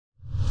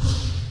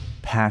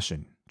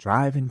passion,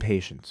 drive, and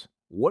patience.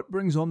 What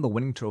brings home the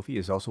winning trophy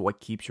is also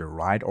what keeps your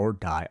ride or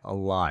die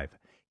alive.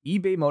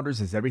 eBay Motors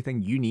has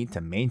everything you need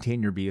to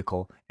maintain your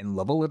vehicle and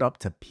level it up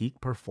to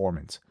peak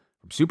performance.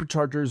 From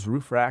superchargers,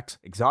 roof racks,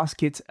 exhaust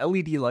kits,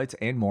 LED lights,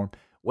 and more,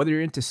 whether you're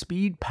into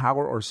speed,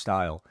 power, or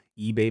style,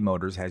 eBay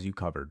Motors has you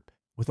covered.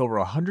 With over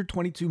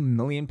 122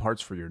 million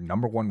parts for your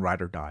number one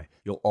ride or die,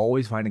 you'll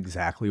always find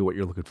exactly what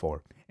you're looking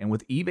for. And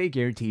with eBay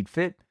Guaranteed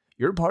Fit,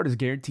 your part is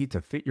guaranteed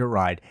to fit your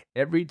ride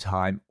every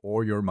time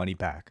or your money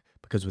back.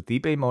 Because with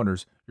eBay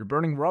Motors, you're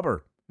burning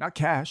rubber, not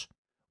cash.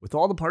 With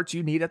all the parts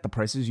you need at the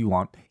prices you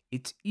want,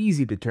 it's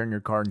easy to turn your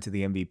car into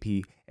the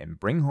MVP and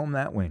bring home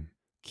that win.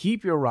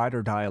 Keep your ride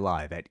or die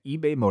alive at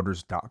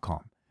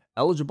ebaymotors.com.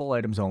 Eligible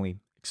items only.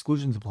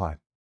 Exclusions apply.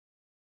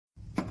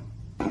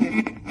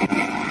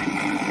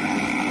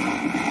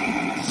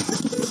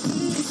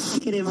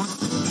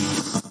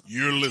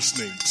 You're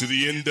listening to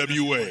the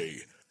N.W.A,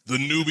 the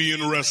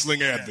Nubian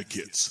Wrestling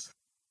Advocates.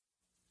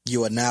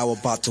 You are now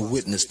about to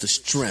witness the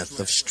strength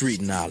of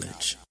street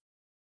knowledge.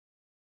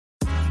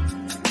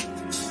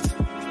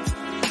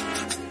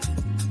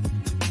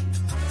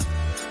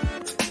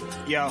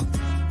 Yo,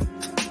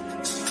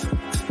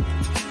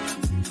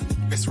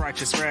 it's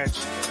Righteous Reg.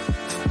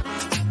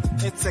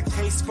 It's a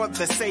case for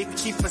the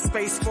safe, keep a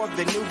space for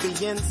the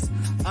Nubians.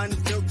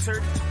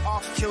 Unfiltered,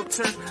 off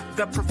kilter,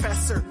 the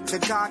professor, the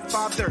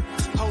godfather,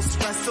 post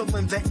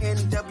wrestling, the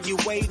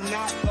N.W.A,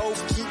 not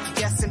keep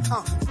guessing,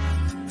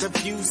 The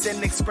views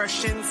and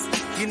expressions,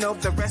 you know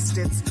the rest,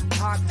 it's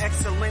pod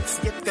excellence,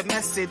 get the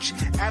message.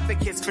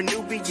 Advocates for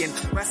Nubian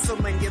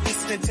wrestling, you're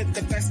listening to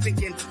the best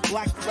again.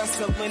 Black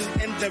wrestling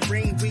in the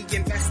ring we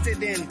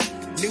invested in.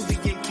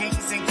 Nubian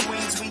kings and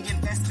queens we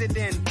invested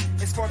in.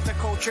 It's for the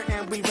culture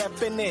and we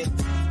reppin' it.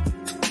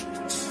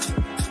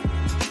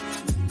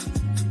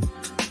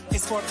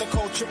 It's for the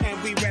culture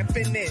and we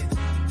reppin' it.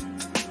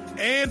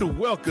 And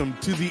welcome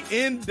to the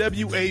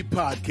N.W.A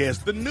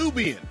podcast, the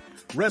Nubian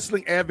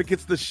Wrestling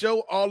Advocates, the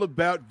show all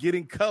about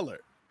getting color.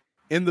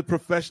 In the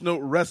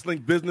professional wrestling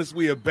business,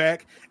 we are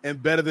back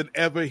and better than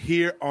ever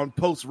here on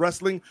Post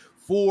Wrestling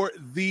for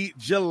the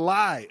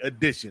July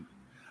edition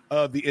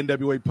of the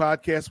N.W.A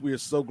podcast. We are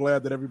so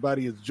glad that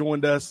everybody has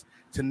joined us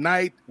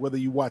tonight, whether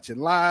you watch it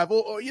live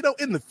or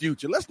in the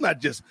future. Let's not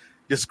just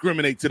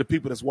discriminate to the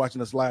people that's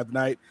watching us live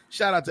tonight.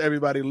 Shout out to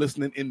everybody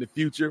listening in the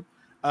future.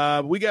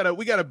 We got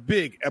a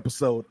big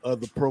episode of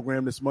the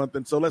program this month,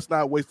 and so let's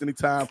not waste any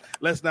time.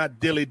 Let's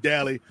not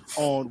dilly-dally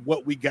on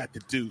what we got to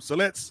do. So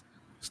let's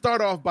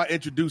start off by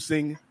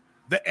introducing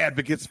the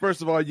advocates.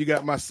 First of all, you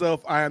got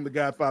myself. I am the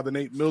Godfather,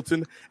 Nate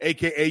Milton,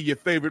 a.k.a. your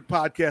favorite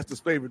podcaster's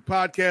favorite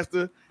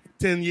podcaster.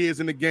 10 years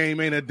in the game,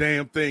 ain't a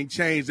damn thing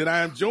changed. And I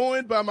am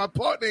joined by my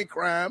partner in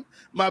crime,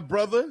 my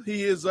brother.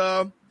 He is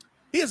a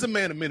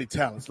man of many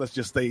talents. Let's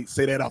just say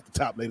that off the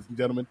top, ladies and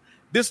gentlemen.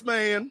 This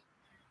man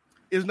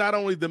is not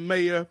only the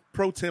mayor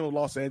pro tem of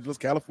Los Angeles,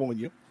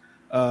 California.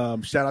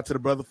 Shout out to the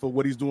brother for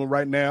what he's doing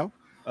right now,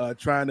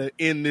 trying to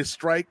end this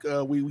strike.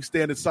 We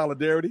stand in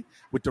solidarity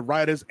with the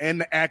writers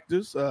and the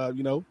actors.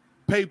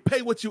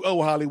 Pay what you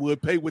owe, Hollywood.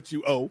 Pay what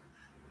you owe.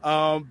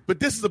 But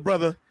this is a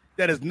brother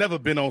that has never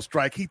been on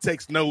strike. He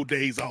takes no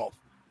days off.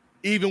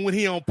 Even when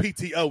he on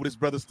PTO, this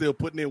brother's still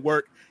putting in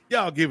work.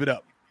 Y'all give it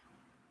up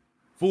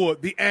for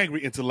the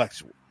angry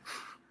intellectual,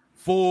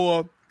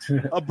 for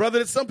a brother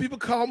that some people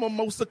call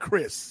Mimosa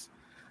Chris.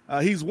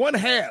 He's one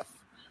half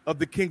of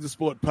the Kings of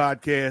Sport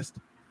podcast.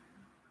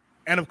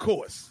 And, of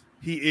course,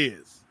 he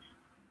is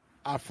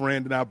our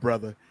friend and our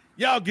brother.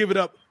 Y'all give it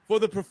up for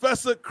the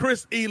Professor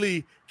Chris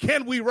Ely.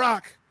 Can we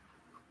rock?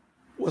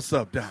 What's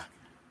up, Doc?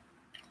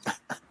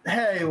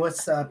 Hey,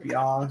 what's up,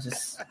 y'all?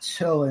 Just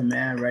chilling,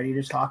 man. Ready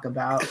to talk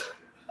about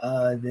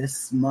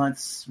this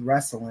month's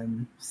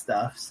wrestling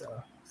stuff. So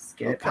let's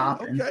get it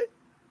popping. Okay.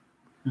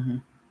 Mm-hmm.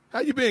 How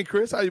you been,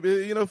 Chris? How you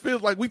been? It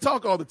feels like we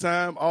talk all the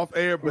time off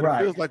air, but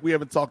It feels like we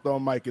haven't talked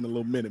on mic in a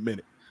little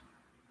minute.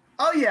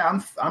 Oh yeah,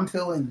 I'm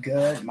feeling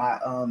good.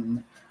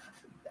 I'm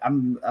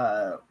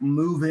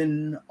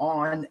moving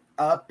on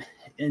up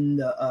in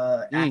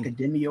the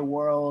academia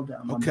world.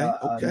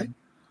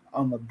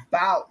 I'm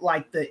about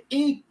like the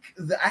ink.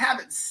 I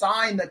haven't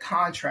signed the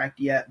contract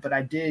yet, but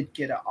I did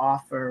get an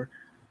offer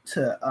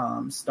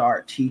to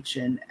start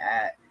teaching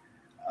at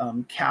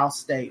Cal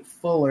State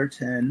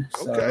Fullerton.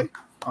 So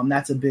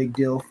that's a big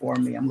deal for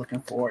me. I'm looking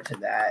forward to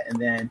that. And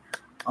then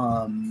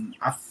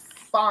I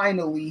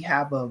finally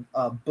have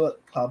a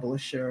book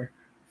publisher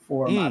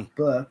for my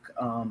book.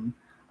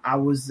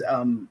 I've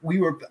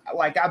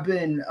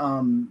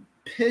been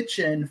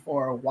pitching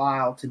for a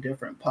while to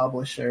different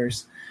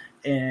publishers,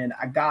 and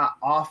I got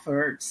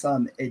offered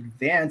some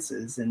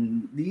advances,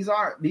 and these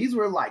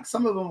were like,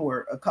 some of them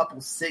were a couple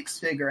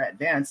 6-figure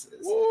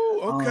advances.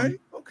 Ooh, okay.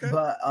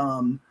 But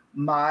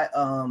my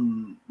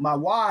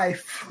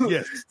wife,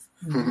 yes.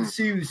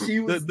 She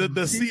was the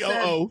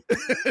COO.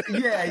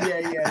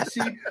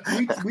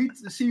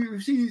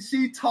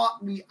 She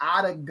taught me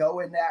how to go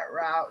in that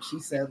route. She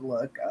said,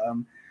 "Look,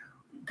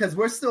 because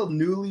we're still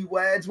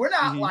newlyweds. We're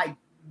not like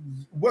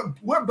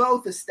we're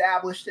both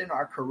established in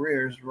our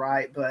careers,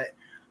 right? But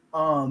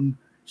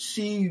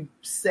she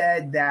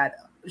said that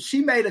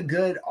she made a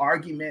good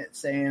argument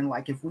saying,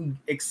 like, if we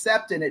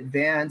accept an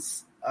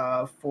advance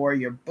for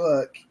your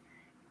book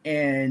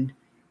and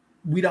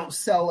we don't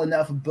sell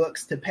enough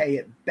books to pay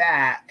it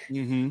back,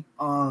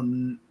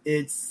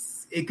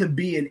 it could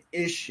be an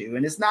issue.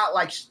 And it's not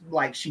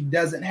like she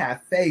doesn't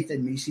have faith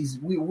in me.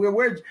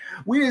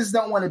 We just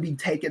don't want to be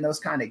taking those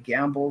kind of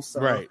gambles.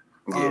 So right.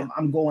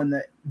 I'm going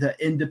the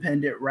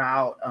independent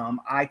route,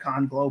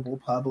 Icon Global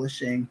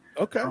Publishing.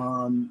 Okay.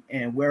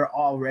 And we're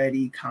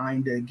already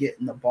kind of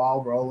getting the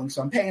ball rolling.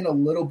 So I'm paying a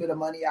little bit of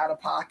money out of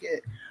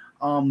pocket.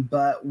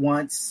 But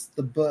once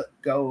the book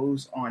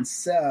goes on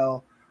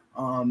sale,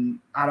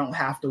 I don't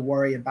have to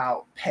worry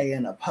about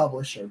paying a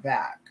publisher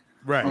back.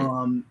 Right.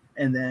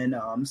 And then,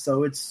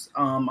 so it's,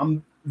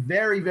 I'm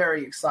very,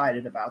 very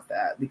excited about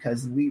that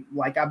because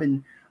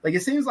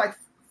it seems like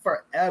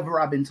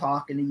forever I've been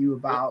talking to you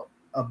about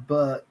a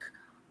book,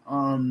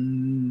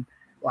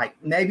 like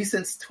maybe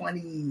since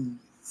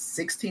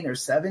 2016 or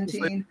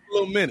 17. A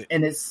little minute.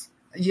 And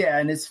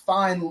it's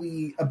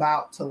finally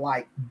about to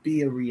like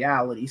be a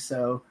reality.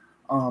 So,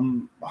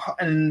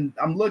 and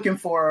I'm looking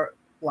for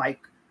like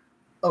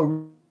a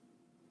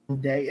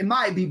day. It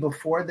might be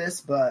before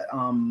this, but,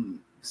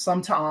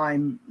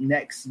 sometime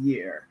next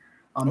year,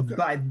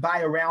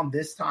 by around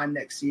this time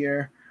next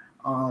year,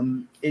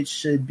 it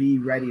should be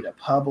ready to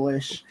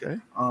publish. Okay.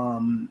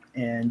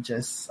 And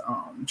just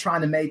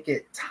trying to make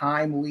it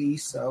timely,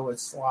 so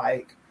it's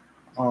like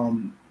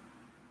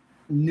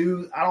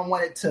new. I don't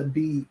want it to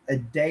be a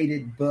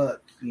dated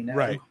book, you know.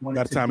 Right.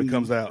 By the time it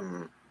comes out.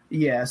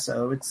 Yeah.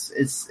 So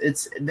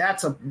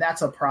that's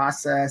a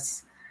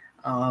process.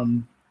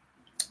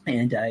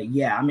 And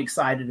I'm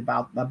excited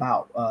about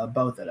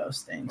both of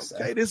those things.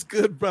 Okay, this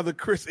good brother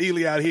Chris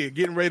Ely out here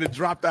getting ready to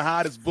drop the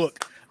hottest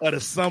book of the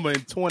summer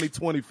in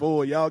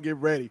 2024. Y'all get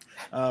ready.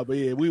 But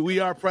yeah, we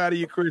are proud of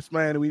you, Chris,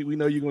 man. We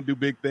know you're gonna do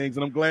big things,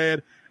 and I'm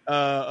glad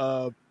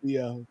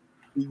your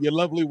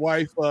lovely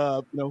wife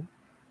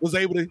was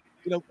able to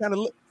kind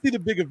of see the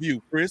bigger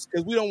view, Chris,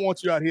 because we don't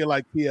want you out here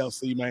like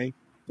TLC, man.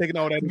 Taking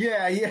all that,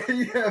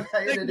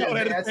 taking all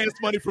that advance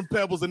money from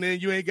Pebbles, and then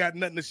you ain't got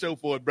nothing to show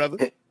for it,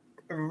 brother.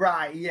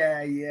 Right,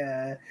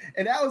 yeah.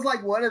 And that was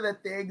like one of the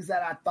things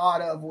that I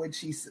thought of when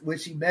she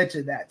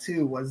mentioned that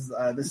too, was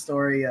the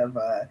story of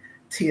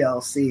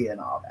TLC and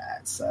all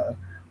that. So,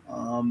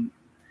 I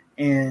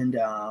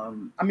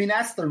mean,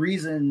 that's the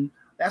reason,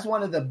 that's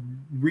one of the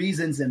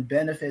reasons and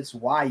benefits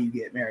why you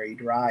get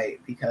married,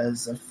 right?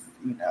 Because of,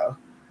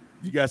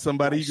 you got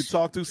somebody you can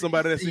talk to,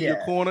 somebody that's in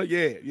your corner.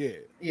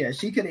 Yeah.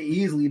 She could have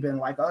easily been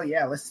like, oh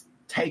yeah, let's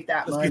take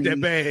that money, get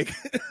that bag,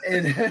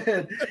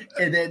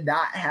 and then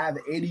not have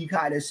any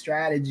kind of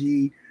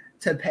strategy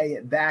to pay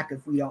it back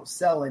if we don't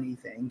sell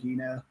anything,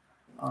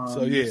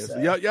 So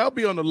y'all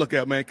be on the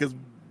lookout, man, because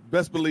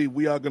best believe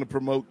we are going to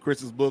promote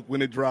Chris's book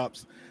when it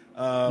drops.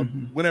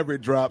 Whenever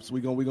it drops,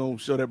 we're gonna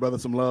show that brother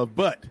some love.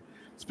 But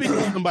speaking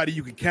of somebody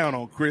you can count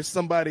on, Chris,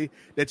 somebody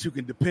that you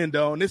can depend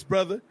on, this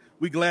brother,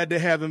 we glad to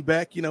have him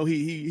back.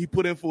 He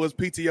put in for his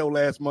PTO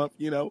last month,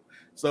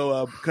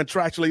 so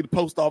contractually the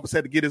post office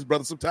had to get his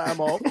brother some time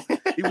off.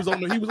 He was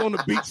on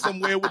the beach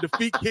somewhere with the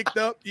feet kicked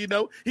up, He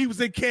was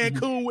in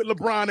Cancun with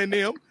LeBron and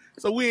them.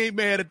 So we ain't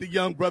mad at the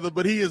young brother,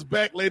 but he is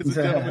back, ladies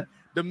and gentlemen.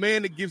 The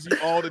man that gives you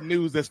all the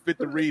news that's fit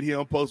to read here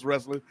on Post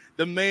Wrestling.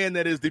 The man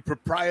that is the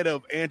proprietor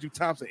of Andrew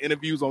Thompson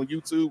Interviews on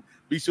YouTube.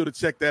 Be sure to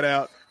check that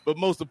out. But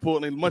most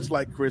importantly, much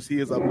like Chris,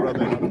 he is our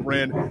brother and our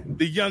friend,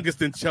 the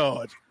youngest in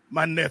charge,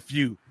 my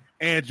nephew,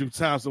 Andrew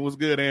Thompson. What's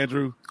good,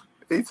 Andrew?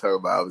 He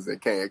told me I was in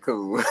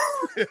Cancun.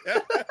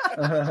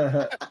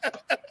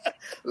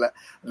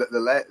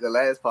 the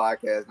last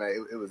podcast,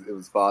 man, it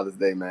was Father's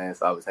Day, man.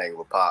 So I was hanging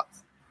with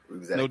Pops. We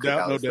was at a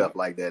cookout and stuff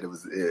like that.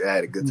 I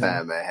had a good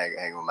time, man,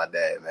 hanging with my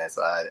dad, man.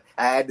 So I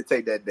had to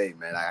take that day,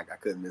 man. I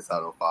couldn't miss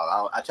out on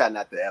Father's. I try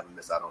not to ever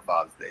miss out on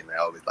Father's Day, man.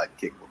 I always like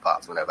to kick with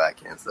Pops whenever I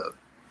can. So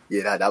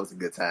yeah, that was a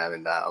good time,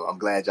 and I'm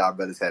glad y'all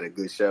brothers had a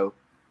good show.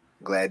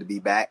 Glad to be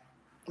back.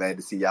 Glad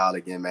to see y'all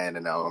again, man.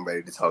 And I'm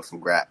ready to talk some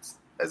graps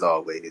as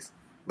always.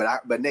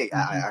 But Nate,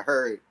 I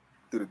heard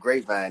through the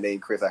grapevine, Nate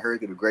and Chris, I heard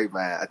through the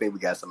grapevine, I think we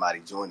got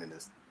somebody joining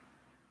us.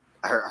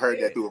 I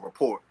heard that through a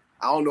report.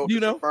 I don't know if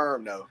it's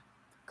confirmed, though.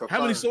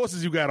 How many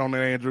sources you got on it,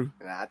 Andrew?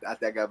 I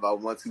think I got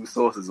about 1-2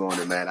 sources on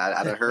it, man.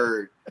 I done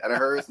heard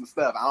some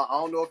stuff. I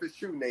don't know if it's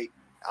true, Nate.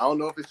 I don't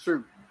know if it's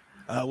true.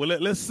 Well,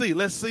 let's see.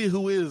 Let's see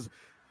who is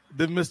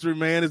the mystery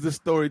man. Is this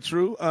story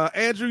true?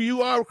 Andrew,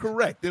 you are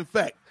correct. In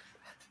fact,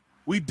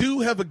 we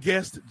do have a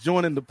guest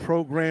joining the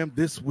program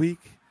this week.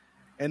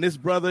 And this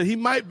brother, he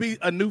might be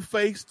a new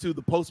face to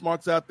the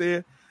postmarks out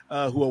there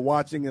who are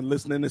watching and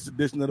listening to this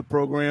edition of the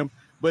program.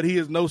 But he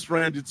is no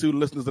stranger to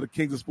listeners of the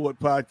Kings of Sport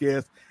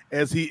podcast,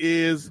 as he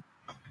is,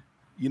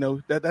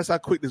 that's how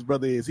quick this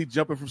brother is. He's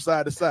jumping from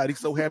side to side. He's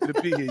so happy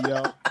to be here,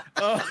 y'all.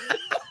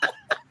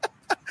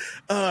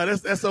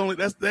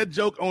 That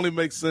joke only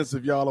makes sense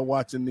if y'all are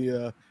watching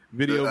the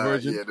video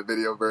version. Yeah, the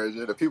video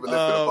version. The people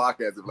listen to the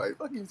podcast are like,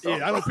 fuck you.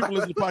 Yeah, I know people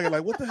listen to the podcast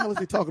like, what the hell is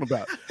he talking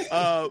about?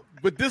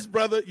 But this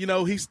brother,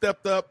 he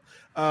stepped up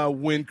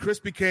when Chris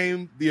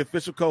became the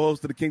official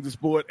co-host of the Kings of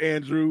Sport,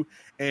 Andrew,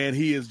 and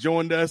he has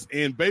joined us.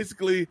 And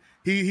basically,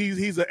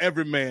 he's an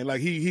everyman.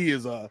 Like he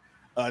is a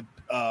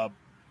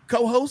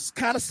co-host,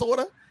 kind of, sort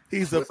of.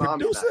 He's a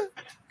producer,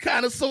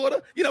 kind of, sort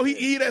of.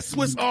 He that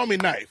Swiss Army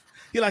knife.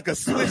 He like a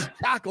Swiss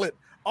chocolate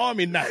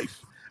Army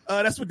knife.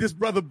 That's what this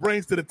brother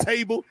brings to the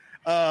table.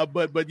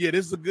 But yeah,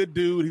 this is a good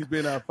dude. He's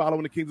been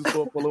following the Kings of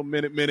Sport for a little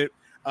minute.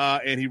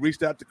 And he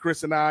reached out to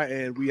Chris and I,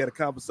 and we had a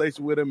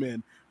conversation with him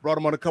and brought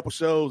him on a couple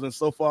shows. And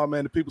so far,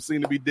 man, the people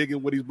seem to be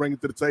digging what he's bringing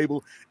to the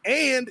table.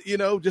 And,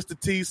 just to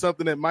tease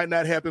something that might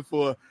not happen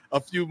for a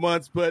few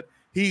months, but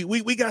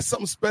we got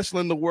something special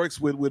in the works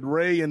with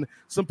Ray and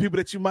some people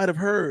that you might have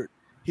heard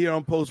here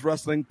on Post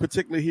Wrestling,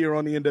 particularly here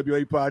on the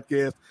N.W.A.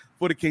 podcast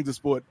for the Kings of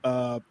Sport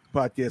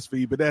podcast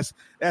feed. But that's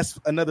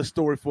another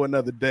story for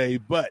another day.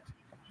 But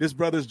this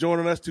brother's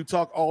joining us to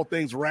talk all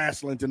things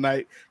wrestling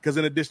tonight because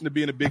in addition to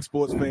being a big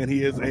sports fan,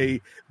 he is a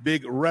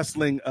big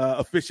wrestling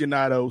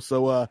aficionado.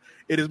 So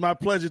it is my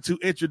pleasure to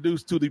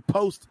introduce to the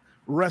Post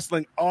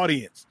Wrestling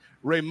audience,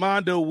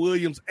 Raymondo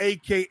Williams,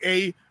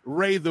 a.k.a.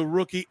 Ray the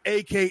Rookie,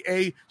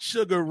 a.k.a.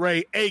 Sugar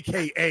Ray,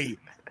 a.k.a.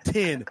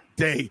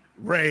 10-Day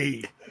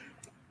Ray.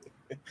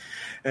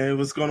 Hey,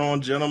 what's going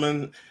on,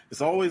 gentlemen?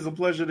 It's always a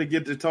pleasure to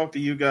get to talk to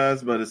you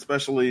guys, but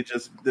especially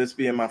just this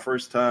being my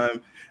first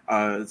time.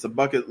 It's a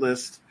bucket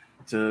list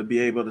to be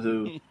able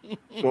to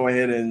go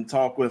ahead and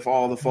talk with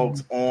all the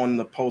folks on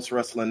the Post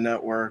Wrestling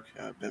Network.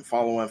 I've been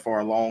following for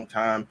a long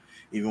time,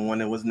 even when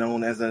it was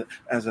known as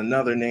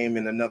another name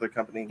in another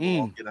company. We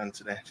won't get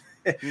into that.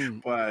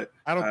 But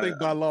I don't think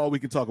by law we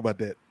can talk about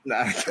that. Look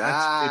at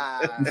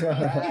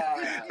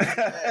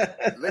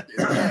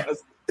that.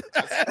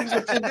 That's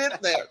what you did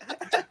there.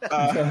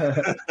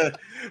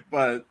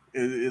 But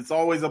it's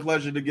always a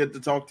pleasure to get to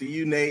talk to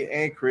you, Nate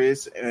and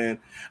Chris, and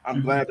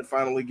I'm glad to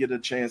finally get a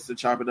chance to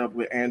chop it up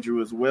with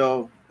Andrew as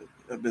well.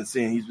 I've been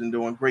seeing he's been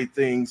doing great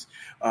things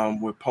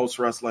with Post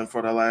Wrestling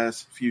for the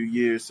last few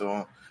years, so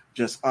I'm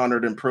just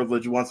honored and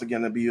privileged once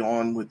again to be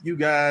on with you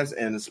guys,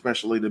 and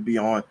especially to be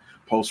on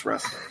Post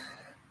Wrestling.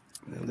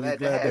 We're glad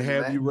to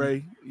have you,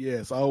 Ray.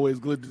 Yes, always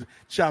good to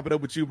chop it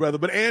up with you, brother.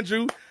 But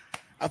Andrew,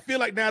 I feel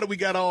like now that we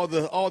got all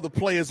the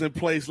players in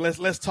place,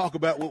 let's talk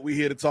about what we're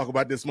here to talk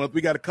about this month.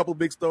 We got a couple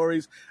big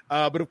stories,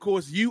 but of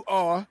course you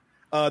are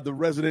the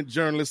resident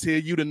journalist here.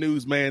 You the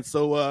newsman,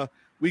 so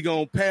we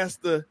gonna pass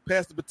the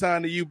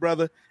baton to you,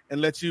 brother, and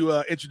let you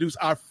introduce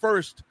our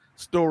first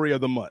story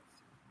of the month.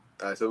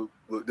 All right, so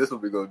this is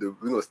what we're gonna do.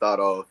 We're gonna start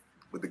off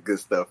with the good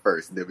stuff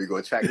first, and then we're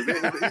gonna track it.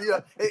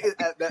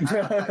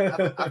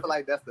 I feel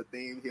like that's the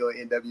theme here at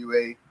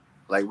NWA.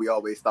 Like we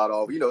always start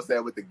off,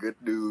 saying with the good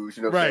news,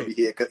 right.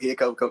 Here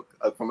come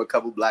from a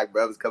couple black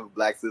brothers, couple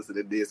black sisters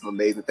that did some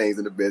amazing things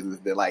in the business.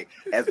 Then, like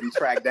as we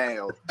track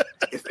down,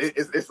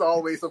 it's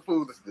always some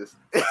foolishness.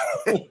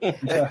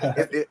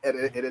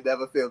 it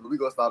never fails. But we're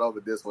gonna start off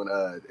with this one.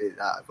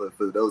 For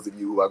those of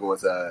you who are going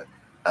to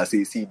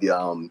see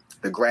the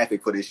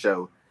graphic for this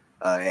show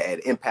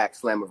at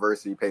Impact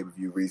Slammiversary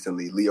pay-per-view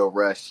recently, Lio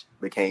Rush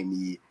became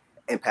the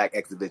Impact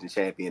X Division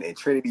champion, and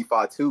Trinity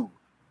Fatu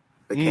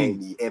became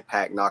the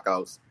Impact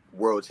Knockouts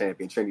World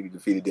Champion. Trinity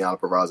defeated Deonna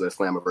Purrazzo at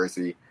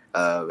Slammiversary.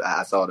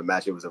 I saw the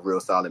match. It was a real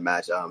solid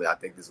match. I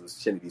think this was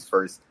Trinity's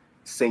first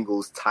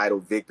singles title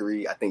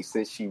victory, I think,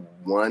 since she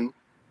won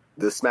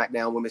the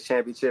SmackDown Women's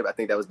Championship. I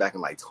think that was back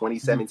in like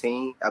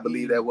 2017, I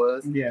believe that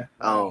was. Yeah.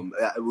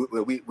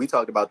 We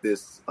talked about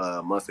this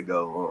months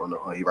ago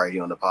right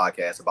here on the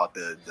podcast about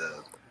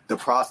the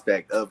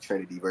prospect of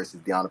Trinity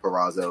versus Deonna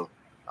Purrazzo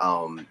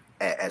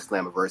at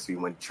Slammiversary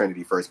when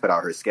Trinity first put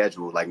out her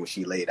schedule, like when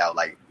she laid out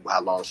like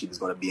how long she was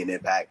going to be in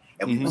Impact,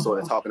 and we were sort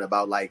of talking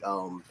about like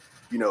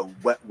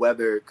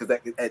whether, because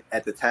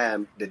at the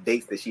time the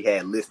dates that she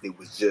had listed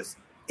was just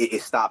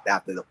it stopped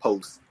after the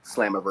post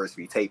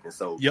Slammiversary taping,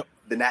 so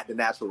the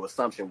natural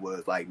assumption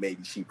was like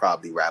maybe she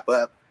probably wrap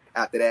up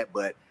after that,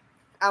 but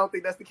I don't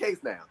think that's the case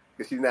now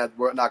because she's now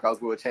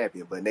Knockouts World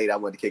Champion. But Nate, I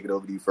wanted to kick it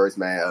over to you first,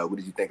 man. What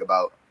did you think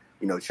about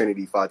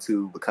Trinity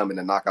Fatu becoming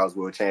the Knockouts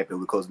World Champion?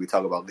 Because we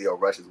talk about Lio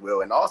Rush as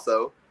well. And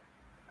also,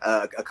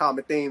 a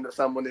common theme of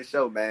some on this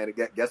show, man.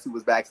 Guess who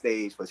was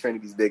backstage for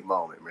Trinity's big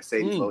moment?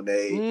 Mercedes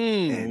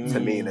Moné and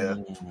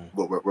Tamina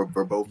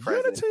were both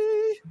present.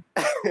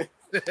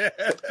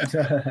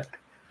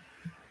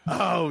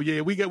 Oh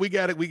yeah, we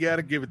got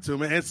to give it to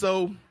him. And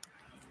so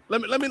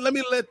let me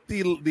let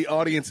the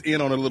audience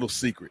in on a little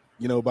secret,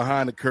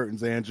 behind the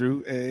curtains,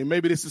 Andrew. And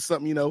maybe this is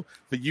something,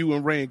 for you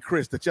and Ray and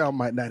Chris that y'all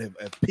might not have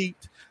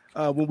peeped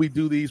when we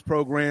do these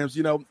programs.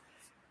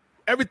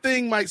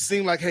 Everything might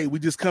seem like, hey, we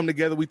just come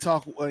together, we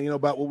talk,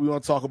 about what we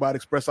want to talk about,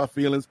 express our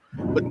feelings,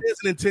 but there's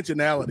an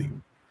intentionality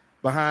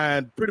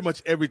behind pretty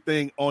much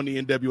everything on the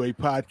N.W.A.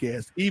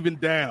 podcast, even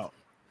down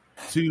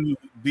to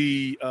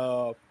the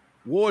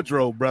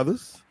wardrobe,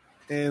 brothers.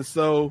 And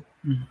so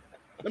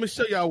let me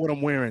show y'all what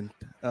I'm wearing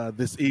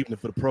this evening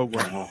for the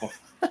program.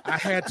 I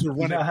had to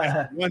run it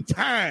back one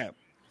time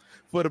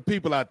for the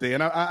people out there,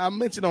 and I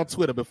mentioned on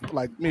Twitter before,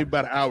 like maybe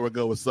about an hour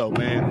ago or so,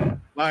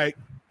 man. Like,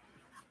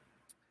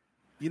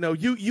 you know,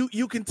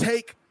 you can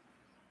take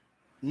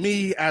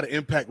me out of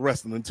Impact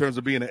Wrestling in terms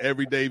of being an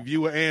everyday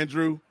viewer,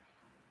 Andrew,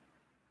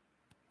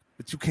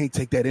 but you can't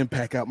take that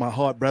Impact out my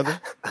heart,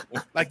 brother.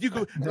 Like you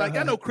could, like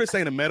I know Chris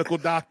ain't a medical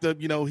doctor,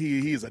 you know,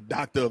 he's a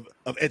doctor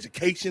of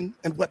education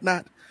and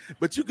whatnot,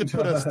 but you could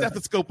put a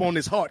stethoscope on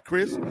his heart,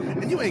 Chris,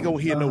 and you ain't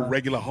gonna hear no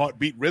regular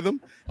heartbeat rhythm.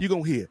 You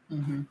gonna hear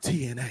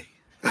TNA.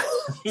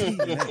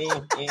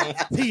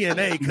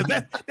 TNA, because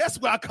that's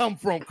where I come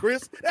from,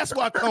 Chris. That's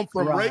where I come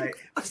from, right?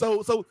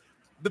 So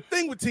the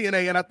thing with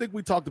TNA, and I think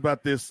we talked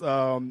about this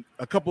a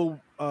couple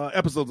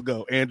episodes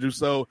ago, Andrew.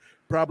 So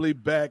probably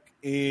back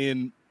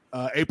in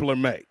April or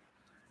May,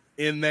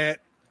 in that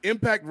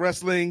Impact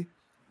Wrestling,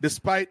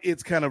 despite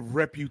its kind of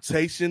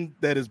reputation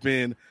that has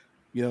been,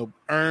 you know,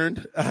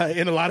 earned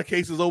in a lot of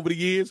cases over the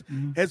years,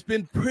 has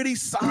been pretty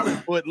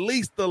solid for at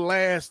least the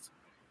last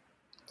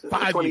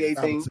 5 years.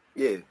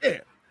 2018, yeah.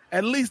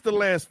 At least the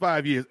last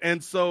 5 years.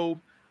 And so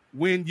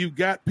when you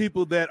got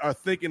people that are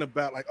thinking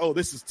about like, oh,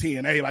 this is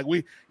TNA, like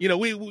we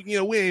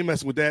ain't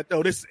messing with that.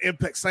 Oh, this is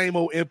Impact, same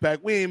old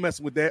Impact. We ain't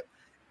messing with that.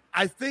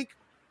 I think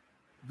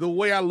the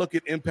way I look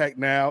at Impact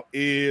now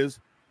is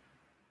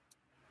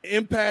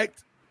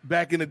Impact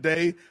back in the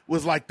day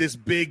was like this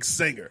big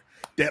singer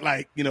that,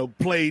 like, you know,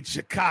 played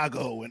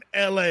Chicago and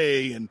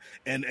LA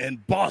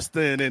and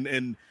Boston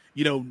and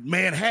you know,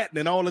 Manhattan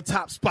and all the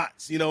top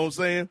spots, you know what I'm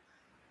saying?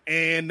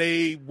 And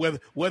they,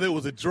 whether it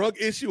was a drug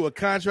issue or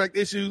contract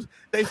issues,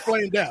 they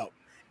flamed out.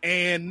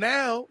 And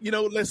now, you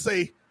know, let's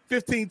say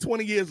 15,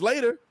 20 years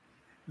later,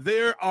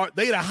 they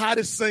the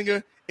hottest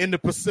singer in the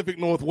Pacific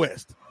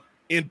Northwest,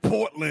 in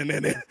Portland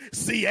and in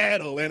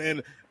Seattle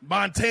and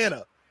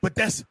Montana. But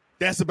that's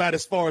about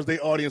as far as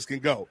their audience can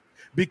go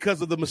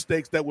because of the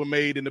mistakes that were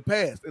made in the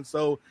past. And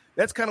so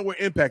that's kind of where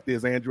Impact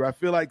is, Andrew. I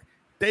feel like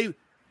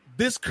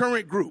this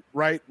current group,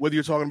 right, whether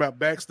you're talking about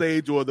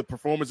backstage or the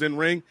performers in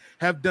ring,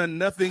 have done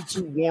nothing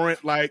to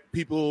warrant like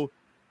people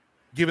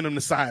giving them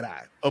the side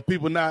eye or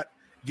people not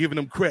giving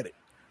them credit.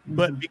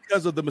 But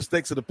because of the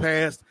mistakes of the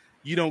past,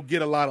 you don't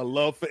get a lot of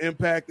love for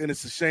Impact, and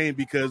it's a shame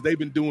because they've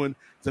been doing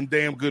some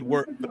damn good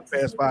work for the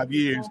past 5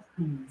 years.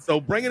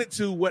 So bringing it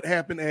to what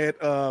happened at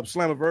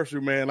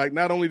Slammiversary, man, like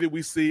not only did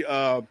we see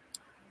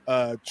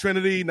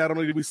Trinity, not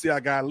only did we see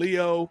our guy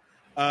Leo,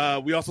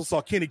 we also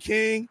saw Kenny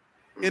King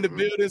in the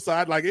building. So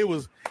it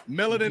was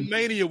Melanin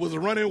Mania was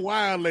running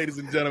wild, ladies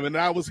and gentlemen,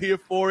 and I was here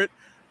for it.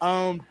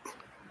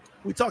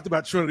 We talked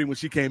about Trinity when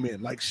she came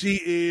in. Like, she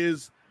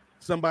is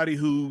somebody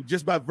who,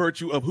 just by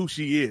virtue of who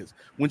she is,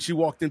 when she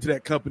walked into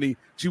that company,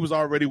 she was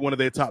already one of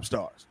their top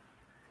stars.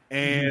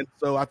 And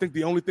so I think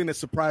the only thing that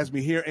surprised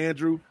me here,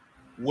 Andrew,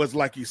 was,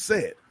 like you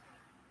said,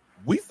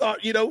 we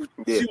thought, you know,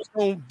 she was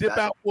going to dip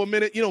out for a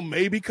minute, you know,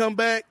 maybe come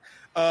back.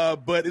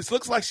 But it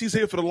looks like she's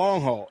here for the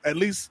long haul, at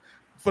least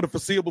for the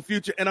foreseeable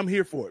future. And I'm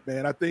here for it,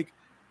 man. I think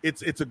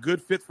it's a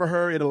good fit for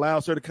her. It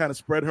allows her to kind of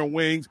spread her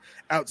wings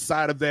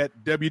outside of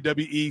that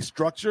WWE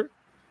structure.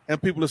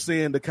 And people are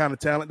seeing the kind of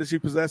talent that she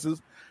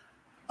possesses.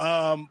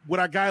 With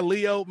our guy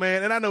Leo,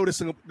 man, and I know there's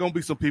going to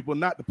be some people,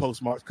 not the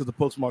postmarks, because the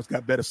postmarks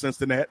got better sense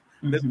than that.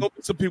 There's going to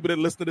be some people that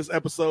listen to this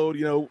episode,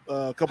 you know,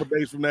 a couple of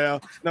days from now.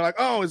 And they're like,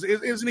 oh,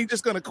 isn't he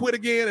just going to quit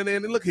again? And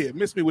then, look here,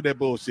 miss me with that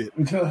bullshit.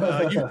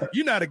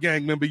 You're not a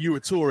gang member, you're a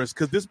tourist,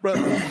 because this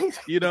brother,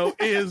 you know,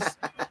 is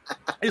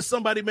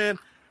somebody, man.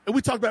 And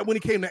we talked about when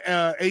he came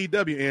to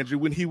AEW, Andrew,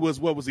 when he was,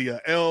 what was he,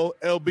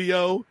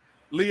 LBO?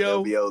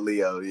 Leo? LBO,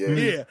 Leo, yeah.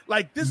 Yeah,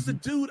 like, this is a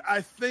dude,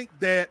 I think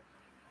that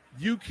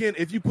you can,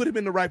 if you put him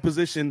in the right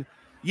position,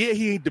 yeah,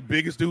 he ain't the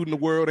biggest dude in the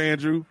world,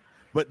 Andrew,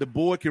 but the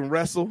boy can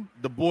wrestle,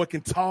 the boy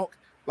can talk.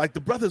 Like,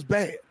 the brother's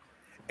bad.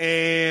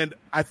 And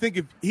I think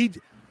if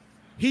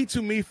he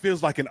to me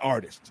feels like an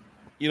artist,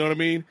 you know what I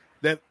mean?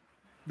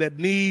 That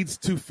needs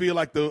to feel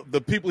like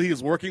the people he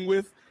is working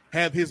with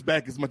have his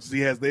back as much as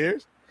he has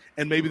theirs.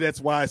 And maybe that's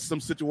why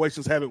some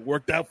situations haven't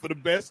worked out for the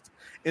best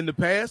in the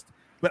past.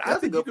 But that's I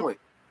think a good point.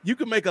 You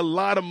can make a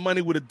lot of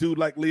money with a dude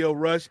like Leo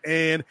Rush,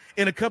 and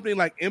in a company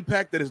like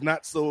Impact that is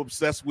not so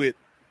obsessed with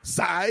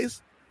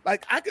size.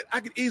 Like, I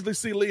could easily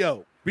see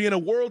Leo being a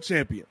world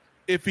champion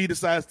if he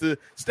decides to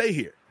stay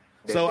here.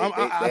 So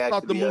I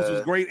thought the moves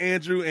was great,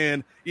 Andrew,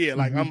 and yeah,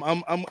 like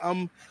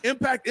I'm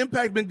Impact.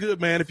 Impact been good,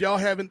 man. If y'all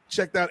haven't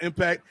checked out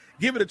Impact,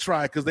 give it a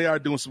try because they are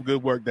doing some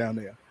good work down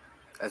there.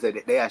 I said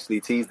they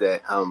actually teased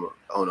that on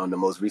the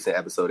most recent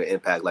episode of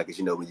Impact, like, as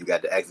you know, when you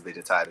got the X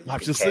Division title, you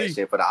Option can cash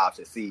C. in for the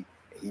Option C.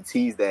 He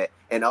teased that,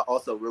 and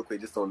also real quick,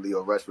 just on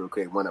Leo Rush, real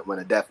quick, want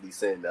to definitely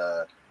send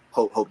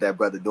hope that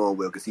brother doing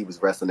well, because he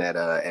was wrestling at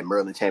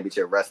Maryland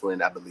Championship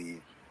Wrestling, I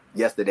believe,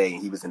 yesterday,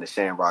 and he was in the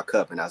Shamrock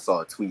Cup, and I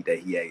saw a tweet that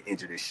he had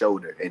injured his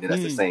shoulder, and then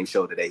that's the same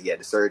shoulder that he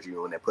had the surgery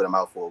on that put him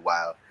out for a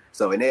while.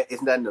 So, and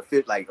it's nothing to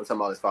fit, like, I'm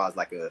talking about as far as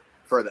like a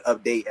further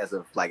update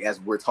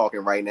as we're talking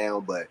right now,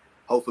 but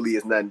hopefully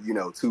it's nothing, you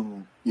know,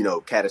 too, you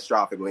know,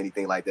 catastrophic or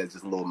anything like that. It's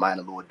just a little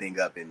minor little ding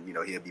up, and, you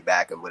know, he'll be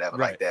back and whatever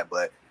like that.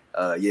 But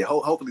yeah,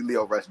 hopefully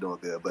Leo Rush doing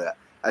good. But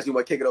I just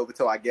want to kick it over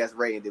to our guest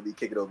Ray, and then we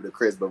kick it over to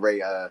Chris. But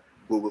Ray,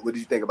 what did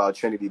you think about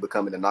Trinity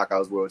becoming the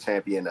Knockouts World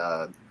Champion?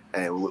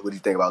 And what do you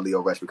think about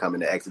Lio Rush becoming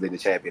the X Division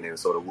Champion? And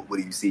sort of what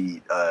do you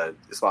see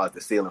as far as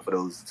the ceiling for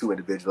those two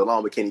individuals,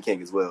 along with Kenny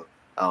King as well?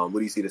 What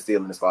do you see the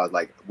ceiling as far as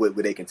like where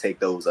they can take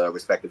those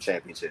respective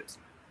championships?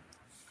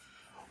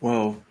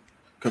 Well,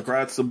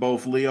 congrats to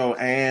both Leo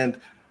and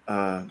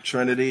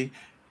Trinity.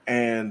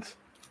 And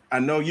I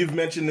know you've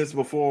mentioned this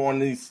before on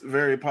these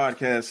very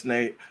podcasts,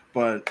 Nate,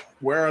 but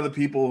where are the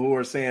people who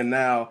are saying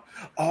now,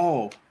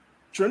 oh,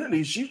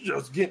 Trinity, she's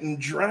just getting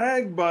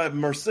dragged by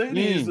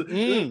Mercedes.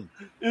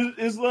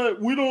 It's like,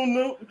 we don't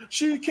know.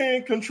 She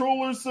can't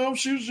control herself.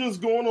 She's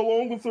just going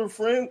along with her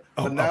friend.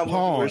 But now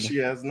look where she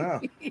is now.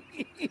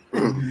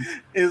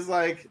 It's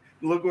like,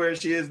 look where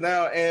she is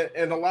now.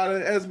 And a lot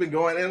of it has been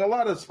going. And a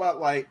lot of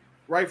spotlight,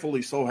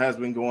 rightfully so, has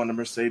been going to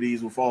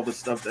Mercedes with all the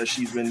stuff that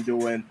she's been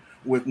doing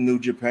with New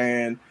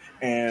Japan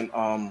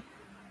and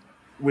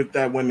with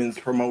that women's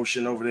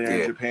promotion over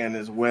there in Japan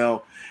as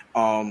well.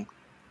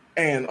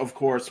 And, of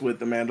course, with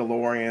The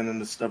Mandalorian and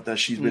the stuff that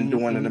she's been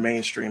doing in the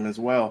mainstream as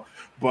well.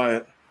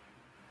 But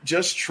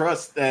just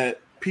trust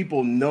that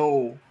people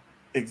know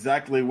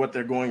exactly what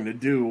they're going to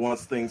do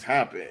once things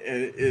happen.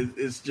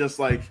 It's just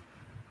like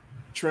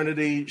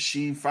Trinity,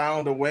 she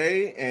found a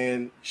way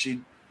and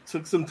she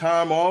took some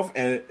time off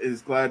and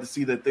is glad to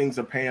see that things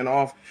are paying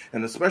off.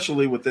 And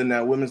especially within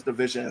that women's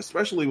division,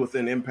 especially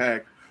within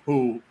Impact,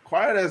 who,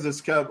 quiet as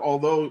it's kept,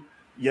 although,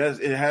 yes,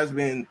 it has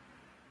been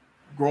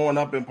growing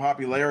up in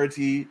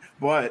popularity,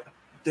 but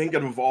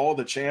thinking of all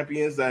the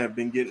champions that have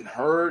been getting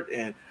hurt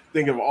and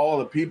think of all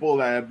the people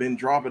that have been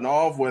dropping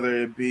off, whether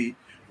it be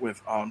with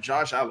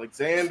Josh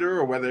Alexander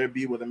or whether it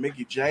be with a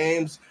Mickie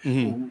James,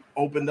 who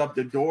opened up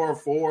the door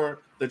for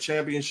the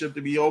championship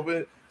to be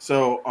open.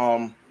 So,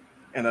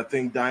 and I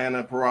think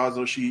Diana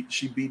Purrazzo,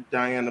 she beat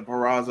Diana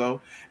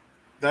Purrazzo.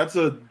 That's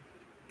a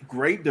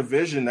great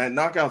division. That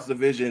Knockouts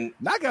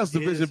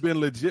division been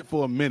legit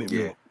for a minute.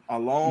 Yeah. A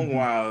long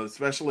while,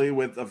 especially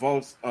with the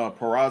folks,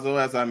 Purrazzo,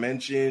 as I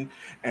mentioned,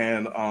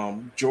 and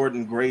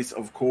Jordan Grace,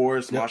 of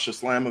course, Masha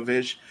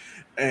Slamovich.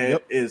 And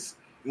it's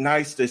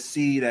nice to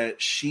see that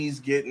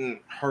she's getting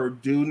her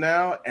due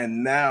now,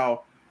 and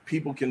now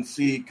people can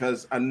see,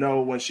 because I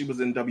know when she was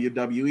in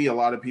WWE, a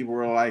lot of people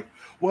were like,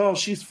 well,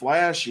 she's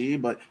flashy,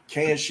 but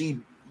can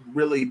she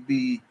really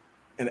be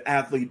an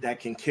athlete that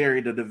can carry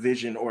the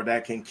division or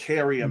that can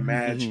carry a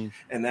match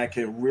and that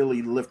can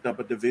really lift up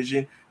a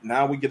division?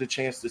 Now we get a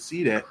chance to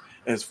see that.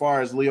 As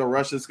far as Lio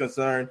Rush is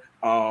concerned,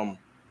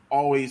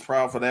 always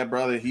proud for that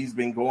brother. He's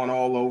been going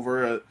all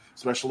over,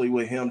 especially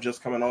with him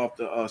just coming off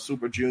the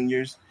Super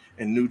Juniors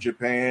in New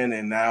Japan,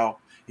 and now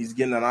he's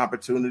getting an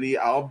opportunity,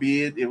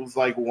 albeit it was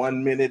like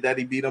 1 minute that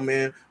he beat him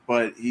in,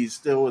 but he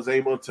still was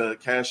able to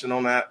cash in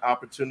on that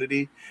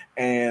opportunity.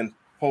 And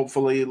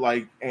hopefully,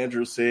 like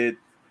Andrew said,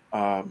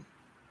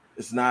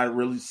 it's not a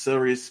really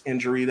serious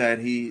injury that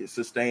he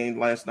sustained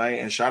last night.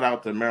 And shout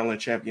out to Maryland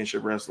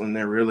Championship Wrestling.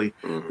 They're really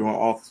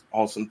doing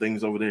awesome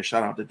ththings over there.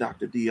 Shout out to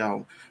Dr.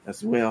 Dion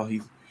as well.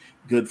 He's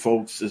good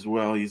folks as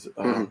well. He's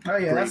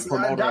that's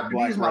Dr.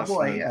 D's my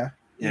boy.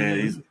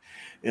 He's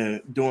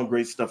doing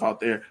great stuff out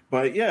there.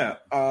 But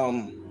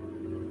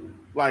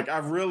like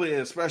I've really,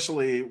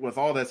 especially with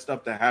all that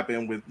stuff that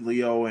happened with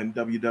Leo and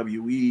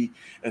WWE,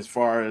 as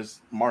far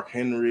as Mark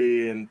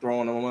Henry and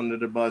throwing him under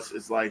the bus,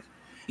 it's like,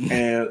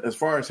 and as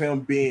far as him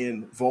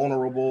being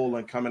vulnerable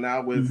and coming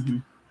out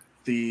with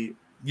and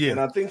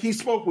I think he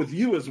spoke with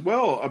you as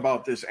well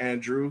about this,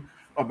 Andrew,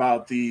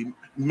 about the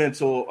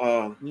mental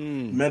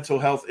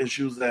health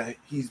issues that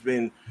he's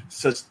been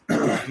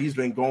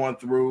going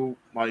through,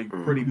 like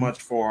pretty much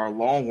for a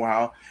long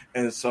while.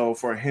 And so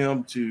for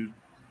him to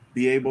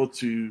be able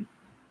to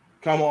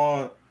come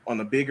on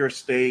a bigger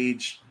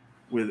stage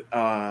with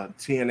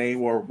TNA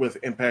or with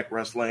Impact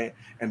Wrestling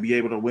and be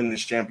able to win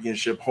this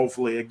championship,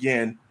 hopefully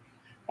again,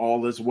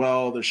 all is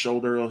well, the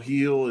shoulder will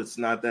heal, it's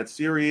not that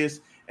serious,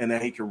 and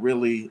that he can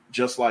really,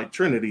 just like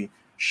Trinity,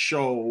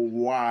 show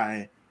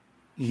why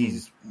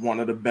he's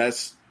one of the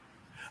best.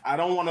 I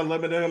don't want to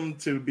limit him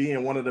to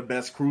being one of the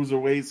best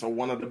cruiserweights or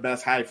one of the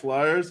best high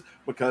flyers,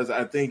 because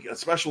I think,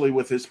 especially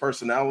with his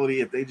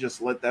personality, if they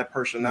just let that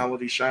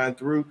personality shine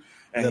through,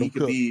 and he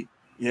could be,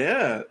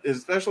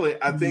 especially,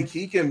 I think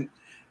he can,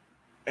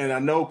 and I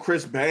know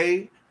Chris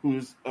Bay,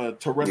 who's a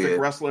terrific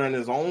wrestler in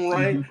his own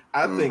right,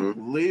 I think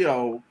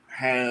Leo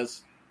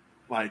has,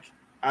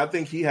 I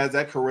think he has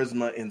that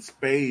charisma in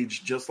spades,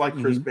 just like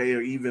Chris Bay,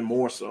 or even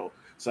more so.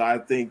 So I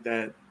think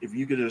that if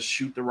you could just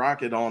shoot the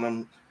rocket on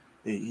him,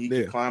 he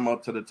can climb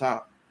up to the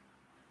top.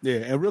 Yeah,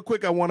 and real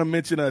quick, I want to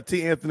mention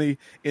T. Anthony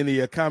in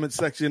the comment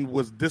section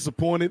was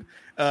disappointed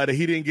that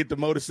he didn't get the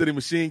Motor City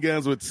Machine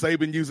Guns with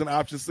Saban using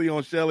Option C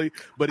on Shelly,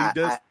 but he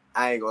does.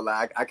 I ain't gonna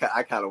lie,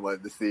 I kind of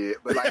wanted to see it,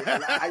 but I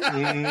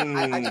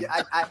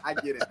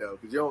get it though,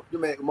 because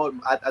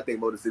I think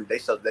Motor City, they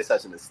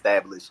such an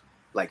established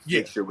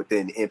fixture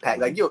within Impact.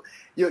 Like you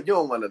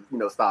don't want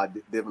to start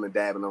dibbling and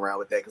dabbling around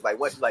with that because like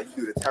once you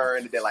do the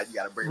turn and then like you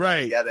got to bring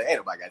it together. Ain't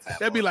nobody got time.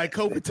 That'd be like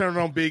Kofi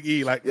turning on Big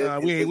E. Like we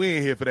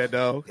ain't here for that,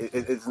 dog.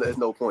 It's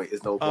no point.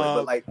 It's no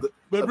point.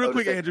 But real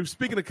quick, Andrew.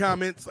 Speaking of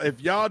comments,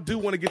 if y'all do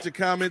want to get your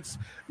comments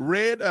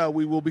read,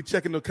 we will be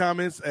checking the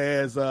comments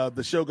as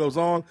the show goes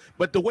on.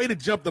 But the way to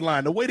jump the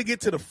line, the way to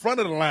get to the front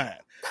of the line,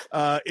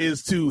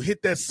 is to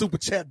hit that super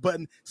chat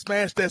button,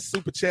 smash that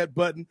super chat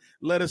button.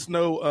 Let us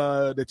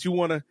know that you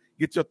want to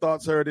get your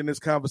thoughts heard in this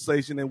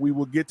conversation, and we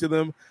will get to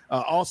them.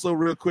 Also,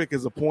 real quick,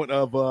 as a point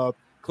of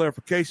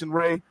clarification,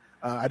 Ray,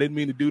 I didn't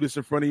mean to do this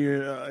in front of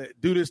you,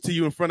 do this to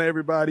you in front of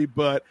everybody,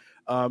 but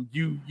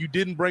you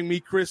didn't bring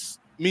me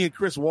and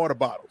Chris water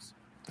bottles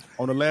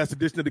on the last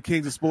edition of the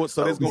Kings of Sports,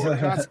 so there's going to be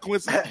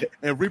consequences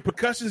and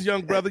repercussions,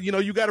 young brother.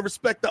 You got to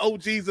respect the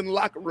OGs in the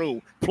locker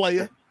room,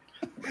 player.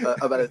 I'm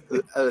about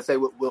to say,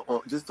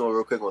 just doing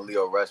real quick on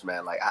Leo Rush,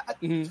 man. Like,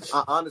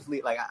 I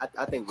honestly, like,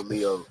 I think with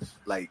Leo,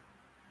 like,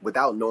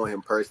 without knowing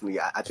him personally,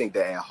 I think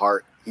that at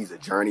heart he's a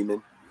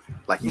journeyman.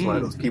 Like, he's one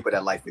of those people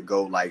that like to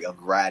go like a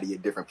variety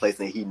of different places,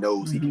 and he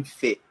knows he can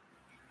fit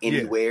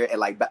anywhere. And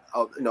like,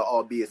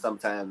 albeit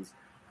sometimes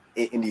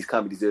in these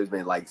companies, there's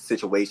been like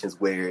situations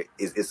where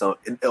it's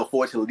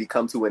unfortunately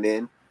come to an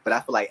end. But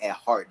I feel like at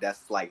heart,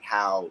 that's like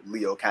how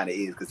Leo kind of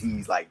is, because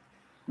he's like.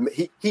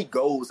 He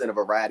goes in a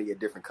variety of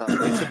different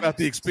companies. It's about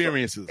the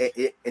experiences,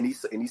 and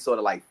he sort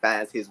of like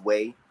finds his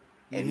way,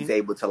 and he's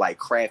able to like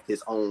craft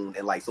his own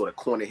and like sort of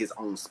corner his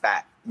own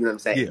spot. You know what I'm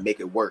saying? And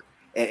make it work.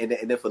 And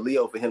then for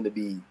Leo, for him to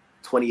be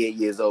 28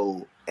 years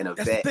old and a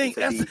vet,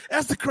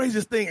 that's the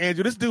craziest thing,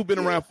 Andrew. This dude been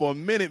around for a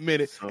minute,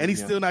 and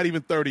he's still not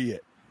even 30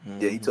 yet.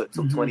 Yeah, he took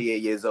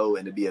 28 years old,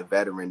 and to be a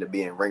veteran, to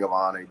be in Ring of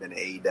Honor, then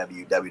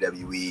AEW,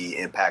 WWE,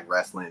 Impact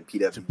Wrestling,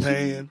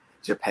 PWG,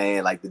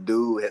 Japan. Like, the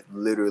dude has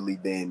literally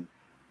been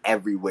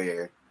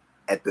everywhere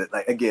at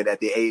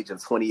the age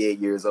of 28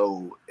 years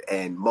old.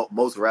 And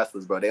most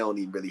wrestlers, bro, they don't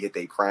even really hit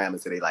their prime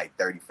until they like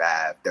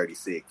 35,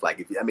 36.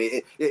 Like,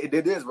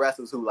 there's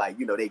wrestlers who like,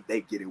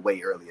 they get it way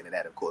earlier than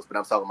that, of course. But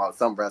I'm talking about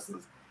some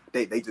wrestlers,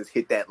 they just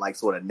hit that like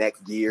sort of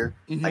next gear,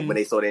 like when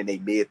they sort of in their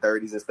mid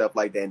 30s and stuff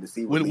like that. And to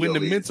see when the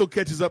mental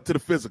catches up to the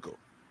physical.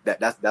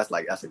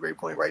 That's a great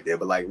point right there.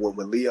 But like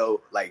when Leo,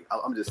 like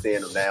I'm just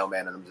saying him now,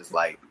 man, and I'm just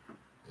like,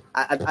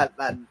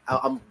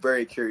 I'm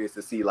very curious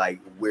to see like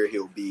where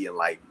he'll be in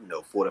like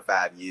 4 to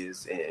 5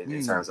 years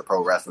in terms of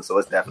pro wrestling. So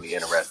it's definitely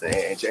interesting.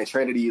 And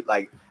Trinity,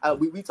 like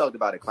we talked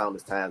about it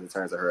countless times in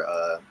terms of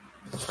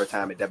her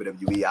time at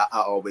WWE. I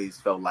always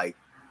felt like,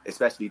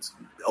 especially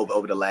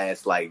over the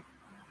last like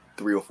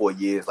 3 or 4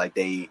 years, like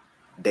they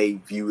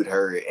viewed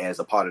her as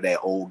a part of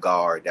that old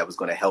guard that was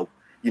going to help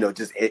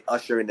just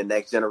usher in the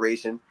next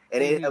generation.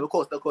 And of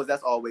course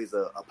that's always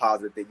a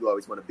positive thing. You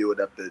always want to build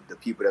up the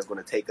people that's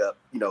going to take up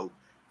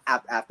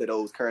after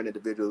those current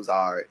individuals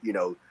are,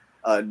 no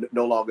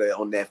longer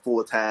on that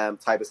full-time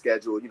type of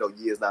schedule,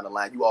 years down the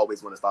line, you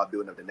always want to start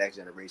building up the next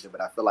generation. But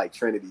I feel like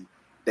Trinity,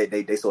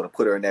 they sort of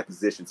put her in that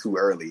position too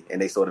early,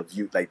 and they sort of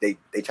viewed, like, they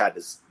tried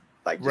to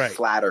like just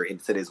slide her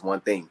into this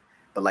one thing.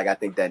 But like, I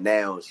think that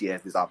now she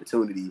has this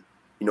opportunity,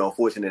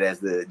 unfortunate as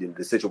the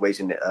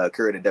situation that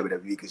occurred in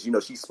WWE, because,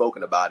 she's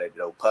spoken about it,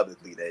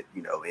 publicly, that,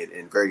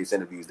 in various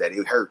interviews, that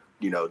it hurt,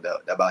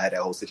 about how that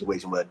whole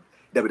situation was.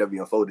 WWE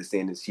unfolded,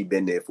 saying that she'd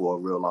been there for a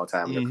real long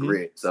time in her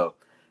career. So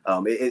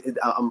I'm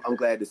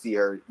glad to see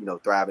her,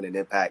 thriving in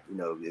Impact.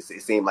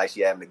 It seemed like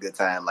she having a good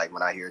time. Like,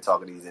 when I hear her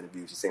talking to these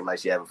interviews, she seemed like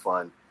she having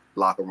fun,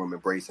 locker room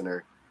embracing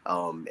her.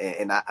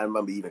 And I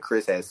remember even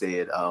Chris had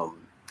said, I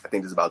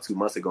think it was about 2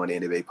 months ago in the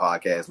N.W.A.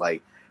 podcast,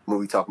 like, when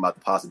we talking about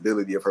the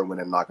possibility of her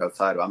winning a knockout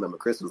title, I remember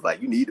Chris was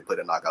like, you need to put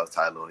a knockout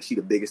title on. She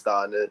the biggest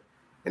star in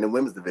the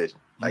women's division.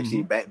 Like,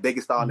 she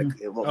biggest star in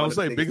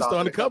the biggest star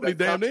in the company,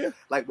 damn near.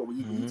 Like, but when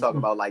you talk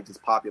about like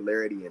just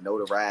popularity and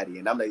notoriety,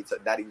 and I'm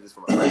not even just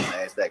from a personal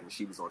aspect, when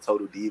she was on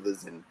Total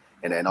Divas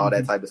and all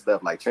that type of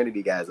stuff. Like,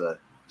 Trinity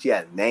she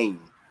has a name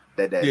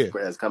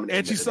that's coming in.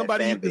 And she's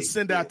somebody you can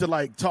send out to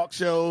like talk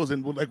shows,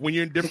 and like when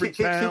you're in different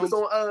towns. She was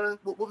on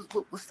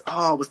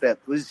what's that?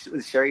 Was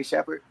Sherry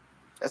Shepherd?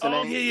 That's her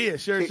name. Yeah,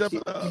 Sherry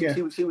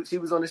Shepherd. She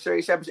was on the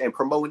Sherry Shepherd and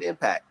promoting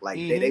Impact. Like,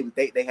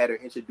 they had her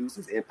introduced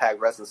as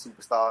Impact Wrestling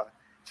superstar.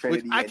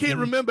 Trinity. I can't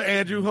remember,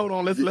 Andrew. Hold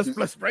on. Let's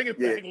bring it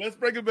back. Let's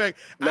bring it back.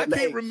 I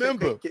can't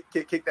remember.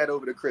 Kick that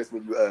over to Chris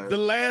when you. The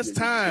last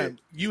time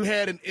you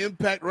had an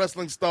Impact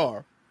Wrestling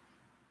star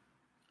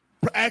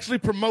actually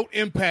promote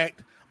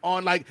Impact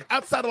on, like,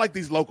 outside of like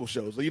these local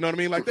shows. You know what I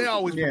mean? Like, they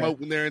always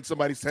promote when they're in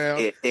somebody's town.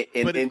 In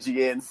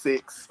NGN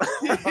 6.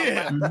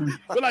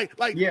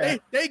 But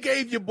they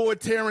gave your boy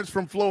Terrence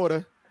from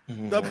Florida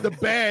the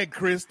bag,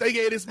 Chris. They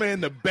gave this man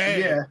the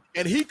bag,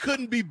 and he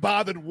couldn't be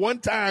bothered one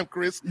time,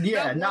 Chris.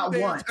 Not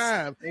once.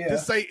 Time to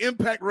say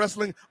Impact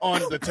Wrestling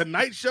on the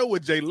Tonight Show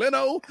with Jay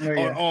Leno,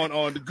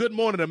 on the Good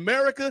Morning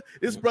America.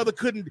 This brother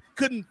couldn't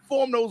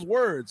form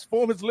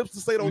his lips to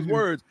say those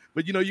words.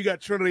 But you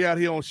got Trinity out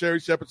here on Sherry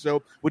Shepherd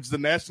Show, which is a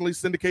nationally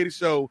syndicated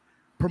show,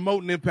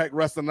 promoting Impact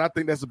Wrestling. And I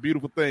think that's a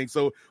beautiful thing.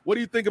 So what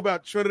do you think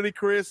about Trinity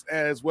Chris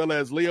as well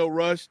as Leo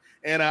Rush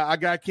and I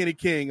got Kenny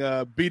King,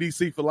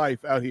 BDC for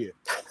life out here?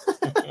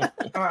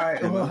 All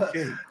right. Well,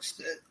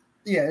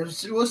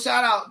 well,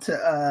 shout out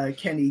to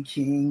Kenny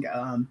King.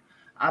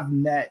 I've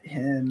met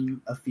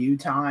him a few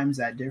times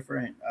at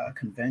different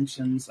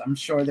conventions. I'm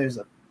sure there's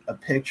a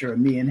picture of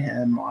me and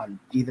him on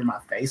either my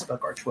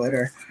Facebook or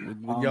Twitter.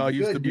 Y'all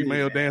used to be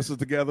male dancers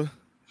together?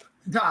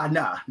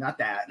 Nah, not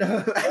that.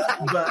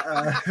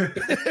 But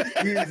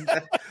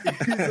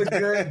he's a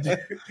good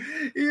dude.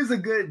 He's a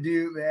good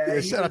dude, man.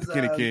 Yeah, shout out to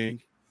Kenny King.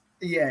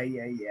 Yeah.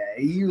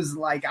 He was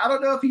like, I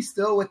don't know if he's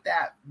still with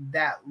that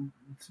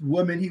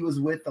woman he was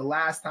with the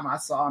last time I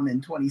saw him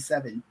in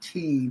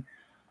 2017.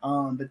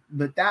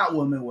 But that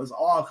woman was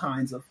all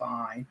kinds of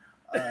fine.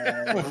 Don't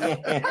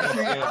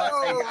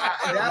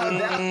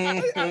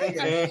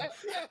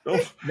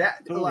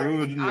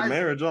ruin your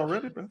marriage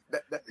already, bro.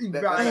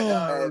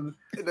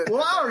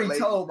 Well, I already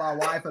told my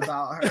wife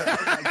about her.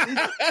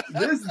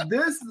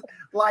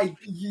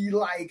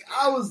 Like,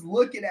 I was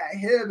looking at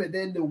him, and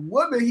then the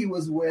woman he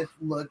was with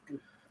looked.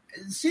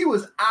 She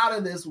was out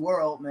of this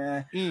world,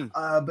 man.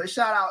 But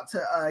shout out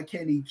to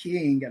Kenny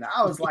King, and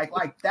I was like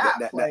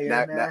that player,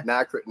 man.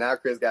 Now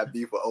Chris got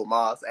beef with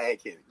Omos and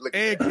Kenny.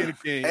 Kenny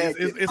King.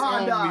 It's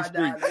on these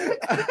streets.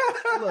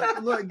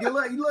 Look,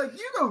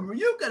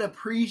 you can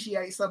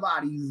appreciate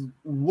somebody's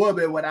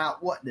woman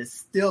without wanting to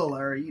steal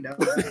her, you know.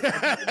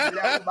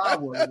 That's my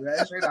woman,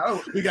 man.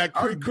 We got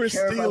Chris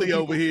Steele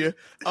over here.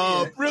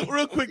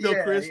 Real quick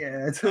though, Chris.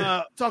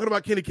 Talking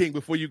about Kenny King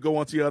before you go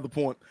on to your other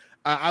point.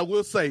 I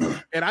will say,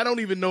 and I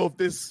don't even know if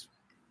this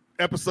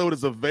episode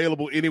is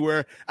available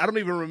anywhere. I don't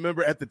even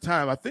remember at the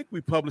time. I think we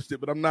published it,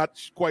 but I'm not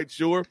quite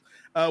sure.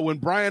 When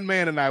Brian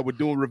Mann and I were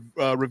doing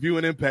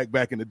reviewing Impact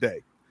back in the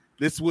day.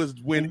 This was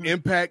when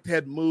Impact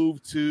had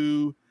moved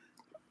to,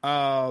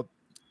 I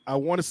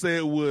want to say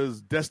it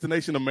was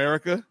Destination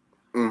America.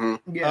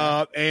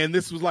 And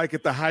this was like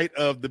at the height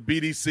of the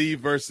BDC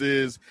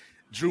versus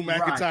Drew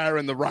McIntyre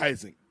and the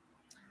Rising.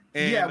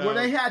 And, where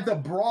they had the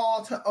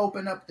brawl to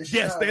open up the show.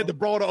 Yes, they had the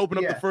brawl to open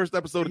up the first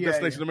episode of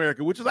Destination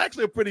America, which is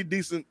actually a pretty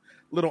decent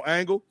little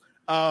angle.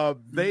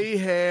 They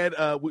had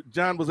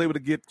John was able to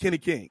get Kenny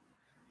King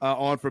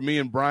on for me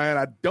and Brian.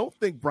 I don't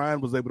think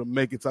Brian was able to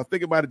make it, so I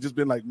think it might have just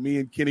been like me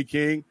and Kenny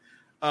King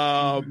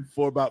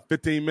for about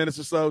 15 minutes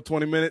or so,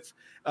 20 minutes.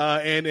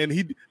 And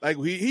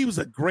he was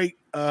a great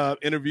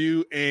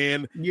interview,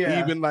 and he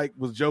even like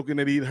was joking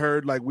that he'd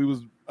heard like we was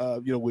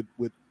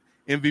with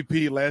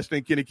MVP, last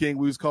name Kenny King,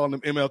 we was calling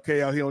him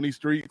MLK out here on these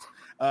streets.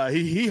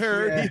 He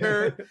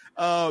heard.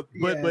 But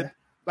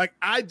like,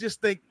 I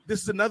just think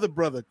this is another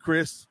brother,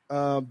 Chris,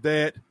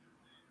 that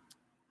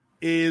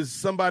is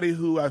somebody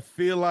who I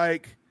feel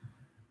like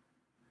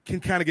can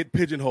kind of get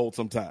pigeonholed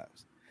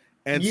sometimes.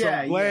 And so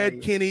I'm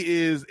glad Kenny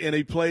is in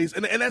a place,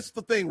 and that's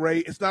the thing, Ray.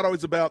 It's not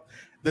always about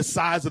the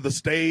size of the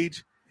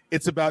stage.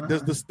 It's about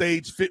does the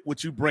stage fit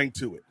what you bring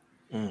to it.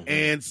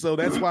 And so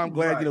that's why I'm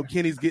glad,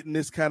 Kenny's getting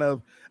this kind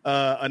of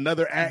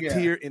another act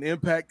here in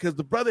Impact, because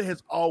the brother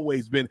has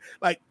always been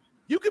like,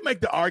 you can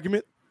make the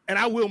argument, and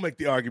I will make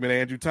the argument,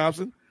 Andrew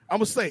Thompson. I'm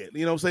gonna say it.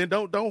 You know what I'm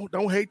saying?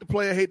 Don't hate the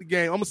player, hate the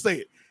game. I'm gonna say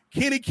it.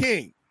 Kenny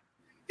King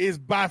is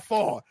by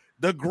far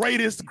the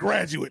greatest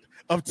graduate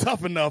of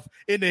Tough Enough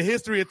in the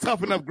history of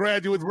Tough Enough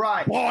graduates.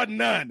 Right. Bar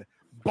none.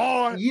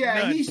 None.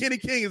 Kenny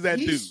King is that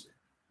dude.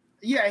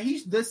 Yeah,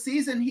 the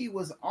season he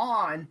was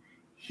on,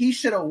 he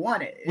should have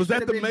won it. Was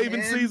that the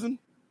Maven season?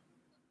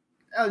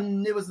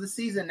 It was the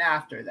season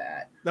after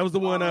that. That was the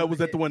one. Was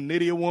that the one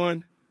Nydia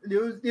won?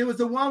 It was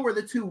the one where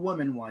the two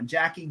women won,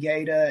 Jackie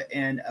Gata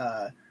and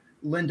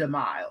Linda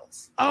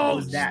Miles.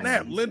 Oh snap,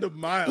 season. Linda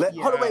Miles.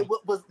 Hold on, wait.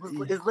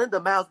 Is Linda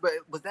Miles? But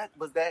was that?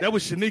 That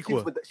was Shaniqua. She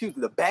was with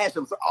the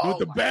Bashams. With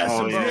the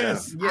Bashams,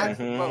 yes.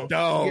 Hold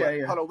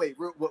on, wait,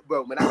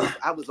 bro. When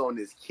I was on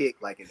this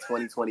kick like in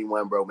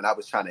 2021, bro, when I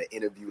was trying to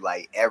interview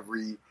like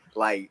every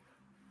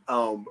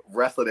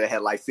wrestler that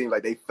had like seemed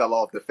like they fell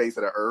off the face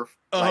of the earth.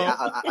 Like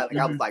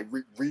I was like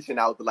reaching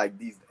out to like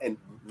these, and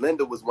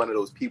Linda was one of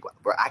those people,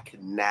 bro. I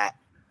could not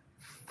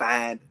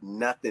find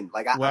nothing.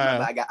 Like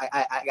I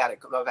got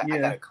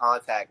a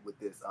contact with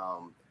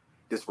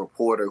this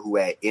reporter who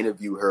had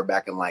interviewed her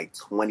back in like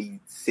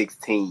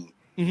 2016,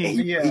 and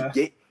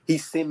he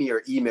sent me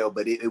her email,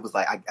 but it was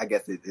like I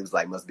guess it was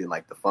like must have been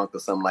like defunct or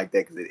something like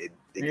that, because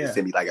it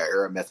sent me like an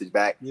error message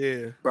back.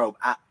 Yeah, bro.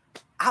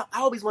 I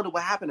always wondered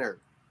what happened to her.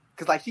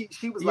 Because like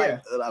she was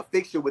like a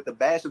fixture with the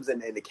Bashams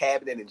and the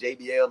Cabinet and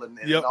JBL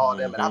and all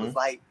them, and I was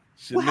like,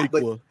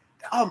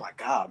 oh my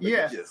god!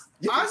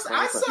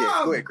 I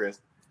saw. Go ahead, Chris.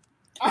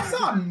 I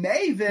saw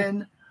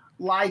Maven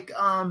like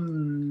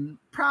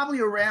probably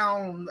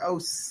around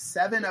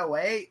 07,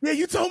 08. Yeah,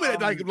 you told me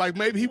that like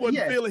maybe he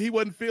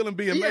wasn't feeling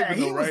being Maven.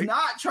 He was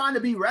not trying to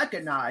be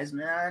recognized,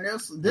 man.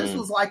 This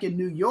was like in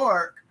New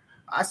York.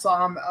 I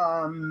saw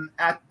him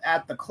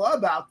at the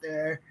club out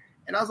there,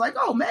 and I was like,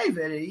 oh,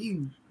 Maven.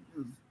 He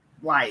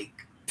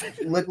like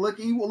look like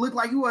you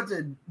want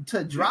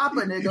to drop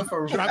a nigga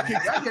for drop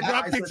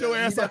kick your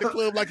ass out the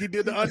club like he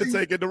did the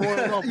Undertaker, the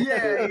Royal Rumble.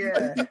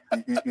 Yeah.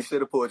 You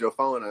should have pulled your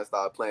phone and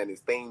started playing his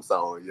theme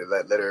song. You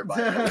let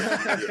everybody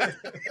know.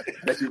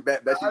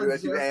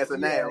 Bet you answer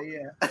now.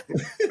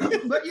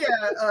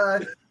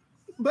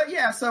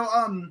 Yeah. So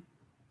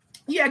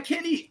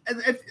Kenny,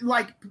 if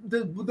like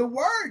the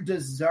word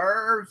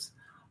deserves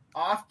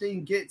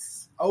often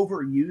gets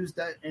overused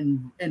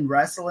in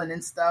wrestling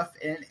and stuff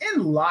and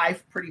in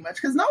life pretty much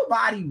because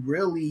nobody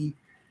really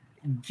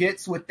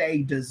gets what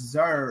they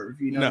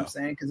deserve, you know what I'm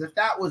saying? Because if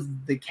that was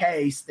the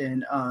case,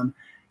 then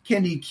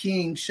Kenny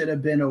King should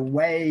have been a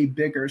way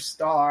bigger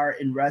star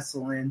in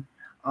wrestling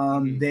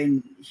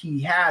than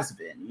he has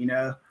been, you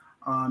know?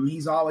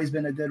 He's always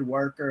been a good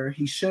worker.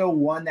 He should have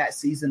won that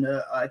season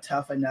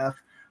Tough Enough,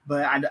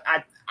 but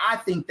I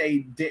think they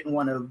didn't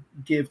want to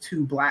give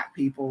two black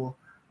people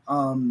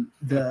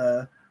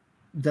the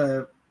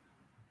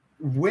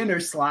winner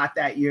slot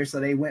that year, so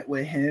they went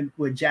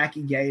with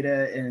Jackie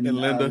Gaeta and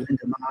Linda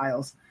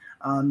Miles.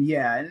 And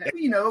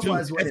you know it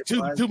was what it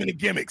was. Too many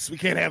gimmicks. We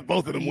can't have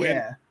both of them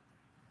win.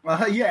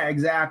 Yeah,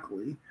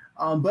 exactly.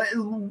 But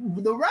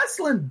the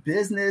wrestling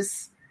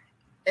business,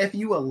 if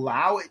you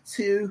allow it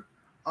to,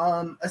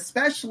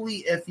 especially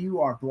if you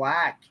are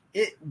black,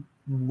 it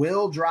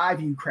will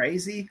drive you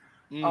crazy.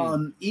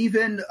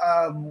 Even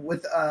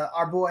with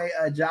our boy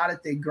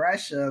Jonathan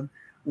Gresham,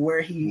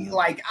 where he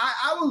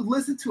I would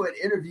listen to an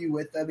interview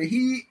with him, and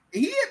he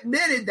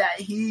admitted that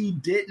he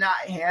did not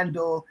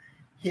handle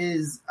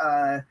his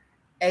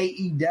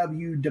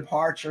AEW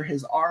departure,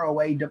 his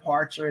ROA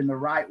departure in the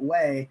right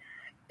way.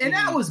 And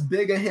that was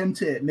big of him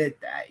to admit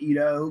that, you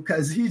know,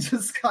 because he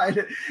just he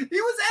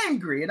was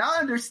angry, and I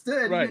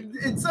understood. Right.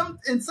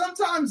 And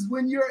sometimes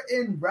when you're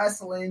in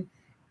wrestling,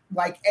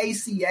 like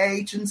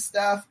ACH and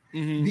stuff,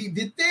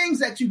 the things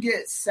that you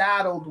get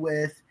saddled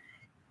with,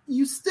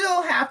 you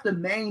still have to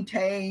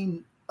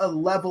maintain a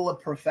level of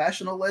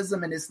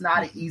professionalism, and it's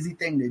not an easy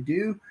thing to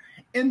do.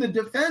 In the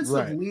defense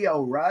of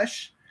Leo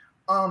Rush,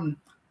 I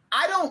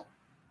don't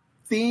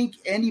think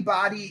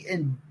anybody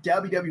in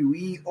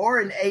WWE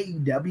or in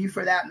AEW,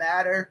 for that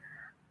matter,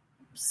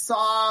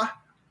 saw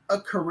a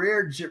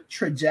career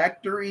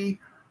trajectory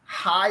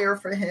higher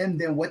for him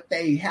than what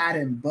they had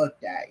him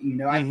booked at. You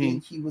know, I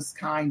think he was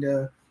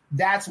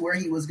that's where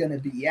he was going to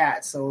be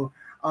at. So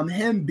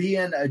him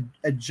being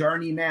a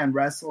journeyman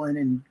wrestling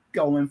and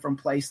going from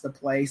place to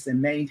place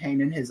and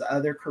maintaining his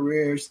other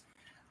careers,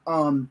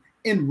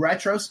 in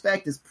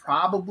retrospect, is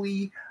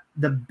probably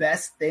the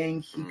best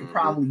thing he could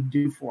probably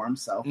do for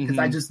himself. Because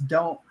I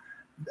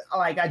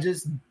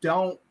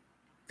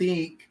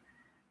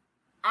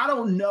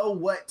don't know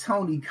what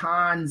Tony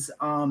Khan's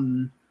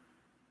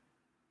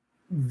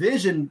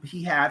vision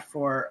he had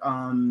for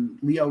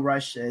Leo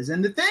Rush is.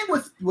 And the thing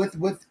with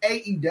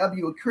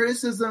AEW, a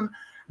criticism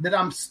that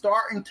I'm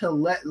starting to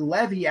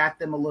levy at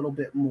them a little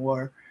bit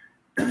more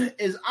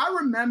is I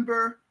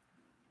remember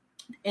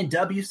when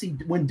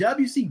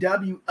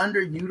WCW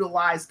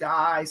underutilized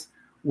guys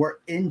were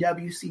in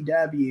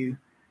WCW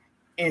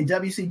and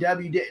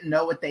WCW didn't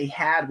know what they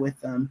had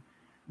with them,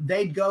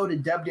 they'd go to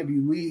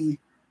WWE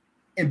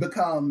and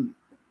become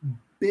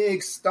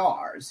big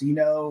stars, you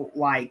know,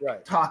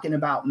 talking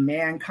about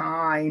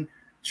Mankind,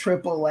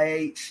 Triple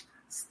H,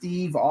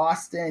 Steve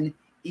Austin,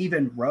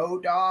 even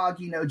Road Dogg,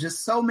 you know,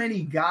 just so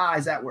many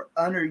guys that were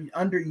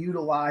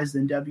underutilized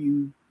in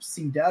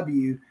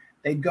WCW.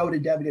 They'd go to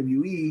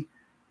WWE,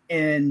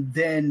 and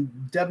then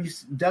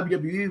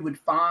WWE would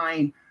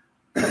find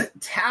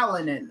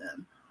talent in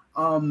them.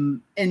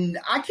 And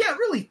I can't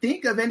really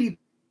think of any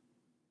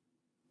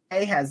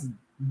has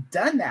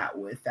done that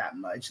with that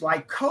much.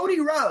 Like Cody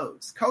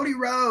Rhodes,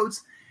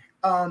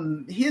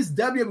 his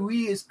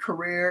WWE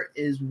career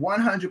is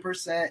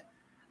 100%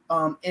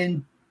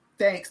 in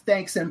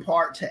thanks in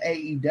part to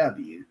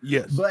AEW.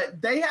 Yes.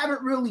 But they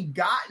haven't really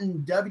gotten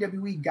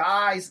WWE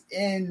guys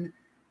in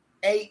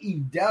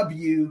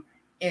AEW,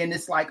 and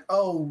it's like,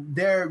 oh,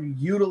 they're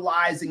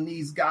utilizing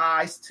these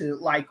guys to,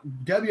 like,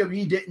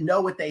 WWE didn't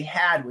know what they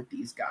had with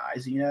these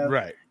guys, you know?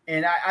 Right.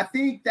 And I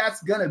think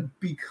that's going to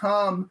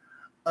become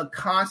a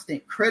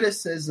constant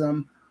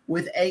criticism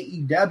with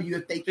AEW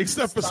if they keep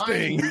except for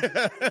Sting. Sting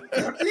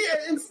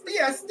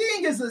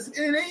is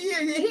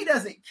he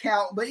doesn't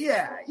count, but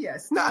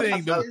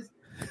Sting.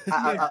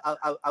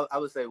 I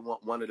would say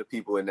one of the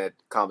people in that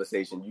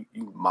conversation,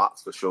 you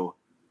Mox for sure,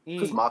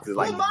 because Mox is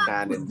like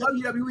Mox was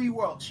WWE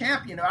World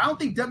Champion. I don't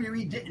think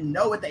WWE didn't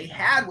know what they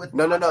had with.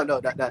 No. I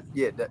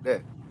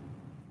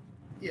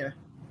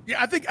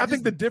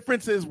think the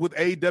difference is with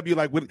AEW,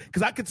 like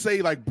because I could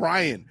say like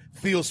Brian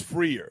feels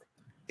freer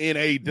in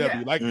AEW.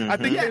 Yeah. Like I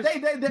think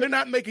they're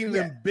not making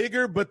them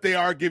bigger, but they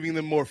are giving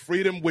them more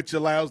freedom, which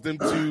allows them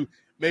to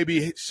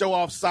maybe show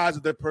off sides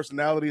of their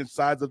personality and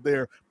sides of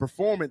their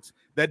performance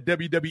that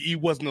WWE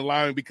wasn't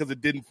allowing because it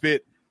didn't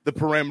fit the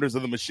parameters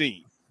of the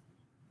machine.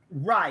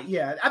 Right.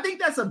 Yeah. I think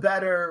that's a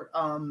better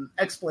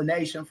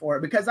explanation for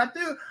it, because I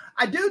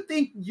do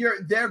think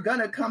they're going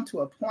to come to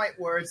a point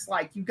where it's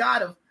like, you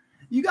gotta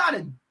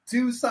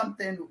do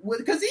something with,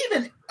 because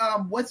even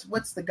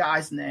what's the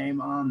guy's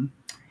name?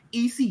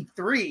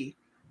 EC3,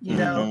 you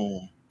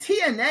know,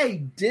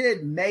 TNA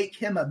did make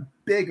him a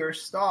bigger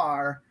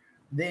star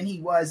than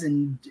he was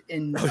in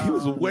he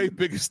was a way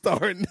bigger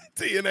star in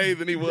TNA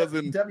than he was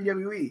in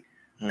WWE.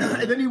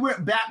 And then he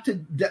went back to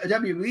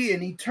WWE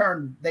and he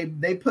turned.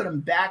 They put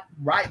him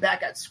right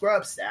back at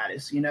scrub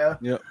status, you know.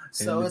 Yep.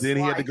 So and then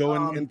he had to go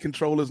and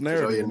control his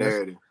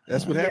narrative.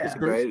 That's what happens,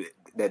 Chris.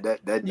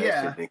 That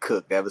shit been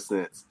cooked ever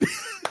since.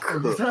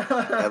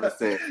 Ever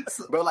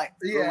since, bro. Like,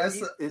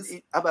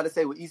 I'm about to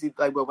say with Easy.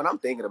 Like, but when I'm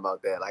thinking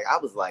about that, like, I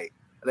was like,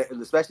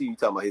 especially you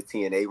talking about his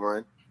TNA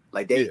run.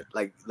 Like they,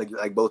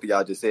 like both of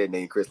y'all just said,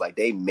 Nate and Chris, like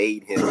they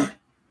made him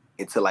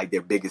into like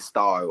their biggest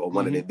star or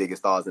one of their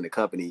biggest stars in the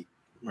company.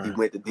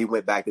 Right. He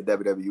went back to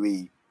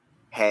WWE,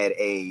 had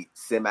a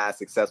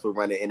semi-successful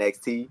run at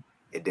NXT,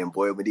 and then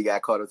boy, when he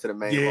got caught up to the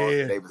main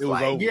roster, they was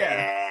like,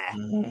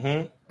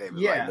 they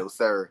was like, no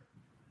sir.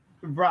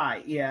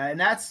 Right, yeah, and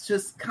that's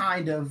just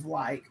kind of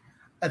like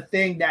a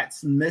thing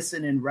that's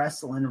missing in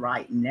wrestling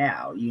right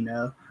now, you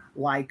know.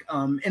 Like,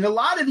 and a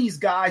lot of these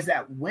guys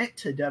that went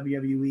to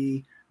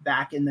WWE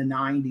back in the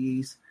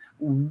 90s,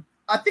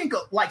 I think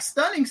like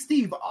Stunning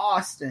Steve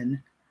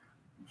Austin,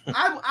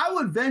 I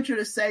would venture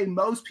to say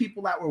most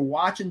people that were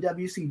watching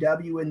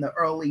WCW in the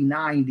early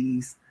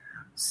 90s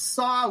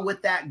saw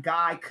what that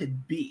guy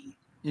could be,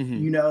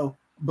 you know,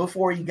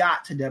 before he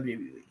got to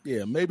WWE.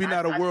 Yeah, maybe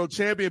not a world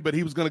champion, but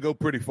he was going to go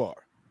pretty far.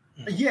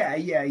 Yeah.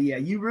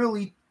 You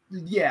really,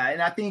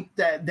 and I think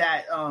that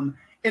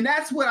and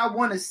that's what I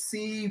want to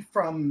see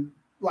from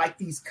like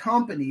these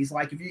companies.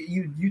 Like if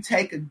you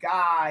take a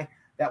guy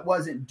that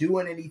wasn't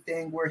doing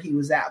anything where he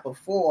was at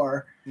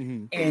before,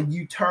 and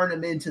you turn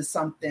him into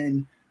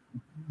something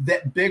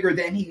that bigger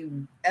than he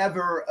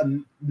ever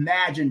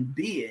imagined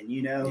being,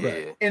 you know.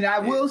 And I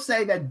will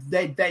say that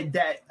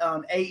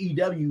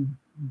AEW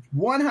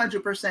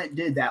 100%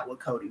 did that with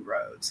Cody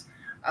Rhodes.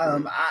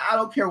 I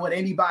don't care what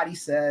anybody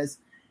says.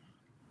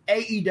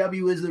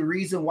 AEW is the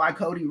reason why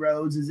Cody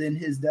Rhodes is in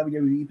his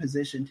WWE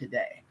position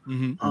today.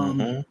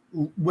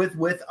 With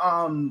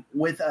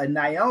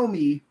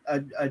Naomi,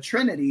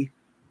 Trinity.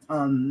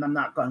 I'm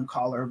not going to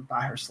call her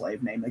by her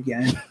slave name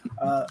again.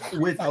 I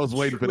was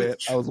waiting for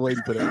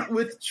that.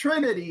 With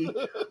Trinity,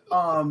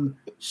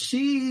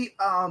 she,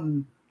 I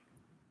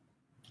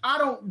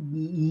don't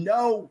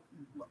know.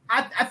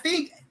 I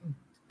think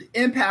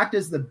Impact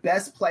is the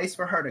best place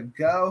for her to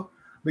go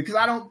because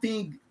I don't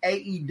think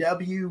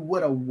AEW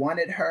would have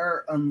wanted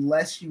her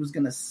unless she was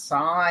going to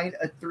sign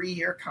a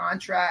 3-year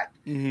contract,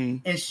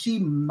 and she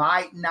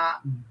might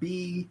not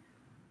be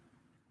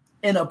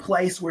in a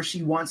place where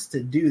she wants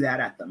to do that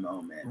at the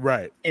moment.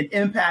 Right. And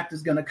Impact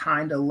is going to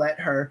kind of let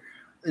her.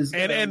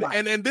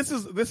 And this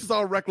is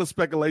all reckless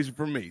speculation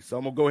from me. So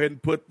I'm going to go ahead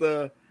and put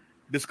the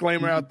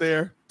disclaimer out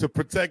there to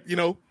protect, you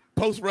know,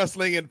 post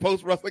wrestling and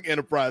post wrestling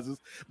enterprises.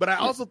 But I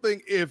also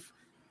think if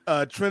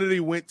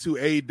Trinity went to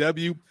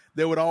AEW,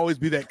 there would always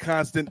be that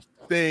constant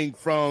thing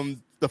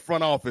from the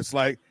front office.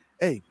 Like,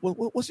 hey,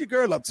 what's your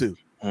girl up to?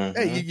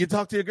 Hey, you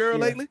talk to your girl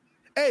lately?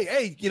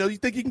 Hey, you know, you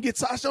think you can get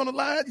Sasha on the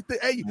line? You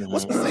think, hey,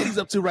 what's Mercedes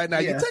up to right now?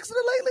 You texting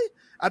her lately?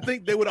 I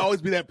think there would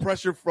always be that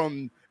pressure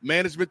from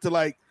management to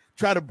like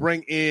try to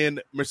bring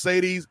in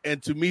Mercedes,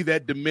 and to me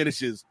that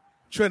diminishes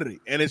Trinity.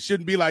 And it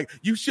shouldn't be like,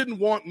 you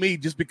shouldn't want me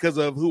just because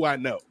of who I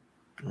know.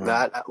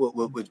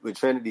 With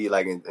Trinity,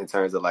 like in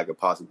terms of like a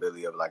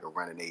possibility of like a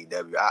run in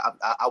AEW,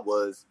 I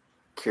was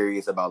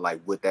curious about like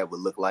what that would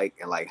look like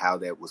and like how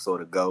that would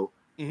sort of go.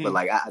 But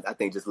like I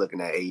think just looking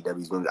at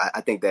AEW's women,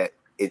 I think that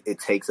it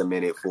takes a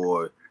minute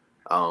for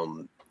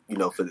you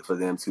know, for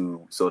them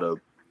to sort of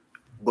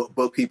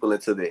book people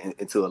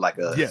into like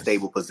a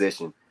stable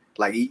position.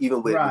 Like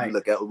even with when you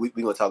look at, we're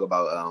gonna talk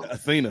about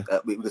Athena.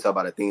 We can talk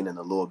about Athena in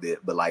a little bit,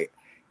 but like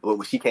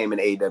when she came in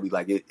AEW,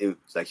 like it was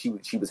like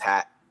she was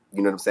hot.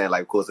 You know what I'm saying?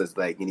 Like, of course, it's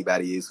like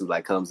anybody is who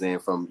like comes in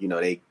from, you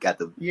know, they got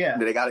the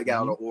they got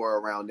all the aura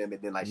around them,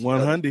 and then like she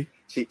and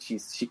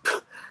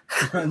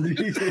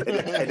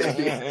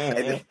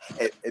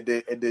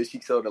then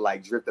she sort of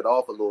like drifted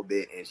off a little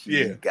bit, and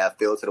she got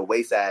filled to the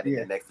wayside, and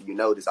then next thing you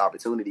know, this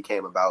opportunity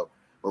came about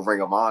with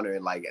Ring of Honor,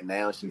 and like, and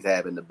now she's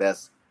having the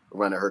best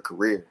run of her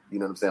career. You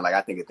know what I'm saying? Like,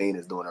 I think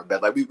Athena's doing her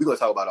best. Like, we're gonna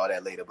talk about all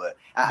that later, but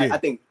I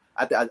think.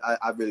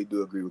 I really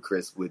do agree with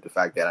Chris with the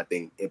fact that I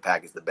think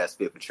Impact is the best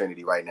fit for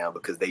Trinity right now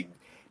because they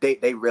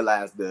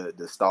realize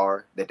the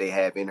star that they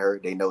have in her.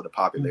 They know the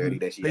popularity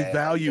that she has. They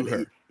value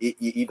her.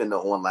 Even the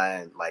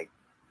online like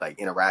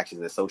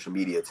interactions and social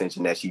media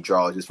attention that she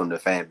draws just from the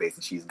fan base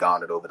that she's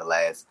garnered over the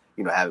last,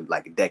 you know, having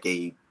like a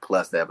decade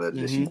plus that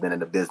she's been in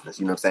the business.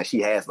 You know what I'm saying? She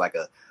has like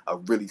a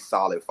really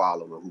solid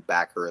following who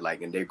back her,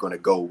 like, and they're going to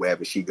go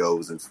wherever she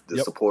goes and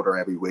support her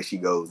everywhere she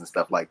goes and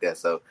stuff like that.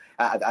 So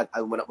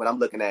when I'm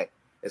looking at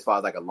as far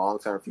as like a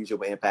long-term future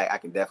with Impact, I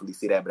can definitely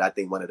see that. But I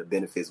think one of the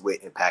benefits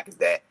with Impact is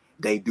that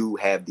they do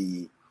have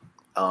the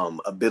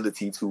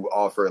ability to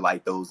offer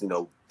like those, you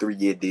know,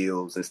 3-year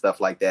deals and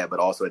stuff like that. But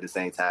also at the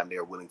same time,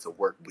 they're willing to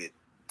work with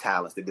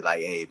talents to be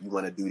like, hey, if you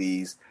want to do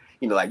these,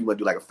 you know, like you want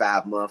to do like a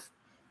 5-month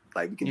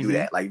Like we can do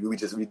that. Like we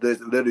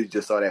literally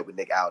just saw that with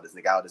Nick Aldis.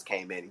 Nick Aldis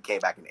came in. He came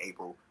back in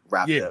April,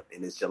 wrapped up,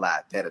 and it's July.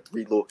 Had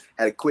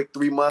a quick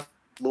 3-month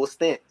little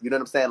stint. You know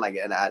what I'm saying? Like,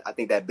 and I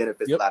think that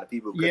benefits a lot of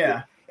people.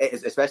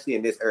 Especially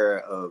in this era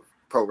of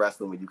pro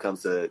wrestling, when you come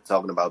to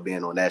talking about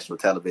being on national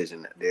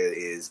television, there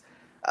is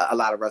a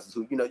lot of wrestlers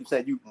who, you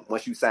said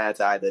once you sign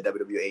to either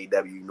WWE,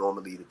 AEW,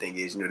 normally the thing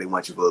is, they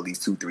want you for at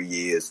least 2-3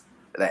 years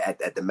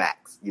at the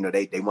max.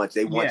 They want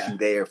you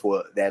there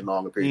for that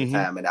longer period of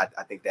time, and I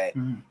think that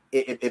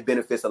it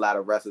benefits a lot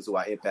of wrestlers who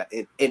are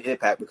in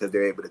Impact because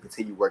they're able to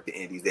continue work the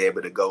indies. They're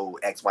able to go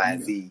X, Y,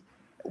 and Z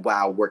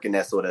while working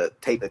that sort of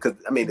tape. Because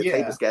the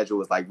taper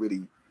schedule is like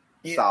really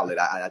solid.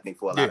 I think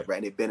for a lot of,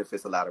 and it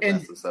benefits a lot of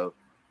wrestlers. So.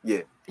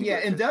 Yeah,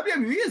 and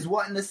WWE is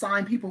wanting to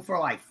sign people for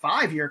like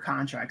 5-year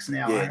contracts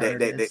now. Yeah,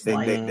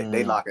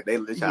 they lock it. They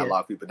try to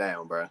lock people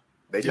down, bro.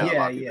 They try to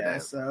lock people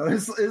down. So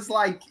it's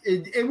like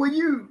when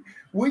you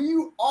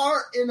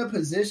are in a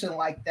position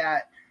like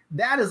that,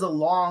 that is a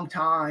long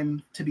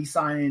time to be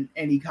signing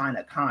any kind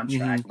of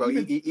contract. Bro,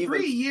 even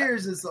 3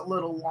 years is a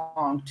little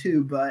long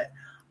too, but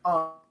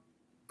I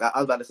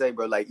was about to say,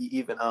 bro, like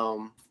even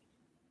 5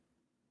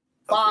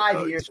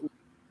 years.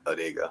 Oh,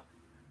 there you go.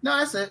 No,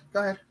 that's it.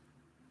 Go ahead.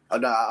 Oh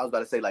no, I was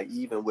about to say, like,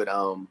 even with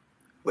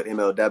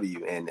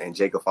MLW and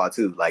Jacob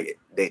Fatu, like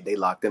they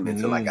locked him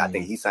into like, I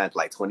think he signed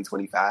like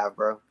 2025,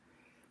 bro.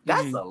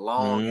 That's a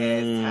long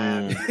ass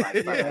time.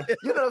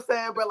 You know what I'm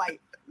saying, bro? Like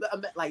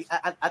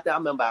I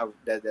remember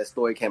that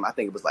story came. I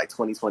think it was like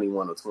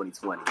 2021 or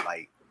 2020.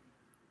 Like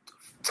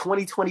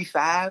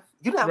 2025.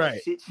 You know how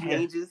much shit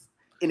changes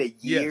in a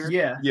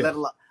year. Let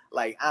alone,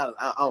 like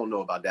I don't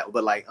know about that,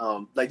 but like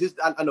just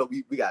I know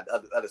we got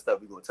other stuff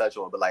we're gonna touch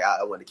on, but like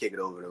I want to kick it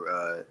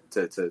over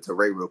to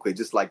Ray real quick,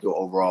 just like your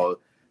overall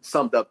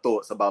summed up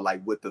thoughts about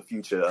like what the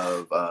future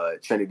of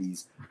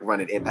Trinity's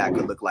running Impact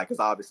could look like, because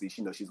obviously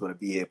she's going to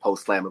be here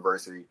post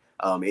Slammiversary.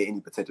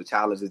 Any potential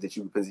challenges that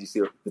you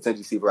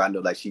potentially see for? I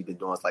know like she's been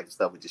doing like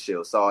stuff with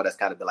Jill Saw. That's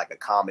kind of been like a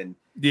common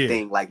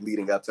thing, like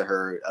leading up to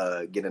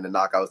her getting the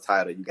Knockouts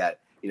title. You got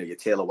your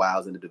Taylor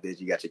Wilds in the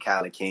division. You got your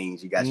Kylan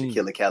Kings. You got your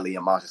Killer Kelly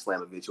and Marsha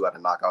Slamovich, who are the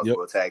Knockouts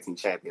World Tag Team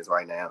Champions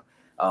right now.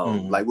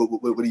 Like,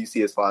 what do you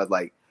see as far as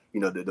like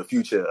the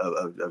future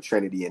of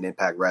Trinity and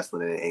Impact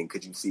Wrestling, and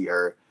could you see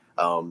her,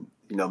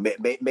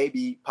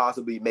 maybe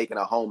possibly making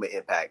a home at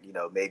Impact?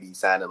 Maybe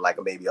signing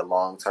like maybe a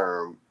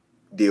long-term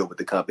deal with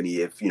the company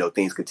if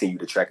things continue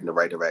to track in the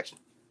right direction.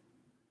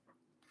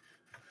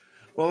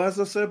 Well,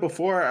 as I said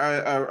before,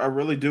 I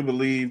really do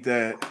believe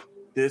that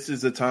this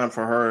is a time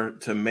for her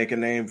to make a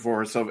name for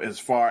herself as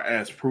far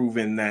as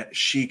proving that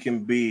she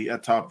can be a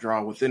top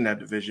draw within that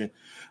division.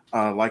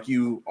 Like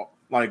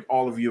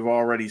all of you have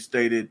already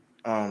stated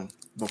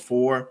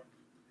before,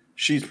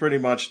 she's pretty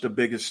much the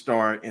biggest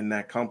star in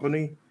that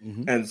company.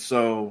 And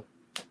so,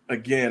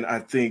 again, I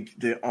think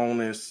the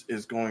onus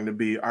is going to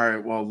be, all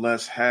right, well,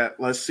 let's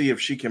see if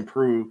she can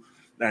prove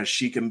that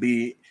she can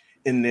be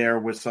in there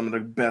with some of the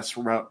best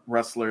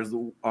wrestlers,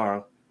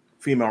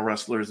 female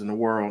wrestlers in the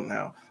world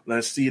now.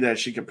 Let's see that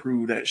she can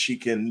prove that she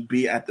can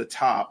be at the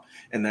top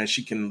and that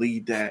she can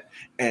lead that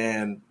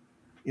and,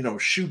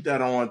 shoot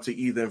that on to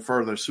even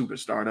further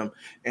superstardom.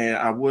 And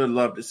I would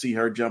love to see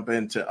her jump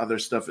into other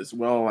stuff as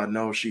well. I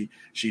know she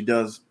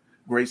does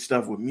great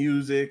stuff with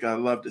music. I'd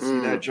love to see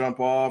that jump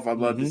off. I'd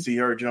love to see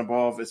her jump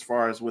off as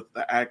far as with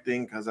the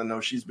acting, because I know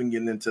she's been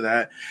getting into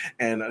that.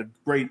 And a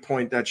great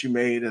point that you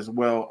made as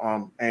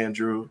well,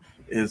 Andrew,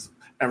 is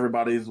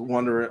everybody's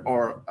wondering,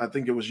 or I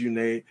think it was you,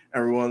 Nate,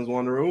 everyone's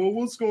wondering, oh,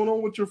 what's going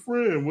on with your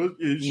friend? What,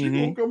 is she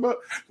going to come back?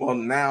 Well,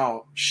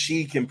 now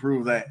she can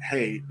prove that,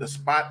 hey, the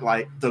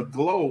spotlight, the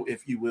glow,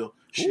 if you will,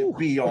 should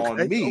be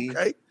on me.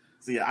 Okay.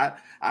 See,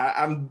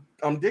 I'm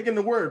digging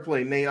the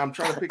wordplay, Nate. I'm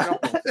trying to pick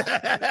up on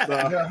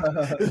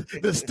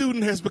it. The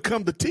student has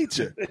become the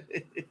teacher.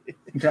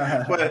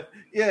 But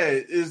yeah,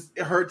 it's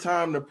her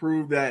time to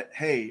prove that,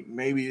 hey,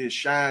 maybe the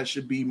shine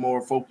should be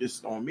more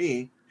focused on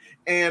me.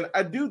 And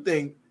I do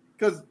think,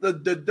 because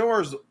the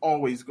door's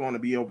always going to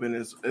be open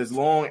as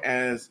long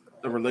as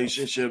the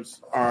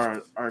relationships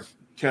are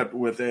kept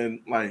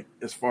within, like,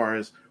 as far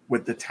as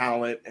with the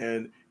talent,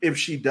 and if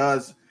she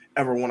does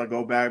ever want to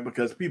go back,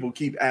 because people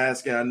keep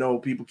asking. I know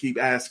people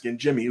keep asking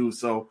Jimmy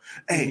Uso,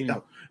 hey,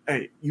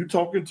 you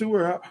talking to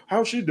her?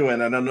 How's she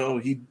doing? And I know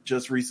he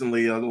just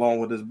recently, along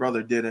with his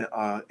brother, did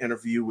an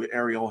interview with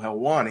Ariel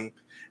Helwani,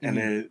 and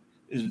then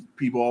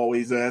people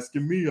always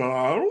asking me,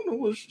 I don't know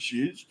what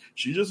she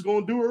just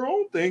gonna do her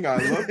own thing. I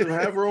love to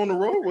have her on the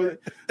road with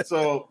it.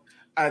 So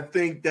I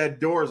think that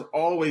door is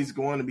always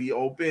going to be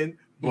open.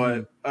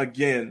 But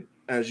again,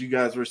 as you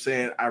guys were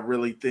saying, I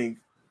really think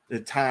the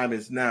time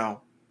is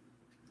now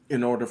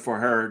in order for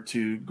her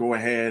to go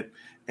ahead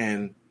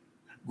and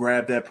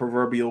grab that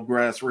proverbial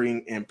grass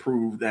ring and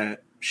prove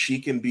that she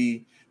can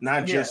be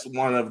not just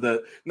one of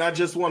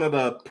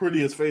the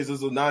prettiest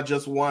faces, or not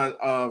just one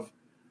of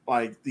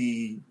like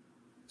the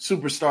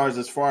superstars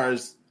as far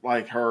as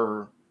like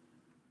her,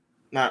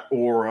 not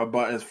aura,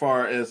 but as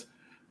far as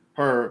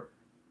her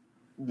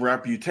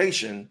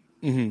reputation,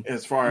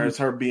 as far as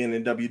her being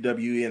in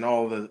WWE and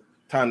all the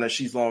time that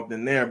she's logged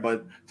in there,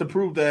 but to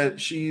prove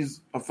that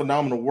she's a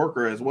phenomenal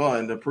worker as well,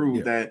 and to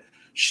prove that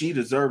she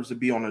deserves to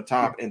be on the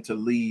top and to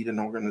lead an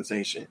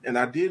organization. And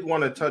I did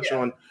want to touch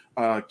on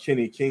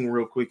Kenny King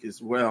real quick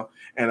as well.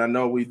 And I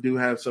know we do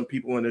have some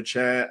people in the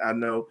chat. I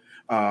know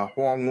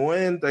Huang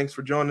Nguyen, thanks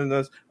for joining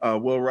us.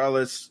 Will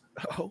Rellis,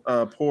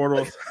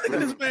 Portals.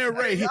 This man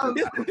Ray, this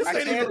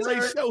ain't even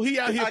Ray's show. He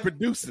out here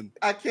producing.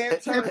 I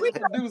can't turn the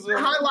producer.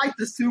 Highlight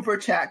the super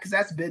chat because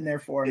that's been there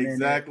for a minute.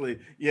 Exactly.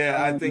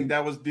 Yeah, I think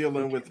that was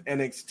dealing with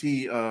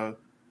NXT,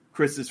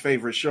 Chris's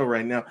favorite show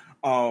right now.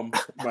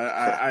 But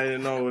I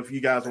didn't know if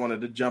you guys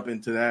wanted to jump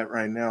into that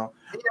right now.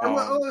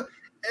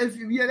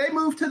 They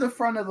move to the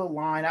front of the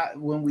line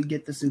when we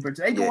get the super.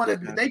 They can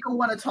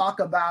want to talk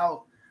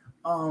about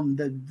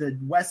the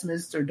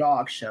Westminster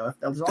Dog Show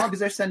as long as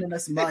they're sending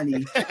us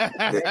money.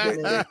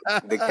 The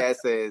cat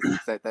says,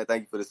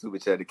 "Thank you for the super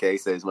chat." The cat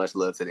says, "Much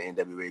love to the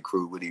NWA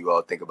crew. What do you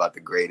all think about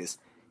the greatest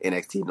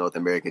NXT North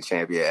American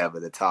champion ever,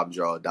 the top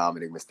draw,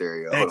 Dominic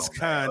Mysterio?"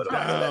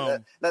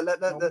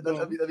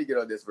 Let me get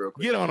on this real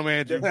quick. Get on him,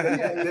 Andrew.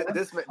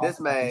 This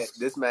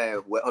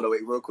man. Oh no,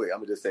 wait, real quick. I'm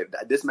gonna just say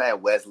this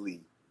man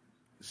Wesley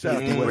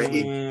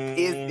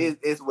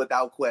is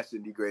without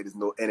question the greatest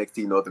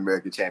NXT North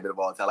American champion of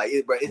all time. Like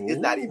it's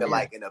not even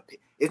like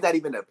it's not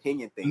even an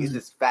opinion thing. It's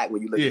just fact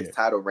when you look at his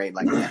title reign,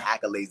 like the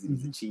accolades that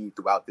he's achieved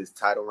throughout this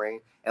title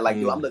reign. And like,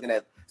 dude, I'm looking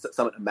at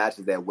some of the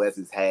matches that Wes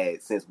has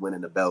had since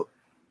winning the belt.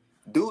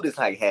 Dude has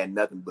like had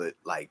nothing but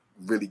like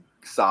really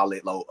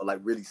solid,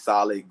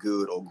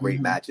 good or great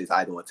matches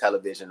either on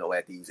television or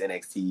at these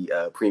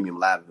NXT premium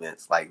live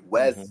events. Like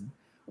Wes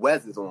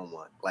is on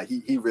one. Like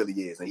he really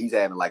is, and he's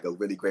having like a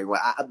really great one.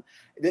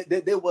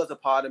 There was a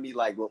part of me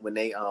like when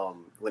they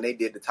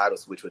did the title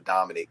switch with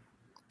Dominic.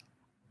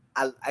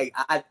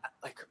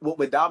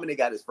 When Dominic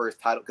got his first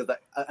title, because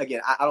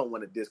again, I don't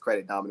want to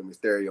discredit Dominic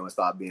Mysterio and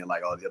stop being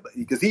like,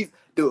 because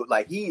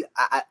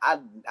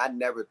I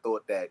never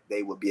thought that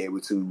they would be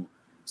able to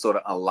sort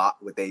of unlock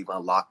what they've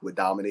unlocked with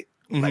Dominic.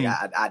 Like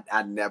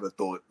I never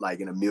thought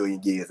like in a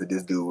million years that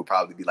this dude would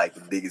probably be like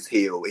the biggest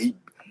heel.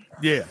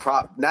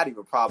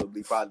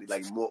 Probably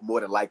like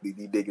more than likely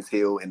the biggest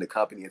heel in the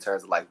company in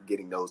terms of like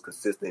getting those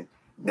consistent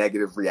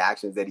negative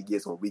reactions that he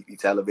gets on weekly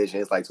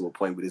television. It's like to a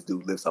point where this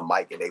dude lifts a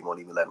mic and they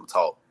won't even let him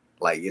talk.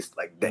 Like it's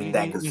like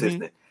that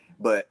consistent.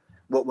 But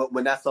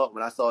when I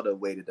saw the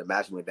way that the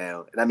match went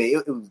down, and I mean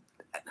it was.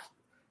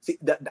 See,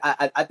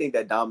 I think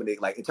that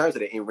Dominic, like in terms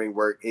of the in-ring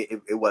work,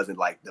 it wasn't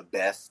like the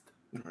best,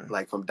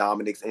 like from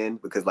Dominic's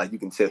end, because like you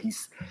can tell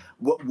he's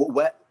what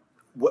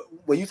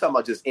when you talking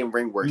about just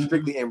in-ring work,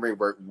 strictly in-ring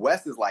work,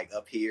 Wes is like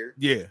up here,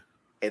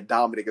 and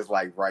Dominic is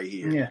like right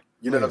here.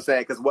 You know what I'm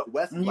saying? Because what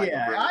Wes is like,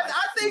 I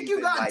think you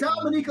got like,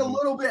 Dominic a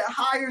little bit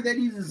higher than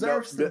he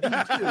deserves to be too.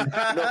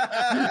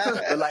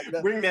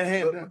 Bring that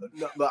hand.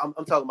 But I'm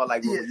talking about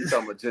like when you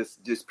talking about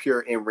just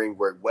pure in-ring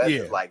work. Wes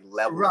is like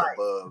levels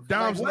above.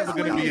 Dom's never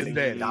going to be his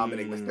daddy.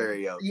 Dominic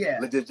Mysterio.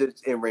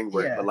 Just in-ring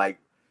work, but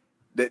like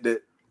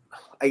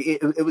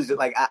it was just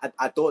like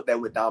I thought that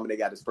when Dominic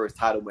got his first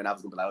title win, I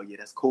was gonna be like, oh yeah,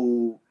 that's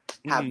cool,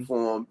 happy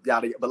for him,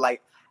 yada yada. But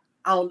like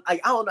I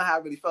don't know how I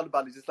really felt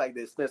about it. Just like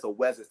the expense of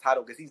Wes's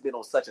title, because he's been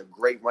on such a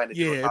great run.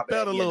 It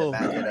felt a little.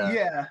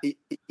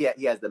 He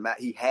had the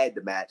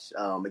match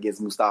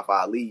against Mustafa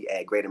Ali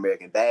at Great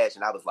American Bash,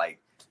 and I was like,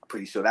 I'm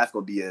pretty sure that's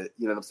gonna be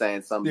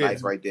something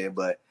nice right there.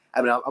 But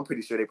I mean, I'm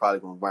pretty sure they're probably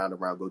gonna round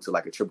around, go to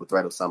like a triple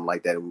threat or something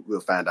like that. And we'll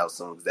find out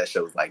soon, because that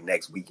show's like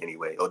next week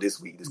anyway, or this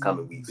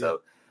coming week.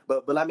 So,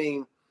 but I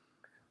mean,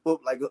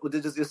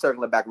 just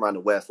circling back around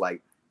the West,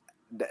 like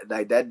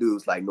that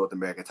dude's like North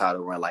American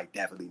title run, like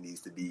definitely needs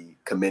to be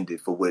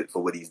commended for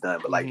what he's done.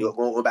 But like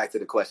going back to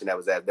the question that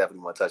was asked,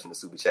 definitely want to touch on the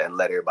super chat and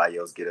let everybody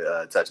else get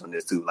a touch on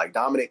this too. Like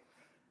Dominic,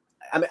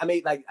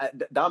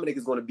 Dominic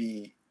is going to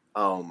be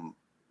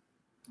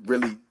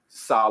really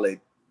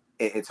solid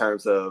in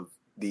terms of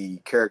the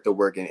character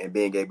work and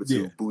being able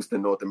to boost the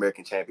North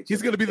American Championship.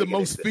 He's going to be the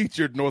most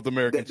featured North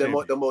American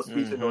champion. The most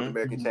featured North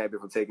American champion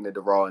from taking it to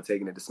Raw and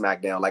taking it to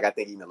SmackDown. Like I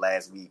think even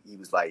last week he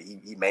was like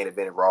he main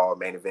evented Raw,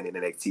 main evented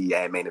NXT,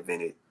 and main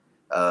evented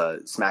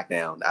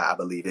SmackDown. I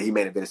believe he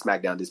main evented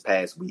SmackDown this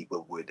past week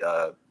with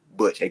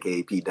Butch,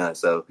 aka Pete Dunne.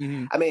 So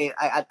I mean,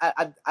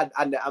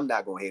 I'm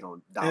not going to hate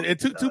on Dom. And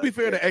to be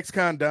fair to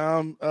ex-con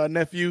Dom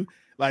nephew,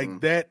 like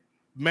that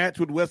match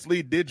with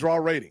Wesley did draw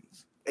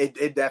ratings.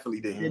 It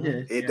definitely did.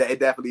 It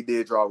definitely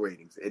did draw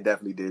ratings.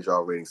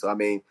 So I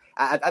mean,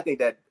 I think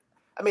that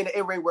the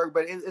in-ring work,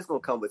 but it's gonna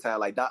come with time.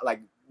 Like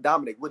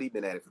Dominic, what he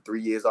been at it for 3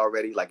 years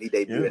already. Like he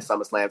debuted at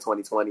SummerSlam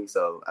 2020.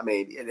 So I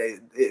mean,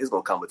 it's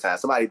gonna come with time.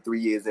 Somebody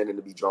 3 years in and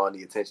to be drawing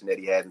the attention that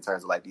he has in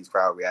terms of like these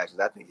crowd reactions,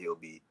 I think he'll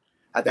be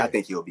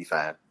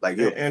fine. Like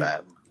he'll be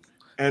fine.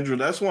 Andrew,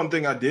 that's one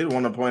thing I did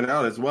want to point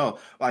out as well.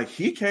 Like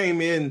he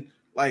came in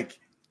like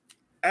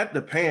at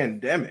the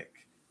pandemic,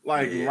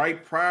 like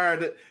right prior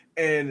to.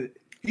 And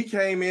he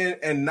came in,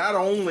 and not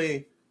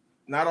only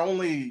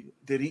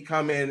did he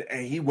come in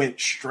and he went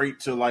straight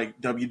to like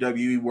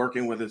WWE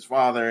working with his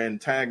father and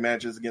tag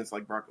matches against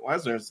like Brock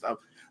Lesnar and stuff,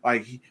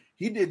 Like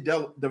he did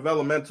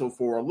developmental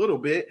for a little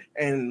bit,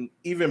 and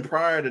even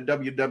prior to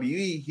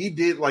WWE, he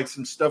did like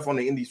some stuff on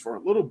the indies for a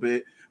little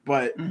bit,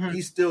 but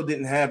he still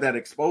didn't have that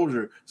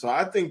exposure. So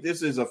I think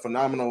this is a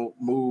phenomenal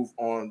move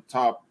on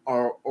top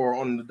or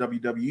on the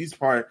WWE's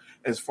part,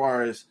 as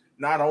far as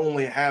not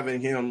only having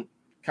him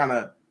kind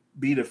of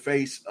be the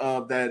face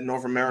of that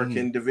North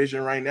American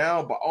division right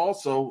now, but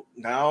also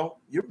now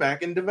you're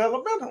back in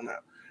developmental now.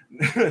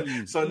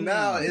 So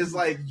now it's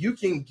like you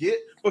can get,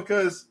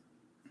 because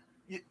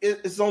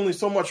it's only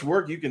so much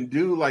work you can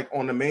do like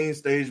on the main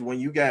stage when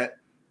you got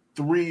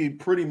three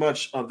pretty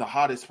much of the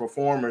hottest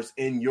performers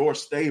in your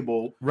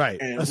stable.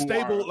 Right. A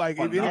stable, like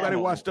phenomenal. If anybody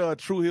watched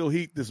True Hill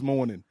Heat this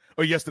morning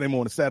or yesterday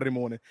morning, Saturday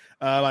morning,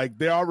 like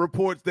there are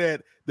reports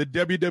that the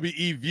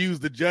WWE views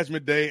the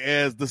Judgment Day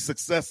as the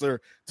successor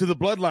to the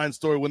Bloodline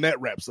story when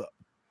that wraps up.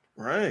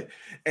 Right.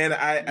 And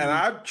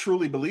I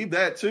truly believe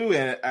that too.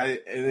 And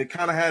it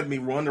kind of had me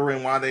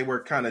wondering why they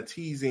were kind of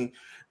teasing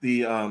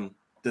the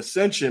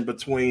dissension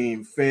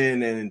between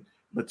Finn and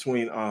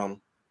between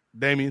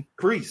Damian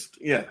Priest.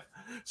 Yeah.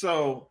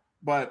 So,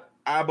 but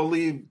I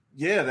believe,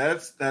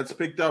 that's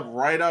picked up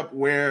right up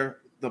where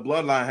the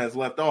Bloodline has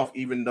left off,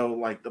 even though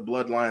like the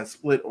Bloodline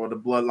split or the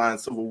Bloodline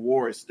Civil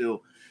War is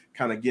still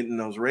kind of getting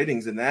those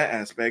ratings in that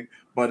aspect.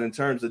 But in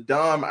terms of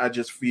Dom, I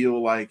just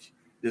feel like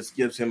this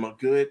gives him a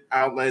good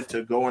outlet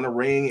to go in the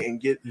ring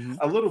and get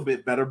a little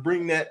bit better.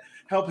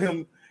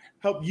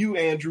 Help you,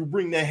 Andrew,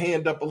 bring that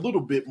hand up a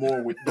little bit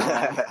more with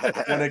Dom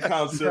when it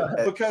comes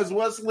to, because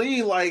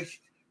Wesley, like,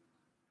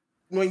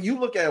 when you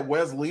look at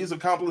Wesley's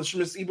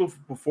accomplishments, even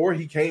before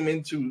he came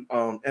into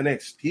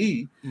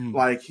NXT,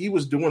 like he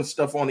was doing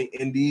stuff on the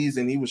indies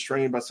and he was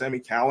trained by Sami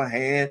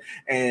Callihan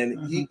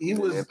and he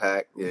was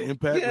Impact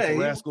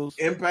Rascals.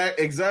 Impact,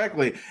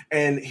 exactly.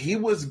 And he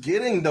was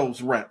getting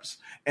those reps.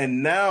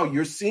 And now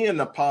you're seeing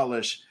the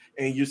polish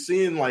and you're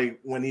seeing like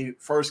when he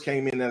first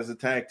came in as a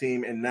tag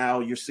team and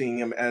now you're seeing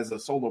him as a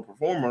solo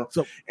performer.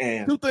 So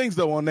and two things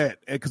though on that,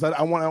 because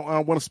I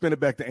want to spin it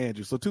back to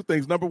Andrew. So two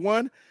things. Number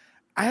one,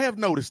 I have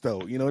noticed, though,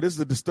 this is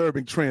a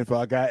disturbing trend for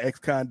our guy,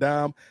 ex-Con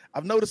Dom.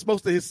 I've noticed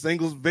most of his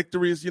singles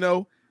victories,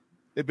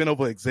 they've been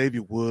over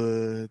Xavier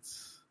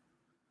Woods,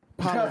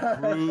 Apollo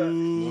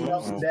Crews,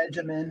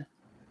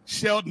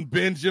 Shelton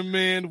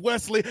Benjamin,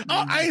 Wesley.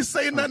 Oh, I ain't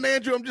saying nothing,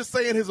 Andrew. I'm just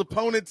saying his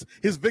opponents,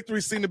 his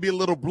victories seem to be a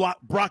little Brock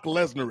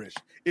Lesnar-ish,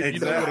 if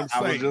you know what I'm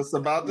saying. I was just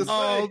about to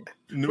say.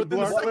 But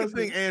the second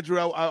thing, Andrew,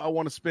 I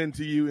want to spin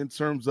to you in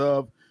terms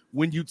of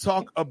when you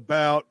talk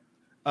about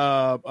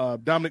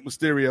Dominic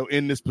Mysterio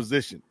in this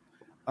position.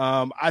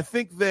 I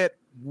think that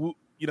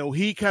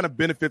he kind of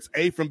benefits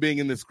from being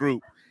in this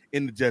group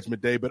in the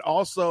Judgment Day, but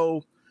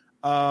also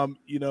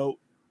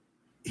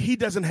he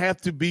doesn't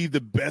have to be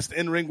the best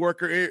in-ring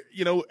worker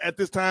at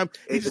this time.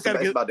 He just got to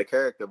get about the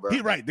character, bro.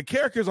 The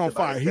character's on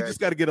fire. He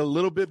just got to get a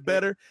little bit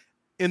better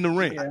in the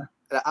ring.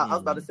 I was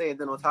about to say, and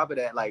then on top of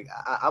that, like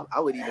I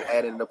would even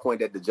add in the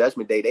point that the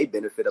Judgment Day, they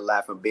benefit a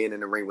lot from being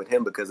in the ring with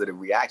him because of the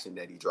reaction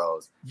that he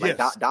draws. Like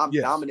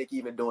Dominic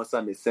even doing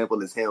something as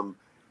simple as him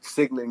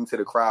signaling to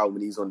the crowd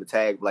when he's on the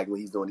tag, like when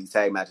he's doing these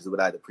tag matches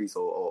with either Priest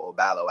or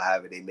Balor or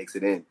however they mix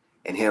it in,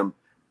 and him,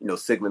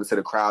 signaling to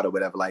the crowd or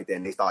whatever like that,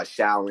 and they start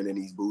showering in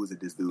these boos at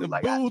this dude.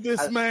 Like boo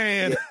this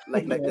man. Yeah,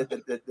 like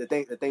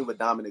the thing with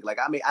Dominic, like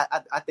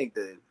I think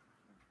the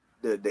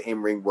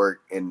in-ring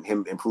work and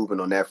him improving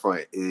on that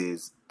front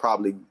is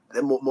probably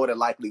more than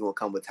likely going to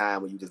come with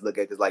time when you just look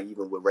at this. Like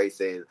even what Ray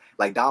said,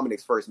 like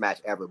Dominic's first match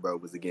ever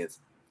was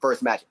against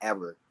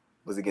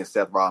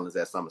Seth Rollins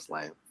at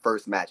SummerSlam.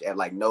 First match at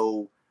like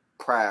no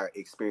prior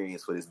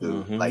experience for this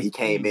dude. Like he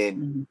came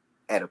in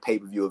at a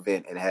pay-per-view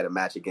event and had a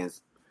match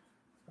against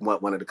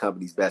one of the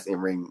company's best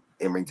in-ring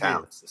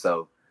talents.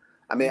 So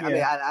I think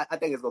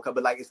it's gonna come,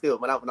 but like it's still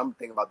when I'm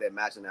thinking about that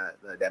match and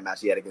that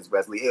match he had against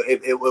Wesley,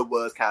 it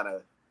was kind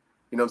of,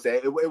 you know what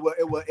I'm saying?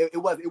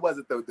 It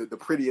wasn't the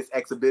prettiest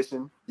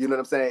exhibition. You know what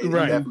I'm saying? It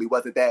definitely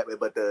wasn't that.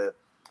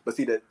 But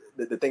see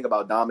the thing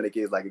about Dominic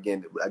is like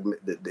again,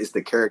 it's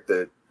the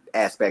character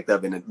aspect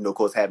of it, and of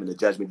course having the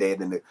Judgment Day.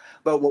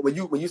 But when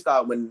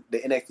the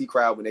NXT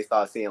crowd, when they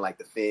start seeing like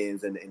the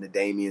Finns and the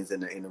Damians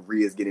and the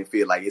Rheas getting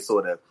feel, like it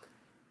sort of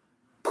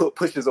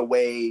pushes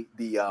away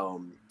the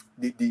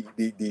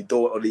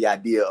thought or the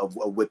idea of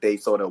what they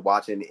sort of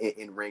watching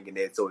in ring, and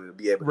then sort of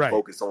be able to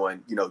focus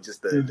on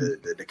just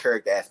the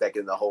character aspect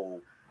and the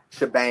whole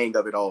shebang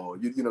of it all.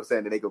 You know what I'm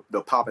saying? And they go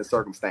the pop and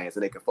circumstance,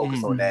 and they can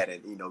focus on that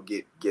and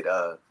get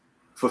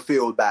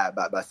fulfilled by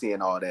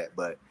seeing all that.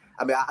 But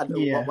I mean,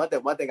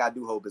 one thing I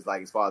do hope is,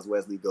 like, as far as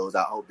Wesley goes,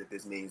 I hope that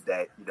this means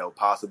that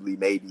possibly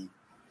maybe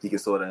he can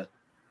sort of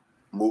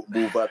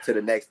move up to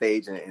the next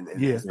stage and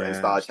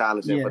start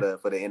challenging for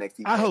the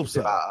NXT. I hope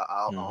so.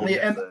 I hope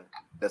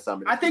that's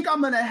something. I think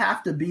I'm gonna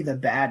have to be the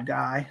bad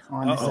guy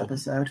on this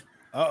episode.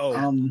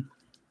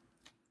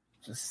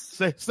 Just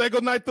say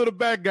good night to the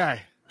bad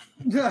guy.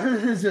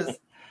 Just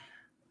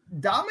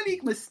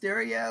Dominic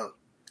Mysterio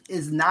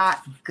is not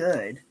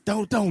good.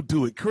 Don't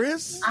do it,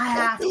 Chris. I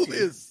have to.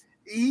 This.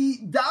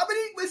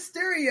 Dominic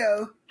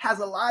Mysterio has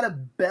a lot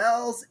of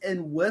bells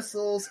and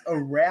whistles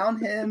around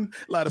him.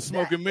 A lot of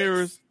smoke and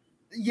mirrors.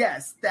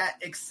 Yes, that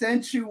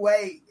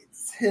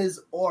accentuates his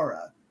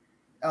aura.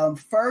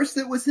 First,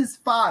 it was his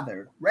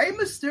father. Rey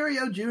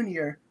Mysterio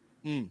Jr.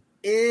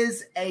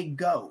 Is a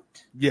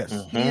GOAT. Yes.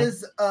 He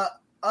is an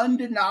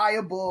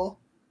undeniable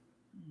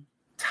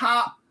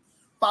top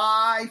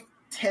 5,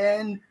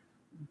 10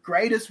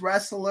 greatest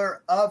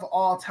wrestler of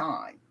all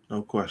time.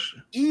 No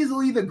question.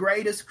 Easily the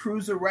greatest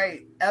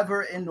cruiserweight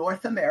ever in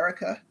North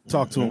America.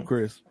 Talk to him,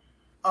 Chris.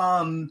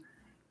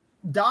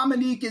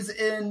 Dominique is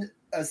in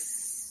a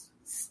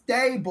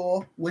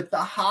stable with the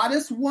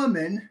hottest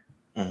woman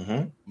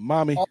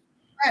Mommy on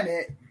the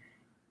planet.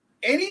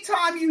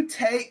 Anytime you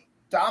take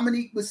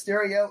Dominique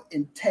Mysterio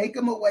and take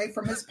him away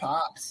from his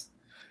pops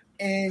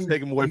and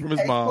take him away from his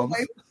mom,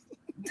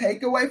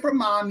 take away from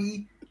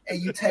mommy,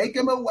 and you take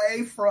him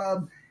away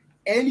from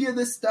any of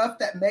the stuff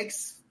that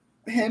makes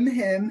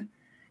him,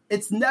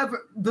 it's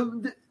never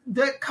the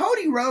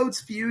Cody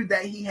Rhodes feud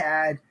that he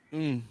had.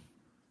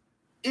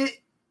 It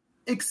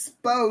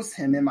exposed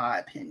him, in my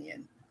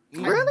opinion.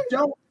 Really?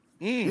 I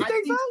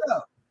think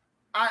so.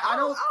 I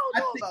don't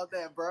know about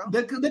that, bro.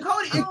 The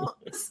Cody,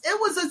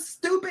 it was a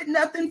stupid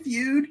nothing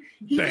feud.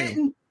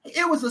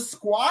 It was a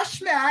squash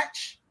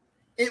match.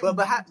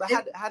 But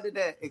how did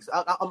that?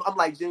 I'm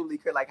like genuinely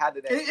curious. Like, how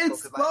did that? It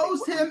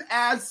exposed him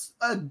as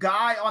a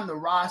guy on the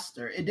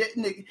roster. It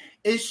didn't.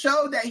 It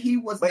showed that he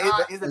was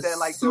not. Isn't that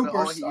like sort of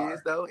all he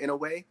is, though? In a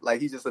way,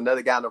 like he's just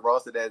another guy on the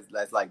roster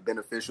that's like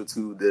beneficial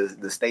to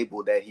the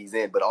stable that he's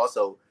in. But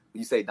also,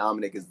 you say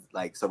Dominic is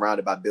like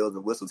surrounded by bells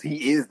and whistles.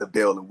 He is the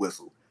bell and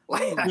whistle.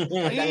 Like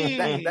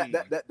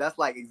that's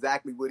like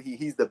exactly what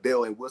he's the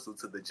bell and whistle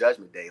to the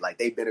Judgment Day. Like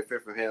they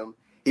benefit from him.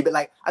 He been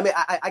like, I mean,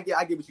 I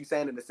get what you're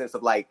saying in the sense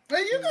of like,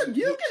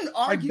 you can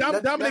argue.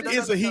 Like Dominic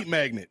is a heat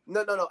magnet.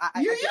 No.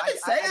 You can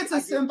say it's a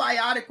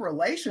symbiotic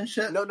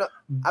relationship. No.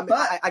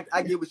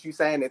 I get what you're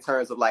saying in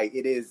terms of like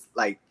it is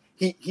like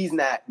he's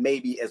not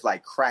maybe as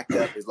like cracked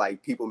up as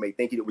like people may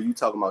think when you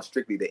talking about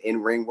strictly the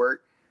in-ring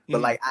work.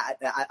 But like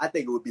I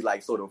think it would be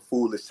like sort of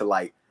foolish to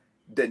like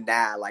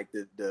deny like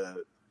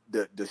the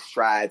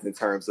strides in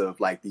terms of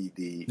like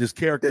this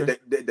character,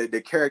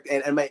 the character,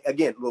 and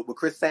again, what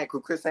Chris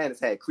Sanders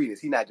had credence.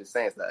 He's not just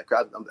saying that.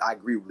 I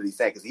agree with what he's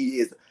saying because he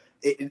is.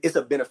 It's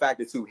a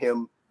benefactor to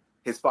him,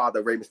 his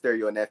father, Rey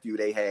Mysterio, and nephew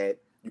they had.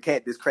 You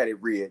can't discredit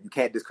Rhea. You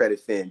can't discredit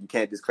Finn. You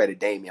can't discredit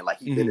Damian. Like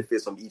he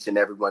benefits from each and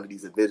every one of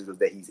these individuals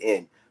that he's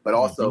in, but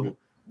also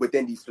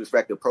within these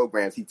respective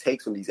programs, he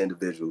takes from these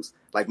individuals.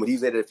 Like when he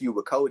was at a feud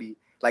with Cody,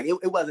 like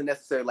it wasn't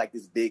necessarily like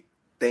this big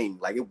thing.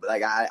 Like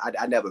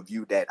I never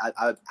viewed that.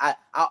 I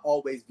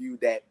always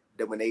viewed that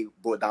when they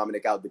brought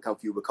Dominic out to come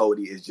feud with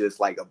Cody is just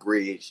like a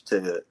bridge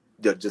to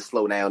just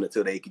slow down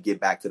until they could get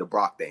back to the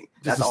Brock thing.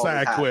 Just That's a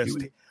side quest.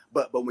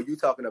 But when you're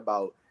talking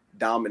about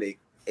Dominic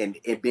and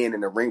being in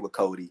the ring with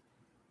Cody,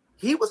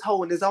 he was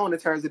holding his own in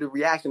terms of the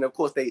reaction. Of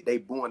course, they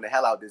booing the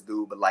hell out of this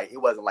dude, but like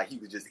it wasn't like he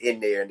was just in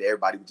there and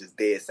everybody was just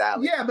dead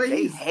silent. Yeah, but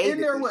he's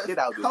in there with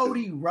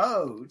Cody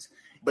Rhodes.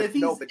 But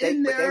they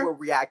were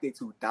reacting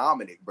to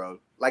Dominic, bro.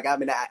 Like I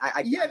mean,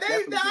 I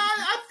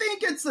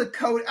think it's a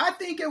Cody. I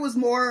think it was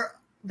more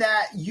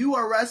that you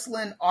are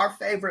wrestling our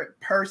favorite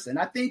person.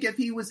 I think if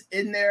he was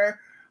in there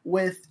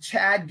with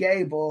Chad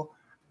Gable,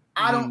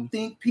 I don't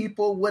think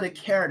people would have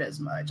cared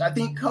as much. I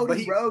think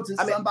Cody Rhodes is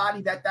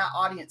somebody that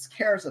audience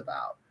cares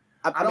about.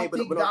 I don't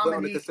think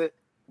Dominic.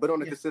 But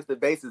on a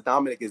consistent basis,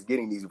 Dominic is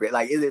getting these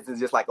like it isn't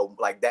just like it was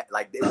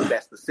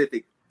that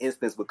specific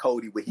instance with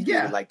Cody where he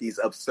getting like these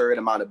absurd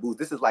amount of boosts.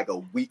 This is like a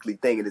weekly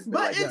thing, and it's been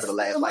like this for the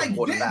last like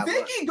 4 to 5 months.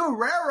 Vicky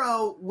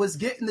Guerrero was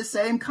getting the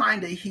same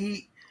kind of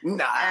heat. She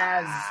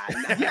was. She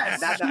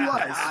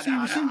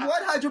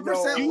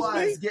 100%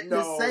 was getting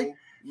the same.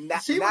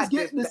 She was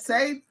getting the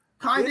same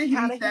kind of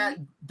heat that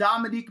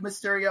Dominic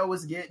Mysterio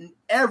was getting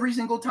every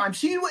single time.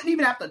 She wouldn't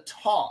even have to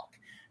talk.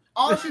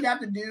 All she'd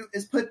have to do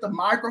is put the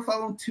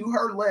microphone to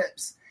her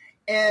lips.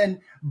 And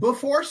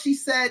before she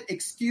said,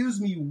 "Excuse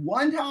me,"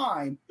 one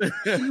time,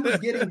 she was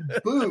getting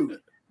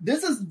booed.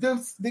 This is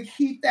the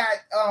heat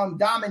that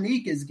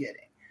Dominique is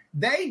getting.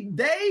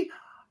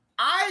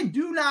 I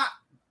do not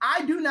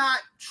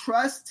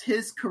trust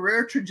his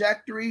career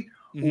trajectory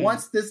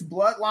once this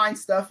bloodline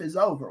stuff is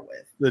over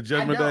with. The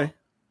Judgment Day?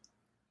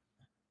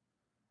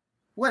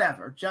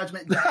 Whatever.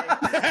 Judgment Day.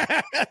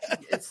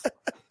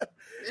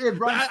 It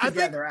runs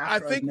together. I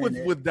think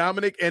with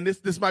Dominic, and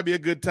this might be a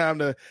good time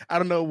to, I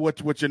don't know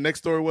what your next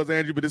story was,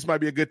 Andrew, but this might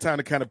be a good time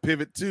to kind of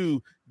pivot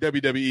to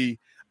WWE.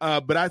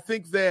 But I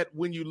think that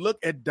when you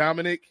look at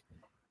Dominic,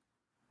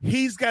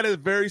 he's got a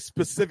very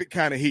specific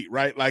kind of heat,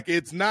 right? Like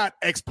it's not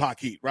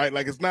X-Pac heat, right?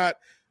 Like it's not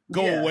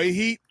go away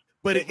heat,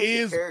 but it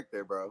is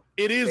character, bro.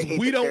 It is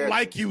we don't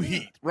like you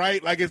heat,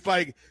 right? Like it's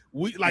like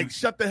we like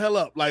shut the hell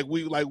up. Like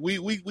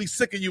we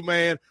sick of you,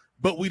 man.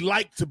 but we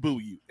like to boo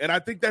you. And I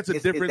think that's a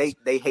difference.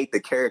 They hate the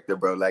character,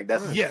 bro. Like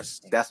that's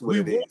what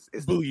it is.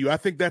 It's boo you. I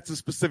think that's a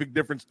specific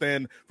difference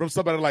than from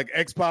somebody like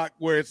X-Pac,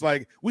 where it's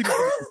like, we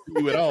don't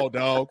see you at all,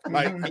 dog.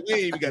 Like, we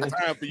ain't even got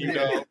time for you,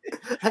 dog.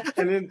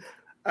 And then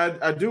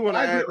I do want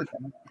to add.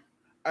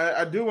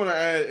 I do want to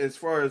add, as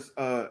far as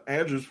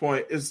Andrew's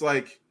point, it's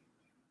like,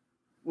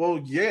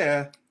 well,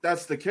 yeah,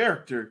 that's the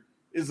character.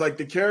 It's like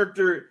the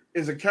character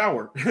is a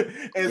coward,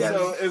 and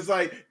so it's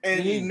like,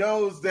 and he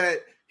knows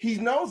that he's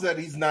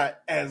not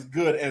as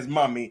good as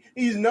Mummy.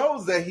 He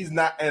knows that he's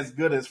not as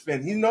good as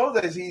Finn. He knows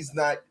that he's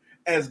not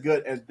as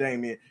good as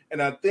Damien,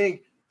 and I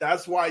think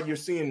that's why you're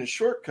seeing the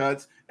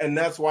shortcuts, and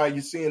that's why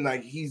you're seeing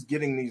like he's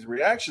getting these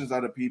reactions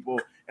out of people.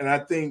 And I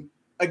think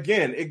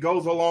again, it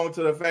goes along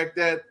to the fact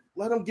that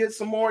let him get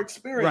some more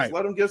experience. Right.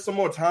 Let him get some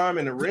more time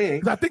in the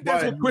ring. I think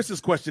that's what Chris's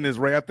question is,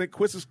 Ray. I think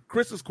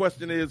Chris's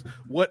question is,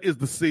 what is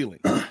the ceiling?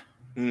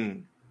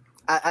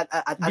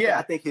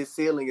 I think his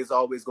ceiling is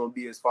always going to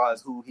be as far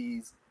as who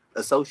he's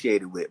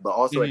associated with. But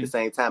also at the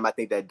same time, I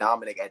think that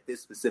Dominic at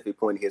this specific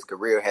point in his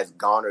career has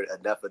garnered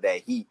enough of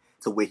that heat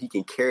to where he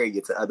can carry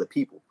it to other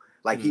people.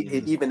 Like he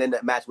even in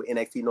that match with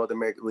NXT North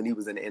America, when he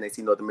was in the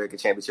NXT North American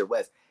Championship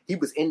West, he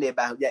was in there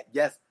by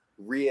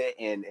Rhea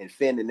and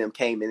Finn and them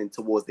came in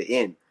towards the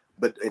end.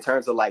 But in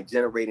terms of like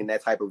generating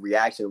that type of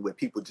reaction where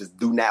people just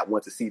do not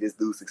want to see this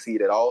dude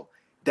succeed at all,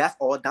 that's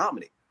all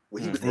Dominic.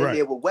 When he was in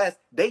there with West,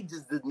 they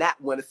just did not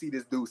want to see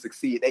this dude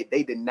succeed.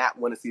 They did not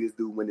want to see this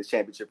dude win the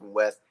championship from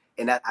West.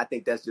 And I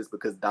think that's just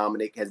because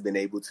Dominic has been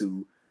able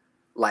to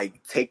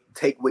like take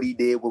what he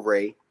did with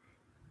Ray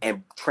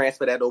and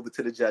transfer that over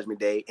to the Judgment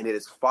Day, and it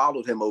has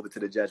followed him over to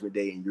the Judgment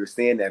Day, and you're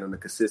seeing that on a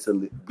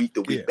consistent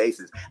week-to-week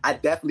basis. I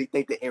definitely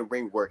think the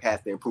in-ring work has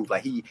to improve.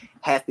 Like, he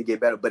has to get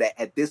better, but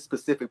at this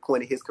specific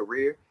point in his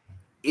career,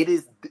 he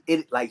is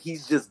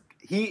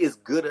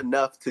good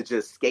enough to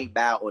just skate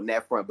by on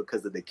that front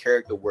because of the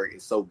character work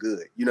is so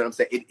good. You know what I'm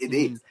saying? It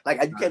is. Like,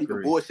 you can't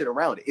even bullshit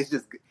around it. It's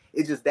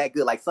just that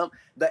good.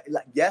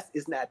 Yes,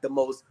 it's not the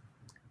most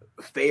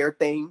fair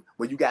thing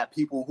when you got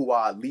people who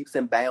are leaps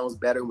and bounds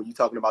better when you're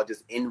talking about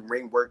just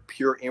in-ring work,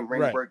 pure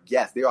in-ring work.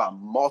 Yes, there are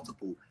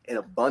multiple and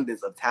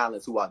abundance of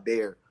talents who are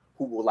there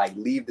who will like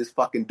leave this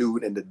fucking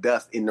dude in the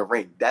dust in the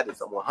ring. That is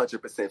a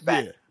 100%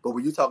 fact. Yeah. But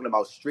when you're talking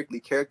about strictly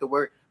character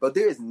work, but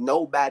there is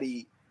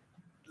nobody.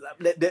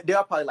 There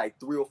are probably like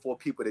 3 or 4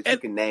 people that you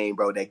can name,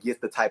 bro, that gets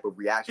the type of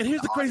reaction. And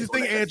here's the crazy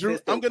thing, Andrew.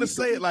 I'm gonna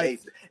say it like,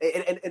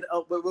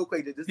 but real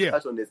quick, just to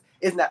touch on this,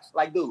 it's not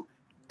like, dude,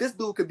 this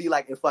dude could be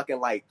like in fucking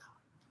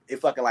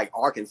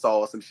Arkansas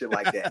or some shit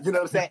like that. You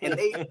know what I'm saying? And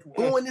they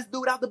booing this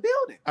dude out the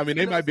building. I mean,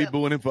 they might be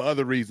booing him for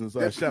other reasons.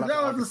 Shout out to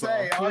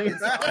Arkansas.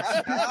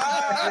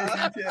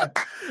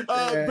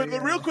 But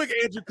real quick,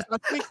 Andrew, I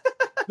think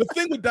the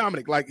thing with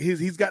Dominic, like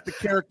he's got the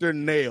character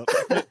nailed.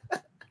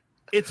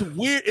 It's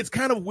weird. It's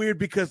kind of weird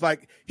because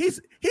like he's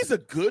a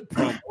good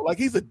promo, like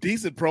he's a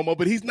decent promo,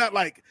 but he's not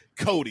like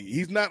Cody.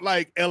 He's not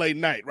like LA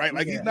Knight, right?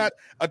 Like he's not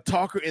a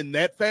talker in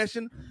that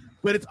fashion.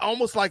 But it's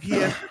almost like he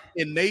has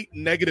innate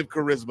negative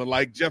charisma.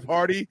 Like Jeff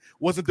Hardy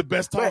wasn't the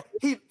best talker.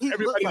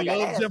 Everybody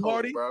loves Jeff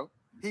Hardy, bro.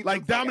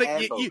 Like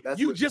Dominic,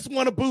 you just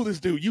want to boo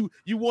this dude. You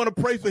want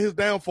to pray for his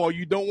downfall.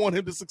 You don't want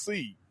him to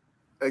succeed.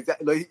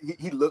 Exactly.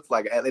 He looks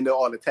like, and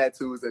all the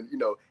tattoos and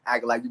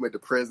acting like you went to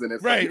prison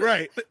and stuff.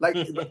 Right. Like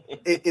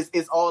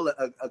it's all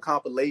a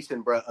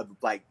compilation, bro, of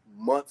like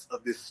months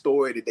of this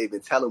story that they've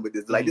been telling with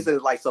this. Like this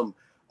is like some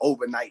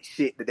overnight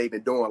shit that they've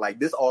been doing. Like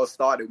this all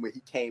started when he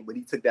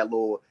took that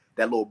little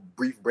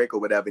brief break or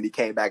whatever, and he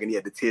came back and he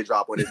had the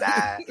teardrop on his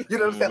eye. You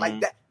know what I'm saying?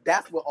 Like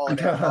that's what all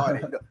that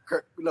started.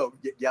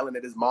 Yelling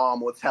at his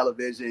mom on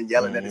television,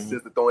 yelling at his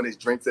sister, throwing his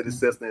drinks at his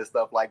sister and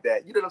stuff like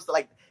that. You know what I'm saying?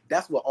 Like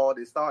that's what all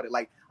this started.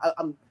 Like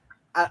I'm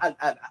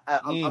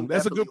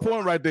that's a good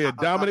point right there.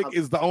 Dominic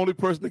is the only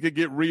person that can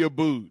get Rhea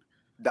booed.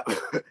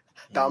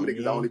 Dominic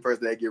is the only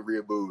person that get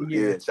Rhea booed.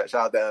 Yeah.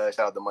 Shout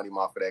out to Money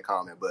Mark for that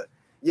comment. But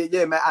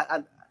yeah, man.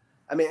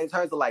 I mean, in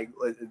terms of like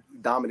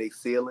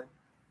Dominic's ceiling,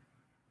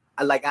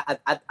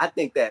 I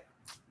think that,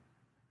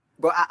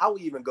 bro, I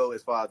would even go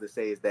as far as to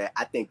say is that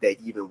I think that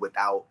even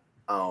without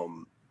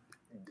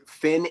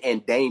Finn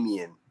and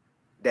Damien,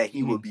 that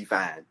he would be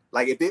fine.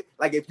 Like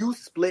if you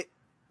split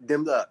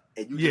them up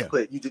and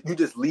you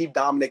just leave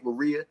Dominic with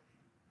Rhea,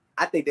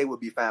 I think they would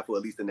be fine for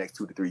at least the next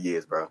 2 to 3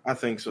 years, bro. I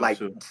think so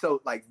too.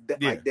 So like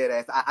dead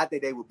ass. I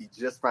think they would be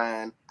just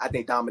fine. I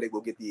think Dominic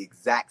will get the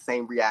exact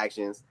same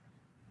reactions.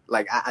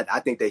 Like I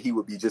think that he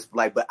would be just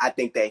like, but I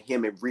think that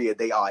him and Rhea,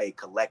 they are a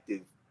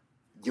collective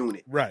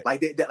unit, right?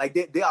 Like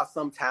there are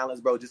some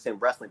talents, bro, just in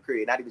wrestling,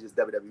 period. Not even just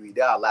WWE.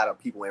 There are a lot of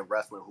people in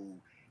wrestling who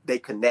they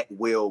connect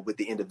well with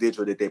the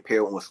individual that they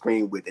pair on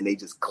screen with, and they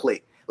just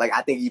click. Like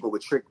I think even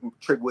with Trick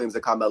Williams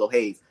and Carmelo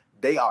Hayes,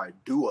 they are a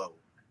duo.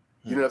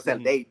 You know what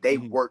I'm saying? They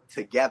work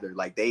together.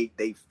 Like they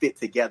fit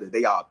together.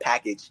 They are a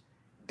package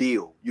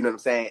deal. You know what I'm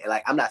saying? And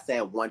like, I'm not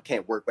saying one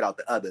can't work without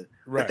the other,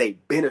 but they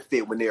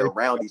benefit when they're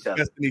around each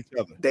other.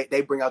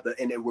 They bring out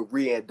and then with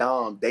Rhea and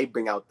Dom, they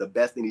bring out the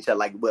best in each other.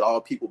 Like with all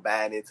people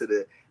buying into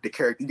the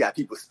character, you got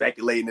people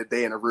speculating that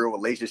they're in a real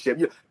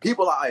relationship.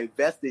 People are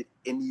invested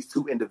in these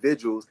two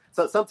individuals.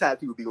 So sometimes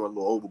people be going a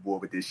little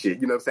overboard with this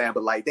shit. You know what I'm saying?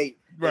 But like they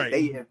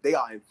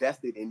are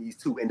invested in these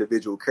two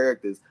individual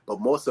characters, but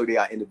more so they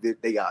are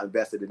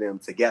invested in them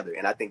together.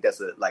 And I think that's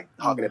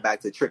harking it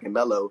back to Trick and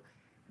Mello.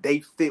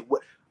 They fit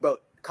what, bro.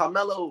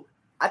 Carmelo,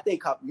 I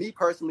think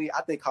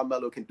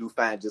Carmelo can do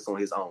fine just on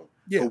his own.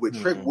 Yeah. But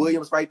with Trick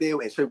Williams right there,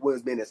 and Trick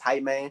Williams being his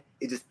hype man,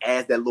 it just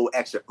adds that little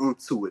extra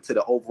oomph to it, to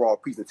the overall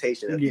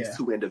presentation of these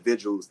two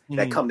individuals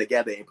that come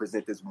together and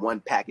present this one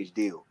package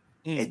deal.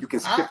 And you can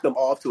ship them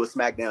off to a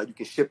SmackDown, you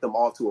can ship them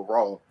off to a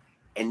Raw,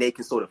 and they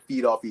can sort of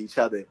feed off each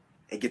other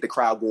and get the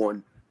crowd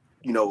going,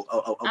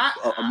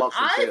 amongst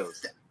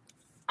themselves.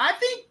 I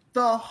think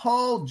the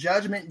whole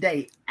Judgment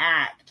Day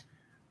act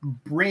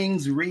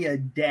brings Rhea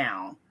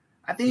down.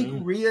 I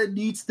think Rhea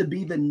needs to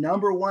be the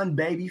number one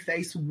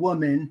babyface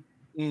woman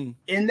in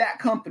that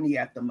company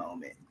at the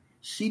moment.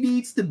 She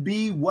needs to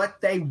be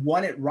what they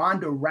wanted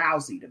Ronda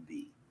Rousey to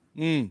be,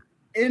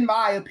 in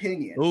my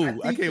opinion.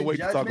 I can't wait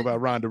to talk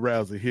about Ronda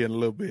Rousey here in a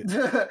little bit.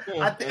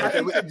 I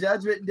think the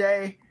Judgment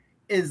Day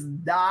is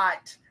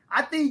not...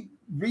 I think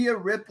Rhea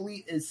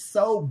Ripley is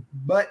so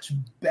much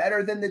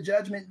better than the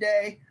Judgment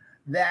Day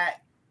that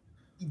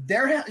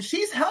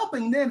she's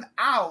helping them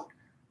out.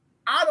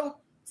 I don't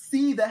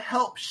see the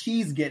help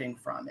she's getting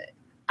from it.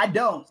 I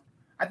don't.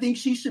 I think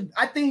she should.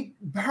 I think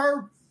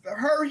her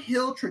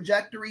heel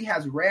trajectory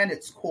has ran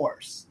its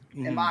course,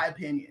 in my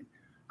opinion.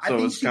 I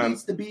think she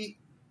needs to be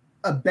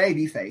a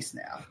baby face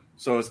now.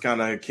 So it's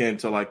kind of akin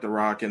to like The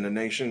Rock and the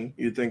Nation,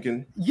 you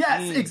thinking?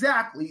 Yes,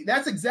 exactly.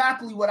 That's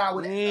exactly what I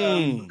would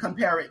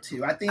compare it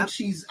to. I think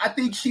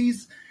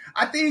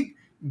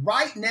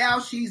right now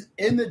she's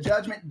in the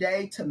Judgment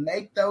Day to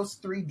make those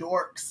three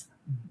dorks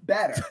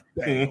better.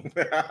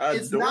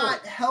 It's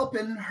not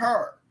helping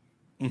her.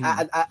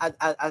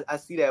 I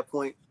see that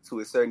point to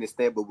a certain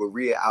extent, but with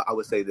Rhea, I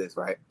would say this,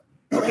 right?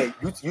 Okay,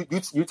 you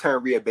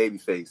turn Rhea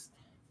babyface,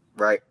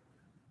 right?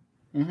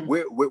 Mm-hmm.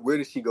 Where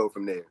does she go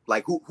from there?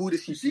 Like who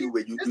does she feud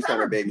with? You turn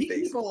her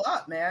babyface. People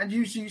up, man.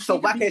 So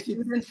why can't she?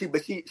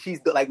 But she's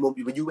like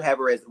when you have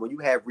Rhea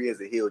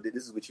as a heel,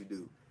 this is what you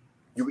do.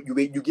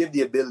 You give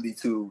the ability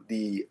to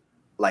the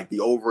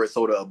over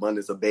sort of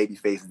abundance of baby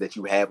faces that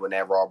you have on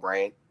that Raw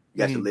brand. You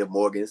got your Liv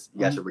Morgans.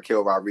 You got your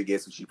Raquel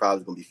Rodriguez, who she's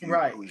probably going to be feuding.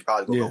 Right. Who's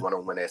probably going to go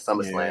one-on-one at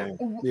SummerSlam.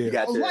 Yeah. You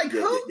got your...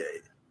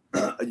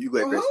 You go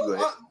ahead, Chris. Go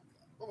ahead.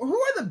 Who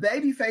are the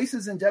baby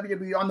faces in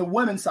WWE on the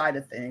women's side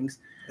of things?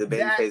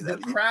 The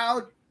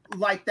crowd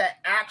that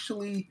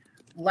actually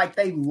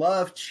they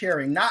love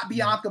cheering. Not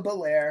Bianca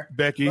Belair.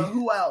 Becky. But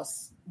who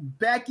else?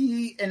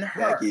 Becky and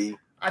her. Becky.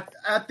 I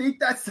think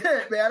that's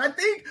it, man. I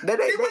think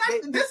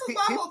this is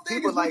my whole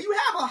thing. Is when you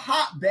have a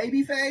hot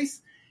baby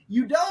face,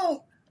 you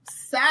don't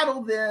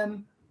saddle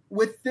them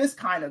with this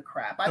kind of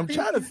crap. I'm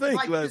trying to think.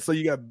 So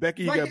you got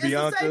Becky, you got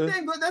Bianca. It's the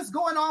same thing that's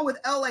going on with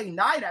LA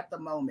Knight at the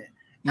moment.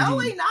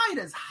 LA Knight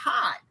is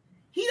hot.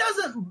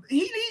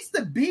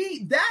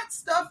 That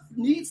stuff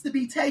needs to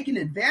be taken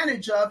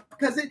advantage of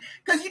because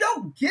you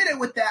don't get it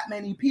with that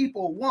many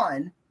people.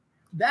 One,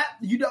 that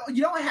you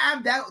don't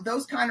have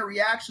those kind of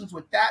reactions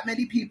with that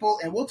many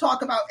people, and we'll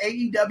talk about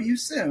AEW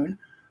soon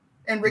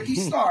and Ricky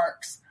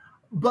Starks,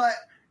 but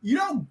you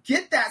don't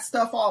get that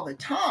stuff all the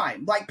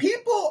time. Like,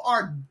 people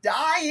are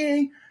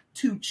dying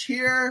to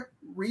cheer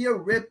Rhea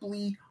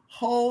Ripley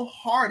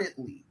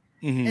wholeheartedly.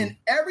 And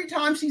every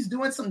time she's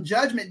doing some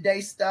Judgment Day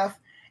stuff,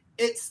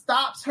 it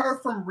stops her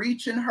from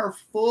reaching her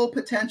full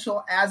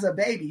potential as a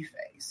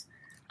babyface.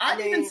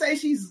 I even say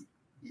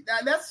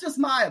that's just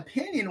my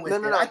opinion with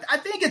it. No. I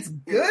think it's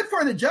good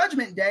for the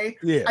Judgment Day.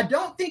 Yeah. I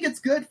don't think it's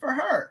good for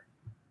her.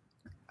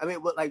 I mean,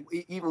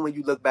 even when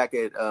you look back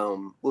at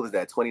what was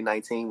that,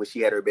 2019, when she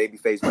had her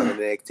babyface running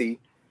NXT,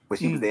 when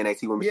she was the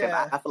NXT Women's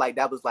Champion, I feel like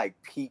that was like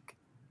peak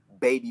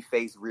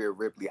babyface Rhea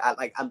Ripley.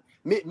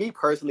 Me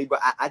personally, but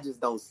I just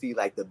don't see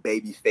like the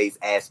babyface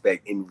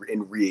aspect in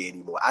Rhea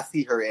anymore. I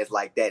see her as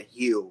like that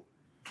heel,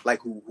 like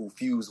who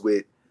fused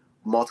with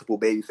multiple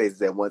baby faces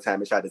at one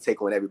time and tried to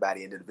take on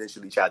everybody, and then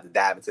eventually tried to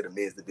dive into the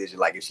men's division.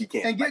 Like, if she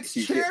can't, and gets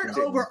cheered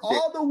over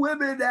all the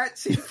women that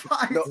she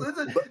fights.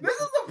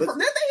 WWE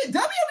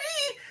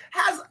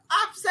has.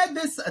 I've said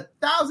this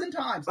 1,000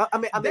 times.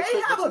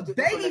 They have a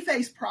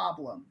babyface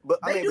problem. But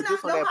they do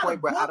not know how to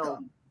book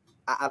them.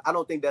 I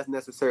don't think that's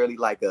necessarily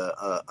like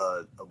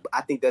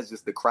I think that's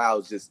just the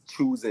crowd just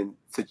choosing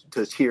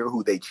to cheer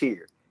who they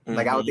cheer.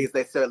 Like, I don't think it's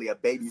necessarily a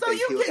baby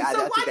face. So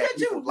why can't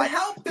you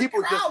help the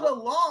crowd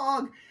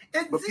along?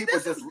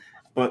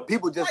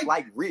 People just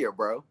like Rhea,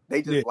 bro.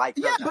 They just like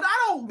her. Yeah, but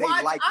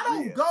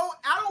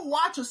I don't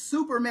watch a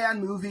Superman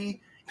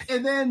movie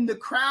and then the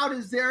crowd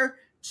is there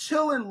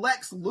chilling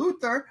Lex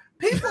Luthor.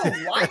 People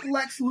like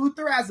Lex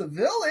Luthor as a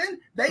villain.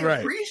 They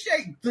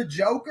appreciate the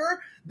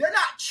Joker. They're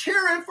not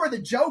cheering for the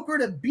Joker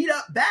to beat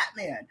up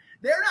Batman.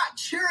 They're not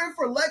cheering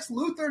for Lex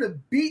Luthor to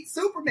beat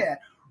Superman.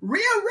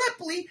 Rhea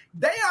Ripley,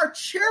 they are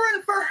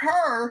cheering for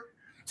her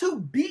to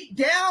beat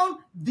down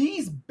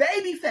these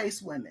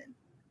babyface women.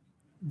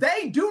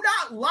 They do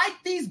not like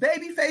these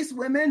babyface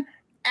women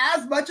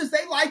as much as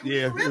they like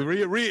Rhea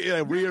Ripley. Rhea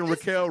and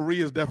Raquel.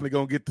 Rhea's definitely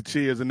gonna get the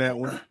cheers in that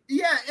one.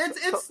 Yeah,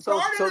 it's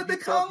starting to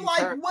become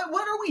like,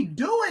 what are we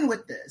doing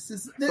with this?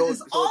 This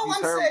is all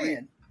I'm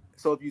saying.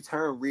 So if you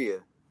turn Rhea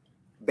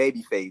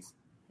babyface,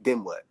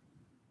 then what?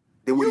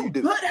 Then what do you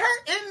do? Put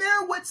her in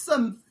there with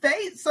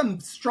some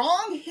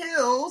strong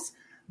heels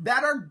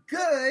that are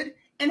good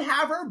and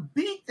have her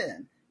beat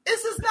them.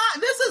 This is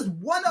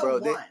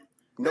 101.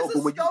 Bro,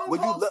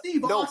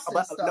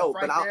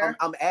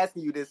 I'm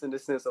asking you this in the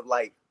sense of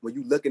like when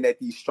you looking at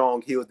these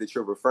strong heels that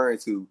you're referring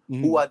to,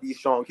 who are these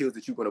strong heels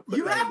that you're going to put?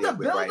 You have to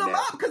build them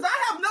up because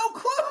I have no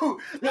clue.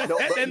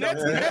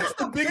 That's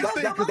the biggest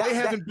thing because they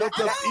haven't built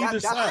up either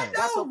side.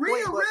 I know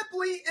Rhea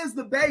Ripley is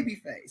the baby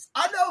face.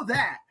 I know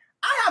that.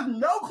 I have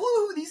no clue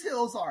who these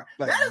heels are.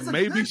 Like, that is a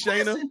maybe good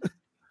Shayna. Question.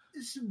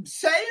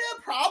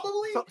 Shayna,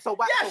 probably. So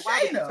why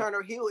would you turn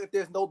her heel if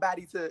there's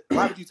nobody to?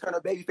 Why would you turn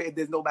her baby face if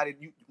there's nobody?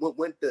 You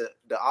went the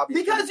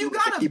obvious. Because you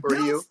gotta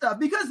build stuff.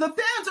 Because the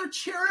fans are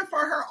cheering for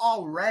her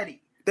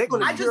already. They're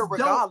gonna cheer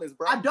regardless,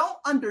 bro. I don't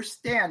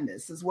understand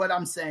this. Is what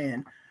I'm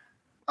saying.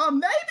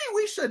 Maybe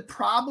we should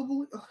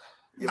probably.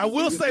 I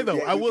will say the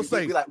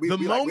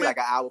moment like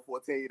an hour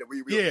 14.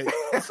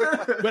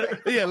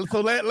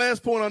 So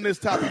last point on this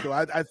topic though,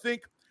 I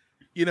think.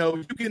 You know,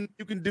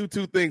 you can do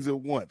two things at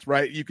once,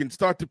 right? You can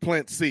start to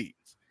plant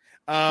seeds.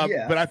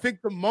 But I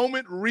think the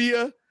moment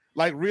Rhea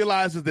like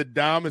realizes that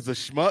Dom is a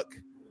schmuck,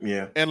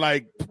 and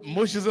like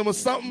mushes him or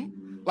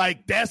something,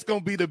 like that's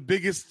gonna be the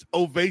biggest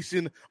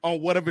ovation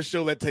on whatever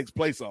show that takes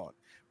place on,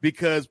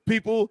 because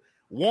people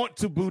want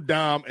to boo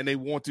Dom and they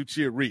want to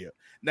cheer Rhea.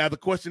 Now the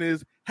question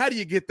is, how do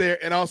you get there,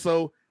 and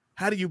also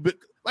how do you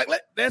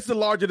that's a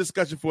larger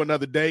discussion for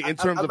another day in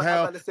terms of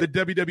how the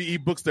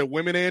WWE books their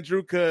women,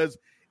 Andrew, because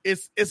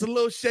it's a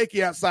little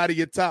shaky outside of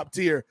your top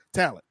tier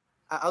talent.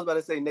 I was about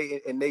to say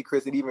Nate,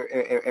 Chris, and even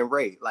and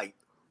Ray. Like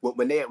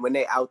when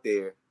they out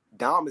there,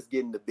 Dom is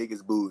getting the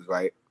biggest boos,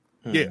 right?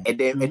 Yeah. And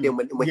then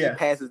when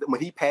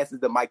he passes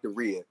the mic to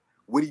Rhea,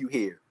 what do you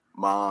hear?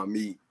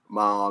 Mommy.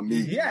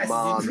 Yes.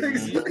 Mommy.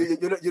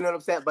 You know what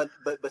I'm saying? But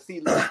see,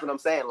 that's what I'm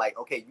saying. Like,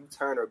 okay, you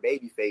turn her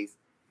baby face.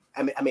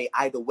 I mean,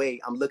 either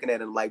way, I'm looking at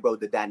him like, bro,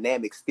 the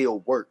dynamic still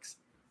works.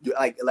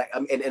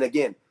 And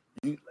again.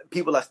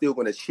 People are still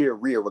going to cheer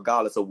Rhea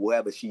regardless of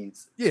whoever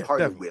she's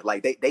partnered with.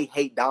 Like they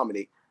hate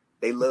Dominic,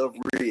 they love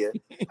Rhea.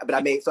 But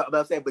I mean,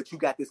 I'm saying, but you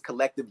got this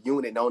collective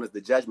unit known as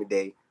the Judgment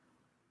Day.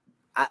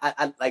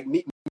 I like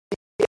me.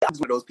 I'm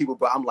one of those people,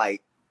 but I'm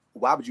like,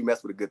 why would you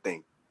mess with a good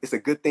thing? It's a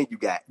good thing you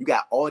got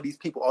all these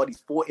people, all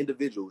these 4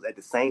 individuals at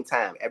the same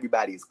time.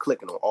 Everybody is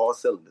clicking on all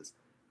cylinders.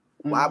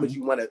 Why would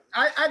you want to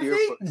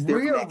steer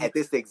from that at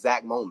this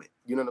exact moment?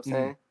 You know what I'm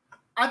saying?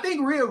 I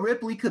think Rhea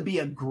Ripley could be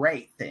a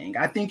great thing.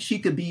 I think she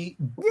could be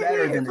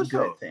better than a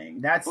good thing.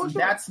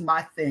 That's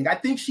my thing. I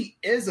think she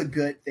is a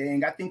good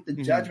thing. I think the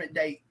Judgment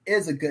Day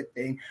is a good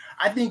thing.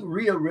 I think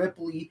Rhea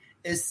Ripley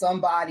is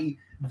somebody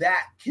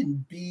that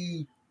can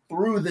be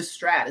through the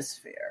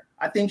stratosphere.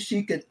 I think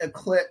she could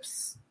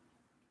eclipse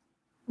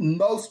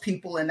most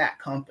people in that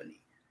company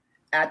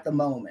at the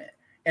moment.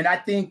 And I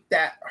think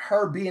that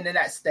her being in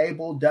that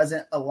stable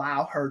doesn't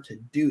allow her to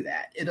do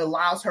that. It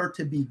allows her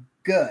to be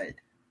good.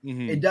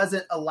 It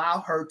doesn't allow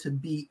her to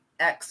be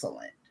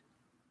excellent.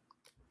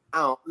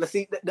 Let's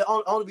see. The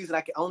only reason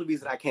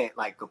I can't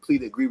like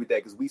completely agree with that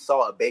because we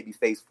saw a baby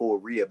face for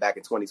Rhea back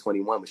in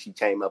 2021 when she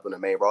came up on the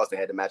main roster and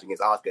had the match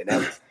against Asuka, and that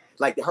was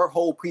like her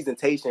whole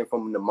presentation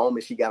from the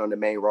moment she got on the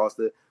main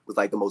roster was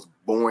like the most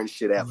boring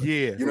shit ever.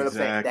 Yeah, you know what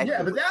I'm saying?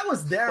 But that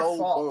was their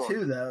fault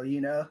too, though.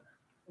 You know.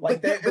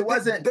 Like that, it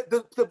wasn't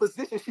the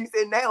position she's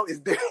in now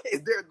is their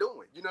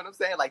doing. You know what I'm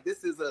saying? Like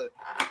this is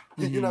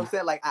you know what I'm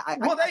saying? Like I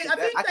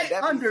think they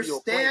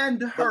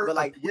understand her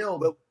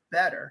appeal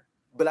better.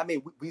 But I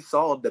mean, we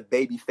saw the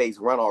baby face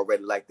run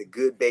already, like the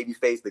good baby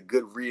face, the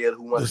good Rhea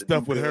who wants the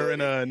stuff with her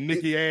and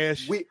Nikki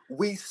Ash.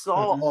 We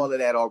saw all of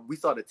that. We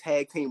saw the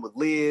tag team with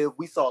Liv.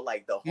 We saw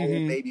like the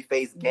whole baby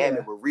face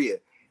gamut with Rhea.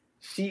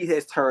 She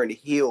has turned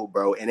heel,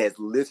 bro, and has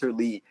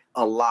literally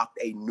unlocked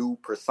a new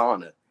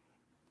persona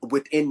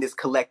within this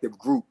collective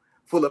group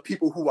full of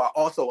people who are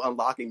also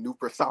unlocking new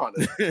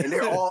personas, and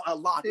they're all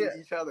unlocking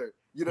each other.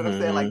 You know what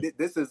I'm saying? Like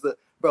this is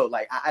bro.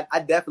 Like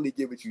I definitely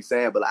get what you're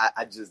saying, but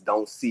I just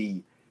don't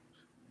see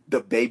the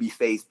baby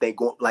face thing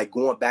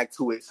going back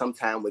to it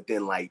sometime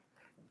within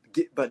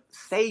but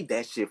save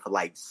that shit for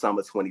like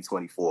summer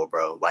 2024,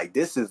 bro. Like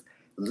this is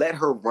let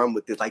her run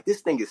with this. Like this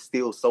thing is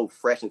still so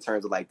fresh in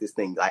terms of like this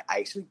thing like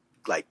actually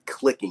like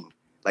clicking,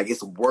 like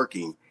it's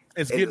working.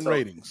 It's getting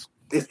ratings.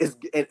 It's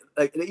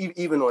like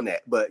even on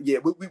that, but yeah,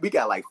 we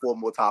got like 4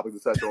 more topics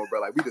to touch on,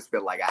 bro. Like we just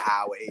spent like an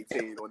hour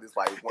 18 on this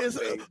like one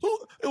thing.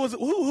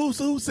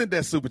 Who sent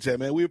that super chat,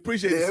 man? We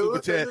appreciate the super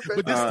chat,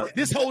 but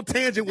this whole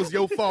tangent was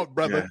your fault,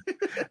 brother.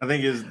 Yeah. I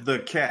think it's the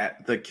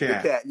cat,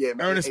 yeah,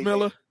 man. Ernest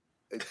Miller.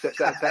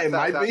 It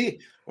might be.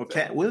 Or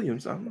Cat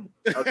Williams. I don't know.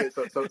 Okay,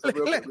 so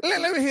real quick.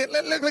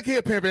 Look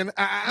here, Pimpin'.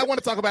 I want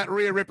to talk about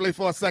Rhea Ripley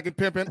for a second,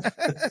 Pimpin'.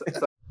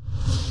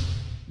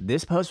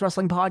 This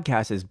post-wrestling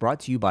podcast is brought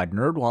to you by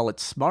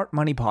NerdWallet's Smart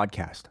Money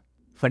Podcast.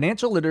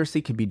 Financial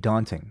literacy can be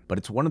daunting, but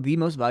it's one of the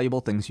most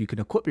valuable things you can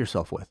equip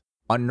yourself with.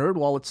 On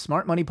NerdWallet's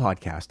Smart Money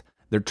Podcast,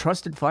 their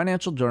trusted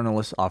financial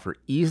journalists offer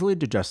easily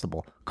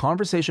digestible,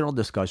 conversational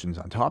discussions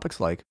on topics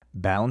like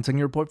balancing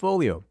your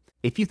portfolio.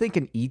 If you think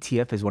an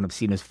ETF is one of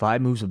Cena's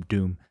 5 moves of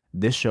doom,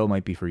 this show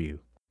might be for you.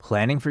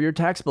 Planning for your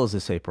tax bills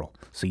this April,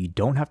 so you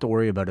don't have to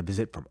worry about a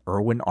visit from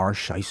Erwin R.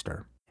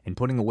 Shyster. And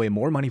putting away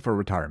more money for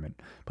retirement,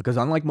 because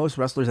unlike most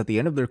wrestlers at the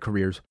end of their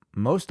careers,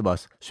 most of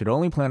us should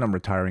only plan on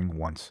retiring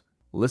once.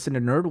 Listen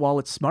to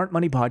NerdWallet's Smart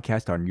Money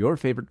Podcast on your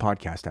favorite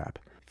podcast app.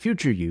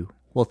 Future you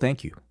will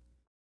thank you.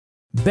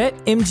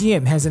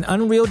 BetMGM has an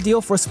unreal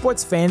deal for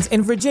sports fans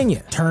in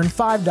Virginia. Turn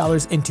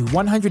 $5 into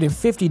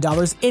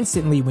 $150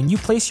 instantly when you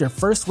place your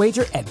first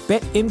wager at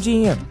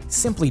BetMGM.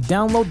 Simply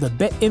download the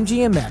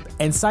BetMGM app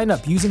and sign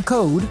up using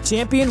code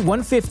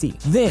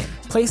Champion150. Then,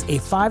 place a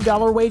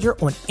 $5 wager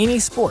on any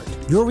sport.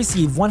 You'll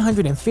receive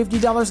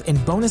 $150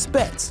 in bonus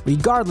bets,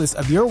 regardless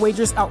of your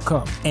wager's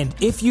outcome. And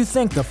if you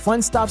think the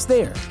fun stops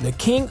there, the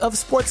King of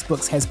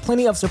Sportsbooks has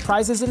plenty of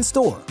surprises in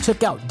store.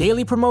 Check out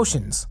daily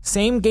promotions,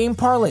 same-game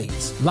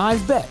parlays,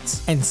 live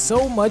bets, and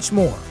so much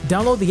more.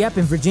 Download the app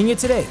in Virginia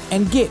today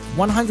and get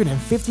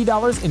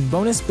 $150 in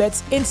bonus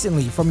bets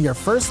instantly from your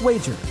first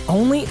wager.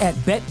 Only at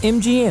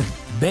BetMGM.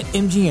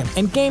 BetMGM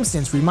and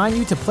GameSense remind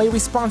you to play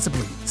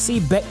responsibly. See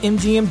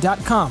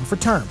BetMGM.com for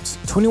terms.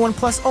 21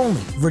 plus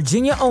only.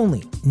 Virginia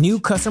only. New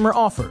customer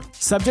offer.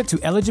 Subject to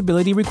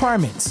eligibility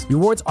requirements.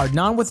 Rewards are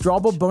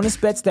non-withdrawable bonus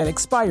bets that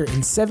expire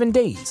in 7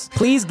 days.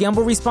 Please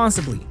gamble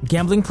responsibly.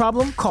 Gambling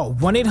problem? Call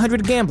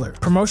 1-800-GAMBLER.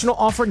 Promotional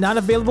offer not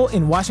available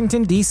in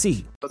Washington,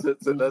 D.C. So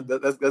let's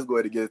go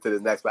ahead and get into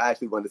this next. But I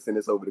actually wanted to send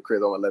this over to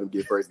Chris. I want to let him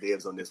get first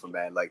dibs on this one,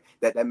 man. Like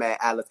that man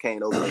Alex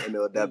Kane over at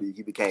MLW.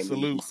 He became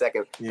the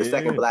second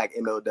black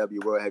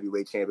MLW World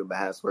Heavyweight Champion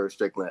behind Swerve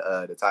Strickland.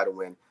 The title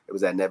win, it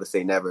was at Never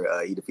Say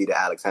Never. He defeated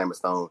Alex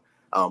Hammerstone.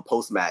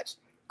 Post match,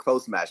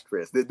 Chris.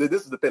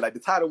 This is the thing. Like the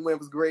title win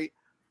was great.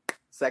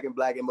 Second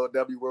black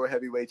MLW World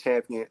Heavyweight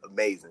Champion,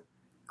 amazing.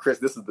 Chris,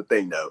 this is the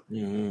thing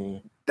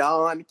though.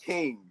 Don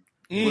King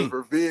was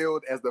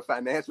revealed as the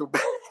financial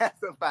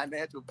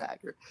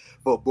backer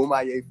for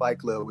Boomaye Fight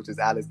Club, which is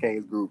Alex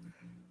Kane's group.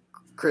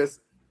 Chris,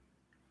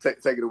 take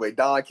it away.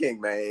 Don King,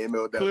 man,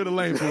 MLW. Clear the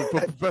lane for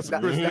Professor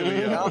Chris.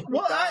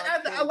 Well,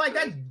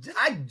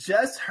 I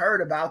just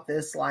heard about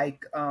this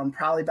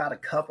probably about a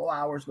couple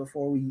hours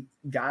before we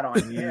got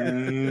on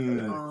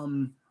here.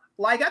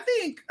 I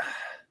think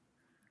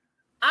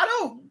I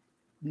don't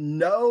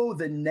know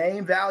the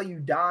name value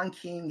Don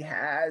King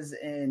has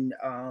in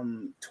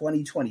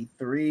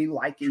 2023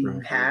 like he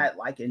had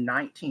like in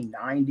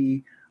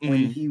 1990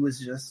 when he was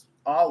just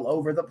all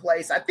over the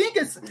place. I think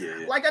it's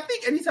I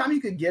think anytime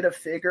you could get a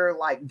figure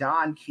like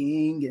Don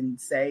King and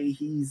say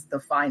he's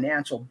the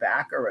financial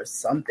backer or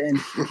something,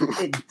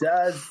 it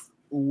does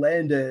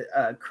lend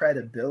a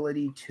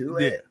credibility to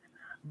it.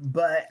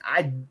 But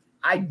I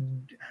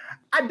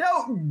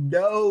don't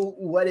know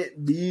what it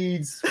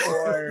means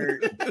for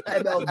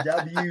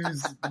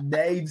MLW's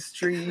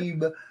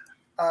mainstream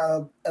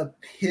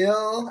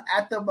appeal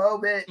at the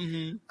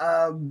moment,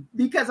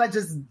 because I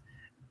just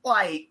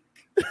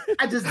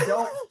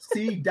don't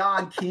see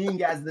Don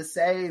King as the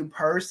same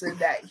person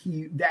that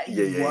he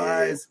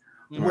was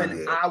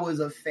when I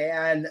was a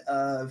fan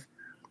of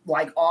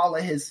all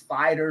of his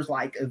fighters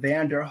like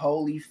Evander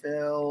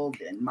Holyfield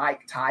and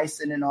Mike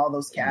Tyson and all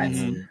those cats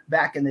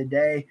back in the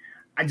day.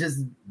 I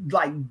just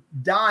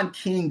Don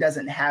King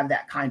doesn't have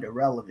that kind of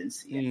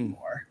relevancy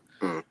anymore.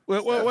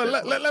 Well,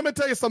 let me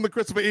tell you something,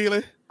 Christopher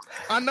Ely.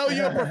 I know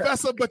you're a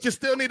professor, but you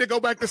still need to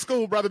go back to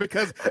school, brother,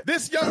 because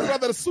this young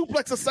brother, the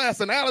suplex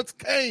assassin, Alex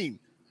Kane,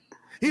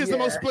 he is the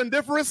most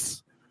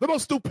splendiferous, the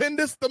most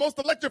stupendous, the most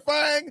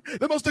electrifying,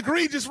 the most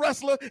egregious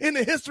wrestler in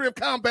the history of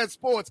combat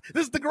sports.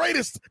 This is the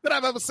greatest that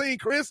I've ever seen,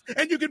 Chris,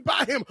 and you can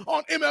buy him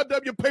on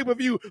MLW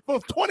pay-per-view for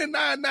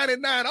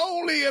 $29.99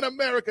 only in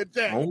America,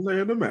 Jack. Only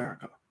in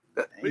America.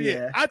 But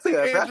I think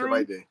Andrew,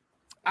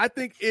 I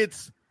think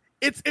it's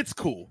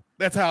cool.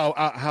 That's how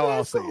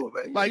I'll say it. Cool.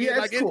 I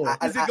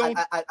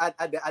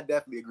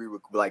definitely agree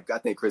with I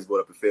think Chris brought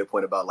up a fair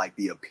point about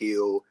the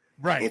appeal,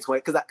 right?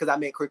 Because I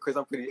mean, Chris,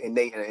 I'm pretty and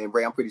Nate and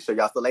Ray, I'm pretty sure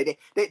y'all still they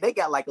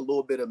got a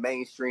little bit of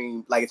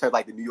mainstream in terms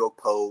of the New York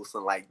Post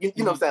and you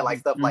know what I'm saying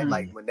stuff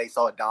like when they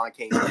saw Don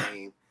King's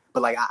name.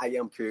 But I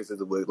am curious as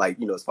to what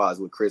as far as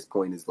what Chris'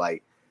 point is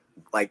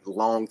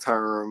long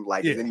term,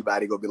 is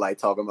anybody gonna be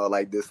talking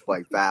about this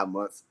 5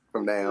 months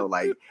from now?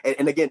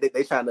 And again,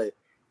 they trying to,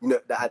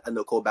 I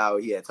know Cole Bauer,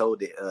 he had told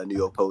the New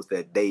York Post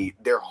that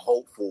they're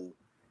hopeful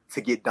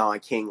to get Don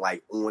King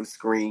on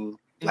screen,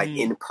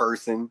 in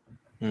person.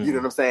 You know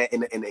what I'm saying?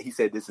 And he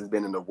said this has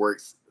been in the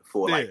works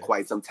for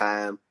quite some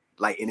time.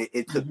 And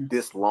it took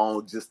this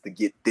long just to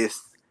get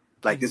this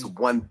this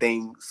one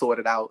thing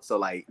sorted out. So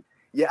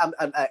Yeah,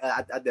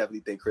 I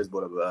definitely think Chris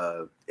brought up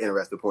an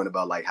interesting point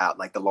about like how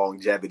like the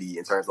longevity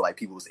in terms of like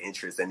people's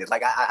interests, and it's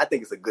like I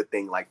think it's a good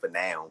thing like for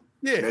now.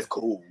 Yeah, it's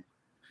cool.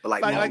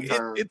 But like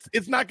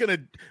it's not gonna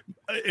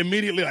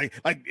immediately like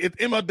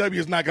MLW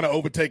is not gonna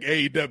overtake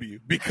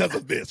AEW because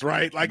of this,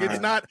 right? Like it's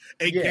not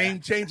a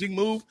game changing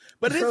move,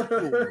 but it's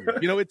cool.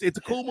 You know, it's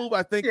a cool move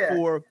I think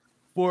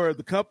for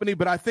the company,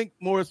 but I think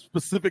more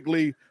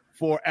specifically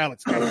for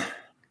Alex Kane.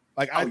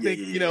 Like, I think,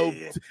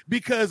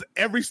 because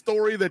every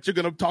story that you're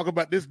going to talk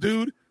about this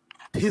dude,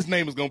 his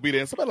name is going to be there.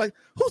 And somebody like,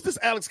 who's this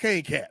Alex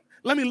Kane cat?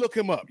 Let me look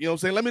him up. You know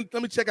what I'm saying?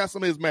 Let me check out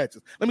some of his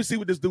matches. Let me see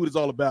what this dude is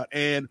all about.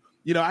 And,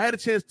 you know, I had a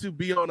chance to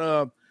be on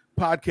a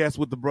podcast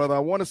with the brother, I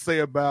want to say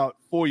about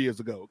 4 years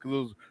ago, because it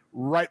was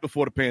right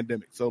before the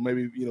pandemic. So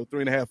maybe,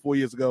 3.5, 4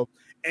 years ago.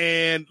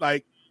 And,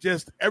 like,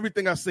 just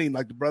everything I've seen,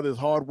 like, the brother is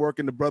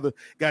hardworking. The brother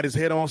got his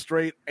head on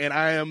straight. And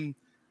I am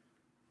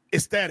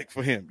ecstatic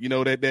for him,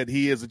 that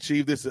he has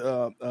achieved this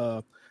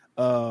title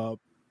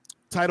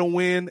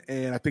win,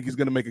 and I think he's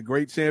going to make a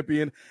great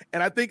champion.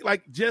 And I think,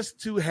 like, just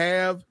to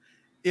have,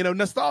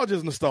 nostalgia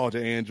is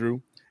nostalgia,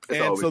 Andrew.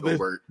 And so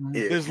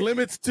there's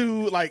limits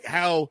to, like,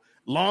 how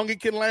long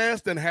it can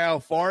last and how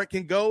far it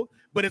can go,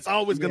 but it's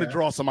always going to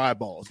draw some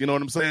eyeballs. You know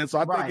what I'm saying? So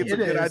I think it's a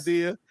good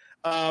idea.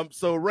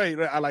 So Ray,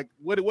 I like,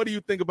 what do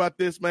you think about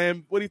this,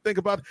 man? What do you think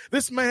about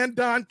this man,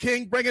 Don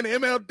King, bringing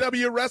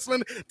MLW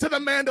wrestling to the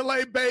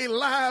Mandalay Bay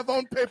live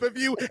on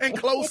pay-per-view and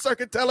closed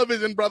circuit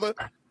television, brother?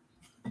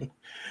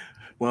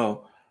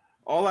 Well,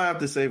 all I have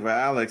to say for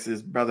Alex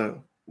is, brother,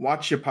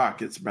 watch your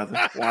pockets,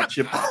 brother. Watch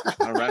your pockets,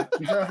 all right?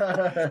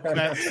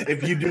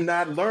 If you do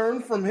not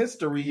learn from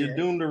history, you're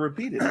doomed to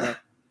repeat it, man.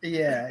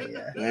 Yeah.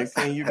 Next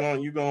thing you're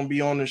gonna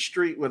be on the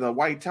street with a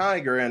white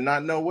tiger and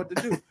not know what to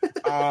do.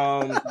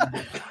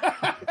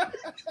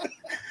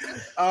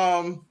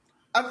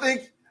 I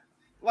think,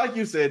 like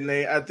you said,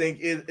 Nate, I think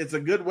it's a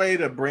good way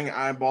to bring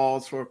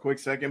eyeballs for a quick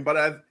second.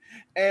 But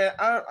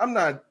I'm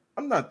not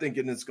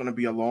thinking it's going to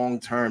be a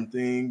long-term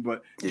thing.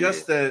 But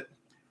just to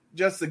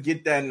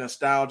get that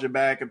nostalgia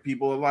back, and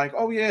people are like,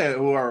 oh yeah,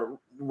 who are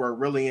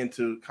really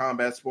into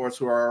combat sports,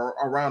 who are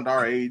around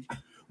our age,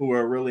 who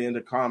are really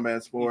into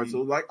combat sports.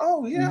 So like,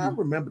 oh yeah, I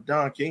remember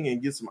Don King,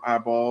 and get some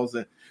eyeballs,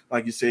 and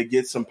like you said,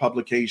 get some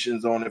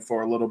publications on it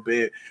for a little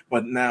bit.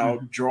 But now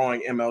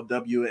drawing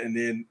MLW, and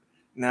then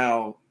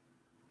now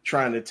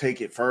trying to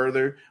take it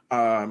further.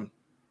 To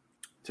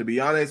be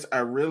honest, I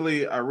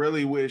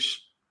really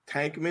wish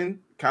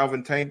Calvin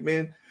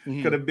Tankman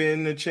could have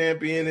been the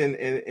champion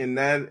in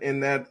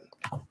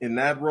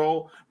that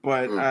role.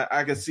 But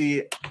I could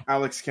see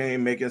Alex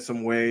Kane making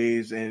some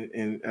waves,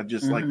 and I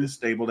just like the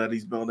stable that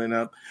he's building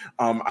up.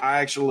 I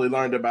actually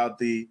learned about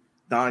the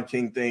Don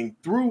King thing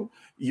through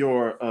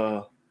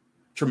your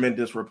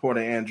tremendous reporter,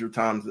 Andrew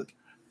Thompson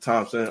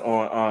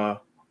on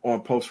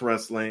Post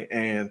Wrestling.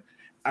 And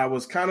I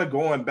was kind of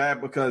going back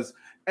because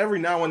every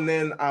now and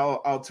then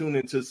I'll tune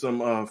into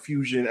some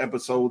Fusion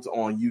episodes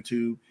on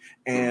YouTube.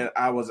 And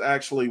I was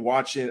actually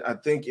watching, I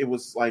think it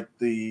was like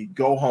the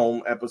Go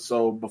Home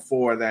episode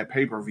before that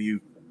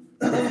pay-per-view,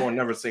 before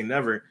Never Say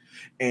Never.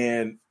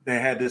 And they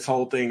had this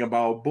whole thing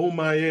about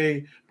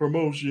Boom-Aye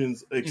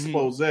Promotions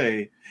expose.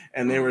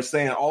 And they were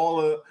saying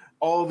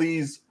all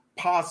these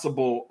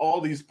possible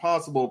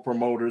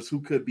promoters who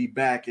could be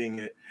backing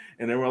it.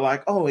 And they were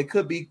like, oh, it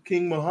could be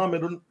King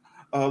Muhammad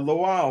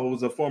Lawal, who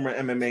was a former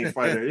MMA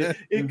fighter.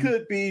 It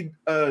could be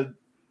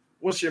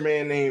what's your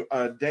man name?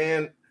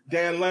 Dan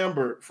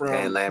Lambert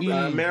from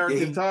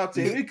American Top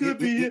Team. It could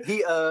be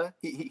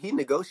he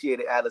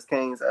negotiated Alex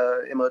Kane's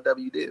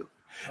MLW deal.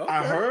 Okay.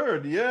 I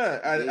heard,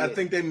 I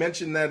think they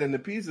mentioned that in the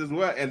piece as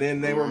well. And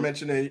then they were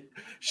mentioning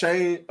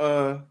Shane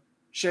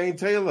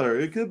Taylor.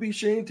 It could be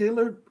Shane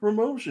Taylor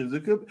Promotions.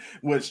 It could,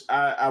 which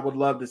I would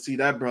love to see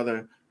that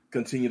brother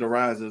continue to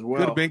rise as well.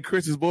 Could have been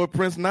Chris's boy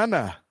Prince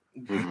Nana.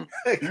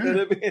 It could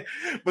have been.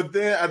 But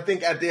then I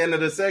think at the end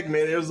of the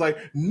segment, it was like,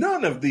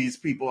 none of these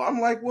people.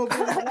 I'm like, well, then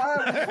why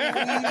would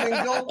we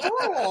even go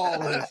through all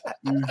this?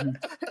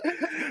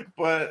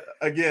 But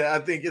again, I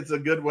think it's a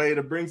good way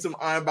to bring some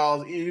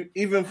eyeballs,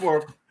 even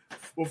for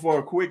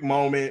a quick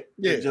moment,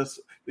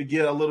 just to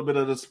get a little bit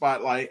of the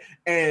spotlight.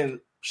 And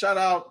shout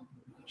out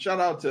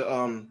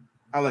to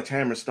Alex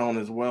Hammerstone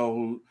as well,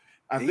 who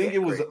I think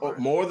it was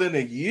more than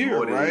a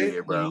year, right? A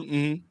year, bro.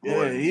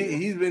 Yeah,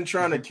 he's been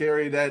trying to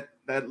carry that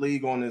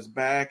league on his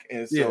back,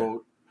 and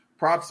so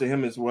props to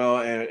him as well,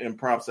 and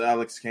props to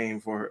Alex Kane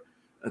for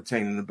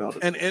attaining the belt.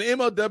 And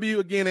MLW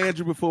again,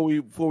 Andrew, before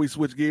we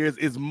switch gears,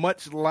 is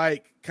much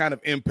like kind of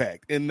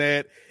Impact in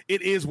that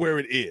it is where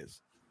it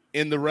is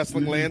in the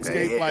wrestling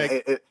landscape. We might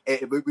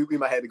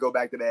have to go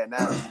back to that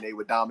now. They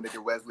with Dominic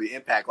and Wesley,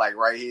 Impact, like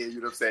right here. You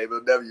know what I'm saying?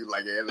 MLW,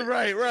 like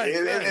right.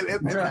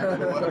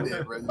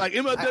 Like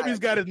MLW's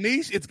got a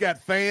niche. It's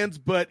got fans,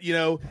 but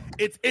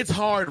it's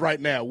hard right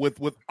now with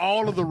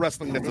all of the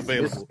wrestling that's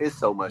available. It's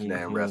so much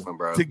damn wrestling,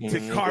 bro.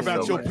 To carve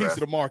out your piece of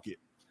the market.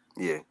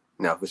 Yeah.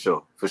 No, for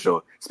sure.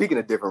 Speaking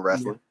of different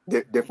wrestling,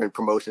 different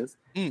promotions,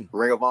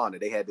 Ring of Honor,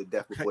 they had the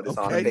Death Before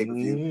Dishonor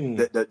pay-per-view.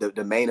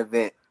 The main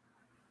event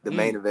the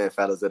main event,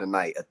 fellas of the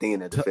night,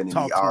 Athena defending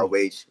the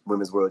ROH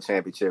Women's World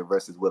Championship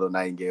versus Willow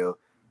Nightingale.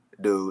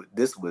 Dude,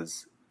 this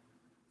was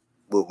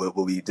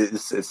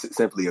this is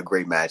simply a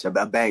great match, a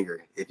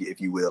banger, if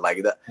you will.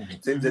 Like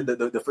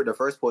the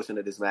first portion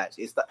of this match,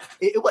 it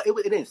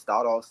didn't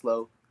start off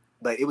slow,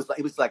 but it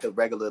was like a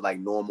regular, like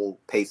normal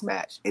pace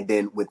match. And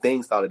then when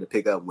things started to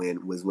pick up,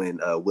 when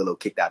Willow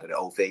kicked out of the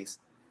old face.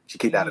 She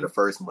kicked out of the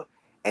first one,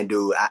 and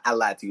dude, I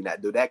lied to you not,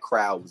 dude. That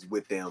crowd was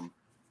with them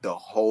the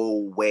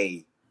whole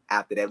way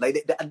after that.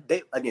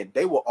 Like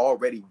they were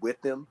already with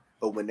them,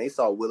 but when they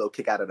saw Willow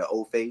kick out of the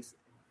old face,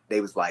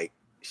 they was like,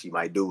 she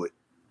might do it.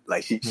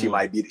 Like she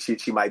might be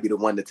the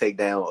one to take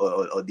down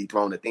or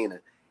dethrone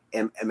Athena.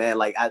 And man,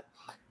 like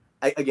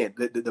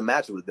the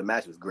match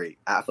was great.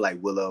 I feel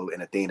like Willow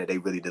and Athena, they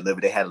really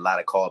delivered. They had a lot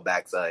of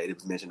callbacks. It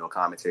was mentioned on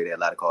commentary. They had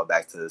a lot of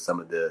callbacks to some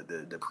of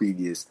the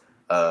previous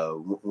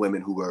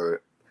women who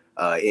were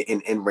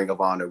in Ring of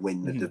Honor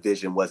when the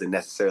division wasn't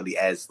necessarily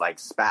as like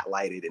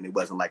spotlighted, and it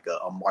wasn't like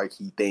a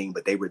marquee thing,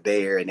 but they were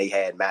there and they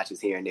had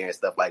matches here and there and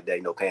stuff like that,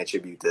 paying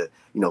tribute to,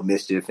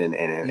 Mischief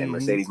and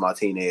Mercedes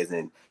Martinez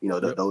and,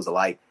 those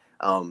alike.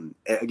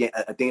 Again,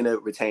 Athena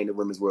retained the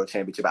Women's World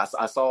Championship.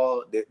 I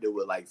saw there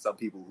were like some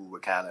people who were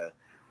kind of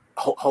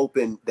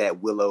hoping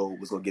that Willow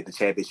was going to get the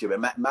championship.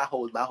 And my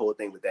whole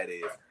thing with that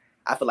is,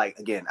 I feel like,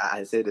 again,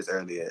 I said this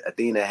earlier,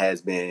 Athena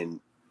has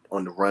been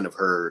on the run of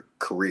her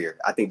career.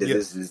 I think that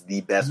this is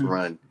the best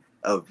run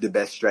of the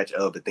best stretch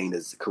of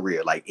Athena's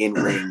career, like in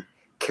ring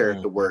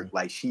character work.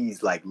 Like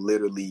she's like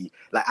literally,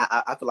 like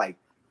I feel like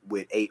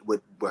with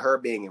her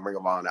being in Ring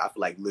of Honor, I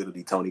feel like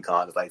literally Tony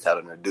Khan is like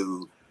telling her,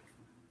 dude,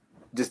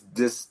 just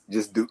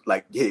do,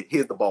 like,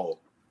 here's the ball.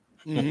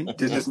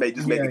 Just make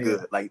it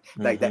good. Like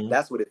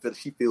that's what it feels.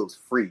 She feels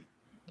free,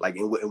 like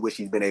in what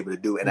she's been able to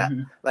do.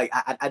 And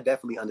I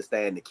definitely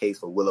understand the case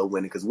for Willow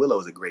winning, because Willow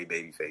is a great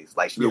baby face.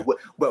 Like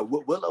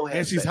Willow has,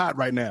 and she's hot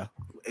right now.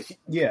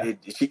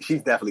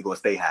 She's definitely gonna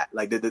stay hot.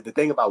 Like the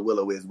thing about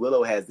Willow is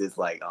Willow has this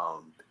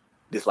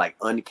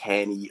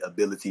uncanny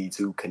ability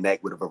to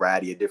connect with a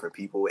variety of different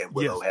people, and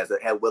Willow has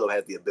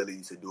the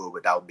ability to do it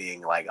without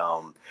being like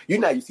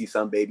you see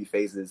some baby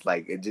faces,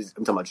 like I'm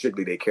talking about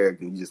strictly their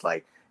character, and you just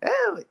like,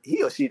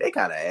 he or she, they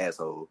kind of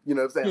asshole, you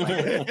know what I'm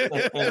saying?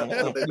 Like,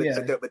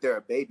 but they're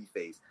a baby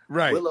face,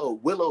 right?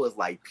 Willow is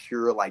like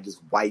pure, like just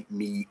white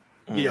meat.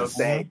 You know what I'm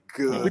saying?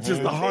 Good. Which is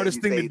the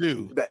hardest thing to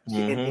do. But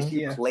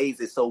she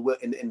plays it so well,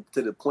 and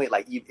to the point,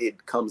 like,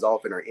 it comes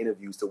off in her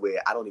interviews to where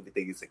I don't even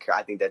think it's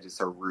I think that's just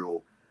her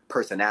real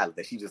personality.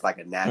 That she's just like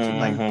a natural,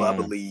 like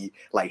bubbly,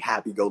 like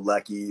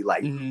happy-go-lucky,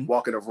 like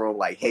walk in the room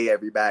like, hey,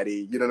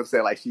 everybody. You know what I'm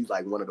saying? Like, she's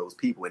like one of those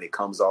people, and it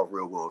comes off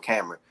real well on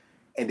camera.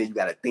 And then you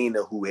got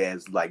Athena, who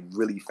has like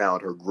really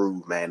found her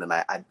groove, man. And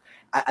I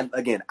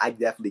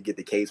definitely get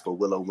the case for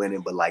Willow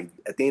winning, but like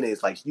Athena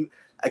is like,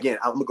 I'm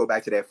gonna go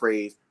back to that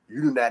phrase.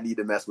 You do not need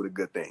to mess with a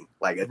good thing.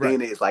 Like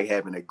Athena is like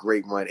having a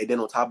great run. And then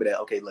on top of that,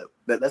 okay, look,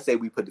 let's say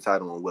we put the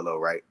title on Willow,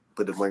 right?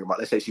 Put the ring.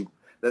 Let's say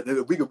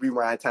we could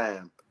rewind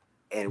time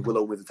and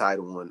Willow wins the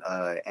title on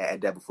at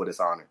Death Before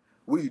Dishonor.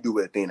 What do you do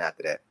with Athena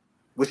after that?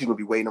 What, she gonna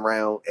be waiting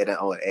around at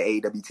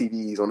AEW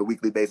TVs on a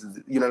weekly basis?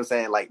 You know what I'm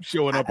saying? Like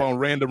showing up on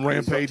random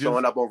rampages,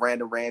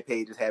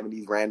 having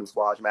these random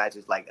squash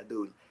matches. Like,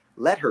 dude,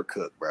 let her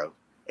cook, bro.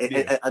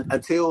 And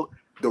until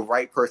the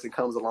right person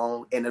comes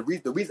along. And the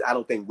reason I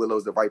don't think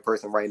Willow's the right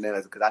person right now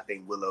is because I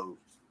think Willow,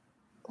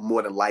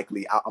 more than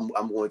likely, I don't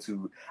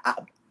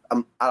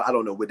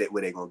know where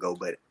they're gonna go,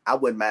 but I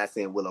wouldn't mind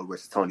seeing Willow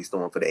versus Toni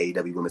Storm for the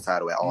AEW Women's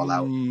title at All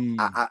Out.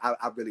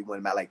 I really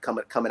wouldn't mind, like,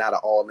 coming out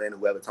of All In,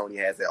 whoever Tony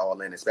has at All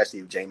In, especially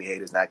if Jamie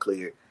Hayter's not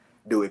cleared.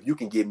 Dude, if you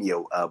can give me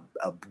a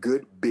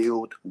good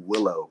build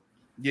Willow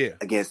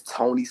against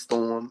Toni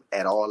Storm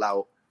at All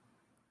Out,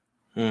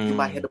 you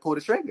might have to pull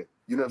the trigger.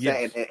 You know what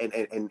I'm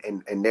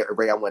saying? And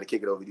Ray, I want to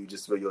kick it over to you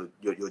just for your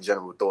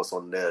general thoughts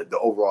on the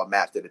overall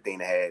match that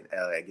Athena had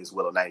against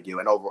Willow Nightingale,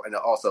 and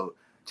also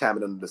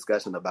chiming in the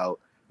discussion about,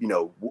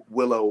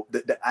 Willow.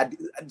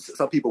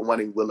 Some people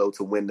wanting Willow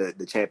to win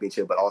the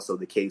championship, but also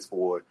the case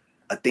for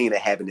Athena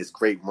having this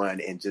great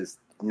run and just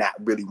not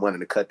really wanting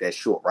to cut that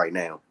short right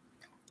now.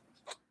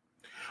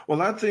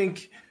 Well, I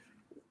think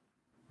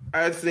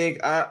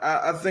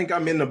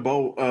I'm in the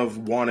boat of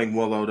wanting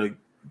Willow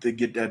to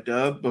get that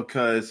dub,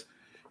 because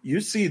you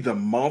see the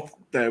month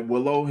that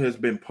Willow has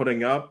been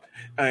putting up,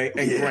 and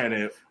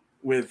granted,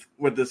 with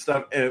the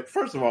stuff.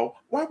 First of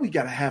all, why we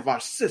gotta have our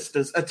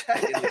sisters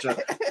attacking each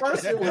other?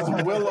 First it was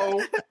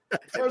Willow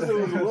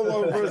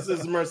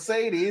versus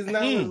Mercedes.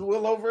 Now it's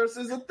Willow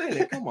versus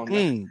Athena. Come on,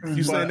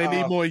 you saying they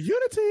need more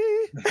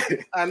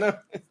unity? I know.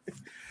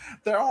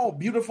 They're all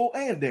beautiful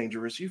and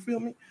dangerous. You feel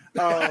me?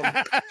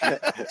 Yeah.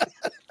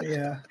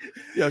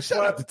 Yo,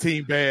 shout out to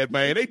Team Bad,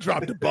 man. They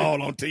dropped the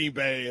ball on Team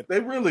Bad. They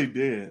really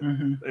did.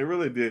 They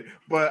really did.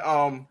 But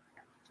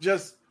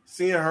just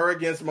seeing her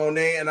against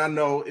Monet, and I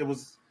know it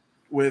was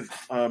with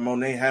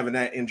Monet having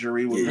that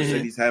injury, with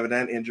Mercedes having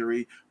that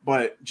injury,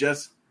 but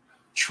just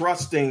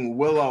trusting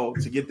Willow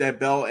to get that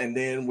belt, and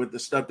then with the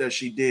stuff that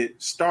she did,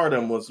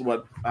 Stardom was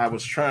what I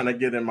was trying to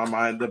get in my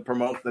mind to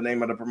promote the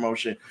name of the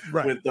promotion,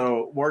 with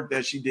the work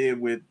that she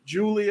did with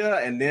Julia,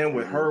 and then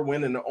with her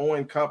winning the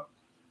Owen Cup,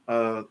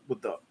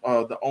 with the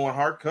Owen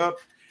Hart Cup.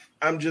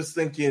 I'm just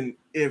thinking,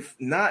 if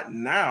not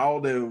now,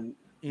 then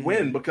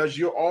when? Because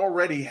you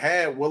already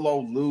had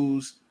Willow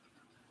lose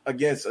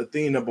against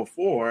Athena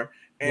before,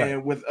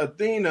 and with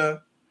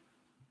Athena,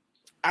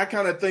 I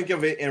kind of think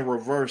of it in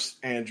reverse,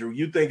 Andrew.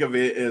 You think of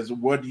it as,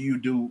 what do you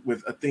do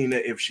with Athena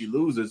if she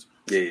loses?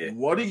 Yeah.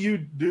 What do you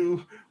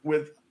do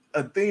with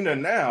Athena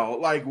now?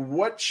 Like,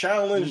 what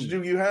challenge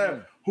do you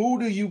have? Who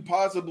do you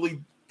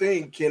possibly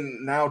think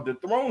can now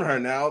dethrone her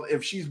now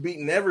if she's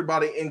beaten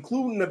everybody,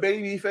 including the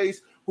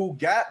babyface who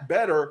got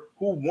better,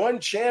 who won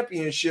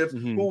championships,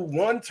 who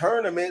won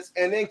tournaments,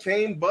 and then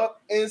came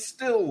up and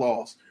still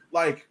lost?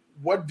 Like,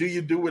 what do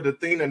you do with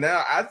Athena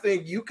now? I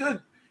think you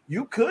could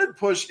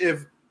push,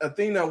 if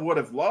Athena would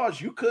have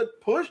lost, you could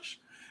push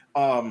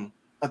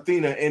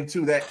Athena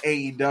into that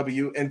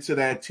AEW, into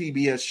that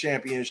TBS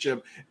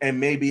championship, and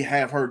maybe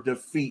have her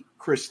defeat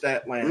Chris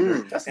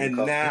Statlander. And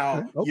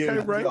now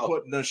you're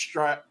putting the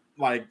strap,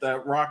 like the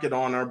rocket,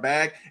 on her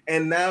back.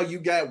 And now you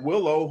got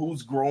Willow,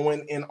 who's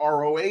growing in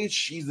ROH.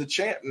 She's a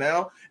champ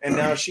now, and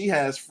now she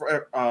has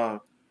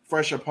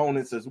fresh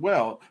opponents as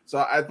well. So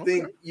I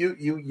think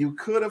you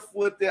could have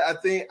flipped it. I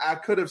think I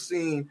could have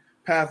seen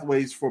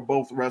pathways for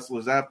both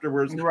wrestlers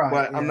afterwards,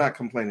 but I'm not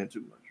complaining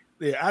too much.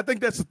 Yeah, I think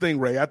that's the thing,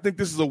 Ray. I think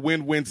this is a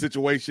win-win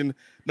situation,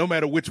 no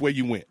matter which way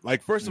you went.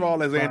 Like, first of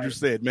all, as Andrew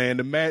said, man,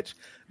 the match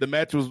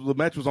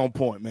was on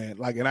point, man.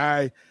 Like, and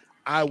I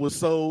was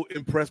so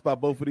impressed by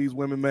both of these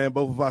women, man,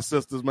 both of our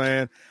sisters,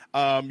 man.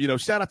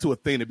 Shout out to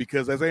Athena,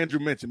 because as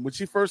Andrew mentioned, when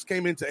she first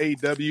came into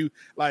AEW,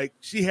 like,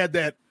 she had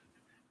that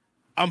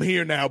 "I'm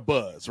here now"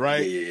 buzz,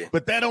 right? Yeah.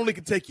 But that only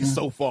can take you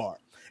so far.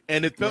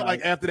 And it felt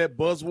like after that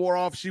buzz wore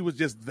off, she was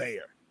just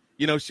there.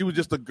 She was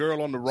just a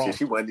girl on the roster.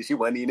 She wasn't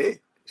even there.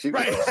 She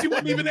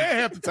wasn't even there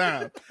half the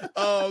time.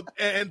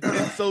 And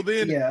so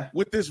then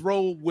with this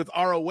role with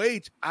ROH,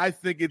 I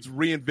think it's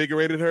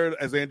reinvigorated her.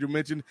 As Andrew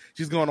mentioned,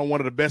 she's going on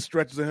one of the best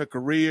stretches in her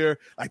career.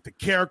 Like, the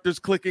character's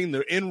clicking,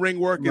 the in-ring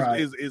work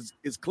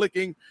is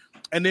clicking.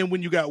 And then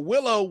when you got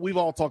Willow, we've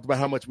all talked about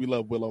how much we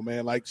love Willow,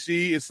 man. Like,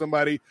 she is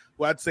somebody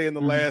who I'd say in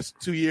the last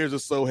 2 years or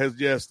so has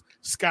just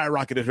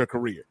skyrocketed her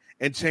career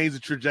and changed the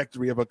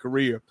trajectory of her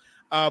career.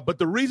 But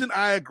the reason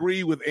I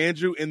agree with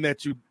Andrew in that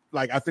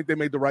I think they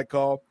made the right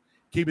call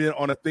keeping it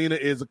on Athena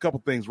is a couple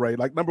things, right?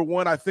 Like, number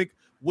one, I think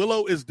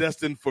Willow is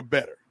destined for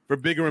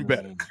bigger and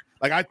better.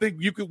 Like, I think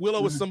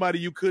Willow is somebody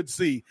you could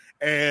see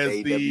as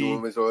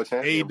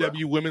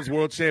AEW Women's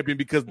World Champion,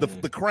 because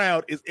the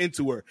crowd is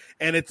into her.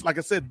 And it's, like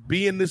I said,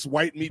 being this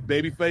white meat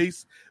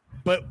babyface,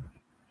 but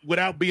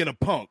without being a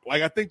punk.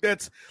 Like, I think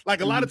that's,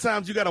 like, a lot of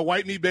times you got a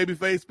white meat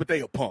babyface, but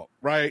they a punk,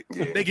 right?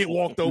 Yeah. They get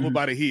walked over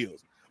by the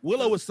heels.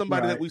 Willow is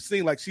somebody that we've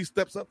seen, like, she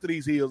steps up to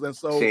these heels, and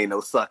so she ain't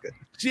no sucker.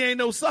 She ain't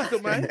no sucker,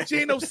 man. She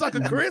ain't no sucker,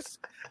 Chris.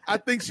 I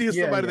think she is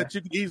somebody that you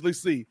can easily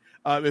see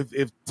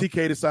if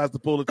TK decides to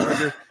pull the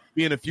trigger,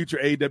 being a future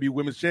AEW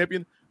Women's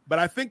Champion. But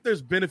I think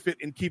there's benefit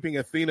in keeping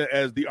Athena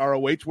as the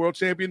ROH World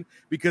Champion,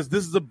 because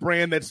this is a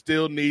brand that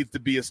still needs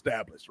to be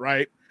established,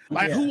 right?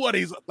 Like, who are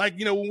these? Like,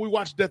 when we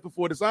watch Death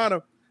Before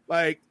Dishonor,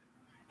 like,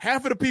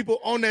 half of the people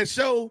on that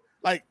show,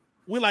 like,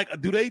 we're like, are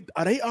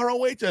they ROH,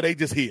 or are they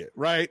just here,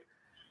 right?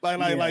 Are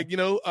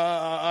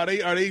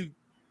they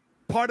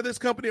part of this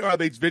company, or are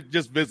they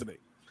just visiting?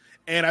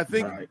 And I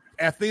think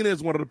Athena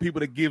is one of the people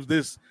that gives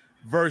this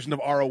version of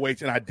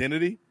ROH an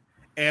identity.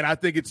 And I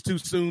think it's too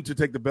soon to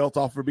take the belt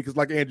off her, because,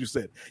 like Andrew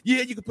said,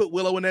 you could put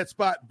Willow in that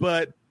spot,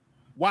 but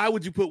why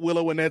would you put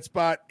Willow in that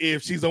spot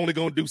if she's only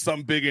going to do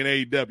something big in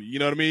AEW? You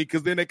know what I mean?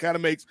 Because then it kind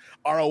of makes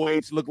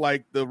ROH look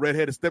like the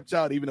redheaded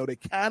stepchild, even though they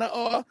kind of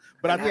are.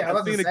 But I think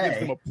Athena gives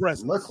them a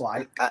presence. Look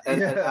like.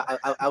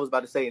 I was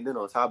about to say, and then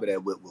on top of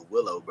that, with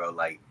Willow, bro,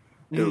 like,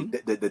 dude,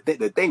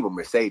 the thing with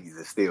Mercedes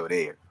is still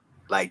there.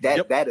 Like,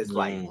 that is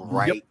like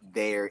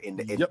there in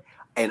the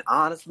and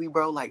honestly,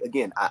 bro, like,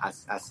 again, I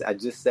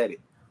just said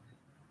it.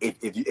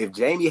 If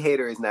Jamie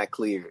Hayter is not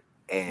cleared,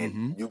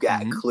 and you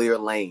got clear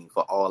lane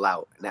for All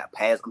Out, not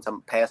past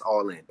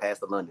All In, past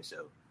the London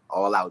show,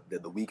 All Out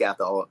the week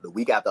after All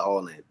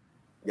In,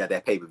 you got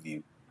that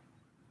pay-per-view.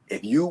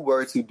 If you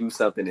were to do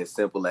something as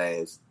simple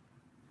as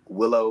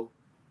Willow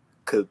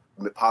could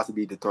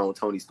possibly dethrone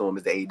Toni Storm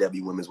as the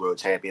AEW Women's World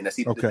Champion, the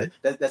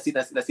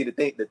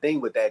thing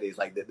with that is,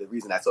 like, the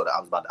reason I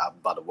was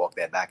about to walk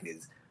that back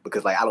is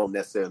because, like, I don't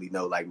necessarily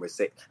know, like,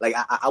 Mercedes, like,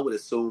 I would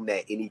assume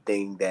that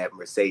anything that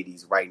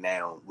Mercedes right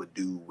now would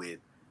do with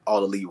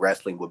All Elite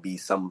Wrestling would be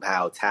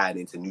somehow tied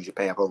into New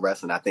Japan Pro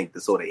Wrestling. I think the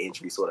sort of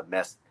entry sort of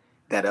messed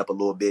that up a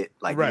little bit.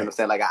 Like, you know what I'm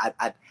saying? Like,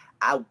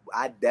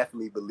 I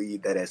definitely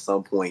believe that at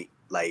some point,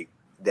 like,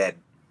 that,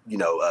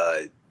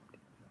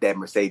 that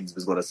Mercedes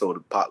was going to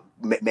sort of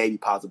maybe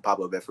possibly pop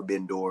up at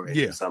Forbidden Door and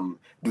do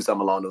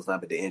something along those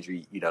lines. But the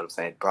injury, you know what I'm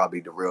saying,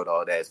 probably derailed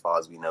all that as far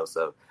as we know.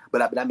 So,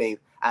 but I mean,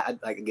 I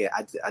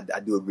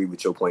do agree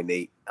with your point,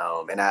 Nate.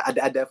 And I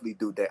definitely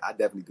do that. I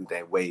definitely do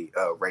think Ray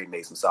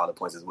made some solid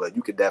points as well.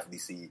 You could definitely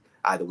see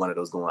either one of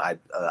those going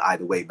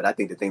either way. But I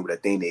think the thing with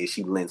Athena is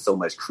she lends so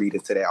much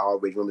credence to that ROH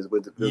women's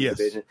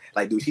division.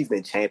 Like, dude, she's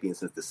been champion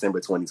since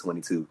December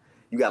 2022.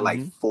 You got like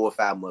 4 or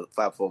 5 more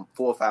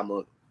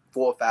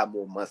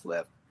months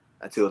left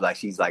until like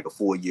she's like a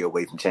full year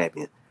away from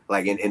champion.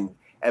 Like, and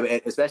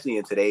especially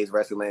in today's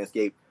wrestling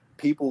landscape,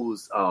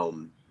 people's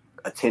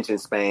attention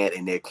span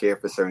and their care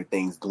for certain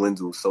things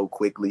dwindle so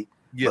quickly.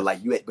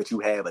 But you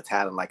have a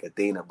talent like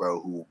Athena, bro,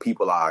 who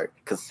people are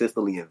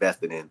consistently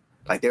invested in.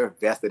 Like, they're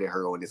invested in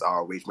her on this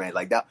ROH brand.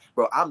 Like that,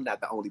 bro. I'm not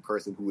the only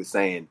person who is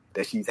saying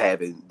that she's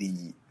having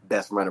the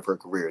best run of her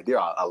career. There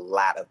are a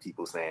lot of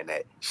people saying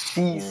that.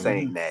 She's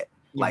saying that.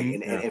 Like,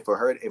 and for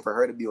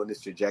her to be on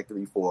this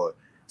trajectory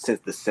since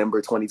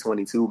December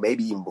 2022,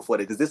 maybe even before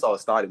that, because this all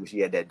started when she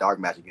had that dark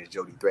match against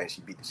Jody Threat and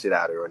she beat the shit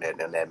out of her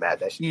in that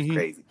match. That shit was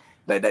crazy.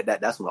 Like,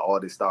 that's when all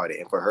this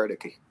started. And for her to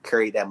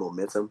carry that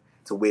momentum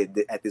to where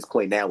at this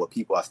point now where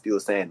people are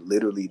still saying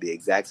literally the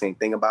exact same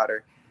thing about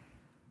her,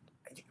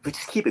 but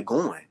just keep it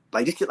going.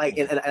 Like, just like,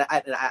 and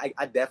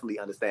I definitely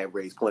understand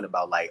Ray's point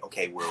about like,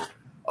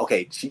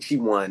 she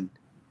won,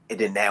 and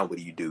then now what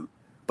do you do?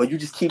 But you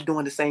just keep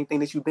doing the same thing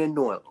that you've been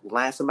doing.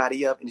 Line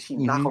somebody up, and she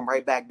knock them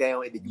right back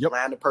down, and then you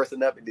line the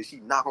person up, and then she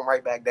knock them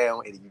right back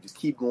down, and then you just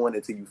keep going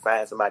until you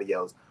find somebody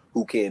else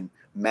who can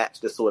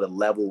match the sort of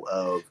level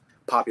of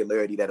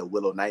popularity that a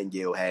Willow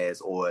Nightingale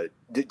has, or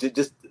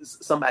just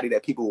somebody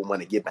that people will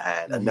want to get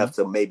behind enough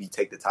to maybe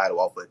take the title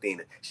off of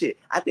Athena. Shit,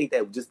 I think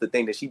that just the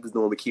thing that she was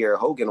doing with Kiera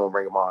Hogan on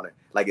Ring of Honor,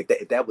 like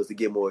if that was to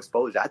get more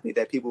exposure, I think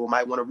that people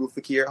might want to root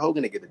for Kiera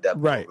Hogan to get the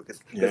W. Right. Because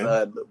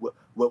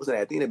what was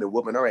that? Athena been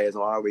whooping her ass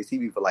on ROH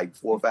TV for like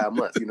 4 or 5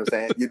 months. You know what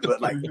I'm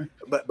saying?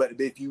 But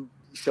if you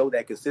show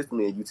that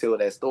consistently and you tell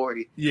that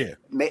story,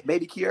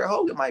 maybe Kiera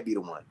Hogan might be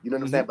the one. You know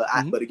what I'm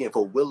saying? But again,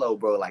 for Willow,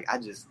 bro, like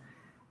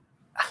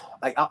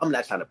I'm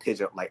not trying to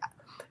pigeon. Like,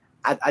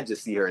 I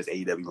just see her as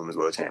AEW Women's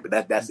World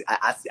Champion.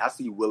 I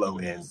see Willow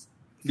as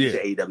future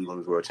AEW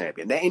Women's World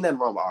Champion. There ain't nothing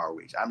wrong with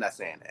ROH. I'm not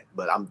saying that,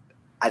 but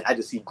I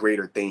just see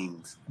greater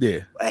things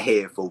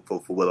ahead for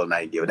Willow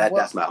Nightingale.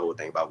 That's my whole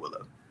thing about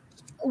Willow.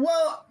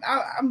 Well,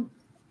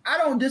 I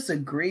don't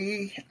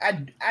disagree.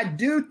 I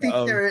do think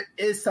there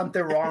is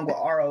something wrong with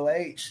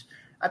ROH.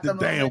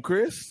 Damn,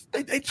 Chris.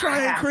 They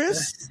trying,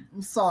 Chris.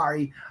 I'm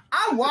sorry.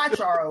 I watch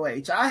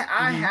ROH.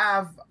 I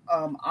have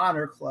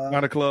Honor Club.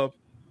 Honor Club.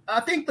 I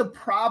think the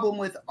problem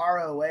with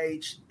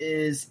ROH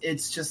is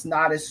it's just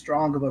not as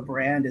strong of a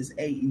brand as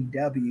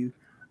AEW.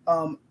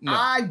 No.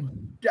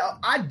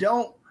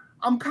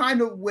 I'm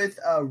kind of with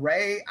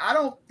Ray. I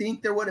don't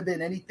think there would have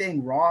been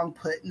anything wrong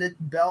putting the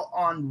belt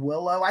on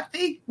Willow. I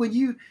think if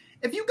you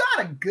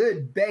got a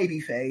good baby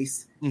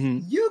face,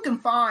 you can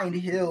find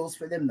heels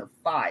for them to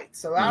fight.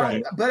 So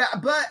but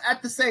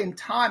at the same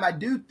time, I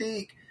do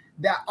think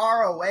that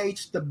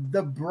ROH,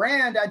 the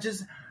brand,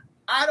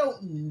 I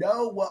don't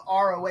know what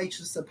ROH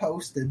is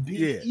supposed to be.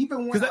 Yeah.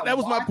 Even when that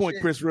was my point,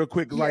 Chris, real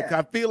quick. Like,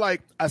 I feel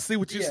like I see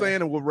what you're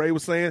saying and what Ray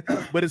was saying,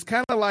 but it's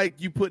kind of like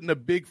you putting a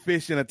big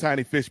fish in a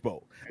tiny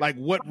fishbowl. Like,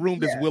 what room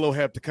does Willow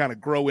have to kind of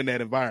grow in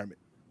that environment?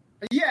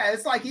 Yeah,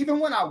 it's like even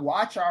when I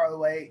watch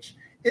ROH,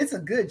 it's a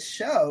good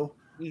show,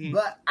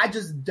 but I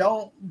just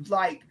don't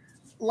like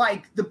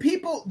the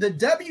people, the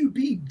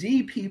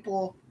WBD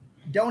people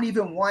don't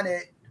even want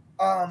it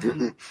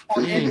on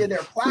any of their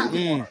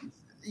platforms.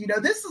 You know,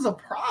 this is a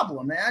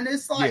problem, man.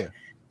 It's like,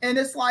 and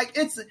it's like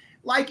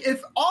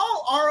if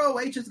all ROH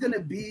is going to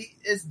be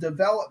is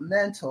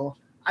developmental,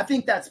 I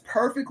think that's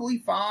perfectly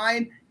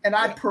fine. And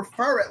I'd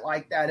prefer it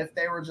like that if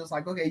they were just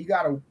like, okay, you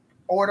got to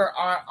order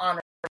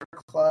Honor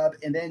Club,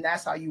 and then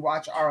that's how you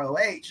watch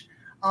ROH.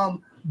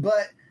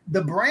 But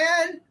the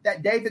brand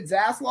that David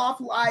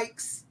Zasloff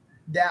likes,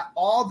 that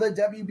all the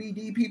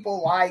WBD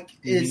people like,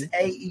 is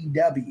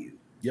AEW.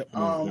 Yep.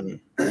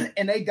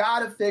 And they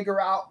got to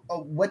figure out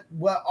what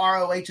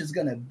ROH is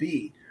going to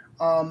be.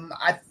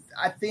 I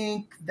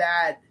think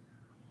that,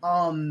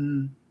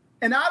 and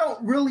I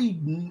don't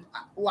really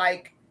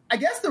like. I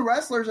guess the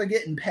wrestlers are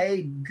getting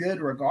paid good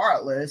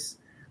regardless.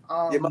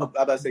 I'm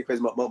about to say,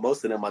 Chris,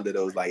 most of them under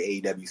those like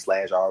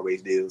AEW / ROH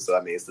deals. So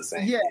I mean, it's the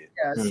same. Yeah.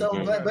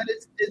 So, but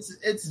it's just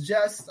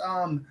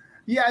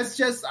it's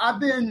just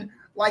I've been.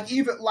 Like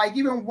even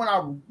when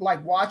I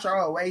watch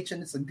ROH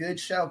and it's a good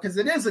show, because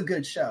it is a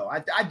good show. I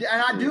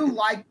do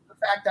like the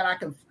fact that I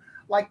can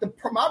my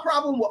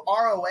problem with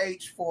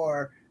ROH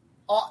for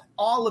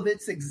all of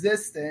its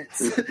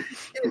existence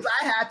is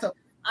I had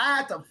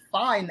to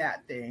find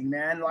that thing,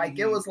 man. Like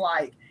it was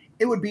like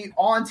it would be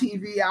on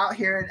TV out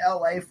here in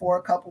LA for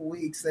a couple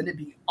weeks, and it'd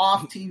be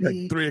off TV like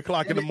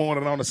 3:00 in the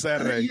morning on a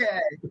Saturday.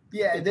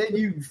 Yeah. Then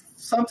you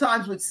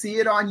sometimes would see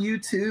it on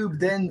YouTube.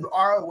 Then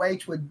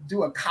ROH would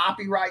do a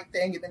copyright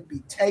thing and then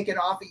be taken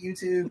off of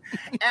YouTube.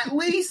 At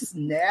least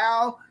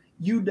now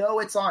you know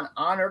it's on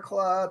Honor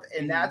Club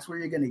and that's where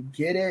you're going to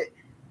get it,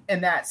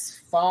 and that's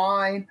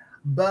fine.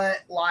 But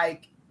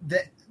like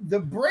the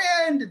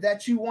brand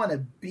that you want to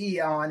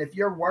be on, if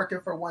you're working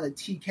for one of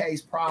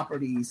TK's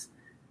properties,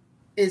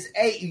 is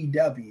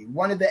AEW,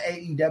 one of the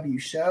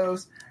AEW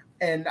shows.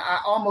 And I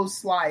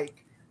almost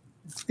like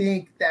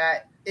think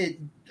that I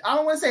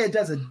don't want to say it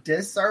does a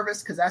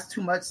disservice because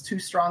that's too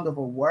strong of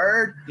a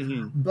word.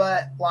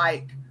 But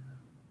like,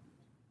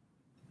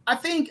 I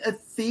think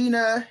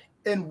Athena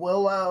and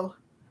Willow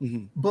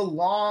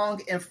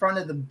belong in front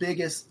of the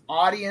biggest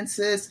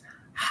audiences.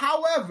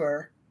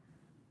 However,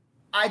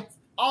 I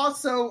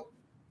also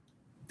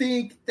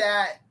think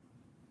that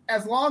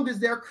as long as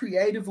they're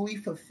creatively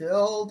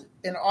fulfilled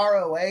in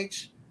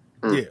ROH,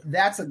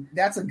 that's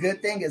a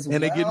good thing as well.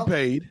 And they're getting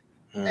paid.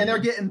 And they're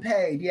getting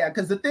paid, yeah.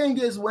 Because the thing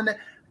is, when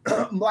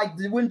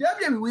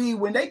WWE,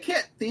 when they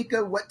can't think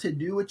of what to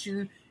do with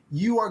you,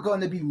 you are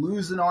going to be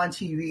losing on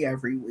TV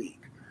every week.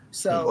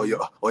 So,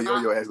 or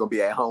your ass gonna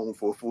be at home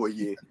for a full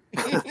year.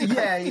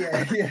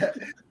 yeah.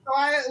 So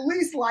I at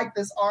least like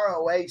this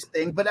ROH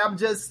thing, but I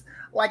just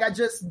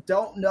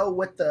don't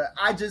know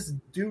I just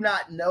do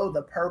not know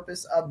the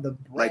purpose of the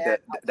brand,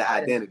 like the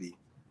identity.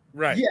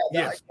 Right.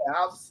 Yeah.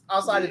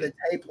 Outside of the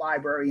tape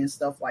library and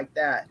stuff like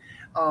that.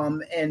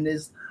 And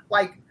is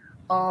like,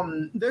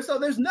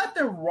 there's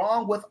nothing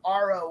wrong with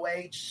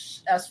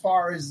ROH as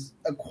far as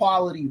a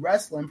quality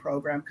wrestling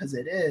program, because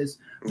it is.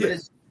 But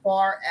as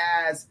far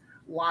as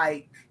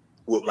where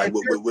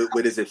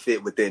does it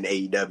fit within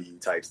AEW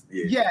types?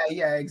 Yeah,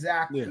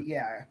 exactly.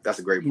 Yeah. That's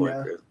a great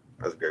point, Chris.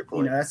 That's a great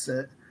point. That's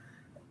it.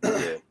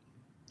 Yeah.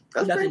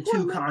 That's nothing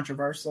too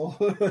controversial.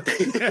 All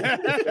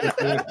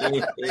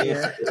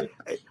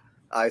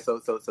right, so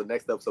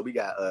next up, we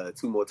got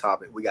two more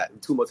topics. We got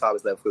two more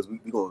topics left because we're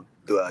going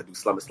to do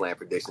SummerSlam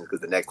predictions, because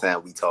the next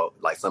time we talk,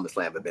 like,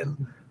 SummerSlam have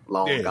been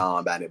long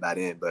gone by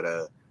then.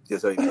 But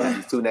just so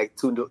these two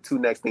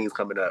next things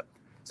coming up.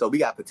 So we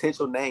got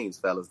potential names,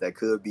 fellas, that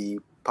could be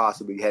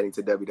possibly heading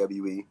to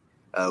WWE.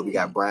 We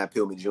got Brian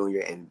Pillman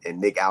Jr.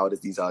 and Nick Aldis.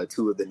 These are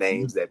two of the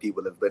names that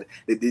people have been.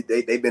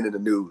 They've been in the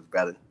news,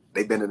 brother.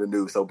 They've been in the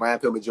news. So Brian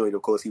Pillman Jr.,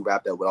 of course, he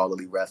wrapped up with All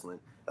Elite Wrestling.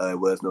 It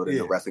was noted in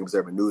the Wrestling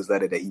Observer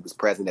newsletter that he was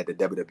present at the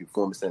WWE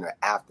Performance Center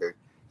after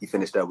he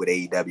finished up with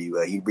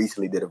AEW. He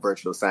recently did a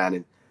virtual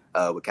signing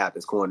with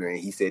Captain's Corner, and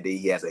he said that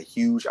he has a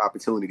huge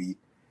opportunity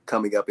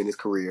coming up in his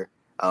career.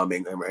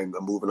 And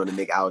moving on to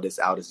Nick Aldis.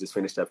 Aldis just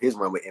finished up his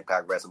run with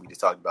Impact Wrestling. We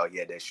just talked about,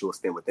 that short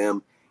stint with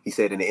them. He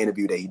said in the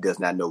interview that he does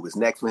not know what's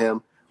next for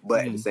him,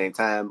 but at the same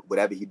time,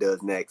 whatever he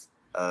does next,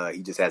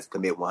 he just has to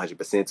commit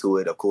 100% to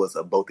it. Of course,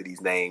 both of these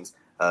names,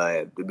 there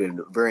have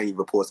been varying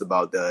reports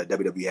about the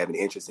WWE having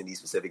interest in these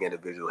specific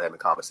individuals, having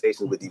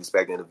conversations with these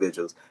respective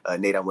individuals.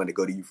 Nate, I wanted to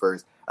go to you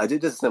first.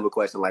 Just a simple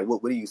question, like,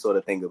 what do you sort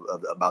of think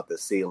about the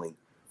ceiling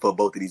for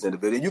both of these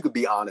individuals? You could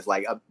be honest,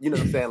 like, you know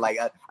what I'm saying? Like,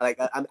 I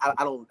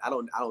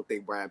don't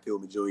think Brian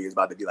Pillman Jr. is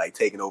about to be like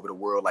taking over the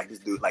world like this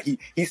dude. Like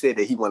he said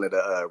that he wanted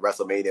a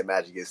WrestleMania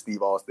match against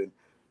Steve Austin.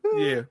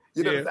 Yeah,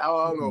 you know, I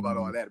don't know about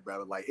all that,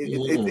 brother. Like,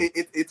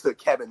 it took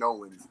Kevin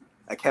Owens,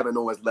 a Kevin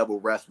Owens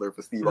level wrestler,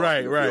 for Steve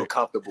Austin to feel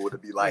comfortable to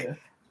be like,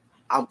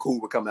 I'm cool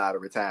with coming out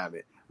of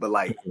retirement. But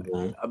like,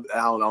 I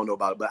don't know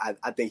about it, but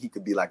I think he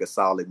could be like a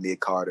solid Nick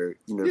Carter.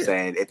 You know what I'm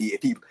saying?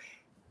 If he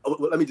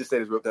let me just say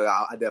this real quick.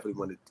 I definitely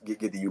want to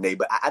get to you, Nate.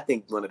 But I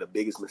think one of the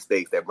biggest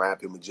mistakes that Brian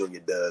Pillman Jr.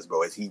 does,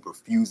 bro, is he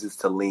refuses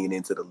to lean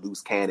into the loose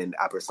cannon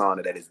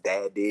persona that his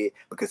dad did,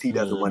 because he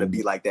doesn't want to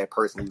be like that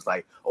person who's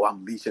like, oh,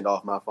 I'm leeching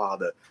off my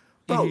father.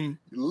 Bro,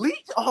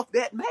 leech off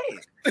that man.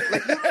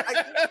 Like,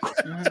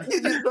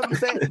 you know what I'm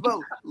saying?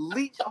 Bro,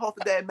 leech off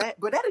of that man.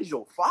 But that is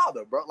your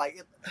father, bro.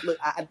 Like, look,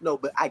 I know,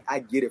 but I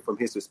get it from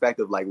his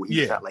perspective. Like, when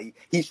he's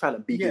trying to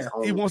be his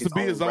own. He wants to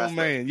be his own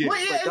man. Yeah.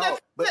 Well,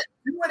 but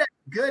as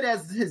good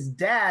as his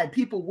dad,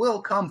 people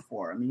will come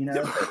for him. You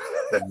know,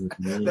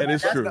 that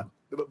is true.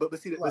 But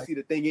see,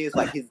 the thing is,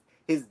 like,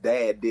 his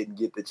dad didn't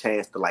get the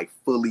chance to like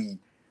fully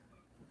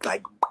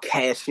like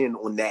cash in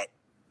on that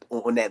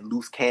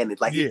loose cannon.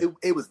 Like,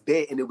 it was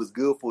there, and it was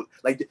good for,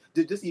 like,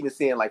 just even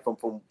seeing, like, from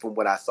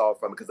what I saw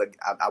from it, because like,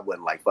 I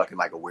wasn't like fucking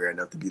like aware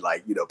enough to be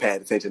like, you know,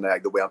 paying attention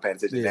like the way I'm paying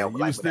attention now. You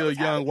were still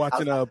young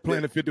watching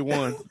Planet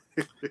 51.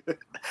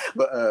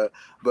 but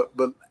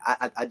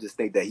I just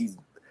think that he's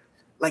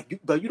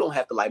like, but you don't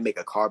have to like make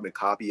a carbon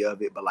copy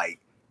of it, but like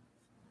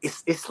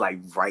it's like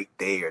right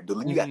there.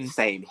 You got the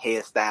same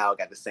hairstyle,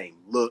 got the same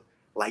look,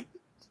 like.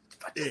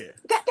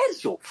 That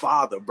is your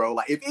father, bro.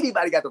 Like, if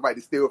anybody got the right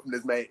to steal from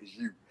this man, it's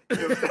you. You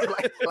know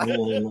what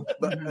I'm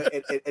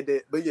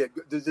saying? But yeah,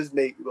 just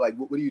Nate, like,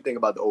 what do you think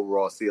about the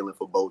overall ceiling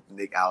for both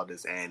Nick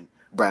Aldis and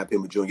Brian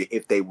Pillman Jr.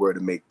 if they were to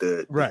make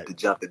the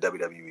jump to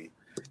WWE?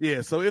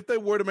 Yeah, so if they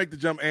were to make the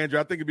jump, Andrew,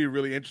 I think it'd be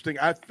really interesting.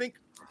 I think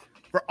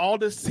for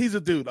Aldis, he's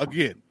a dude,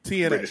 again,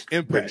 TNA,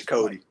 Impact. British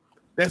Cody.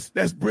 That's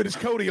British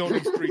Cody on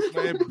these streets,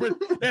 man.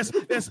 That's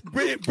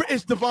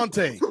British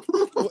Devontae.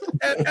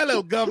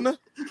 Hello, Governor.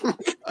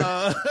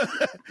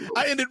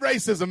 I ended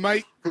racism,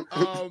 mate.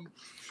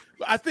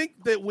 I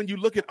think that when you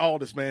look at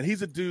Aldis, man,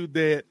 he's a dude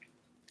that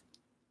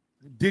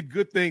did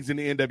good things in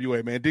the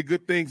NWA, man. Did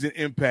good things in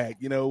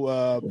Impact. You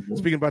know,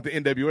 speaking about the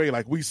NWA,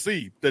 like we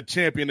see the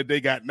champion that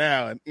they got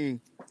now, and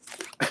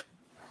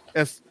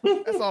that's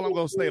all I'm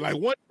gonna say. Like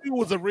one dude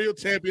was a real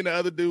champion, the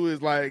other dude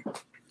is like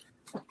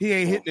he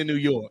ain't hitting in New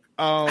York.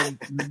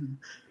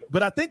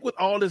 But I think with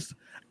all this,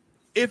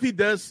 if he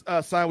does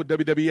sign with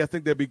WWE, I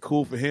think that'd be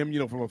cool for him. You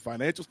know, from a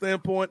financial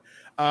standpoint,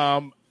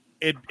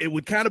 it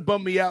would kind of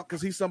bum me out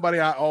because he's somebody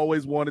I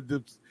always wanted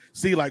to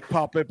see like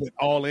pop up at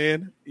All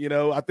In. You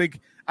know, I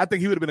think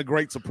he would have been a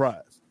great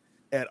surprise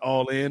at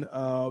All In.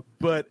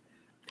 But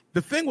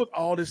the thing with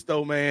all this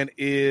though, man,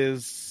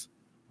 is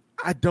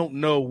I don't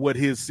know what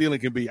his ceiling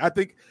can be. I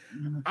think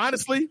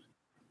honestly,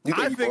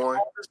 I think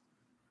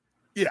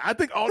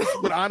all this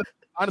would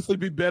honestly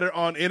be better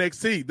on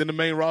NXT than the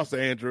main roster,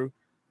 Andrew.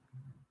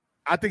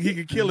 I think he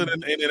could kill it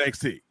in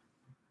NXT.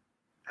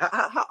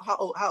 How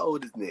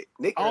old is Nick?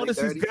 Nick, all this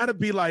has got to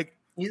be like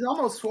he's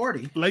almost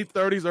 40, late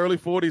 30s, early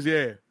 40s.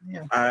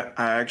 Yeah. I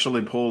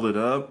actually pulled it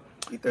up.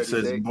 It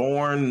says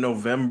born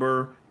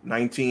November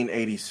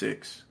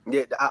 1986.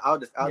 Yeah, I'll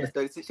just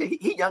 36.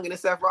 He younger than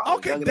Seth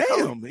Rollins.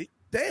 Okay,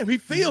 damn, he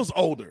feels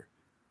older.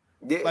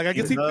 Yeah, like I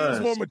guess he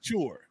feels more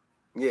mature.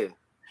 Yeah,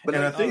 but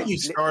I think he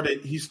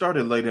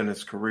started late in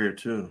his career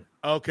too.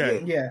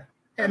 Okay, yeah.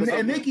 And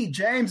Mickie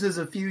James is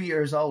a few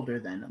years older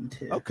than him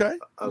too. Okay.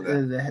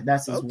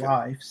 That's his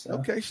wife. So.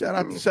 Okay, shout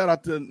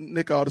out to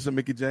Nick Aldis and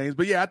Mickie James.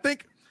 But yeah, I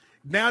think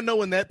now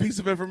knowing that piece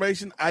of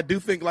information, I do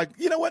think like,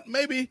 you know what,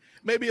 maybe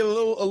a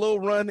little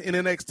run in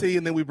NXT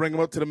and then we bring him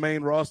up to the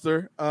main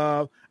roster.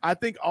 I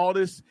think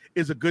Aldis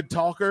is a good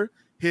talker.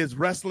 His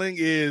wrestling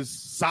is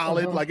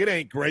solid. Like it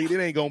ain't great. It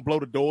ain't gonna blow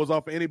the doors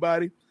off of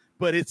anybody,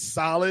 but it's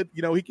solid.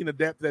 You know, he can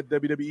adapt to that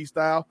WWE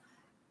style.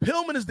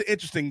 Pillman is the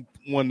interesting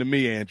one to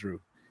me, Andrew.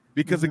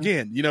 Because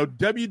again, you know,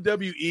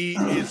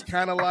 WWE is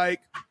kind of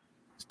like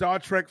Star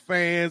Trek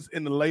fans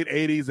in the late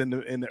 80s and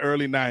in the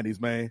early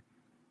 90s, man.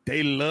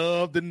 They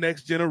love the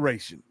next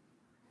generation.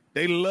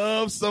 They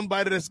love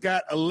somebody that's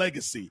got a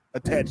legacy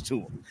attached to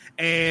them.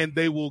 And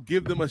they will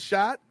give them a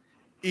shot,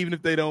 even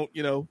if they don't,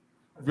 you know,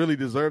 really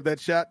deserve that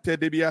shot,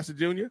 Ted DiBiase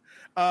Jr.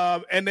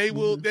 And they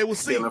will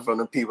see. Stealing from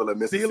the people of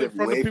Mississippi. Stealing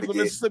from the people of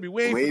Mississippi.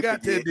 We ain't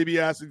forgot Ted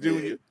DiBiase Jr.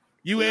 Yeah.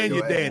 You and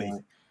your daddy.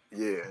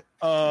 Yeah.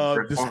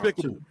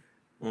 Despicable.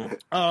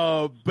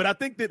 But I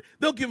think that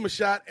they'll give him a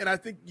shot, and I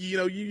think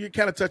you're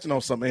kind of touching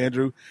on something,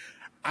 Andrew.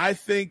 I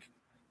think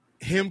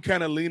him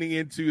kind of leaning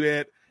into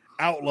that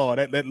outlaw,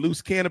 that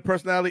loose cannon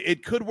personality,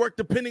 it could work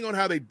depending on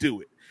how they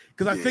do it.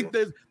 Because I think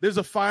there's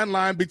a fine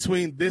line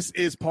between this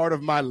is part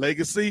of my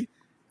legacy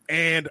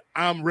and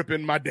I'm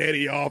ripping my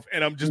daddy off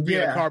and I'm just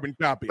being a carbon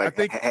copy. Like, I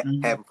think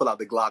have him pull out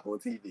the Glock on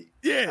TV.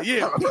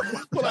 Yeah.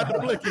 Pull out the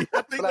blicky.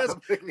 I think that's on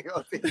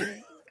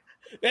TV.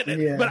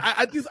 But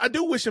I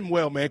do wish him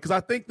well, man, because I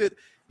think that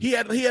he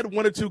had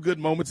one or two good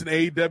moments in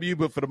AEW,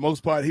 but for the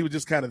most part, he was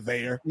just kind of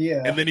there.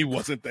 Yeah. And then he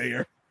wasn't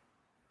there.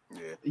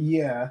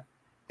 Yeah.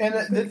 And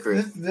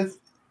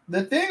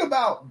the thing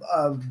about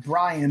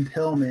Brian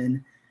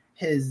Pillman,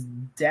 his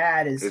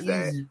dad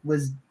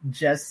was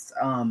just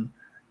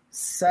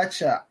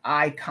such a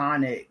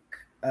iconic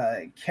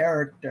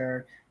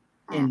character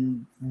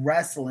in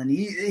wrestling.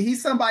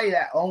 He's somebody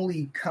that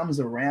only comes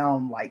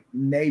around like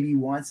maybe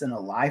once in a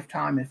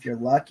lifetime if you're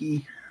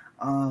lucky.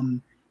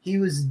 He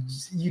was,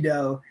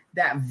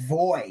 that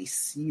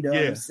voice, what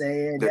I'm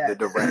saying? The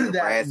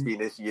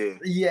raspiness,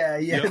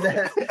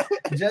 Yeah.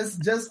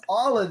 Just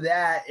all of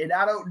that. And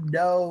I don't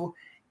know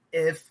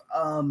if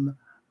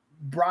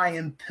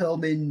Brian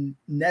Pillman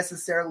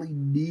necessarily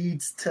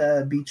needs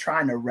to be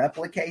trying to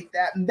replicate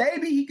that.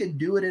 Maybe he could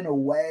do it in a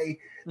way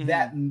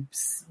that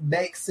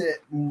makes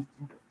it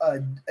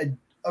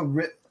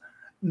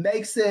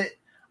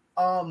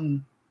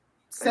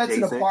sets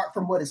it apart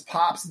from what his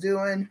pop's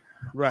doing.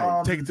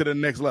 Right. Take it to the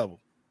next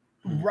level.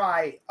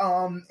 Right.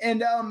 Again,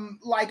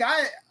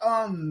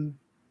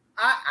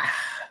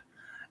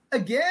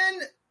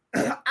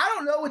 I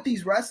don't know what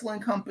these wrestling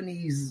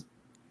companies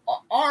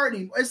are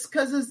anymore. It's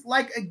because it's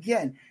like,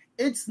 again,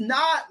 it's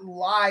not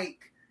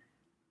like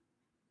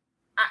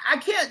I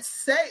can't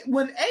say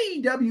when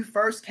AEW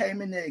first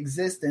came into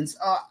existence,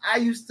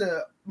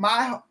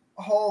 my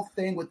whole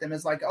thing with them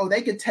is like, oh,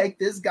 they could take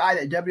this guy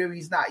that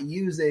WWE's not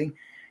using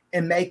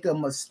and make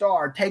them a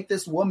star. Take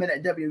this woman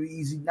that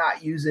WWE's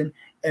not using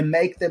and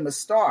make them a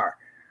star.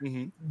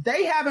 Mm-hmm.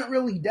 They haven't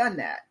really done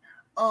that.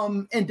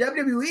 And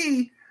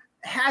WWE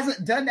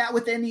hasn't done that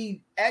with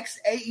any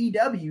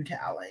ex-AEW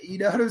talent. You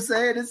know what I'm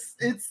saying?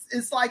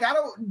 It's like, I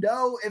don't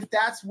know if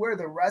that's where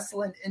the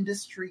wrestling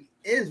industry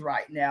is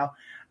right now.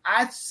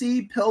 I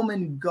see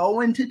Pillman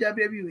going to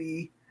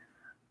WWE,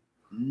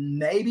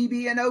 maybe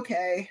being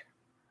okay,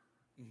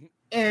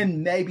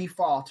 and maybe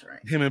faltering.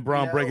 Him and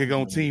Braun Breaker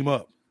gonna team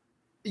up.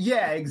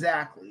 Yeah,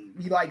 exactly.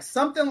 Like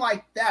something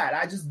like that.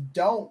 I just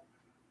don't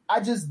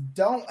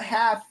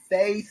have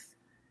faith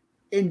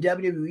in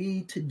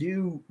WWE to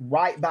do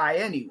right by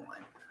anyone.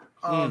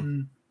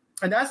 And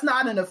that's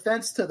not an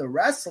offense to the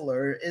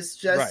wrestler. It's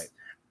just,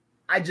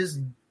 I just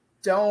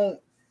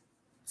don't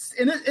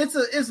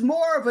it's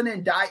more of an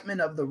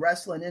indictment of the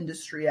wrestling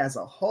industry as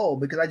a whole,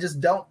 because I just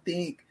don't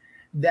think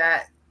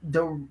that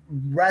the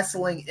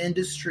wrestling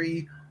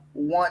industry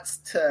wants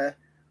to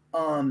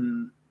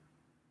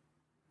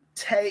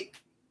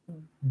take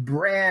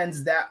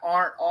brands that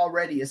aren't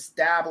already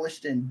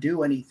established and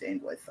do anything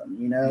with them,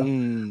 you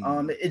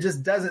know. It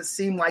just doesn't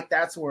seem like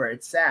that's where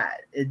it's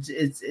at.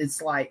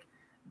 It's like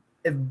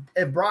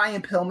if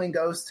Brian Pillman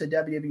goes to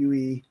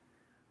WWE,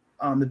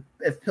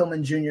 if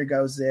Pillman Jr.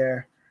 goes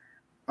there,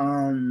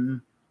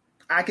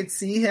 I could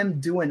see him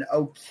doing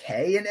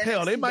okay. And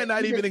hell, they might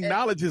not even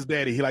acknowledge his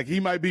daddy. Like, he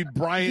might be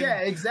Brian. Yeah,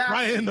 exactly.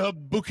 Brian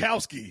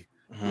Bukowski.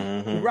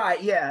 Mm-hmm.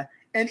 Right. Yeah.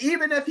 And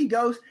even if he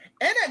goes,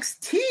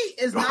 NXT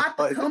is not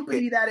the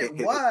company that it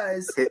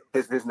was.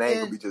 His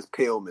name would be just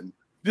Pillman.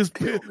 Just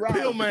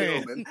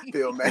Pillman.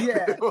 Pillman.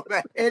 Yeah.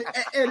 And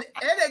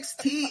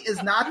NXT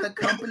is not the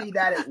company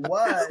that it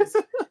was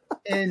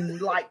in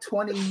like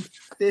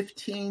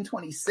 2015,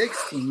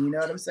 2016. You know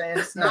what I'm saying?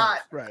 It's not.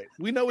 Right.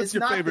 We know it's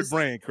your favorite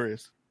brand,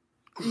 Chris.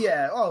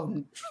 Yeah.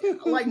 Oh,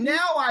 like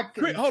now I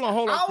can. Chris, hold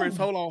on, Chris.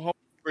 Hold on,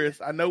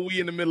 Chris. I know we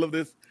in the middle of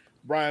this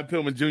Brian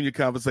Pillman Jr.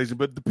 conversation,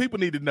 but the people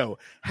need to know,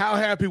 how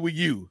happy were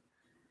you?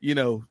 You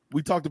know,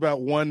 we talked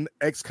about one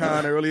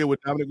ex-con earlier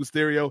with Dominic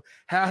Mysterio.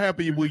 How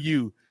happy were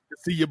you to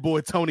see your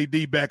boy Tony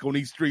D back on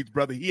these streets,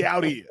 brother? He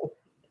out here.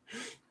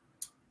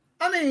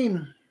 I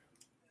mean,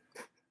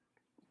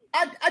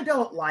 I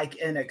don't like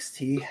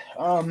NXT.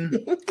 I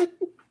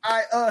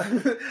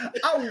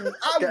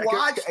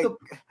watched the.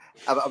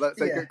 I'm about to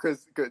say, yeah.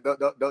 Chris,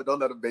 don't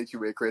let him bait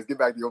you in, Chris. Get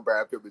back to your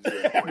Brian Pillman Jr.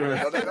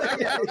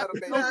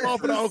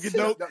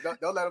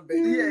 Don't let him bait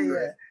you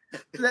in.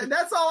 Yeah.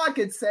 That's all I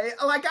could say.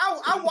 Like,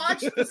 I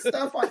watched the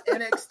stuff on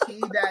NXT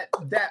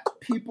that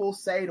people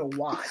say to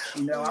watch.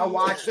 You know, I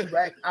watched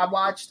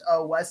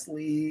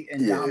Wesley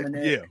and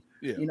Dominic.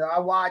 Yeah. You know, I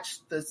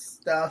watched the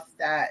stuff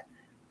that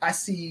I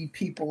see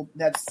people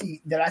that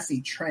I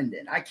see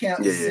trending. I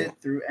can't sit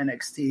through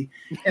NXT.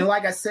 And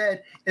like I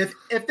said, if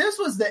this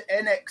was the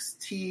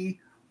NXT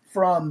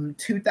from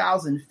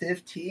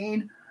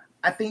 2015,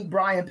 I think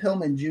Brian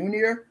Pillman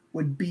Jr.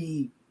 would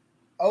be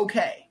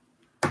okay.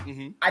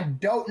 Mm-hmm. I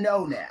don't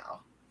know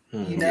now.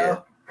 Mm-hmm. You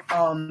know?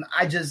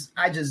 I just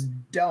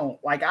don't.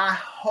 Like, I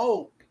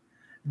hope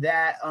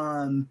that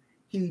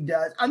he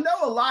does. I know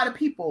a lot of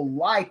people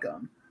like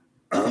him.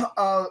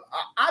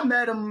 I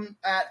met him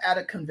at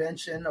a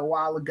convention a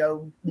while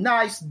ago.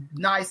 Nice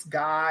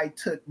guy.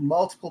 Took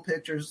multiple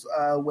pictures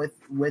with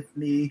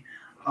me.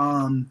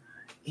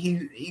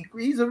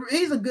 He's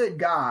a good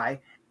guy.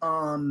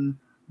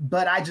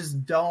 But I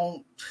just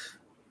don't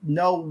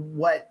know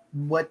what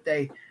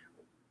they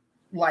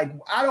like.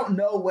 I don't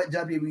know what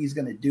WWE is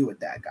going to do with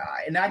that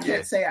guy, and I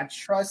can't say I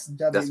trust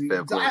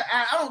WWE.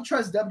 I don't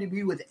trust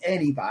WWE with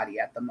anybody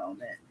at the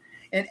moment.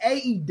 And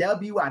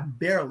AEW, I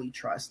barely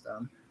trust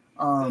them.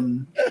 I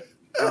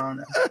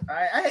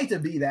hate to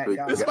be that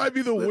guy. This might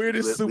be the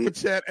weirdest super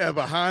chat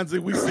ever. Hansi,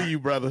 we see you,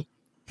 brother.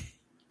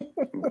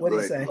 What do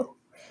you say?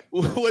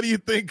 What do you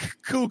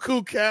think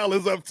Cuckoo Cal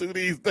is up to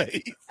these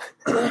days?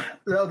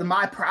 The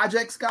My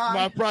Projects guy?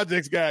 My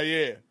Projects guy,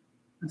 yeah.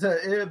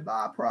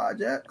 My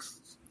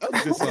Projects.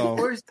 That's a good song.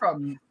 Where's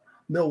from?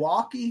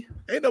 Milwaukee?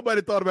 Ain't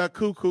nobody thought about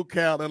Cuckoo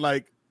Cal in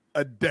like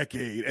a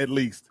decade at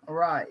least.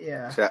 Right,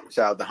 yeah. Shout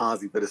out to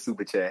Hansi for the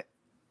super chat.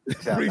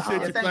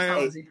 Appreciate you,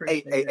 fam.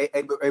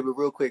 Hey, but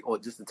real quick,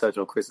 just to touch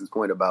on Chris's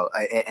point about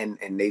and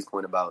Nate's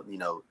point about, you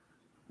know,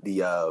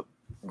 the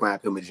Brian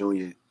Pillman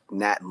Jr.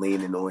 not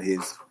leaning on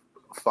his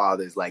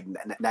father's, like,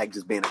 not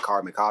just being a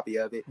carbon copy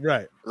of it,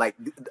 right? Like,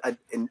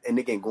 and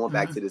again, going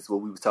back to this,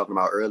 what we was talking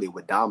about earlier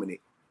with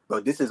Dominic,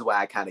 but this is why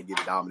I kind of give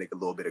Dominic a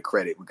little bit of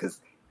credit,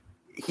 because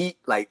he,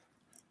 like,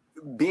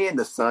 being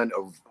the son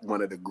of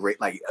one of the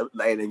great, like,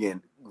 and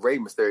again, Rey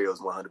Mysterio is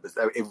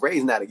 100%. If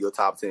Rey's not in your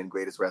top 10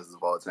 greatest wrestlers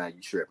of all time,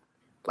 you tripping.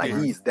 Like,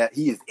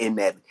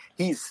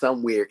 he's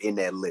somewhere in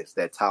that list,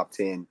 that top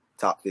 10,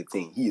 top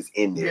 15. He is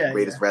in there.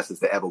 Greatest wrestlers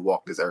to ever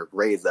walk this earth.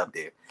 Rey is up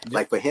there. Yeah.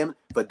 Like,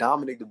 for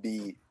Dominic to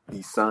be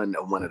the son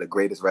of one of the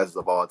greatest wrestlers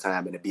of all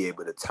time and to be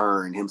able to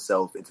turn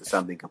himself into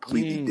something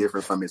completely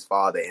different from his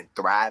father and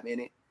thrive in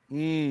it,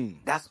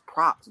 that's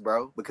props,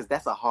 bro, because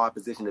that's a hard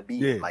position to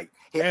be in. Like,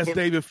 ask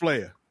David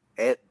Flair.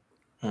 That's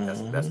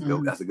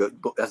a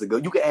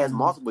good. You can ask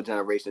multiple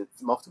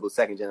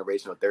second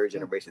generation or third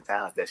generation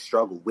talents that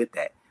struggle with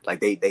that. Like,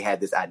 they had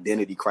this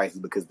identity crisis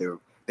because their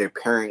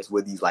parents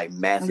were these, like,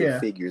 massive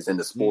figures in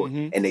the sport,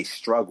 and they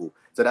struggle.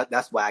 So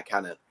that's why I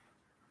kind of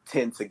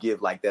tend to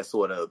give, like, that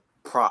sort of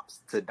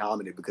props to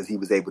Dominic, because he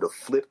was able to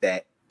flip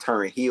that,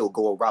 turn heel,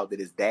 go a route that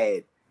his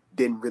dad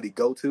didn't really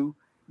go to,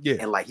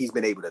 and, like, he's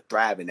been able to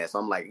thrive in that. So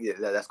I'm like, yeah,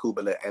 that's cool.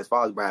 But, like, as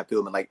far as Brian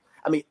Pillman, like,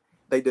 I mean,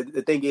 like,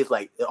 the thing is,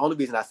 like, the only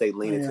reason I say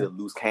lean into the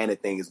loose cannon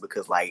thing is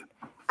because, like,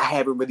 I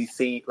haven't really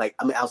seen, like,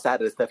 I mean,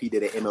 outside of the stuff he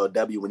did at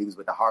MLW when he was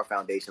with the Hart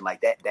Foundation,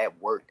 like,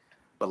 that worked.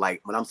 But,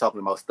 like, when I'm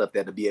talking about stuff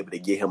that'll be able to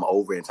get him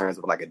over in terms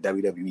of, like, a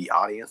WWE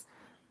audience,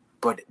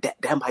 but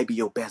that might be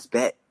your best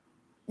bet.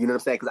 You know what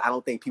I'm saying? Because I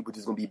don't think people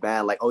just going to be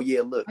buying, like, oh,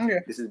 yeah, look,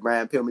 this is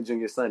Brian Pillman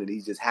Jr.'s son, and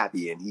he's just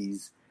happy, and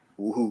he's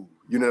woohoo.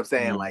 You know what I'm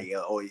saying? Like,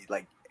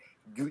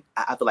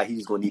 I feel like he's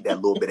just gonna need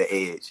that little bit of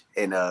edge.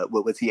 And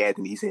what was he,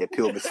 Anthony? He said,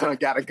 "Pillman's son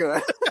got a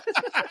gun."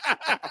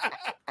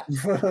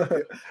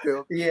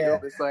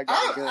 Pillman's son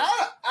got a gun.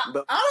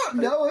 I don't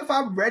know if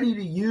I'm ready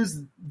to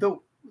use the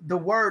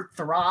word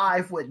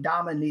 "thrive" with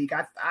Dominique.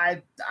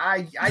 I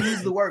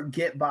use the word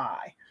 "get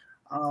by."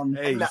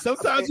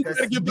 Sometimes you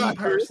gotta get by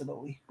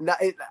personally.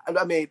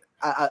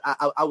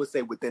 I would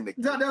say within the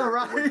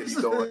work that he's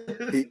doing.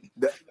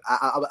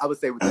 I would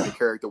say within the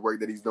character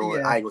work that he's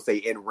doing. I ain't gonna say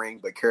in ring,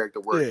 but character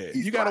work. Yeah,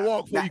 you gotta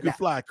walk before you can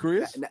fly,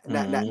 Chris.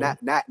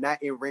 Not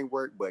in ring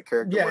work, but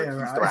character work.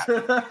 He's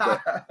thriving.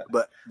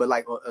 But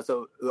like,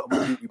 so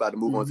we about to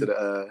move on to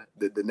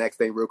the next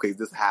thing real quick.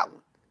 This is a hot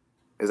one.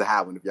 It's a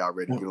hot one if y'all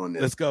ready to get on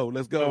this. Let's go. I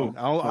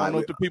don't know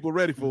if the people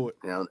ready for it.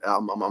 You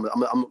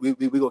know,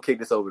 we gonna kick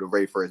this over to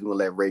Ray first. We're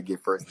gonna let Ray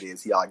get first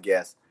dibs. He our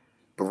guest.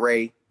 But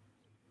Ray,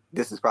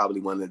 this is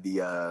probably one of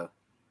the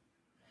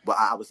but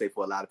I would say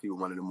for a lot of people,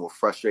 one of the more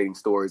frustrating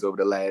stories over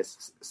the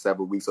last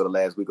several weeks or the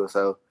last week or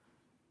so.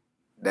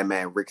 That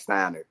man Rick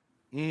Steiner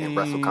in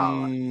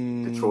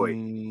WrestleCon,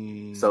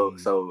 Detroit.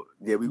 So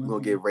yeah, we're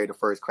gonna give Ray the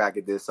first crack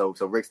at this. So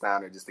Rick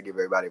Steiner, just to give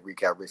everybody a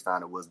recap, Rick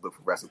Steiner was booked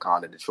for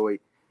WrestleCon in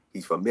Detroit.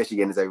 He's from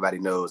Michigan, as everybody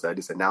knows.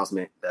 This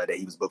announcement that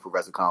he was booked for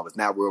WrestleCon was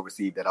not well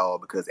received at all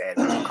because at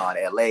WrestleCon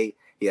in LA,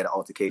 he had an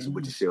altercation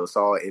with Jill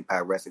Saw,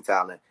 Impact Wrestling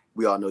talent.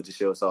 We all know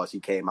Jill Saw. She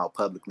came out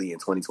publicly in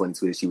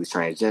 2022 that she was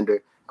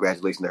transgender.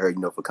 Congratulations to her,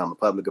 for coming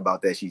public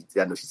about that.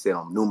 I know she said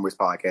on numerous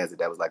podcasts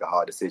that was like a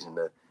hard decision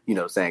to,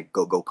 saying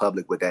go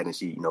public with that, and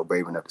she,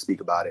 brave enough to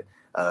speak about it.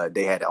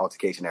 They had an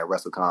altercation at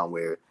WrestleCon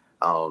where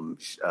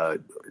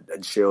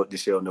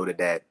Jill noted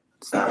that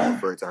Steiner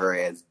referred to her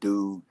as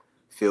dude,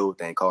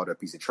 filth, and called her a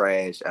piece of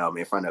trash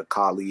in front of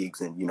colleagues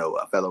and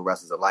fellow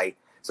wrestlers alike.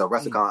 So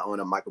WrestleCon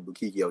owner Michael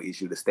Buchicchio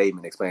issued a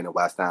statement explaining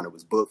why Steiner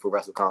was booked for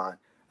WrestleCon.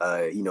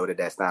 He noted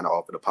that Steiner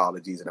offered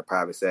apologies in a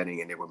private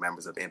setting, and there were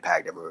members of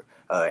Impact that were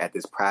at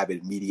this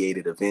private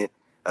mediated event.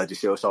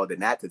 Jill Shaw did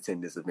not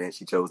attend this event.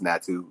 She chose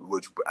not to,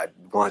 which I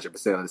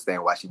 100%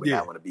 understand why she would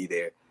not want to be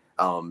there.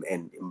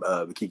 And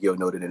Buchicchio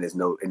noted in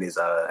his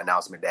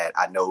announcement that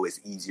I know it's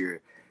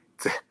easier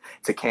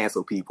to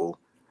cancel people,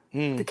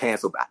 to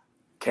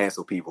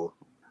cancel people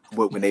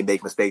when they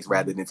make mistakes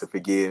rather than to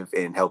forgive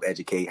and help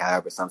educate.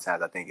 However,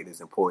 sometimes I think it is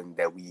important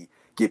that we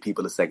give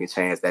people a second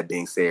chance. That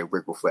being said,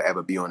 Rick will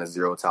forever be on a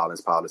zero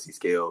tolerance policy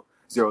scale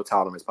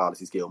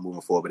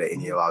moving forward at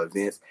any of our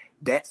events.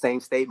 That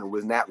same statement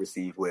was not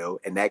received well,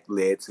 and that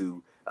led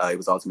to it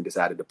was ultimately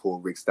decided to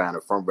pull Rick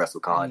Steiner from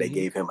WrestleCon. They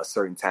gave him a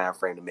certain time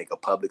frame to make a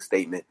public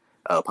statement,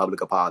 a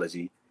public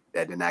apology.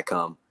 That did not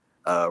come.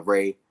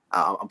 Ray,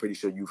 I'm pretty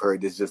sure you've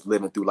heard this just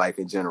living through life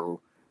in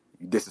general.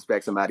 You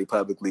disrespect somebody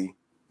publicly,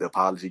 the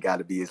apology got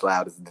to be as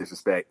loud as the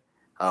disrespect.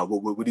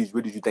 What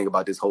did you think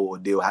about this whole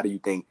ordeal? How do you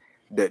think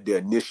the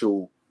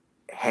initial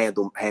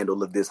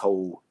handle of this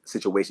whole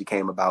situation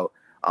came about?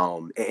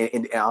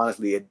 And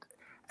honestly,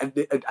 I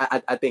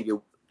think it.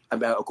 I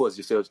mean, of course,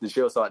 the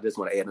show saw. I just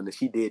want to add on that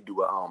she did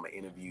do an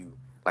interview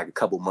like a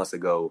couple months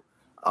ago,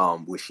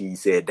 where she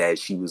said that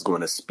she was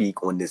going to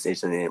speak on this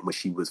incident when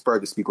she was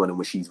further speak on it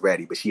when she's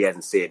ready, but she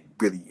hasn't said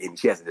really, and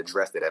she hasn't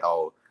addressed it at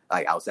all.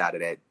 Like outside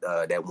of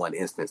that one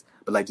instance,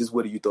 but like, just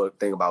what do you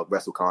think about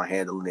WrestleCon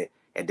handling it,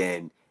 and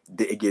then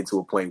it get to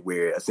a point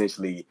where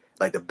essentially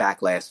like the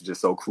backlash was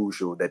just so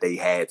crucial that they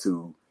had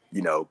to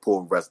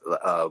pull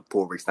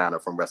Rick Steiner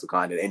from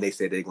WrestleCon, and they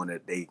said they're gonna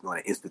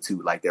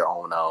institute like their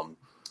own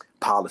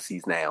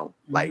policies now,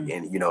 like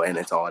and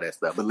it's all that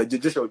stuff. But like,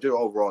 just your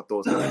overall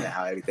thoughts on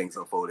how everything's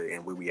unfolded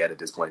and where we at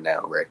this point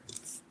now, right?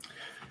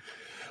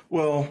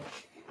 Well,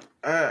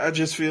 I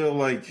just feel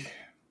like.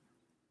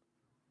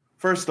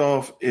 First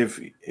off, if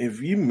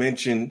you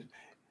mention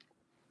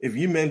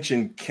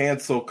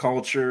cancel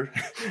culture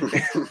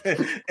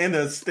in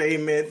a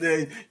statement,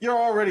 then you're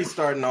already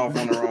starting off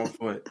on the wrong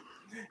foot.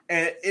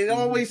 And it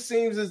always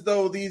seems as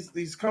though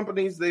these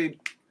companies they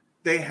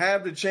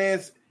have the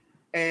chance,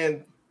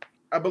 and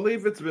I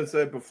believe it's been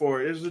said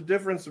before, there's a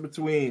difference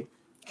between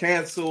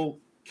cancel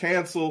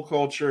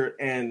culture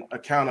and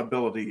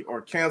accountability,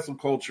 or cancel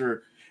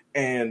culture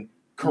and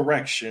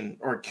correction,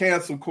 or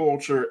cancel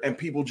culture and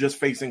people just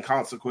facing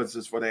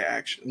consequences for their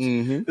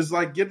actions. It's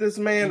like, get this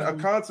man a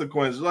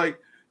consequence. Like,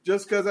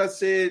 just because I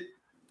said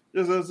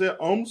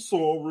I'm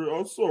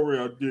sorry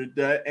I did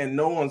that, and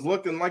no one's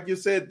looking, like you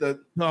said,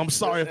 no, I'm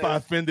sorry if I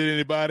offended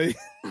anybody.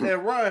 Yeah,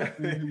 right.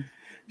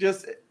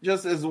 Just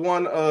as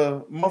one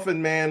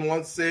Muffin Man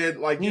once said,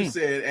 like you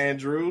said,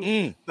 Andrew,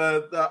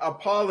 the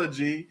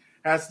apology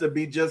has to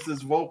be just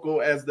as vocal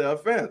as the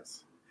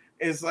offense.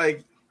 It's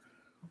like,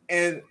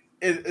 and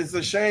it's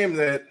a shame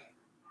that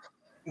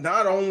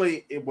not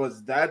only it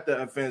was that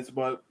the offense,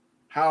 but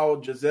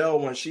how Giselle,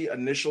 when she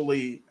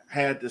initially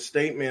had the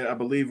statement, I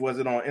believe, was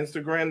it on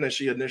Instagram that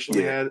she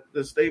initially had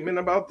the statement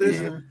about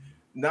this? Yeah.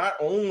 Not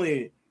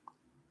only,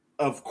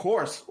 of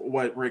course,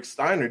 what Rick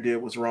Steiner did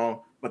was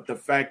wrong, but the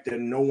fact that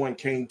no one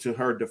came to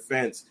her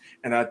defense.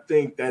 And I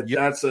think that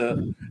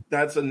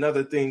that's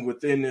another thing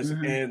within this.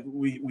 And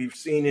we've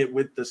seen it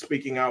with the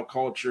speaking out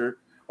culture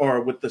or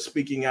with the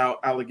speaking out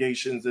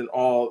allegations and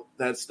all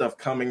that stuff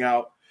coming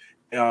out,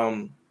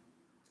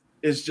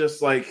 it's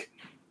just like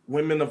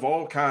women of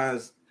all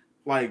kinds,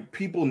 like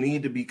people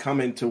need to be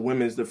coming to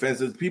women's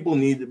defenses. People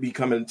need to be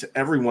coming to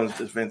everyone's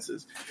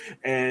defenses.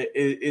 And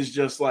it's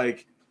just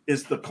like,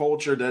 it's the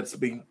culture that's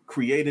being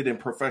created in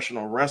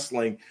professional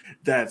wrestling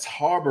that's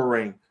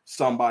harboring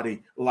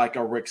somebody like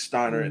a Rick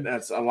Steiner,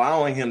 that's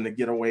allowing him to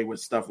get away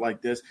with stuff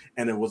like this.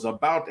 And it was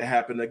about to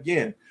happen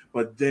again.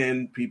 But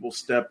then people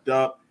stepped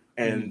up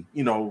and,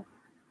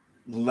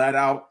 let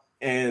out.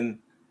 And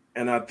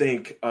I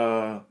think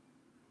the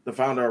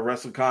founder of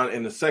WrestleCon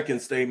in the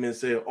second statement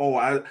said,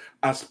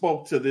 I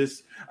spoke to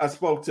this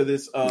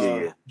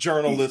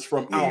journalist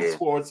from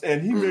Outsports,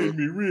 and he made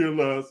me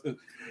realize.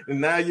 And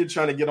now you're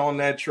trying to get on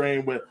that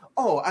train with,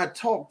 I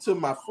talked to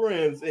my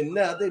friends, and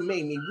now they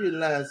made me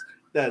realize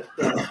that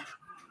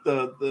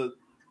the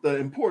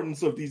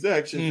importance of these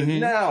actions.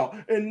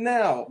 And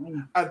now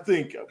I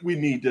think we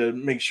need to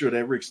make sure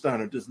that Rick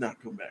Steiner does not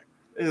come back.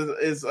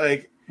 It's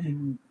like,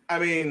 I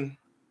mean,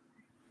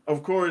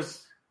 of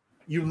course,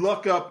 you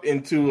luck up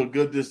into a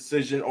good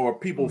decision, or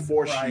people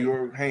force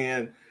your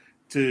hand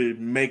to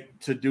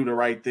do the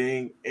right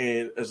thing.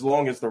 And as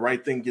long as the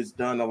right thing gets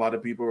done, a lot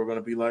of people are going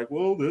to be like,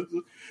 well,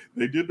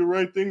 they did the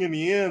right thing in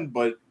the end.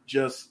 But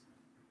just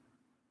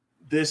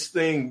this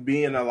thing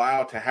being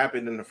allowed to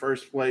happen in the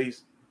first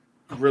place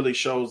really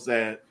shows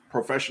that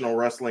professional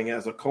wrestling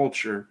as a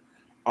culture,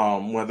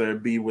 whether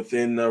it be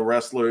within the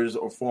wrestlers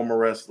or former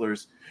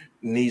wrestlers,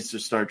 needs to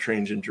start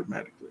changing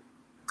dramatically.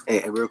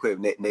 And real quick,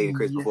 Nate and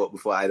Chris,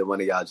 before either one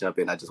of y'all jump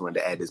in, I just wanted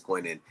to add this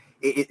point in.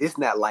 It's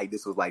not like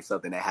this was like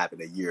something that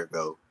happened a year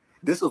ago.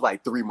 This was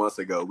like 3 months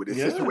ago when this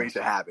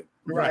situation happened.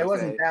 Right, it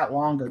wasn't that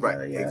long ago.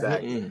 Right,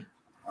 exactly.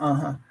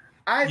 Uh-huh.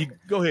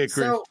 Go ahead,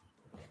 Chris. So,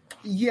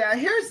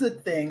 here's the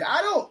thing.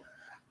 I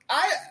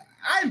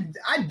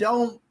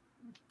don't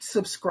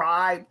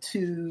subscribe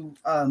to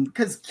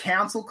because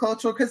cancel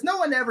culture, because no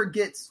one ever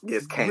gets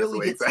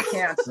canceled.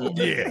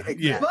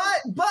 Yeah.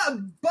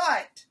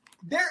 But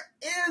there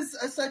is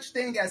a such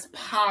thing as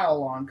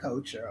pile-on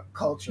culture.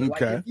 Okay.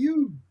 Like if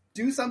you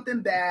do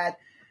something bad,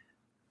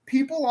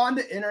 people on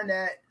the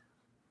internet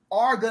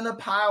are gonna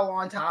pile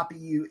on top of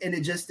you, and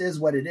it just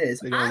is what it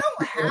is. I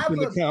don't have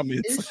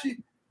an issue.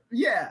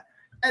 Yeah,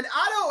 and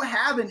I don't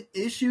have an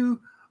issue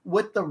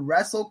with the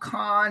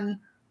WrestleCon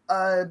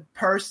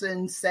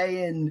person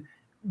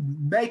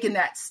making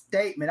that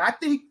statement. I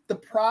think the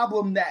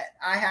problem that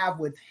I have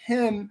with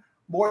him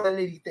more than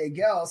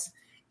anything else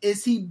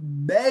is he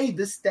made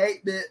the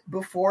statement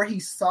before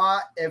he saw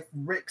if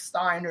Rick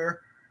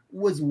Steiner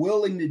was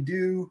willing to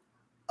do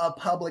a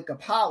public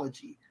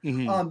apology.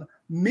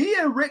 Me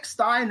and Rick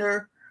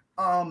Steiner,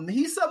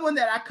 he's someone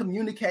that I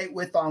communicate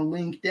with on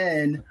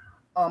LinkedIn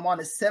on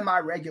a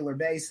semi-regular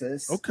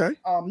basis. Okay.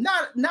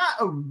 Not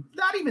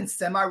even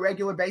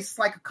semi-regular basis,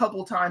 like a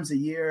couple times a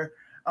year,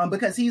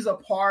 because he's a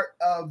part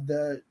of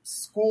the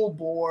school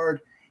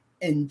board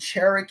in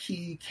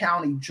Cherokee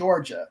County,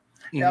 Georgia.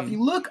 Now, if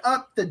you look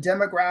up the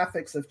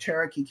demographics of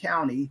Cherokee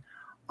County,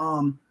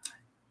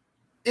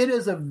 it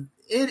is a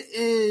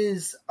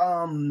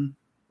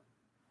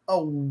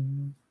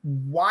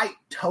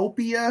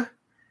white-topia,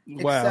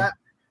 except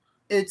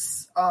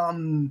it's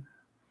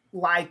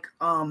like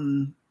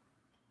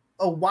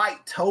a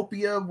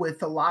white-topia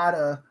with a lot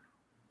of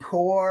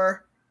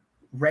poor,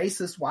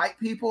 racist white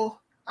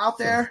people out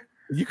there.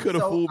 You could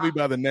have fooled me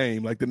by the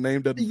name. Like the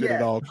name doesn't fit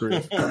at all,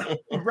 Chris.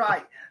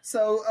 Right.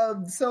 So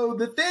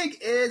the thing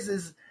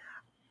is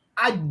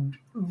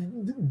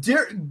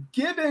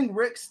giving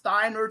Rick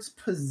Steiner's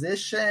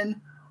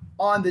position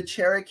on the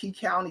Cherokee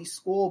County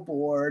School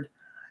Board,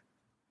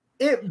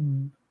 it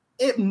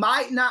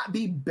might not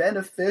be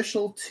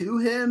beneficial to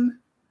him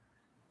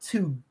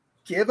to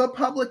give a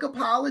public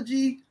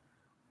apology,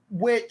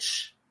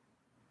 which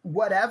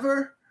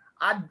whatever.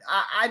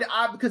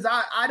 Because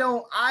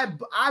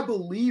I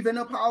believe in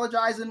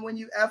apologizing when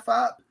you F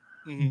up,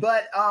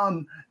 but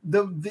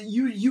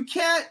you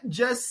can't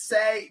just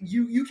say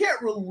you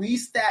can't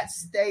release that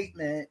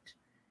statement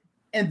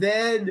and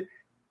then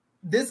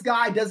this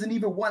guy doesn't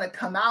even want to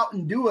come out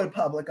and do a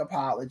public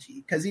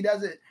apology because he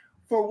doesn't,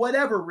 for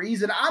whatever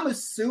reason. I'm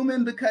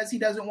assuming because he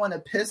doesn't want to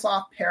piss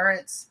off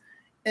parents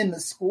in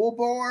the school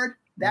board.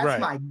 That's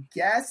my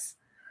guess.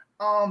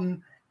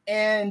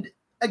 And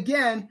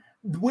again,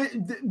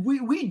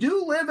 we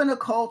do live in a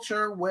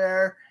culture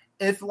where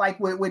if like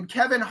when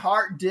Kevin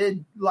Hart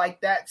did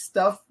like that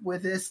stuff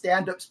with his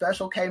stand-up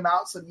special came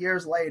out some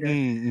years later,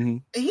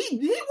 he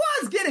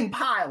was getting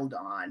piled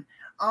on.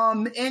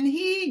 And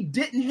he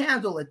didn't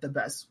handle it the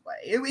best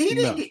way. He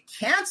didn't get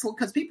canceled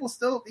because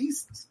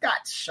he's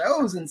got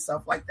shows and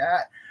stuff like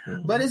that.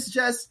 But it's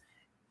just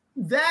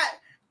that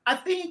I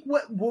think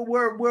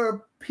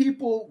where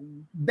people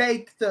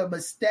make the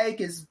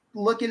mistake is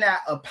looking at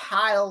a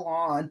pile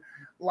on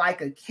like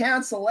a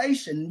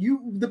cancellation.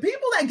 The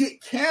people that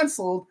get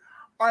canceled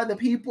are the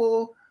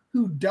people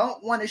who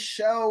don't want to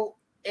show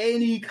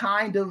any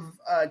kind of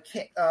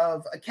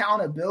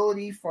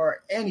accountability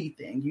for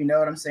anything. You know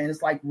what I'm saying?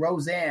 It's like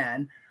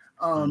Roseanne.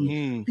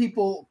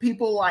 People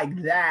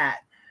like that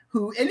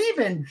who, and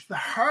even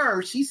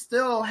her, she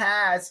still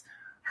has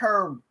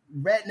her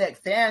redneck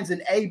fans,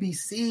 and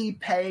ABC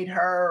paid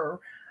her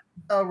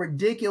a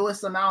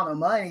ridiculous amount of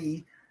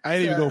money. I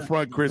ain't even go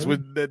front, Chris,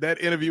 with that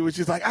interview where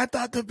she's like, I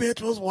thought the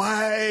bitch was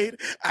white.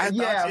 I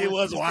thought she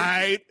was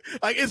white.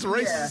 Like, it's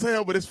racist as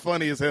hell, but it's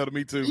funny as hell to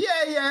me, too.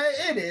 Yeah,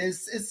 it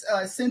is. It's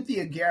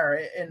Cynthia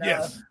Garrett. And,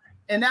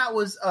 and that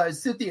was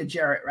Cynthia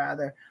Jarrett,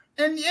 rather.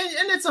 And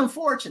it's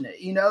unfortunate,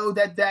 you know,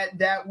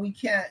 that we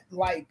can't,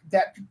 like,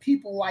 that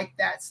people like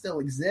that still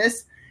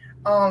exist.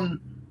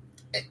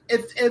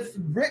 If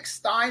Rick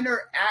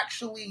Steiner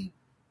actually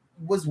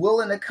was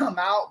willing to come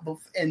out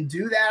and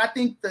do that, I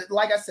think that,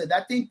 like I said,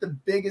 I think the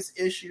biggest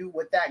issue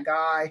with that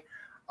guy,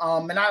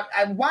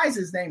 and why does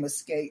his name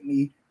escape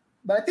me?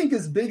 But I think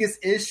his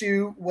biggest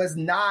issue was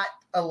not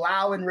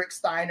allowing Rick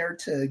Steiner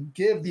to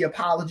give the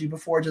apology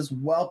before just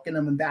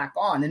welcoming him back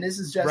on. And this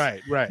is just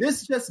right.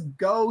 This just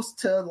goes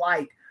to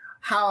like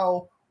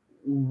how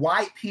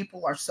white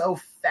people are so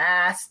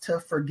fast to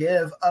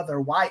forgive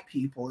other white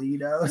people, you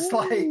know. It's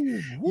like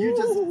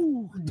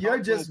you're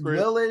just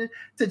willing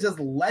to just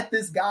let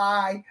this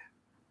guy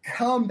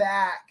come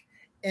back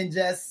and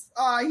just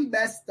he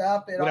messed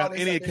up and without all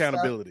this any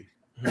accountability.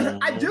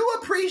 I do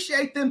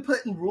appreciate them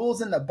putting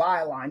rules in the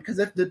byline, because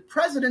if the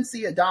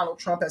presidency of Donald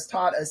Trump has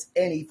taught us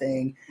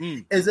anything,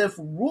 is if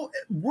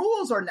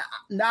rules are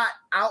not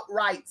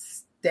outright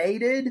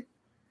stated,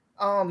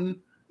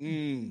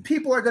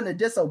 people are going to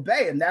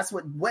disobey him. That's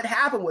what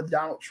happened with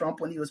Donald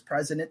Trump when he was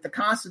president. The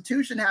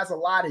Constitution has a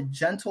lot of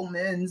gentle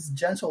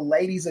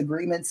ladies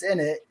agreements in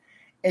it,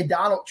 and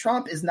Donald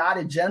Trump is not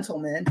a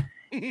gentleman.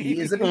 He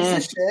is a piece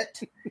of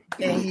shit,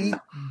 and he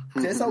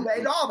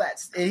disobeyed all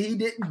that. And he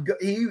didn't.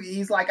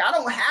 He's like, I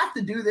don't have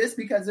to do this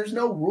because there's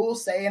no rule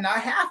saying I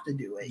have to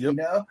do it. You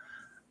know,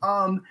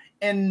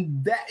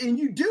 and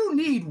you do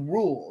need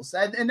rules,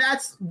 and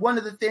that's one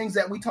of the things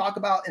that we talk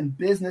about in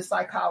business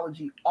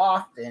psychology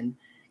often.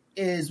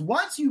 Is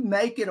once you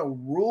make it a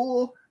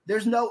rule,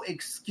 there's no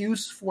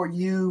excuse for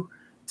you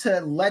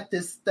to let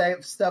this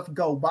stuff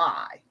go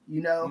by,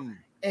 you know.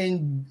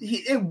 And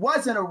it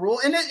wasn't a rule,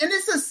 and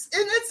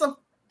it's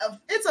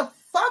a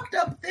fucked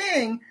up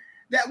thing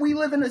that we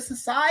live in a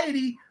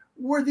society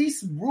where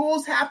these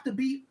rules have to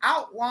be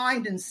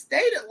outlined and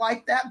stated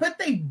like that, but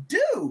they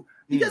do,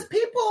 because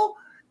people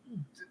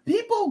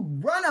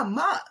run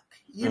amok.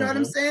 You know what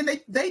I'm saying?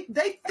 They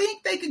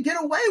think they could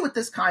get away with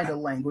this kind of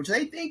language.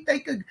 They think they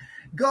could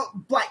go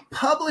like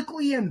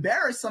publicly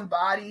embarrass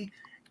somebody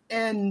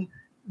and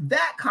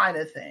that kind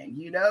of thing,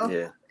 you know?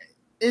 Yeah.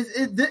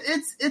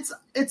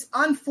 It's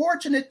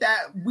unfortunate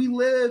that we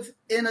live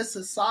in a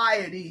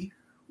society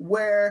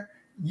where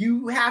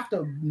you have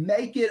to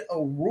make it a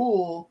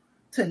rule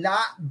to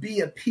not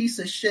be a piece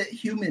of shit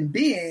human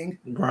being.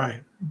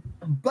 Right.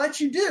 But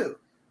you do.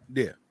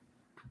 Yeah.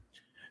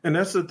 And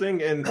that's the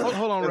thing. And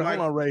hold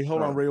on,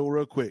 Ray,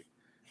 real quick.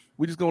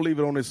 We're just going to leave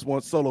it on this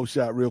one solo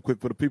shot real quick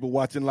for the people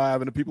watching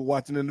live and the people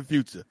watching in the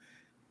future.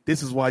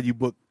 This is why you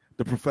book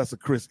the Professor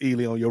Chris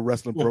Ely on your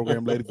wrestling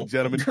program, ladies and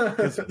gentlemen,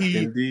 because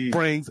he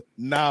brings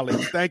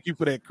knowledge. Thank you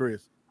for that,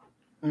 Chris.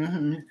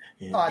 Yeah,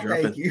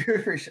 thank you.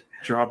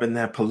 Dropping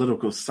that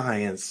political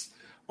science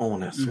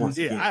on us once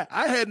again.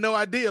 I had no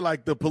idea,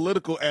 like, the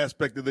political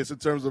aspect of this in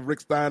terms of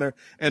Rick Steiner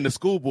and the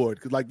school board,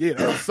 because, like, that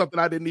was something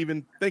I didn't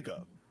even think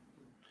of.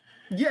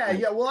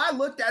 Yeah. Well, I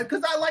looked at it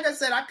because, like I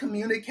said, I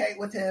communicate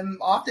with him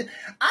often.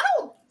 I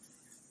don't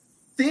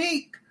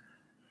think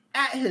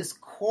at his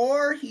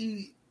core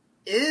he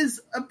is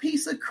a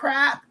piece of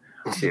crap.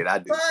 Shit, I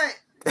do.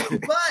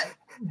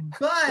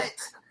 But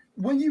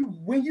when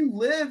you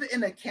live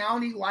in a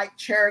county like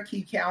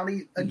Cherokee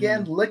County,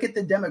 again, look at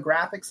the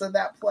demographics of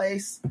that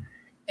place,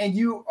 and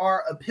you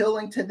are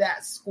appealing to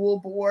that school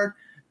board,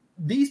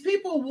 these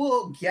people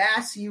will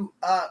gas you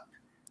up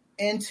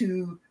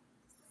into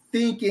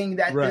thinking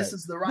that this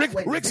is the right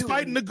way to do it. Rick's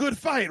fighting a good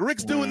fight.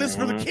 Rick's doing this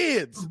for the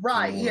kids.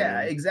 Right,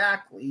 yeah,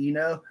 exactly, you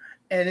know?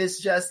 And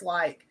it's just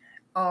like,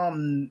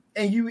 and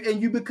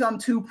you become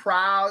too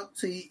proud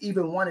to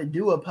even want to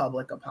do a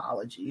public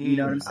apology. You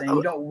know what I'm saying?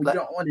 You don't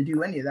want to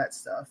do any of that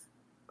stuff.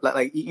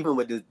 Like even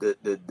with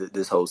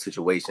this whole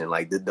situation,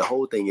 like the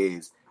whole thing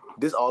is,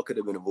 this all could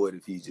have been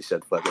avoided if you just shut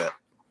the fuck up.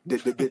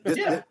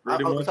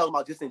 I'm talking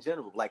about just in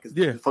general, like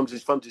from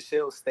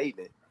Gishelle's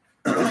statement.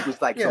 It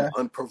was like some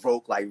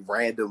unprovoked, like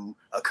random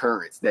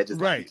occurrence that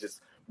just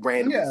just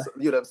random,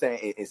 you know what I'm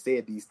saying, and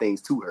said these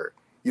things to her.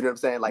 You know what I'm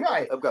saying? Like,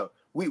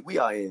 we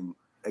are in,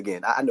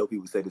 again, I know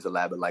people say this a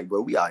lot, but like,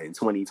 bro, we are in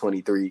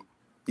 2023.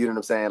 You know what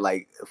I'm saying?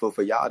 Like,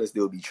 for y'all to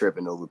still be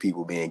tripping over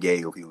people being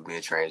gay or people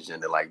being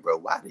transgender, like, bro,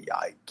 why do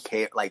y'all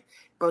care? Like,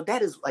 bro,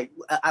 that is like,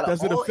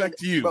 does it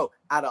affect you? Bro,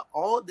 out of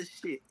all the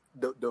shit,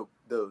 the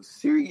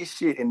serious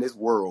shit in this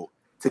world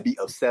to be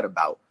upset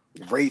about,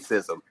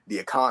 racism, the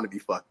economy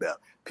fucked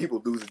up, people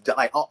losing,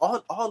 like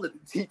all of the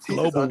teachers,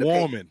 global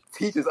warming,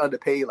 teachers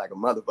underpaid like a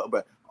motherfucker,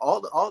 but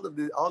all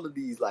of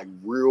these like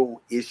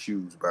real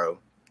issues, bro.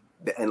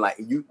 and like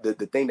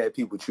the thing that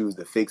people choose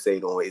to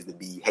fixate on is to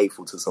be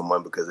hateful to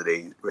someone because of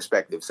their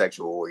respective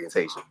sexual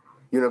orientation.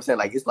 You know what I'm saying?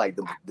 Like, it's like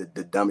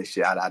the dumbest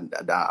shit. I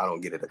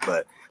don't get it.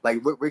 But like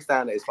Rick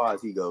Steiner, as far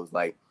as he goes,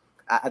 like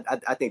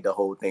I think the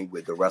whole thing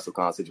with the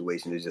WrestleCon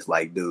situation is just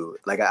like, dude,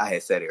 like I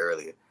had said it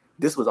earlier,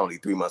 this was only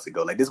 3 months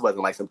ago. Like, this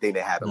wasn't like something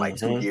that happened like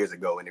 2 years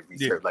ago and it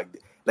researched.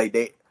 Like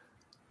they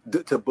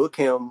to book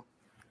him.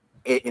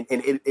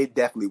 It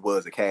definitely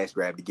was a cash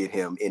grab to get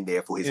him in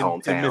there for his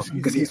hometown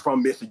because he's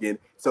from Michigan,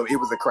 so it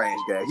was a cash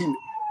grab.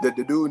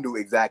 The dude knew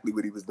exactly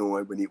what he was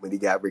doing when he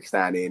got Rick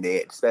Steiner in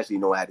there, especially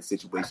knowing how the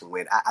situation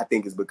went. I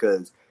think it's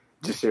because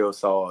Giselle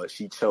saw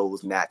she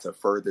chose not to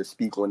further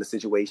speak on the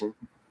situation,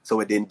 so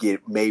it didn't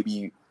get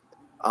maybe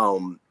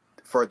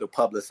further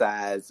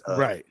publicized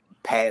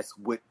past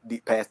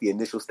the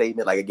initial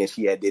statement. Like, again,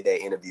 she had did that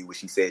interview where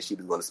she said she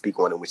was going to speak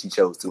on it when she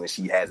chose to, and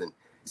she hasn't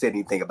said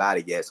anything about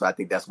it yet. So I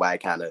think that's why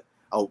it kind of,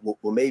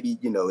 maybe,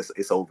 you know,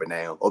 it's over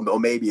now, or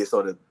maybe it's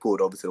sort of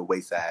pulled over to the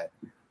wayside.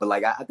 But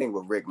like, I think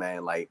with Rick,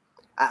 man, like,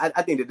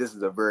 I think that this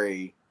is a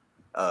very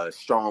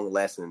strong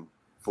lesson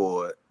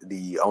for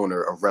the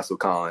owner of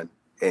WrestleCon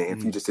in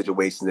future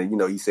situations. And, you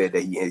know, he said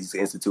that he's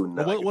instituting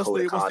what's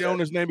the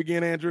owner's name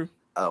again, Andrew?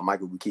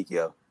 Michael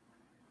Bukikio.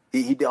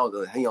 He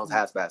owns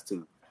House Pass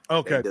too.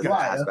 Okay. He does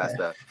House Pass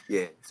stuff.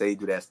 Yeah, so he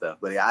do that stuff.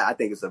 But I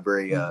think it's a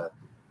very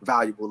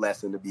valuable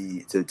lesson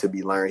to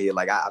be learned here.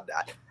 Like I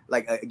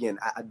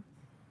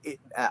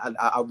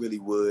really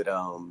would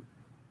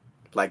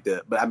like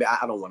the, but I mean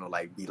I don't want to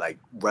like be like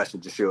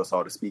rushing Giselle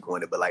Saw to speak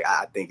on it, but like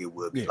I think it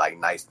would be like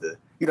nice to,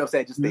 you know what I'm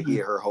saying, just to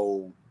hear her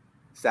whole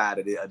side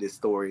of this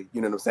story, you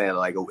know what I'm saying,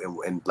 like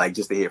and like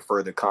just to hear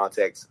further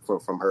context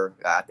from her.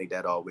 I think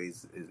that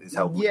always is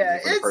helpful for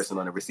the person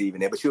on the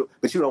receiving end. But you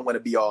don't want to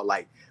be all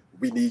like,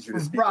 we need you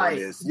to speak on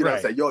this. You know what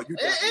I'm saying? Yo,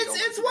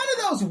 it's one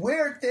of those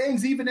weird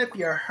things, even if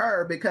you're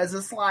her, because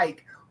it's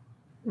like,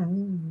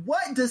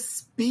 what does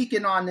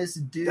speaking on this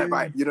do? That's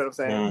right. You know what I'm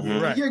saying?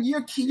 Mm-hmm. Right.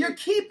 You're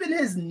keeping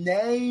his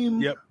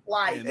name. Yep.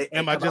 Like,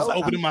 am I just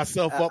opening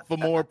myself up for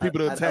more people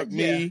to attack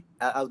me?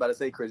 I was about to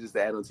say, Chris, just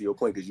to add on to your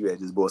point, because you had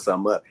just brought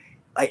something up.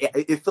 Like,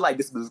 it feel like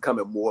this was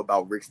coming more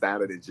about Rick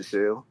Steiner than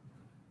Giselle.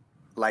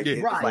 Like,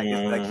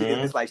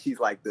 it's like she's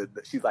like the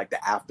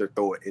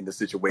afterthought in the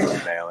situation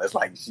now. It's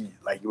like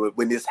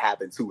when this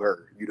happened to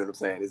her, you know what I'm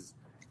saying?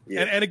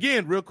 And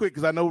again, real quick,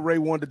 because I know Ray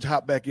wanted to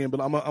hop back in, but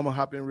I'm gonna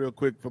hop in real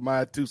quick for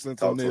my 2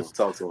 cents on this.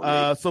 Talk to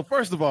him, so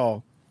first of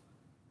all,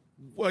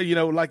 well, you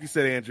know, like you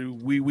said, Andrew,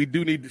 we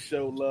do need to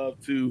show love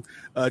to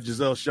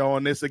Giselle Shaw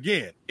on this.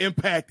 Again,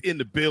 impact in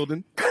the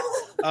building.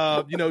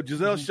 You know,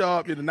 Giselle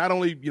Shaw, you know, not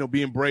only, you know,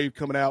 being brave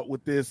coming out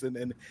with this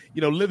and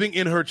you know, living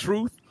in her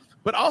truth,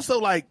 but also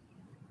like,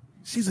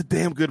 she's a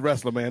damn good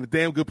wrestler, man, a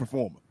damn good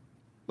performer.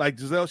 Like,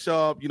 Giselle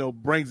Shaw, you know,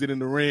 brings it in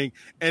the ring.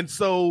 And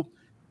so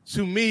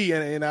to me,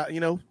 and I,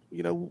 you know,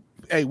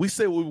 hey, we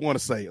say what we want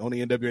to say on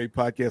the N.W.A.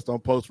 podcast on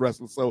Post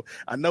Wrestling. So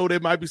I know there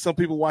might be some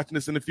people watching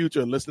this in the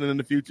future and listening in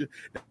the future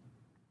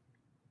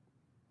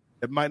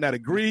that might not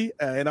agree.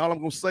 And all I'm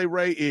going to say,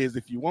 Ray, is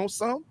if you want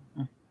some,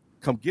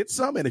 come get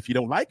some. And if you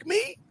don't like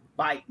me,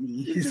 bite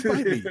me.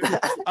 Bite me.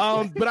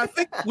 But I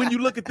think when you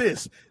look at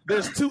this,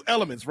 there's 2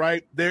 elements,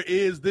 right? There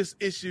is this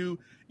issue,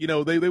 you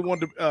know, they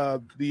wanted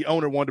to, the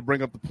owner wanted to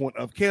bring up the point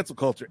of cancel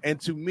culture.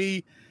 And to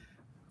me,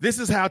 this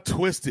is how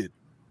twisted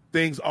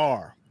things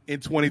are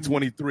in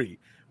 2023,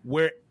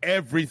 where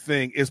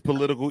everything is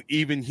political,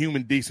 even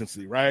human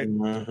decency, right?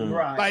 Mm-hmm.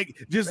 Right.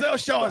 Like, Giselle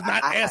Shaw is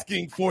not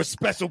asking for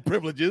special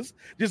privileges.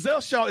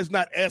 Giselle Shaw is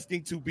not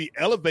asking to be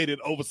elevated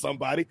over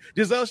somebody.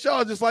 Giselle Shaw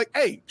is just like,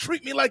 hey,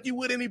 treat me like you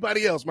would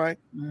anybody else, man.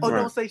 Oh,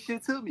 don't say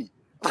shit to me.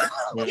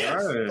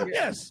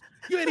 Yes.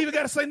 You ain't even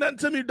got to say nothing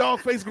to me,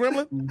 dog-faced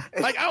gremlin.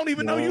 Like, I don't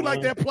even know you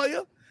like that,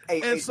 player. Hey,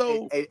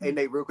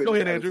 Nate, real quick. Go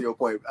ahead, Andrew. To your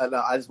point.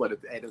 I just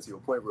wanted to add on to your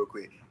point real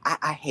quick.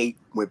 I hate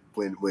when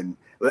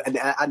and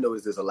I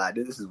notice this a lot.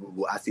 This is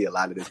I see a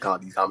lot of these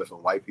comments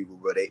from white people,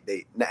 where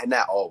they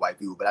not all white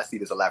people, but I see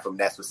this a lot from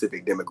that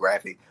specific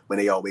demographic when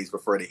they always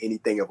refer to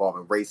anything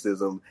involving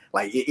racism,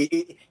 like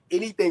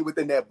anything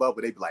within that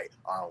bubble. They be like,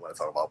 I don't want to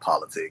talk about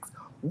politics.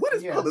 What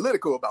is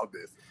political about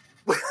this?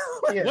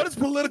 What is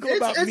political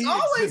about me?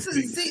 Always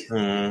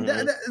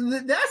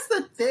that's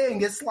the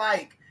thing. It's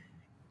like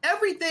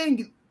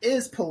everything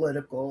is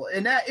political,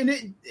 it's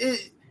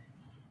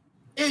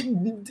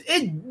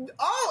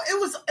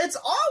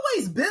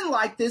always been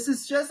like this.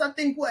 It's just, I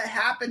think what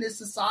happened is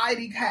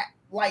society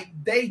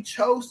they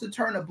chose to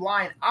turn a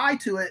blind eye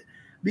to it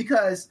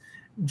because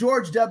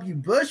George W.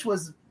 Bush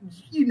was,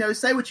 you know,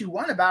 say what you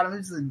want about him,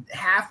 he's a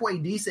halfway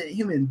decent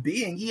human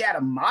being. He had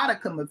a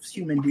modicum of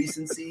human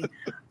decency.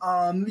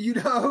 You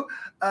know,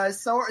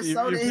 so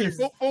did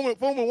his...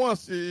 Fool me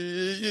once.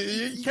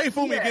 You can't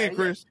fool me again,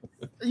 Chris.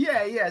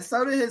 Yeah.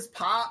 So did his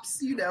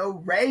pops, you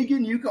know,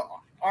 Reagan. You could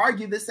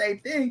argue the same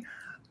thing.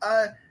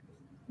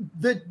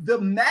 The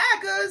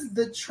MAGAs,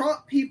 the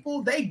Trump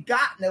people, they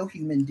got no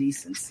human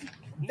decency.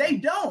 They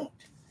don't.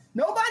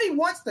 Nobody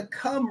wants to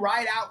come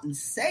right out and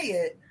say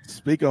it,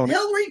 Speak on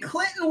Hillary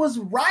Clinton was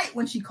right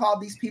when she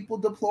called these people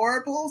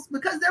deplorables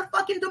because they're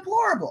fucking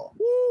deplorable.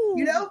 Woo.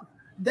 You know,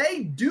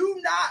 they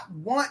do not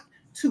want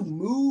to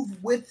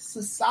move with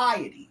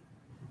society.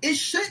 It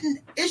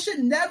should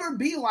never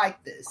be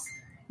like this.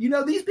 You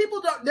know, these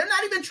people they're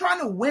not even trying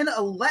to win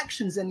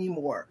elections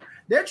anymore.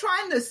 They're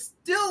trying to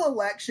steal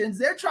elections.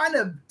 They're trying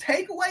to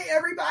take away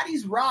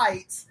everybody's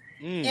rights.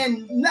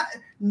 And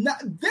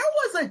there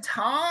was a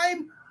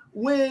time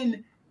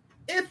when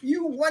if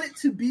you wanted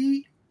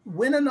to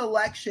win an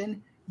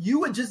election, you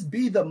would just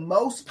be the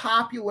most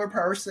popular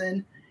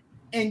person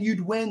and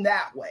you'd win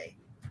that way.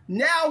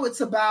 Now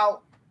it's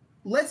about,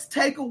 let's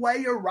take away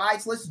your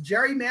rights. Let's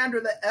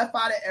gerrymander the F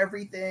out of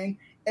everything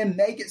and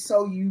make it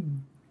so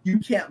you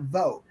can't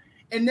vote.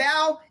 And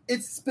now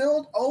it's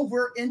spilled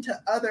over into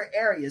other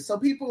areas. So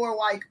people are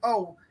like,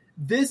 oh,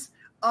 this,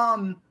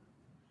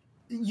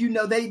 you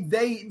know,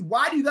 they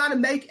why do you got to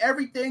make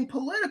everything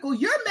political?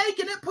 You're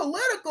making it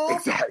political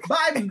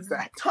by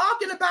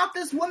talking about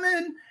this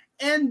woman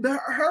and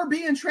her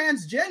being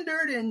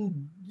transgendered,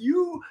 and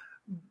you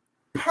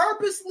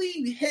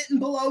purposely hitting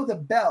below the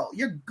belt.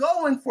 You're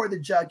going for the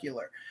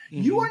jugular.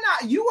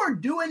 Mm-hmm. You are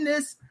doing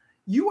this.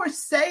 You are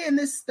saying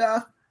this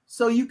stuff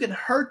so you can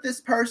hurt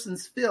this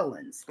person's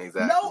feelings.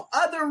 Exactly. No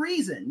other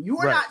reason. You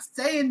are not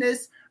saying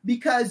this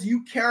because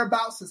you care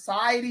about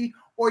society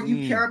or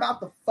you care about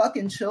the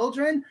fucking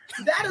children.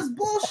 That is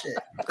bullshit.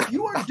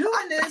 You are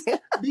doing this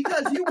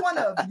because you want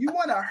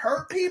to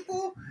hurt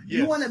people.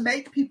 Yes. You want to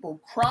make people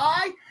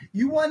cry.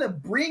 You want to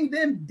bring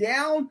them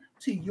down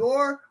to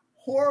your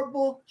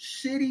horrible,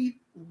 shitty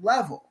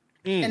level.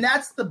 And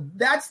that's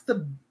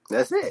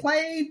it.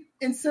 Plain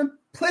and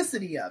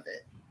simplicity of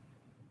it.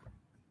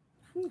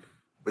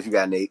 What you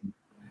got, Nate?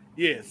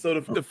 Yeah, so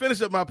to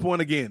finish up my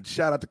point again,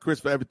 shout out to Chris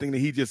for everything that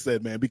he just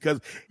said, man, because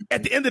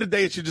at the end of the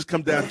day, it should just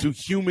come down to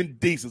human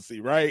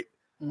decency, right?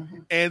 Mm-hmm.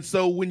 And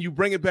so when you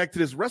bring it back to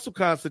this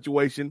WrestleCon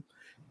situation,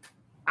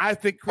 I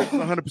think Chris is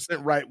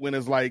 100% right when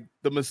it's like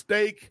the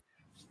mistake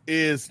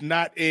is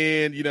not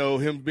in, you know,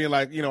 him being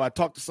like, you know, I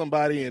talked to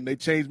somebody and they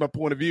changed my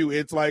point of view.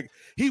 It's like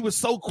he was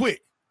so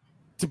quick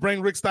to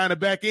bring Rick Steiner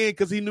back in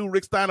because he knew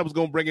Rick Steiner was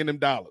going to bring in them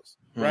dollars.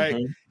 Right.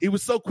 Mm-hmm. He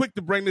was so quick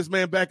to bring this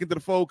man back into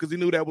the fold because he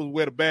knew that was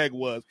where the bag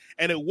was.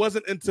 And it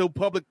wasn't until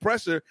public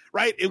pressure,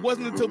 right? It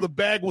wasn't until the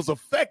bag was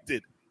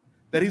affected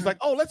that he's like,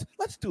 oh,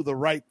 let's do the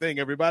right thing,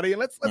 everybody. And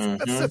let's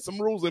set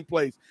some rules in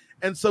place.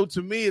 And so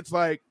to me, it's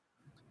like,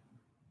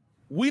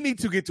 we need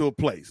to get to a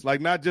place, like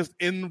not just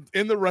in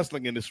the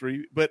wrestling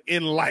industry, but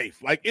in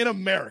life, like in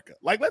America.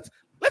 Like let's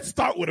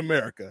start with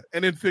America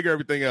and then figure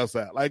everything else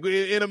out. Like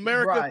in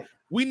America,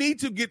 we need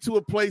to get to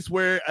a place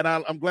where, and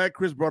I'm glad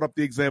Chris brought up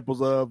the examples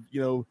of,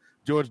 you know,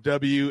 George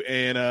W.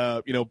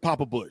 and, you know,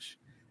 Papa Bush,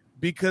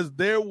 because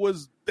there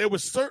was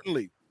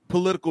certainly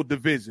political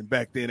division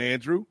back then,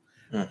 Andrew,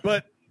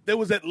 but there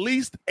was at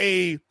least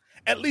a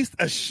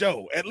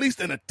show, at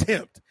least an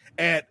attempt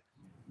at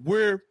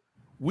where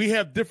we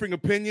have differing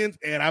opinions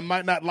and I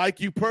might not like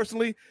you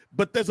personally,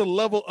 but there's a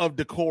level of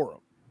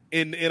decorum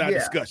in our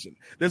discussion.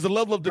 There's a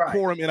level of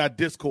decorum in our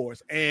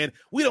discourse, and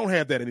we don't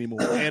have that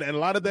anymore. And a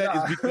lot of that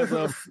is because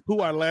of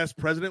who our last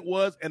president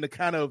was and the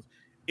kind of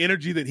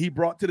energy that he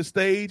brought to the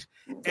stage.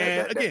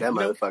 And that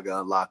motherfucker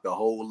unlocked a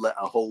whole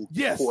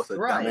course of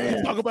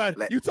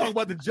You talk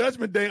about the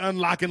Judgment Day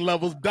unlocking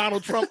levels.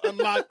 Donald Trump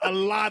unlocked a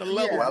lot of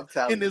levels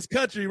in this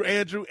country,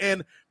 Andrew.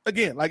 And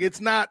again, like it's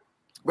not.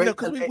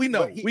 Because we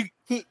know he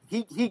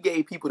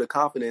gave people the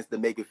confidence to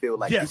make it feel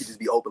like you could just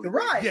be openly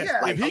right.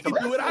 Yes. Like, if he can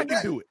do it, I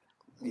can do it.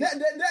 That's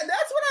what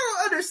I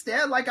don't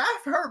understand. Like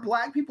I've heard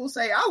black people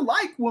say, "I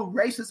like when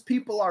racist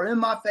people are in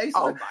my face."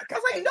 Oh my God. I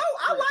was like, "No,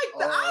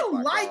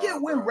 I like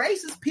it when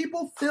racist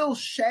people feel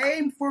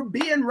shame for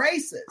being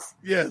racist."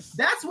 Yes,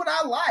 that's what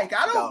I like.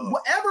 I don't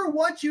ever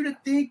want you to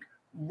think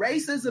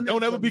racism.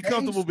 Don't ever be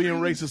comfortable being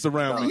racist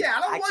around me. Yeah,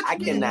 I don't want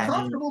you being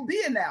comfortable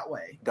being that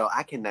way. No,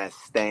 I cannot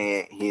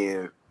stand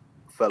hearing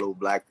fellow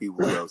black people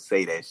will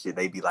say that shit.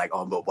 They be like,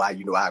 "Oh, but why?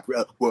 You know,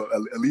 well,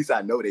 at least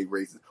I know they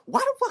racist." Why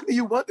the fuck do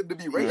you want them to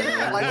be racist?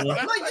 Yeah, like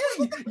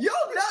you'll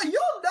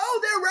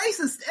know they're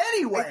racist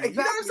anyway. Exactly. You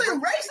know what I'm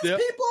saying? Racist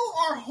people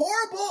are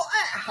horrible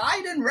at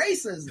hiding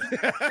racism.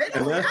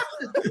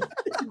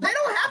 They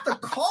don't have to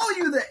call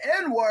you the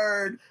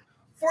N-word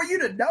for you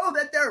to know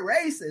that they're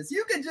racist.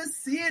 You can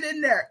just see it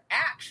in their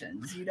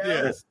actions. You know?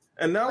 Yes,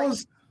 and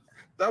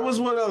that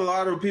was what a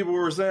lot of people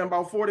were saying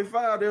about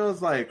 45. They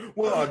was like,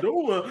 "Well, I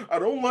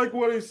don't like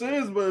what he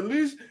says, but at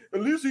least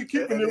he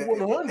keeping it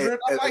 100."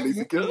 I'm like,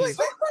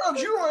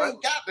 sometimes you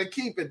ain't got to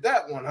keep it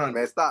that 100.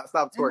 Man, stop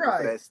twerking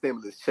for that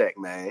stimulus check,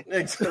 man.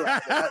 That's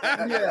what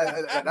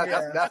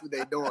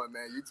they doing,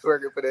 man. You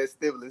twerking for that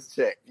stimulus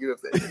check. You know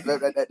what I'm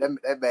saying?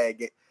 that man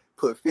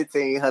put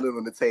 $1,500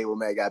 on the table,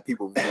 man. Got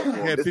people voting for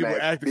him. This people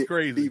man acting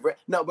crazy.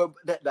 No, but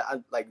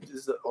like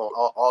just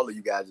all of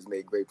you guys just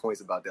made great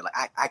points about that.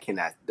 Like I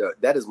cannot.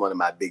 That is one of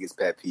my biggest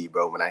pet peeves,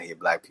 bro. When I hear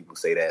black people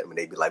say that, when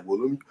they be like,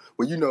 "Well,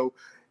 you know,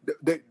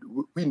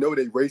 we know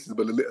they racist,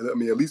 but I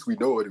mean, at least we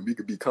know it and we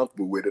could be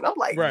comfortable with it. I'm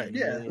like, right.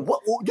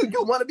 What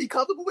you want to be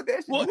comfortable with that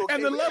shit? Well,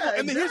 and the level,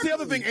 and then here's the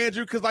other thing,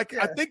 Andrew, because I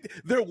think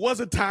there was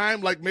a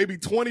time, like maybe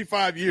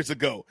 25 years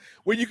ago,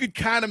 where you could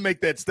kind of make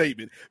that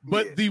statement.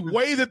 But the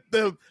way that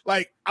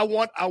I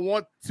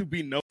want to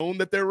be known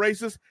that they're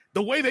racist,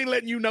 the way they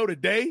letting you know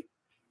today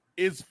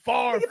is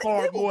far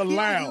more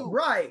loud,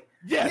 right?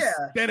 Yes,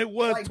 than it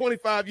was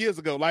 25 years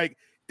ago. Like.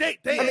 They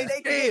ain't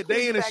scared.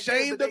 They ain't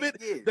ashamed of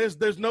it.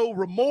 There's no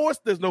remorse.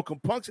 There's no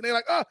compunction. They're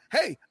like, oh,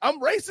 hey, I'm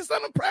racist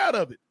and I'm proud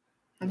of it.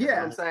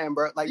 Yeah, I'm saying,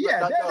 bro. Like,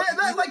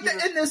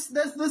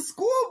 the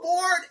school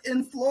board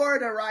in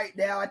Florida right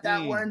now at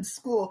that one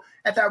school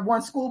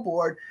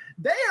board,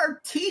 they are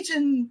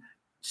teaching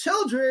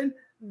children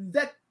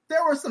that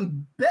there were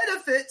some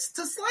benefits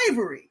to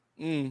slavery.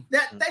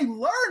 That they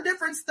learned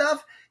different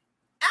stuff.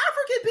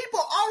 African people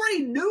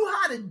already knew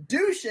how to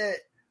do shit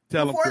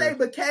before they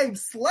became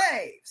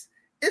slaves.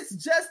 It's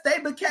just they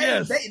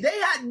became they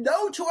had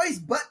no choice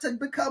but to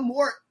become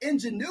more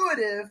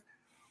ingenuitive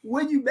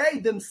when you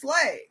made them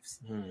slaves.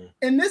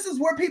 And this is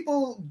where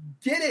people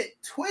get it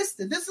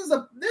twisted. This is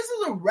a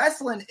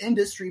wrestling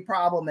industry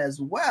problem as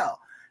well.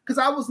 Because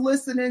I was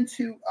listening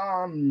to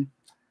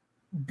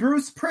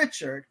Bruce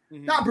Pritchard,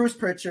 not Bruce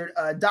Pritchard,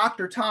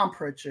 Dr. Tom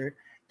Pritchard.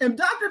 And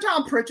Dr.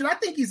 Tom Pritchard, I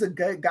think he's a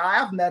good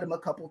guy. I've met him a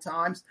couple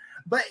times.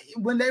 But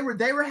when they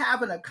were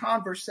having a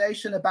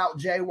conversation about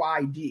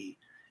JYD,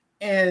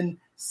 and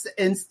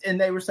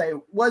they were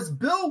saying, was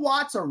Bill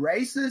Watts a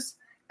racist?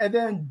 And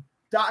then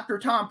Dr.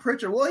 Tom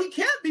Pritchard, well, he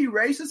can't be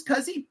racist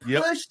because he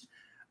pushed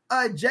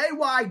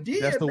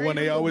JYD. That's the one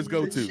they always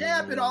go to.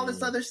 Champ and all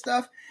this other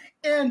stuff.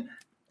 And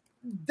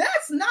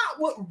that's not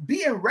what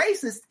being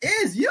racist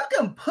is. You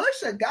can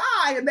push a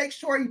guy and make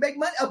sure you make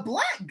money. A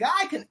black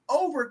guy can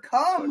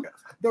overcome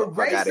the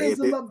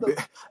racism of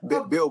the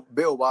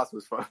Bill Watts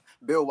is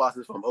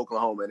from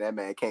Oklahoma, and that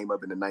man came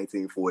up in the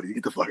 1940s.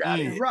 Get the fuck out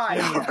of here. Right.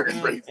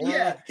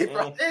 Yeah.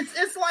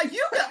 It's like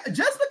you can,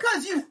 just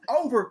because you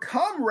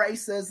overcome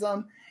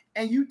racism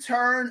and you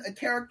turn a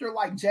character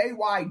like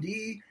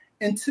JYD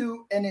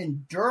into an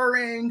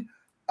enduring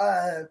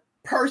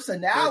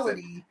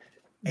personality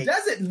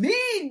doesn't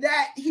mean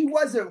that he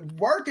wasn't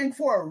working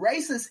for a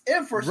racist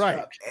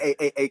infrastructure.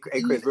 Right. Hey,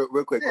 Chris,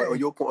 real quick on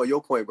your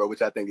point, bro,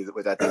 which I think is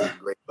great.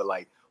 But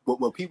like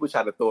when people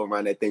try to throw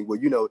around that thing, well,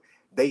 you know,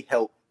 they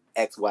help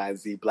X, Y, and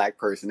Z black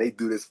person. They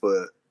do this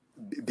for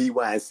B,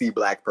 Y, and C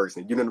black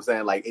person. You know what I'm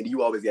saying? Like, and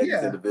you always get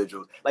these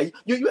individuals. Like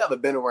you ever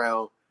been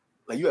around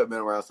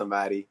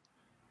somebody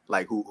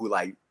like who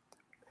like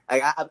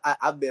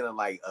I've been in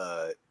like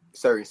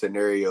certain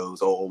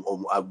scenarios or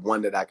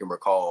one that I can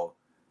recall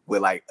where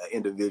like an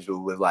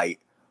individual was like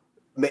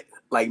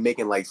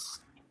making like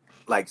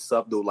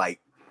subtle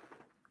like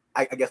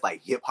I guess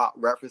like hip hop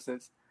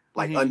references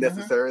like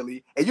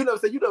unnecessarily. And you know what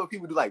I'm saying? You know when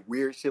people do like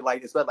weird shit,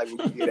 like it's not like when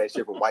you hear that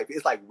shit from white people,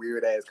 it's like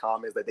weird ass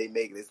comments that they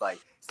make, and it's like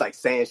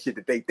saying shit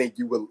that they think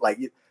you would like,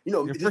 you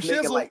know, just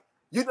making like,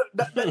 you know,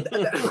 not to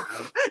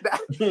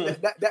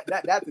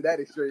that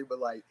extreme, but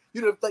like,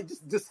 you know, like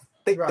just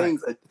think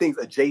things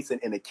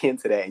adjacent and akin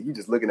to that, and you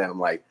just looking at them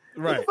like,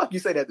 what the fuck you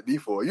say that to be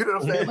for? You know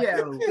what I'm saying? Yeah,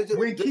 like,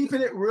 when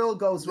keeping it real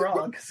goes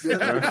wrong.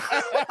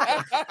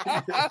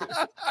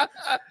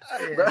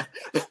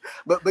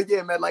 But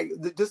yeah, man, like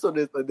just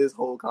on this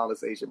whole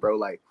conversation, bro,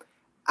 like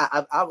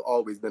I've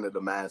always been of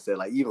the mindset,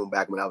 like even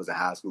back when I was in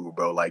high school,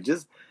 bro, like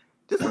just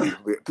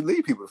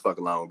leave people the fuck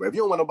alone, bro. If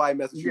you don't want nobody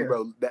messing with you,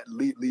 bro,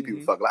 leave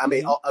people the fuck alone. I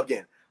mean,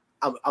 again,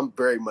 I'm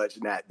very much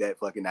not that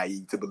fucking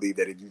naive to believe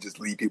that if you just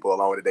leave people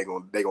alone, that they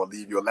gonna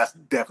leave you. And that's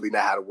definitely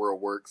not how the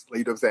world works. Like,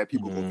 you know what I'm saying?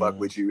 People will fuck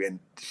with you and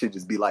shit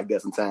just be like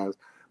that sometimes.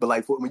 But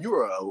like when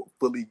you're a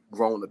fully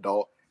grown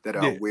adult that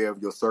are aware of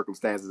your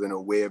circumstances and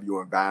aware of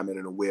your environment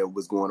and aware of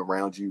what's going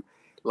around you,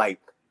 like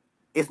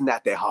it's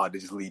not that hard to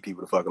just leave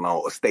people the fuck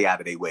alone or stay out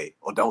of their way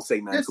or don't say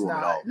nothing to them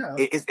at all. No.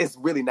 It's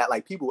really not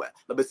like people.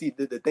 But see,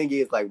 the thing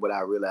is, like, what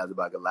I realize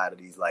about a lot of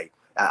these, like,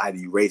 either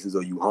you racist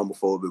or you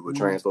homophobic or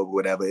transphobic or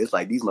whatever, it's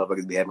like these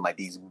motherfuckers be having like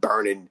these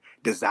burning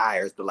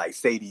desires to like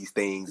say these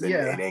things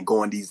and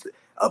go on these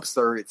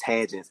absurd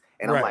tangents.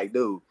 And I'm like,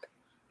 dude,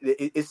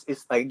 it's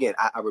like, again,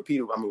 I'm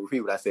gonna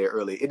repeat what I said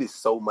earlier. It is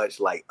so much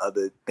like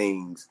other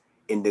things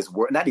in this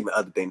world, not even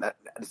other things,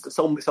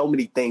 so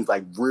many things,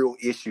 like real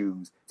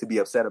issues to be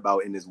upset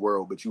about in this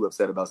world, but you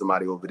upset about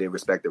somebody over their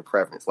respective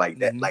preference like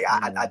that. Like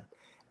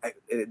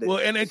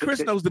and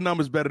Chris knows the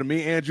numbers better than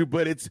me, Andrew,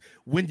 but it's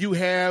when you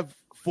have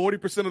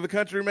 40% of the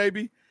country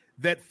maybe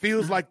that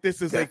feels like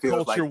this is a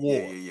culture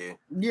war.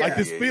 Like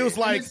this feels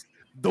like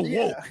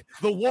the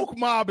woke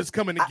mob is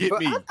coming to get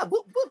me.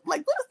 What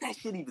is that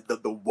shit even?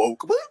 The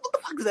woke? What the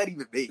fuck does that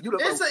even mean? You know,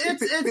 they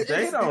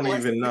don't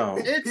even know.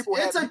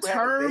 It's a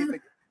term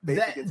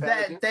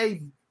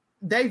that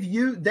they've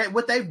used. That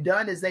what they've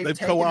done is they've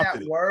taken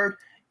that word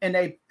and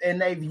they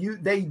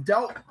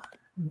don't.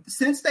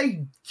 Since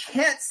they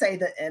can't say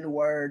the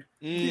N-word,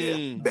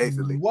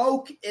 basically,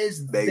 woke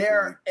is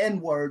their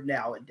N-word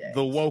nowadays.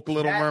 The woke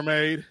Little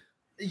Mermaid.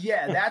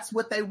 Yeah, that's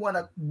what they want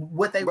to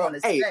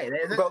say.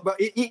 Bro,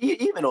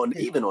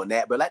 even on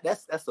that, but like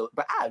that's so.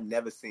 But I've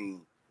never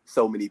seen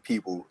so many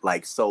people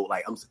like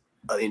I'm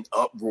in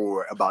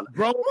uproar about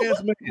bro.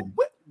 When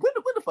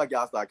the fuck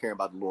y'all start caring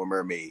about the Little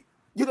Mermaid?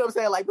 You know what I'm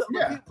saying? Like,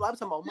 people, I'm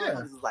talking about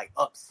motherfuckers is like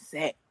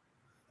upset.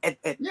 What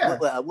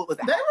was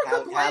that? They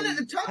were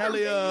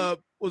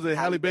complaining.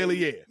 Halle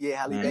Bailey? Yeah,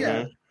 Halle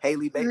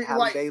Bailey.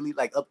 Halle Bailey.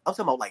 Like, I'm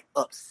talking about like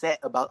upset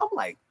about. I'm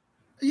like,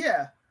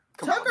 yeah.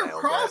 Tucker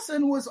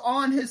Carlson was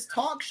on his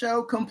talk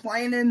show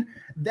complaining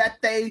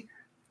that they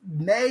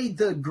made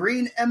the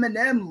green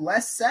M&M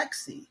less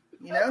sexy.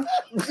 You know,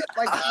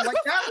 like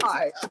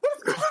that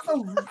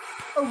was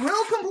a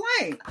real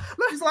complaint.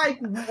 He's like,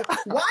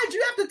 why'd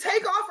you have to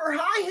take off her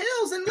high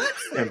heels and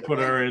lipstick and put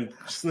her in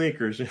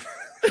sneakers?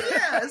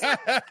 Yes.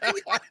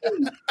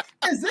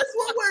 Is this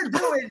what we're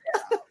doing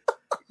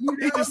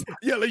now?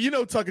 You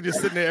know, Tucker just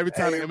sitting there every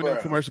time the M&M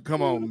commercial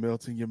come on,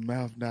 melt in your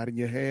mouth, not in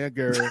your hand,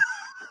 girl.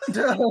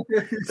 What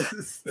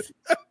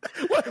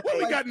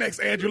we got next,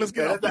 Andrew? Let's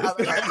get off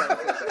this. So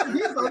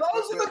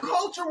those are the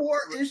culture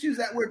war issues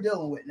that we're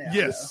dealing with now.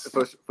 Yes,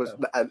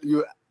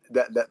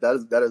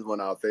 that is one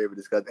of our favorite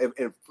discussions.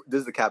 And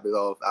this is to cap it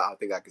off. I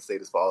think I can say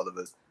this for all of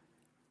us.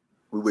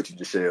 We with you,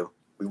 Jashelle.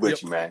 We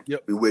with you, man.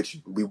 Yep. We with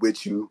you. We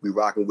with you. We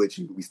rocking with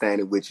you. We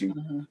standing with you.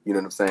 Mm-hmm. You know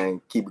what I'm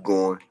saying? Keep it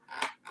going.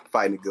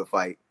 Fighting a good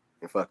fight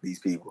and fuck these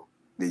people.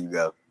 There you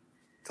go.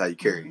 That's how you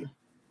carry it.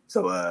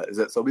 So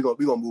we're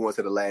gonna move on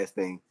to the last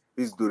thing.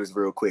 We just do this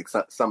real quick.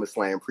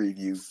 SummerSlam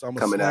preview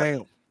coming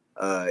up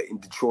in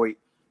Detroit,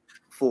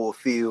 full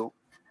field.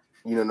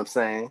 You know what I'm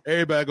saying?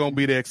 Everybody gonna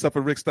be there except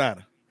for Rick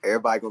Steiner.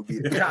 Everybody gonna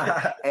be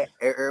there.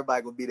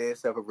 Everybody gonna be there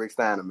except for Rick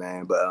Steiner,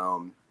 man. But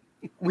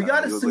we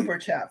got a super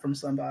chat from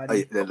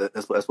somebody. Oh, yeah,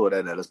 let's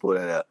pull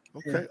that up.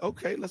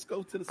 Okay. Let's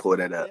go to the pull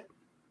that up.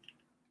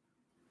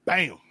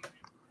 Bam.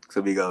 So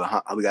we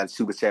got a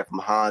super chat from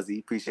Hansi.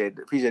 Appreciate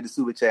the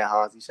super chat,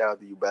 Hansi. Shout out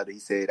to you, brother. He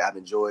said, I've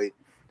enjoyed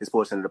this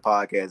portion of the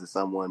podcast as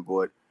someone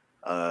brought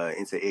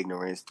into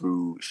ignorance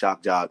through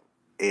shock jock,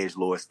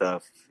 edgelord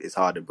stuff. It's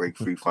hard to break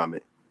free from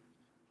it.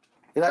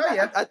 And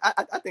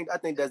I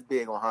think that's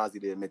big on Hansi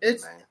to admit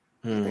that, man.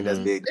 I think that's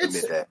big to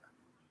admit that.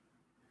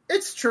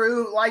 It's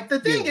true. Like,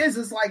 the thing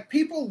is like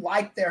people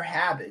like their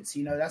habits.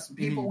 You know, that's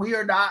people. We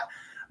are not,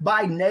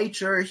 by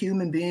nature,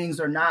 human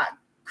beings are not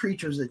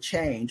creatures of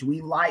change.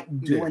 We like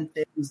doing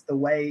things the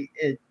way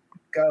it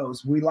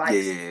goes. We like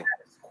status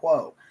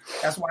quo.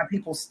 That's why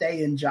people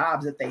stay in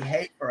jobs that they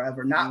hate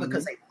forever, not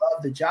because they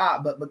love the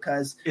job, but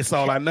because it's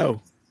all I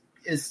know.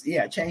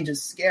 Change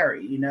is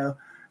scary, you know.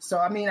 So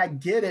I mean, I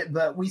get it,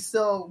 but we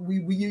still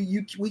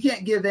we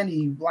can't give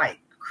any like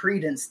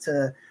credence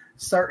to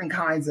certain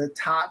kinds of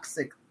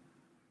toxic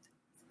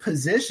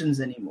positions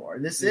anymore.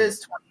 This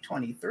is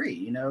 2023,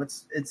 you know.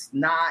 It's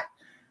not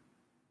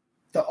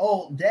the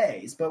old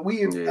days, but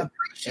we appreciate.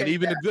 And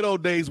even the good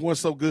old days weren't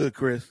so good,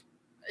 Chris.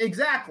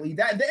 Exactly.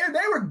 That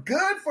they were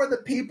good for the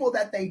people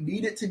that they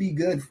needed to be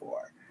good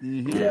for.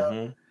 Mm-hmm.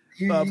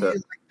 You know,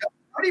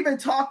 don't even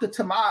talk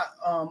to my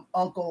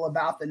uncle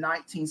about the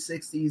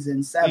 1960s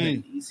and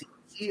 70s.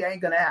 He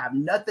ain't gonna have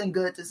nothing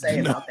good to say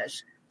about that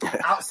shit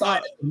outside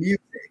of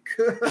music.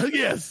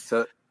 Yes.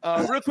 So,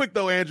 real quick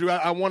though, Andrew,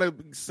 I want to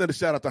send a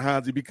shout out to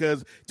Hansi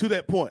because to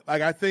that point,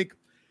 like I think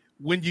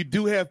when you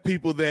do have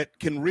people that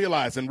can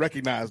realize and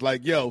recognize,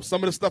 like, yo,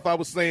 some of the stuff I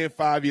was saying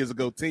 5 years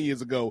ago, 10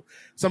 years ago,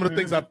 some of the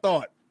things I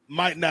thought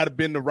might not have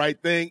been the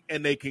right thing,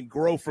 and they can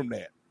grow from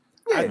that.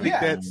 I think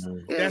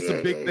that's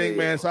a big thing,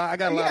 man. So I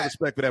got a lot of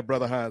respect for that,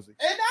 brother Hansi.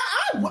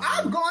 And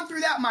I've gone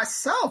through that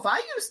myself. I'm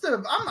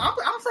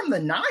from the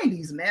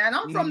 90s, man.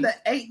 I'm from the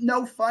ain't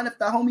no fun if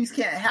the homies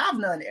can't have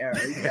none era,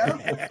 you know?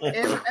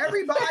 And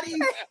everybody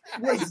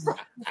was the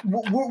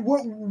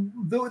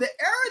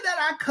era that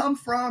I come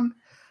from,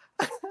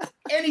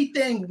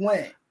 anything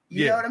went.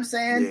 You know what I'm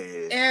saying?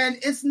 Yeah. And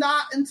it's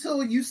not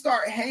until you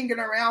start hanging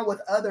around with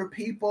other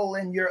people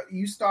and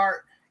you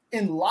start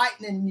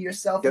enlightening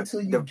yourself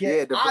until you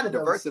get out of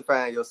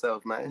diversifying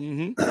yourself,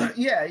 man. Mm-hmm.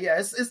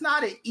 It's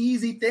not an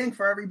easy thing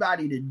for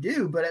everybody to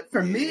do, but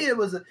for me,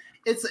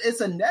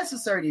 it's a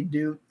necessary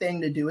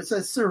thing to do. It's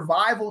a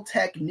survival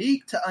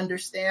technique to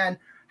understand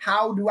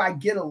how do I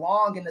get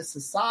along in a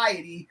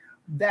society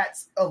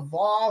that's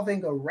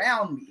evolving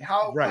around me.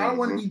 I don't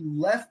want to be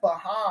left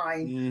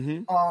behind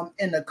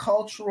in a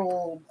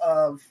cultural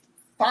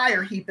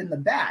fire heap in the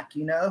back,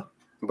 you know?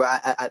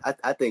 But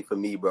I think for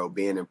me, bro,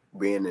 being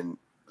in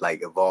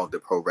like evolved to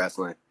pro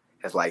wrestling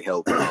has like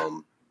helped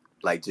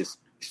like just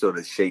sort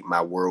of shape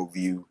my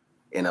worldview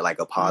in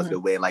a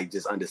positive way, like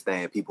just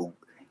understand people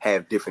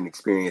have different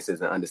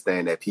experiences and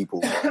understand that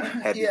people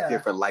have these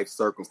different life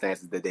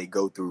circumstances that they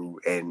go through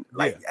and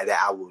that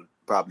I would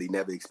probably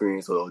never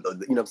experience or you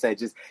know what I'm saying,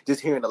 just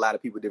hearing a lot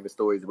of people different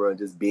stories, bro, and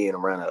just being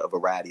around a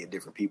variety of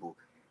different people,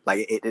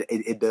 like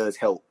it does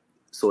help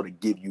sort of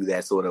give you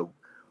that sort of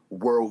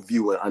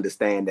worldview and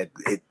understand that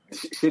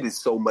shit is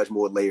so much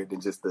more layered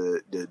than just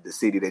the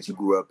city that you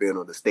grew up in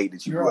or the state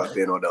that you grew up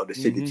in or the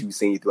shit that you've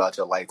seen throughout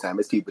your lifetime.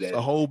 It's people that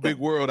a whole big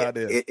world out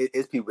there.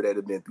 It's people that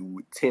have been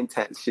through 10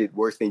 times shit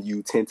worse than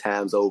you 10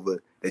 times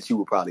over that you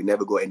would probably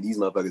never go. And these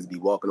motherfuckers be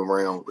walking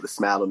around with a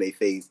smile on their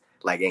face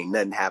like ain't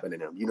nothing happening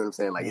to them. You know what I'm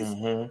saying? Like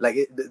it's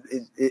like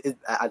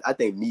I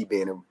think me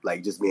being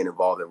like just being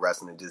involved in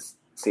wrestling and just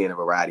seeing a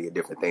variety of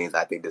different things,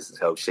 I think this has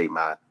helped shape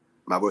my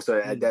voice.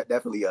 So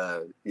definitely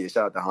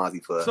shout out to Hansi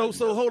for so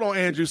hold on,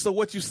 Andrew. So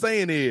what you're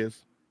saying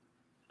is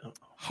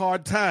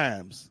hard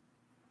times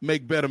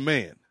make better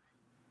men.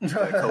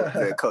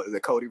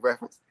 The Cody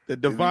reference. The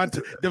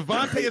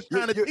Devontae is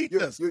trying to teach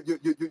us. You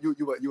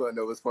want to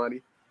know what's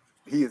funny?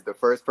 He is the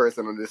first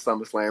person on this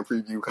SummerSlam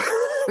preview.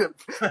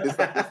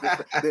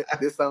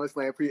 this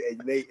SummerSlam preview,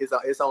 and Nate,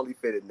 it's only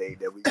fitted, Nate,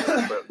 that we.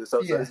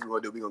 So this is what we're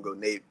gonna do. We're gonna go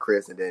Nate,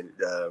 Chris, and then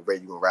Ray.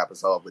 You're gonna wrap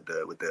us off with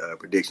the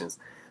predictions.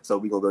 So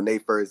we're gonna go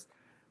Nate first.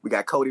 We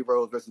got Cody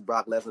Rhodes versus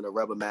Brock Lesnar, a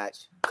rubber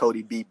match.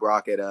 Cody beat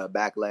Brock at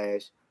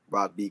Backlash.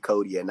 Brock beat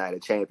Cody at Night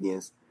of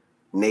Champions.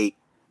 Nate,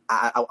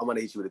 I want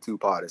to hit you with a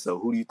two-parter. So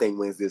who do you think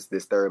wins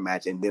this third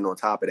match? And then on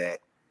top of that,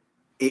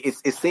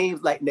 it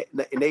seems like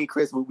Nate,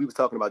 Chris, we was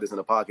talking about this in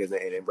the podcast,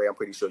 and Ray, I'm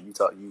pretty sure you've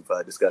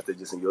discussed it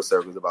just in your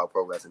circles about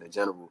pro wrestling in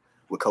general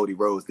with Cody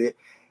Rhodes.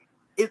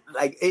 It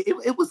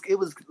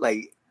was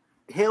like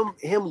him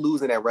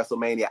losing at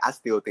WrestleMania. I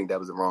still think that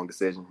was the wrong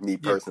decision, me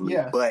personally.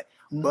 Yeah. But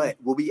where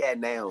we at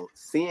now,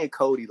 seeing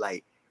Cody,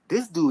 like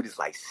this dude is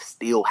like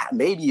still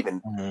maybe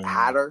even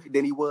hotter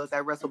than he was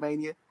at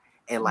WrestleMania.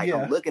 And like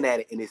I'm looking at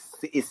it, and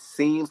it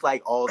seems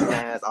like all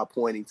signs are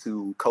pointing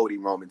to Cody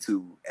Roman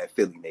 2 at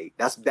Philly, Nate.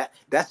 That's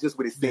just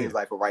what it seems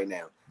like for right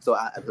now. So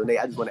Nate,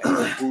 I just want to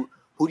ask who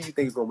do you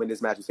think is going to win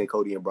this match between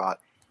Cody and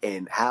Brock,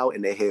 and how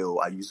in the hell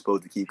are you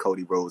supposed to keep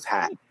Cody Rhodes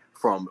hot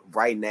from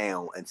right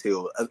now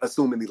until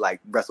assumingly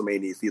like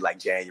WrestleMania, see like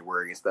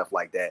January and stuff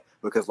like that?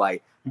 Because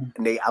like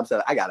Nate, I'm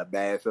sorry, I got a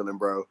bad feeling,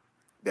 bro,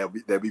 that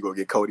we gonna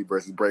get Cody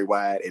versus Bray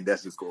Wyatt, and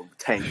that's just gonna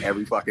tank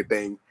every fucking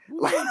thing.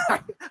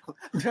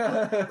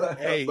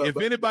 Hey, if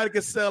anybody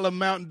could sell a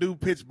Mountain Dew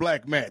pitch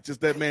black match, it's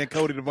that man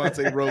Cody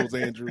Devontae Rhodes,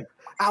 Andrew.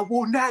 I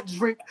will not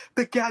drink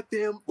the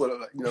goddamn. Well,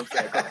 you know what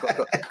I'm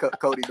saying?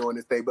 Cody doing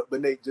this thing, but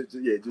Nate,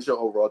 just your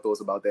overall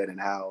thoughts about that and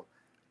how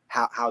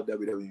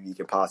WWE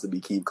can possibly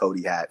keep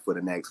Cody hot for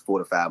the next 4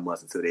 to 5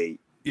 months until they.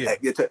 Yeah,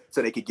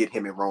 so they could get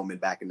him and Roman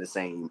back in the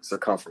same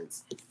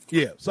circumference.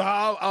 Yeah, so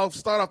I'll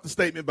start off the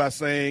statement by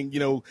saying,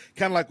 kind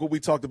of like what we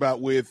talked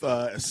about with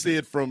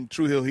Sid from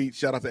True Hill Heat,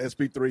 shout out to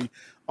SP3,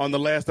 on the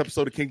last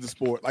episode of Kings of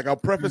Sport. Like, I'll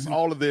preface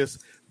all of this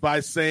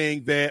by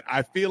saying that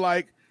I feel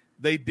like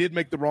they did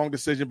make the wrong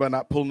decision by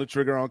not pulling the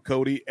trigger on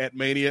Cody at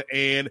Mania,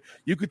 and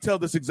you could tell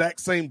this exact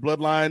same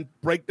bloodline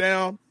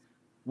breakdown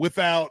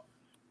without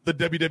the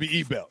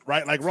WWE belt,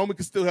 right? Like Roman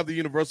can still have the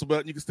Universal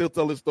belt and you can still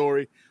tell his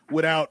story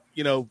without,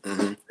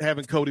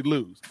 having Cody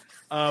lose.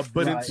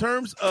 But in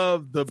terms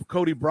of the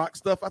Cody Brock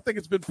stuff, I think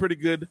it's been pretty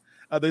good.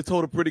 They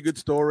told a pretty good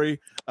story.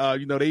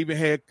 They even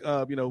had,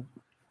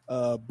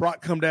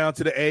 Brock come down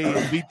to the A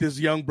and beat this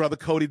young brother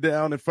Cody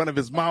down in front of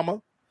his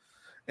mama.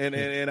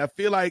 And I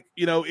feel like,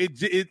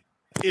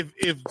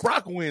 if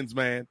Brock wins,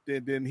 man,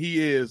 then he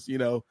is,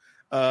 the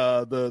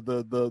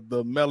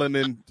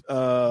melanin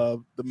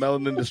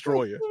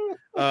destroyer.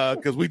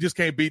 Because we just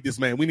can't beat this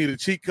man. We need a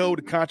cheat code,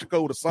 a contra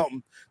code, or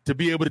something to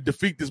be able to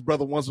defeat this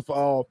brother once and for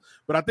all.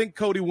 But I think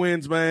Cody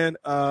wins, man.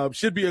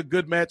 Should be a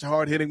good match, a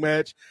hard-hitting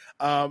match.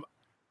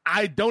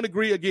 I don't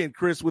agree, again,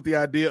 Chris, with the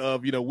idea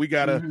of, we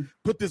got to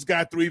put this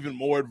guy through even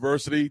more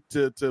adversity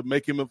to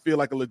make him feel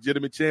like a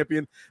legitimate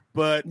champion.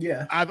 But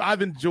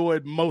I've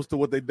enjoyed most of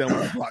what they've done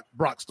with the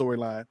Brock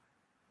storyline.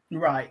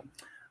 Right.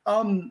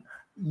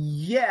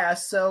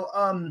 So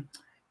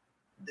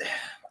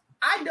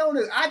I don't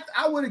know.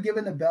 I would have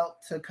given the belt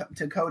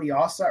to Cody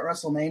also at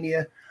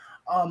WrestleMania.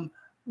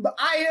 But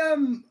I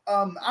am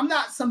I'm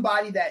not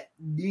somebody that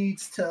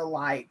needs to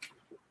like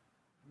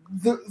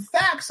the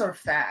facts are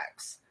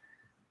facts.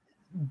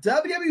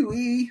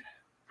 WWE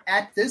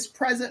at this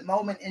present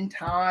moment in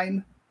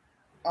time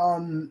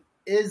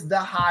is the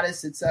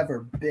hottest it's ever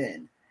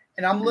been.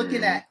 And I'm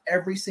looking at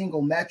every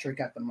single metric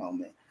at the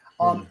moment.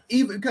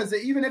 Even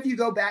if you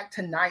go back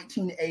to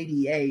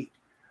 1988,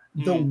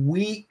 the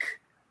week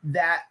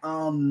that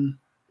the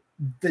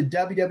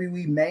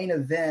WWE main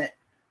event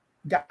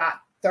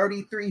got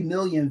 33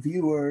 million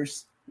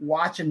viewers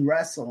watching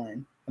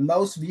wrestling, the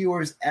most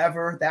viewers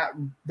ever,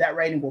 that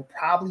rating will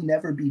probably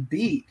never be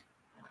beat.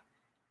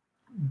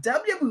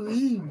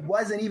 WWE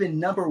wasn't even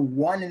number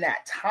one in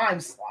that time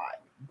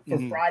slot for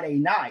Friday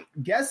night.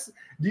 Do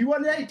you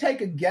want to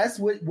take a guess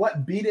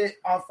what beat it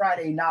on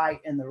Friday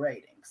night in the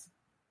ratings?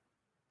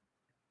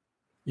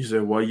 You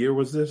said what year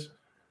was this?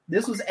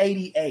 This was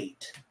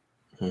 88.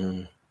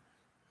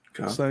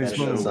 That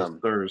show was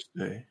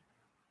Thursday.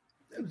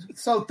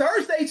 So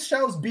Thursday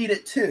shows beat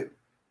it too.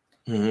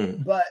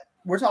 But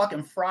we're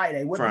talking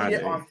Friday. What beat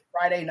it on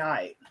Friday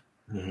night?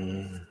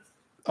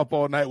 Up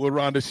All Night with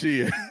Rhonda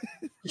Shear.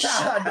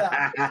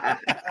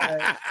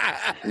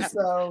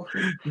 So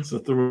it's a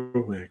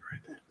throwback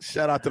right there.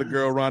 Shout out to the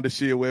girl Rhonda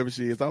Shear, wherever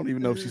she is. I don't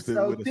even know if she's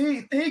still with us.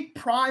 Think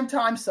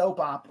primetime soap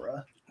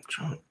opera.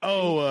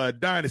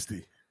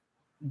 Dynasty.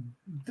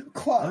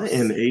 Close.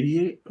 In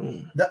 '88.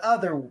 Oh.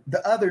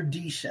 The other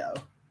D show.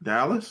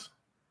 Dallas.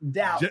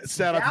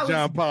 Shout out to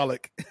John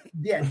Pollock.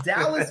 Yeah,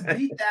 Dallas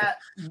beat that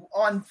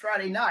on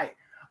Friday night.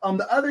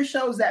 The other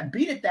shows that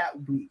beat it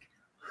that week,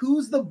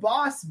 Who's the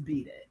Boss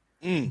beat it.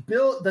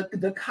 Bill,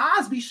 the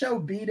Cosby Show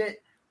beat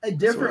it. A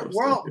Different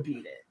World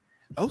beat it.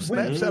 Oh,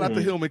 snap! Shout out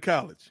to Hillman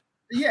College.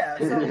 Yeah,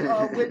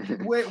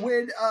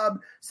 so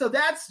so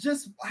that's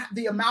just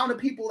the amount of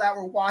people that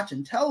were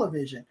watching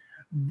television.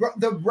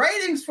 The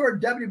ratings for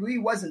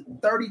WWE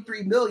wasn't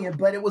 33 million,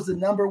 but it was the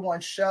number one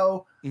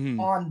show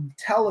on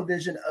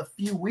television a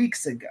few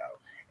weeks ago.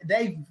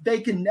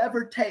 They can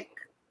never take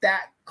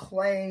that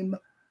claim.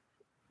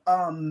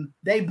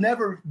 They've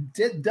never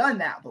done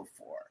that before.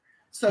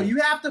 So you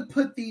have to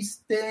put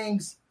these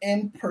things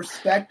in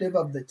perspective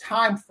of the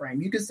time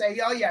frame. You could say,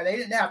 oh yeah, they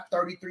didn't have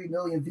 33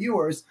 million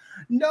viewers.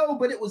 No,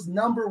 but it was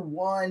number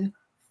one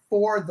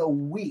for the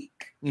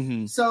week.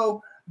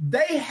 So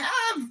they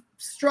have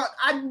struck.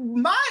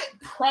 My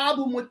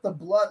problem with the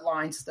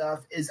bloodline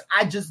stuff is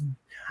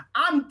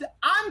I'm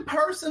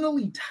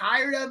personally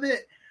tired of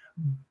it,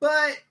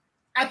 but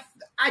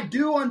I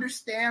do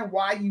understand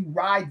why you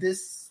ride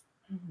this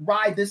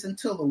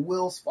until the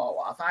wheels fall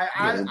off.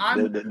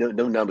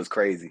 No numbers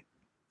crazy.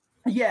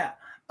 Yeah.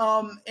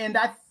 And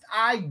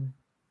I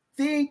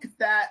think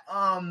that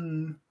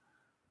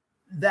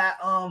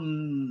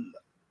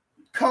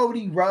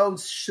Cody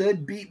Rhodes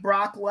should beat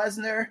Brock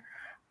Lesnar.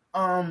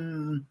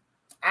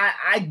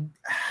 I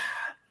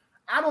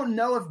don't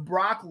know if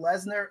Brock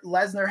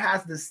Lesnar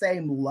has the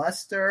same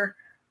luster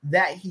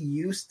that he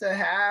used to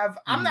have.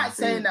 I'm not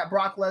saying that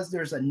Brock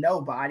Lesnar is a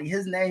nobody.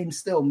 His name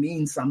still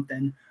means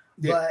something.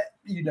 Yeah. But,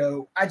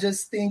 I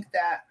just think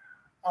that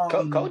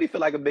Cody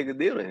feel like a bigger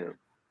deal to him.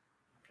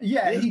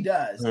 Yeah, he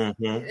does.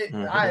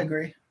 I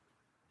agree.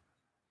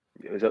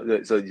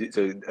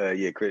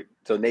 Chris.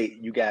 So Nate,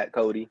 you got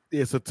Cody.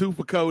 Yeah, so 2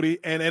 for Cody.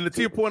 And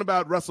to your point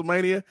about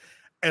WrestleMania,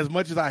 as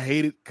much as I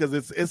hate it, because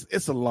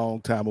it's a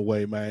long time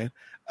away, man.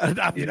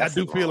 I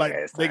do feel like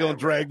they're gonna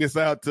drag this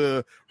out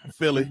to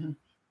Philly.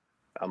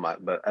 So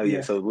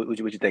what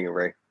you thinking,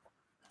 Ray?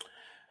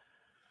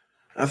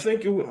 I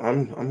think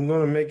I'm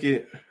gonna make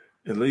it.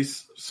 At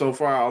least so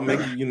far, I'll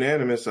make it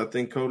unanimous. I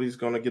think Cody's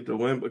going to get the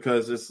win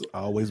because it's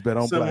always bet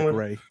on Black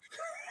Ray.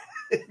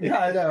 Yeah,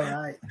 I know,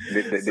 right?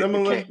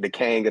 The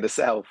king of the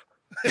South.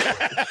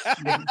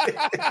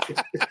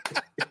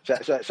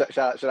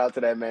 shout out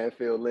to that man,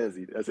 Phil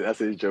Lindsay. That's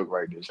his joke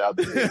right there. Shout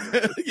out to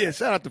him. Yeah,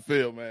 shout out to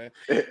Phil, man.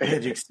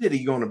 Magic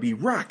City going to be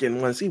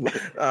rocking once he.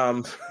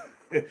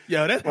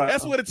 Yeah,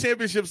 that's where the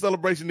championship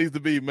celebration needs to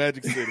be,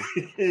 Magic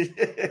City.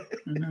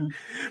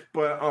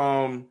 But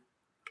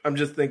I'm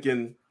just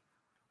thinking.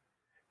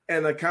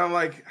 And I kind of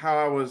like how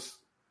I was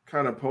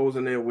kind of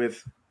posing it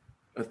with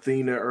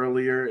Athena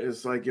earlier.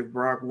 It's like if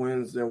Brock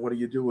wins, then what do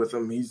you do with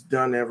him? He's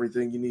done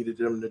everything you needed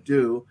him to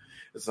do.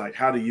 It's like,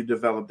 how do you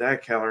develop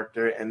that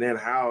character? And then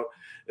how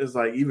it's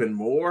like even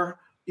more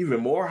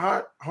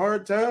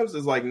hard times.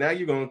 It's like now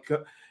you're going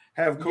to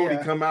have Cody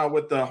come out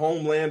with the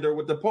Homelander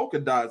with the polka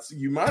dots.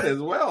 You might as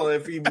well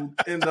if he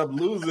ends up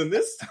losing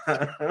this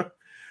time.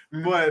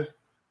 But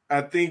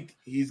I think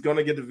he's going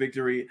to get the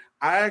victory.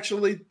 I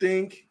actually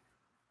think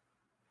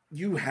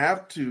you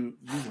have to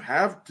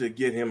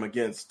get him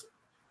against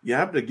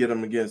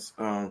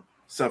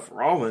Seth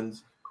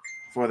Rollins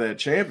for that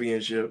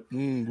championship.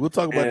 We'll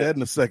talk about that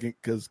in a second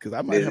because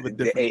I might have a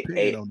different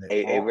opinion on that.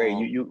 Hey, Ray,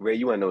 you want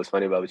to know what's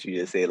funny about what you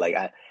just said? Like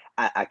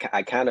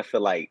I kind of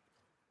feel like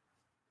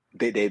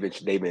they've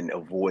been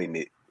avoiding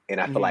it,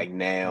 and I feel like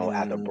now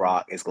after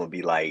Brock, it's gonna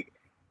be like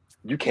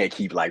you can't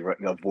keep like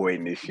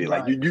avoiding this shit.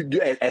 Right. Like you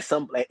at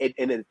some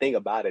and the thing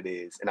about it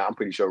is, and I'm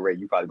pretty sure Ray,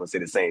 you probably gonna say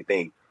the same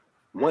thing.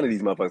 One of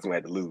these motherfuckers gonna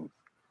have to lose.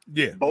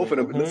 Yeah, both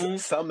of them.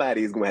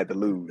 Somebody is gonna have to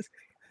lose.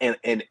 And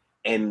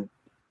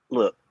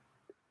look,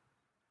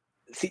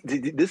 see,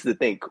 this is the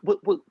thing.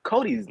 What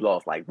Cody's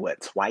lost like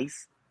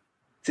twice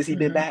since he's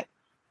been back.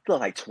 He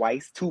lost like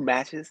twice, 2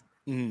 matches,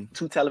 2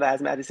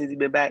 televised matches since he's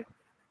been back.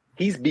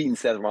 He's beaten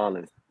Seth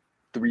Rollins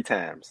 3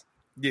 times.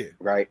 Yeah,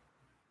 right.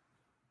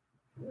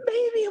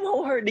 Maybe it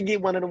won't hurt to get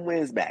one of them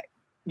wins back.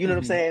 You know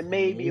what I'm saying?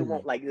 Maybe it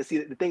won't. Like, see,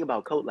 the thing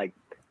about Cody, like.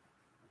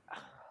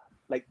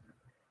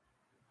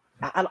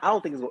 I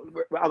don't think it's going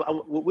to...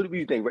 What do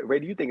you think? Ray,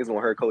 do you think it's going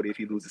to hurt Cody if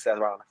he loses Seth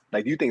Rollins?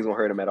 Like, do you think it's going to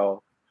hurt him at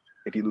all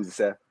if he loses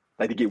Seth?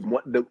 Like, to get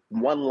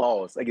one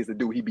loss against the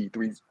dude he beat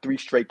three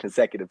straight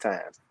consecutive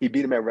times. He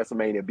beat him at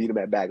WrestleMania, beat him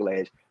at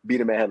Backlash,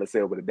 beat him at Hell in a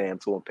Cell with a damn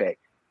torn pack.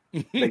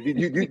 Like, do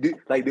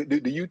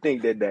you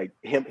think that like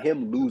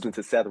him losing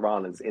to Seth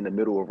Rollins in the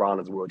middle of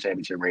Rollins' World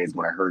Championship reign is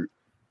going to hurt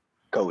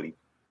Cody?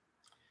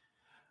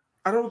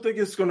 I don't think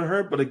it's going to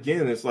hurt, but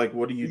again, it's like,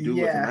 what do you do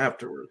with him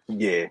afterwards?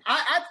 Yeah.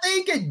 I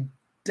think it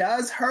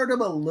does hurt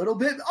him a little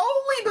bit,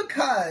 only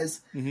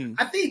because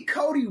I think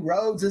Cody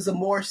Rhodes is a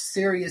more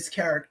serious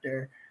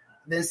character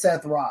than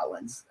Seth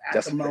Rollins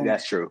at the moment.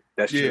 That's true.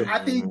 That's true.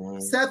 I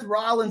think Seth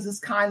Rollins is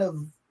kind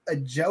of a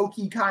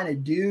jokey kind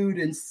of dude,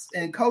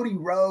 and Cody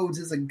Rhodes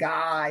is a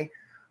guy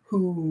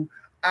who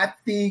I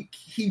think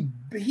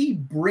he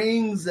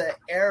brings an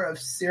air of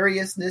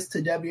seriousness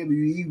to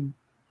WWE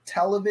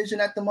television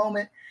at the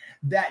moment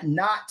that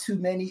not too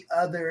many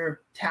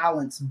other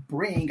talents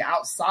bring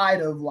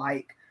outside of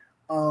like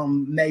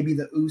maybe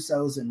the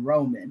Usos and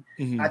Roman.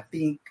 I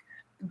think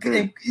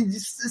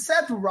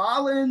Seth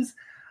Rollins,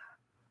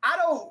 I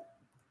don't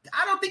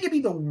think it'd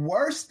be the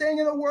worst thing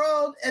in the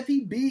world if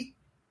he beat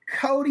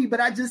Cody,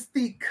 but I just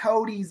think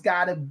Cody's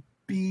got to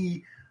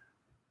be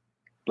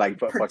like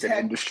fucking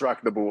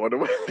indestructible or the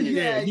way. You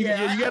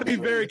got to be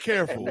very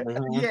careful.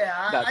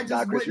 I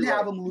just wouldn't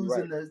have him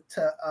losing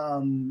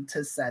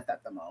to Seth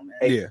at the moment.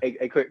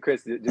 Hey,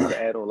 Chris, just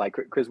to add on, like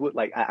Chris, what,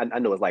 like I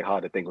know it's like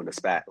hard to think on the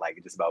spot,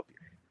 like just about,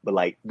 but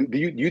like, do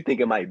you think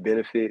it might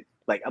benefit?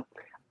 Like,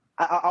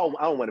 I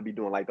don't want to be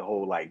doing like the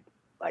whole like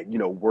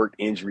work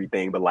injury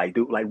thing, but like,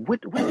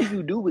 what do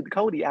you do with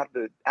Cody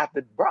after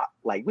Brock?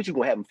 Like, what you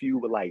gonna have him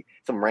feud with like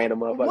some random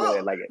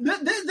motherfucker? Like,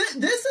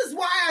 this is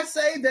why I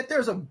say that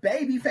there's a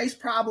babyface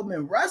problem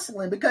in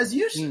wrestling, because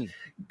Cody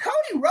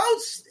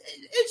Rhodes,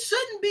 it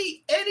shouldn't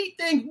be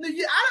anything.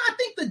 I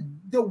think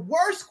the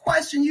worst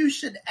question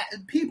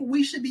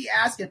we should be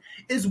asking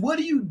is, what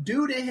do you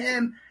do to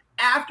him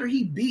after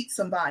he beats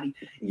somebody?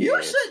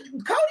 Cody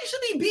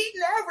should be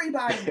beating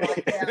everybody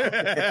right now.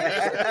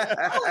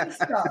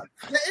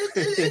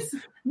 It's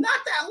not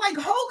that, like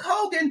Hulk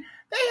Hogan,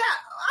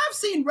 I've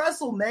seen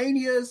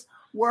WrestleManias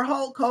where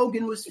Hulk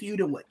Hogan was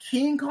feuding with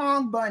King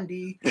Kong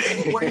Bundy,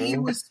 where he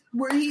was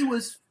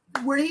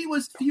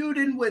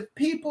feuding with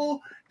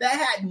people that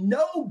had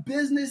no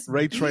business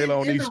Ray Traylor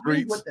on these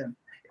streets with them.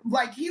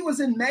 Like, he was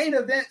in main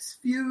events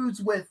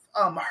feuds with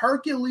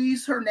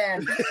Hercules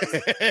Hernandez,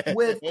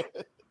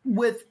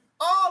 with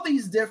all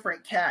these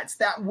different cats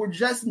that were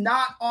just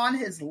not on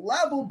his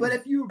level. But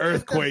if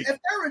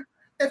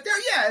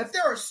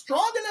they're a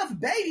strong enough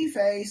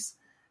babyface,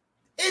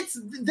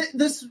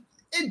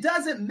 it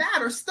doesn't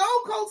matter. Stone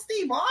Cold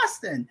Steve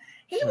Austin,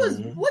 he was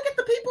look at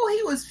the people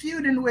he was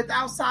feuding with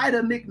outside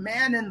of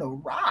McMahon and The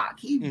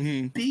Rock.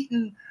 He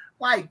beaten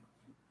like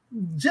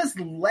just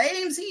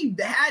lames he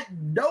had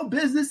no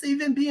business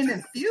even being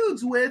in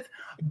feuds with,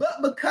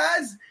 but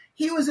because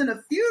he was in a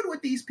feud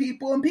with these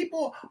people, and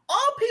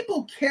all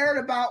people cared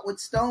about with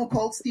Stone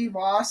Cold Steve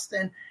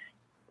Austin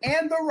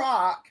and The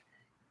Rock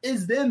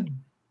is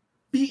them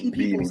beating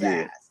people's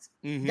ass.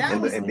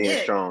 That was being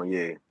strong,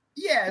 Yeah.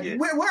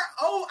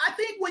 I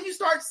think when you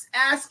start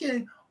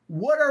asking,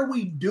 what are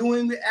we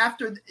doing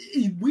after,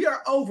 we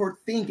are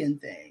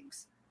overthinking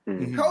things.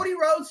 Cody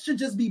Rhodes should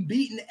just be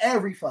beating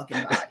every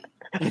fucking body.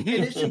 And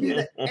it should be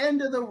the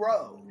end of the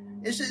road.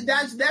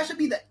 That should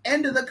be the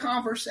end of the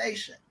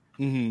conversation.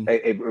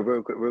 Hey,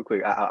 real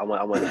quick. I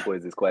want to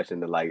pose this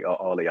question to like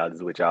all of y'all. This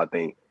is what y'all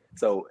think.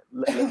 So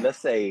let's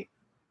say,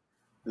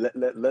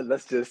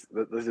 let's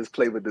just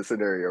play with the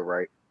scenario,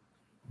 right?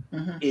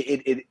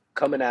 It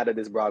coming out of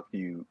this Brock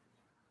feud,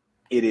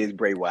 it is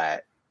Bray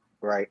Wyatt,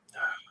 right?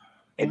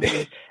 And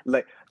then,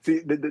 like, see,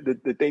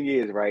 the thing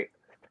is, right?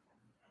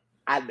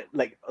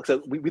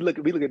 We look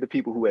at the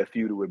people who have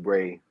feuded with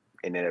Bray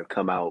and then have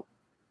come out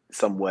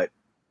somewhat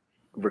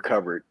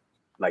recovered.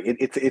 Like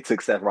it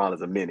took Seth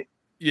Rollins a minute,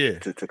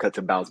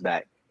 to bounce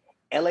back.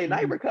 LA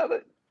Knight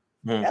recovered.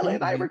 LA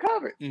Knight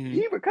recovered.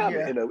 He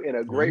recovered in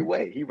a great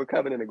way. He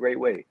recovered in a great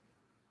way.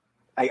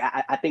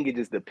 I think it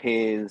just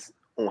depends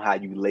on how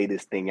you lay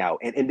this thing out.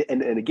 And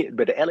again,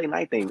 but the LA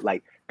Knight thing,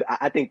 like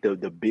I think the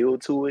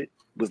build to it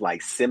was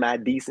like semi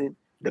decent.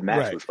 The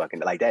match was fucking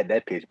like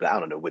that pitch, but I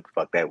don't know what the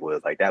fuck that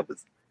was. Like that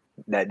was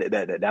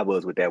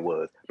what that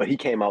was. But he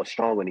came out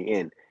strong in the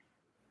end.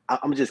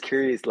 I'm just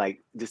curious,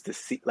 like, just to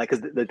see, like,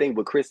 because the thing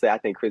with Chris said, I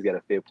think Chris got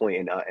a fair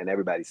point, and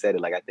everybody said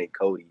it. Like, I think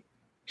Cody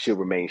should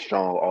remain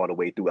strong all the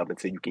way through up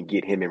until you can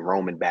get him and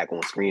Roman back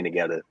on screen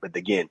together. But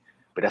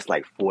that's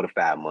like 4 to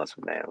 5 months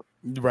from now.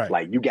 Right.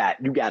 Like, you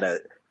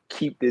gotta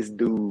keep this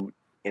dude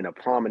in a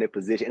prominent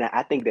position. And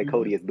I think that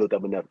Cody has built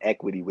up enough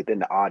equity within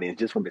the audience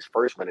just from his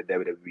first run at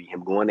WWE,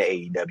 him going to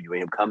AEW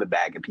and him coming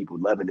back and people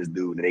loving this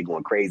dude and they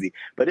going crazy.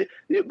 But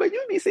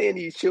you be seeing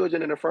these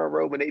children in the front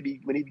row when he be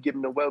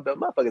giving them well belt,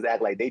 motherfuckers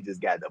act like they just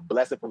got the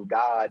blessing from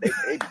God. They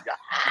just got,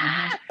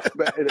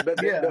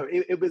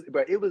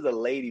 it was a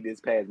lady this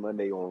past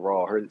Monday on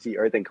Raw. Her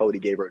think Cody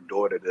gave her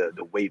daughter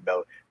the weight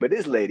belt, but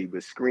this lady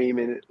was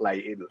screaming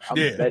like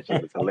that shit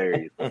was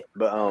hilarious.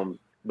 But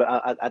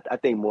I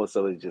think more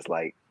so it's just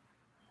like,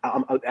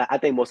 I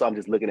think most of I'm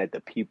just looking at the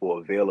people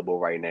available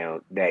right now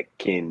that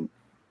can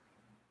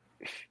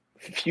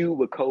feud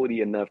with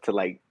Cody enough to,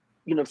 like,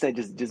 you know what I'm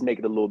saying, just make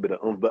it a little bit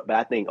of but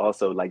I think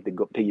also, like, to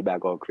go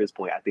piggyback on Chris'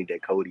 point, I think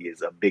that Cody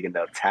is a big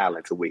enough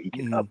talent to where he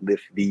can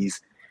uplift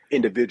these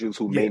individuals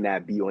who may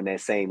not be on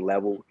that same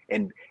level,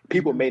 and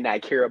people may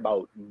not care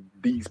about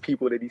these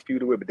people that he's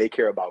feuding with, but they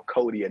care about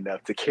Cody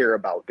enough to care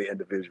about the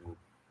individual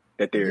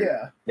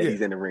that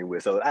he's in the ring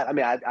with. So I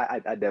mean, I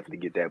definitely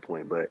get that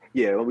point. But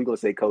yeah, we're gonna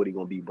say Cody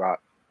gonna beat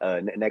Brock.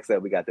 Next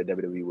up, we got the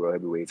WWE World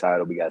Heavyweight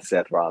title. We got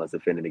Seth Rollins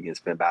defending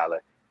against Finn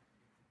Balor.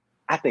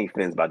 I think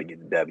Finn's about to get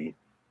the W.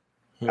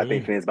 I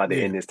think Finn's about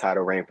to end this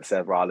title reign for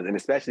Seth Rollins, and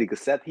especially because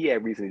Seth, he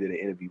had recently did an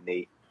interview,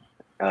 Nate,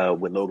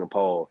 with Logan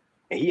Paul,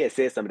 and he had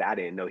said something that I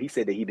didn't know. He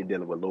said that he'd been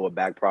dealing with lower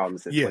back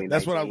problems since 2019.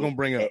 That's what I was gonna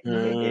bring up.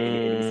 And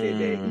he said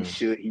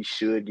that he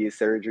should get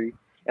surgery.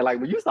 And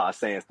like when you start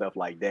saying stuff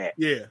like that,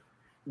 you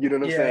know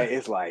what I'm saying?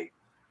 It's like,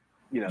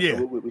 so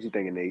what you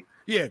thinking, Nate?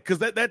 Yeah, because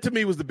that to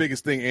me was the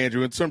biggest thing,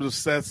 Andrew, in terms of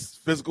Seth's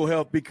physical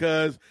health,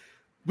 because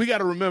we got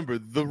to remember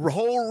the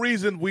whole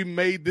reason we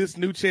made this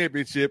new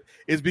championship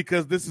is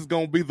because this is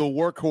going to be the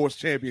workhorse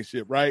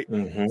championship, right?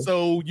 Mm-hmm.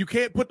 So you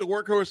can't put the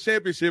workhorse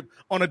championship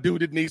on a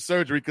dude that needs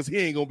surgery because he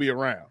ain't going to be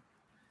around.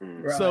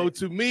 Right. So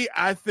to me,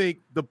 I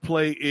think the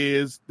play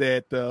is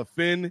that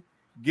Finn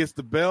gets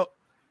the belt.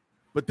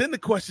 But then the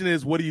question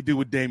is, what do you do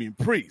with Damian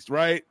Priest,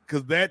 right?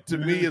 Because that, to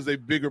me, is a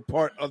bigger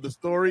part of the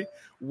story,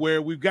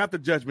 where we've got the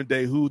Judgment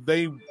Day, who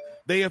they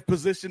have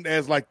positioned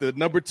as like the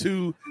number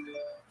 2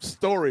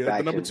 story,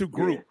 the number 2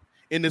 group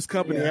in this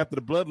company after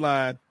the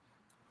Bloodline.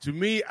 To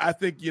me, I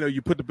think,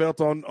 you put the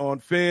belt on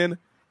Finn,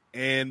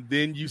 and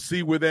then you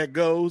see where that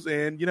goes.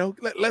 And,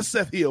 let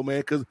Seth heal,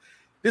 man, because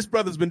this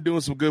brother's been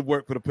doing some good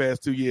work for the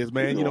past 2 years,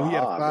 man. He had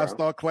a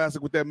 5-star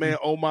classic with that man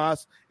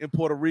Omos in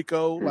Puerto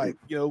Rico, like,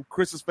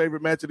 Chris's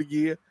favorite match of the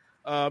year.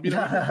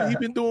 He's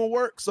been doing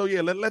work. So,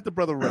 let the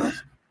brother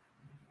rest.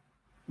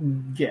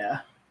 Yeah.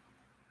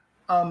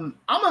 I'm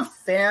a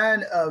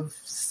fan of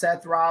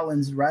Seth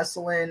Rollins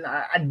wrestling.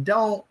 I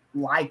don't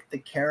like the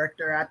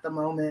character at the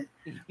moment.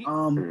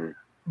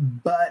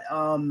 But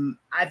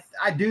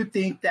I do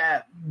think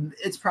that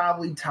it's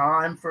probably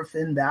time for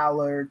Finn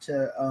Balor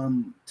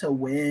to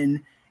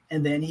win,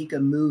 and then he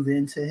can move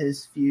into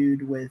his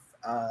feud with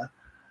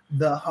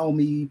the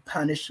homie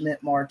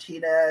Punishment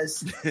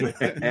Martinez. Is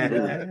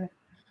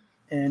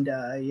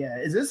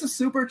this a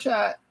super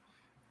chat?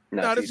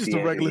 No, this is just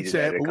a regular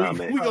chat, but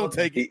we gonna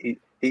take it.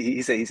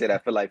 He said I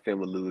feel like Finn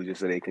will lose just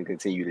so they can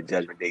continue the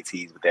Judgment Day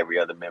tease with every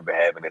other member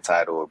having a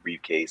title or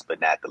briefcase, but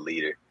not the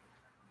leader.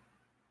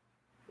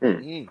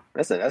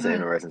 That's an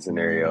interesting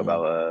scenario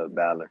about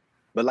Balor.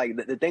 But like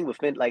the thing with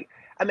Finn, like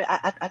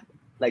I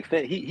like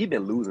Finn, he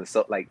been losing,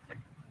 so like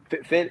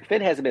Finn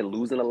hasn't been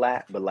losing a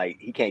lot, but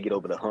like he can't get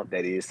over the hump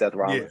that is Seth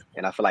Rollins,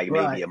 and I feel like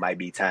maybe it might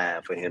be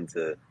time for him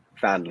to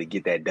finally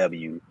get that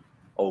W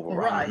over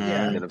Rollins. You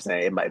know what I'm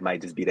saying? It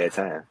might just be that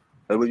time.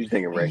 But what are you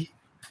thinking, Ray?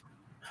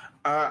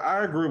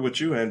 I agree with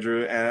you,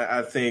 Andrew, and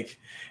I think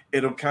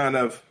it'll kind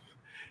of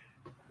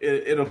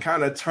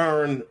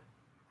turn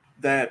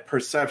that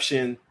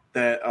perception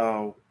that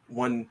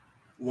one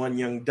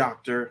young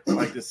doctor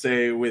like to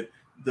say with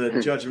the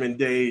Judgment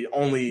Day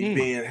only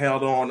being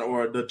held on,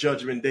 or the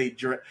Judgment Day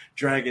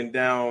dragging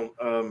down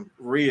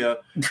Rhea,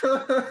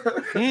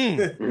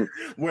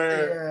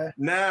 where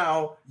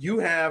now you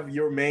have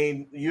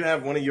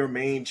one of your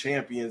main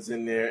champions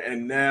in there,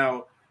 and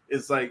now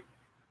it's like.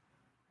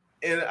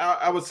 And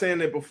I was saying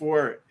it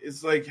before.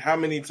 It's like, how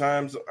many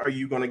times are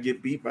you going to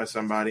get beat by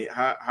somebody?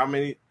 How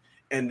many,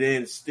 and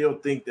then still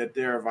think that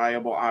they're a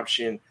viable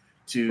option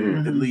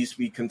to at least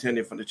be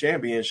contending for the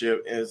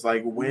championship? And it's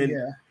like, when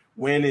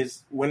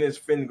is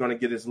Finn going to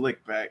get his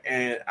lick back?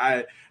 And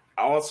I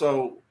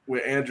also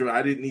with Andrew,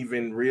 I didn't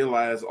even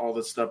realize all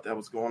the stuff that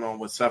was going on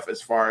with Seth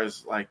as far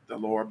as like the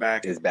lower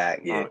back,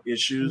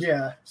 issues.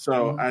 Yeah.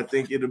 So I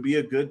think it'll be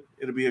a good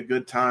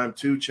time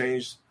to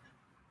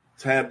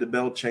have the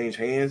belt change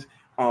hands.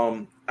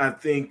 I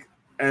think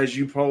as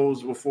you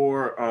posed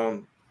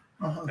before,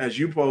 as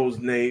you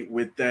posed, Nate,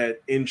 with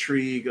that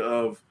intrigue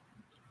of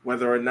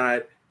whether or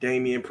not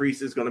Damian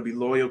Priest is going to be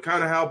loyal,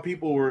 kind of how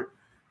people were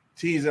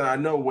teasing. I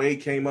know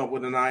Wade came up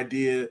with an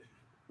idea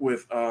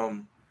with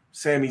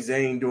Sami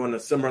Zayn doing a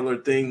similar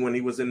thing when he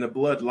was in the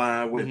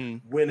Bloodline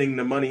with winning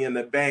the Money in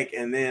the Bank,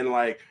 and then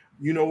like,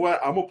 you know what?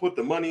 I'm going to put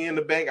the Money in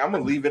the Bank. I'm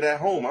going to leave it at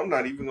home. I'm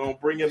not even going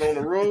to bring it on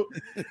the road.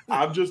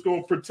 I'm just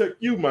going to protect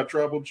you, my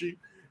tribal chief.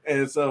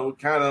 And so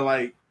kind of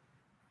like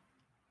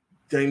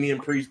Damian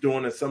Priest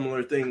doing a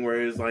similar thing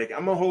where it's like,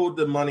 I'm going to hold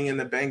the Money in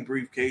the Bank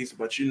briefcase,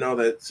 but you know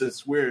that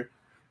since we're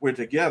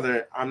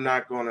together, I'm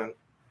not going to,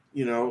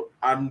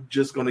 I'm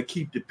just going to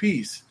keep the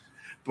peace.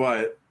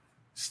 But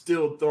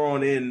still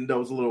throwing in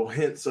those little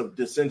hints of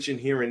dissension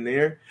here and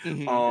there.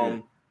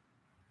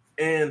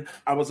 And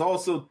I was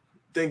also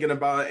thinking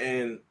about,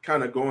 and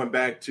kind of going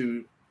back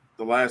to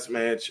the last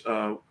match,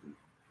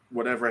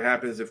 whatever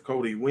happens if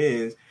Cody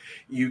wins,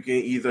 you can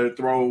either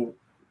throw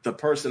the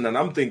person that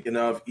I'm thinking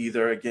of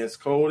either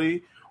against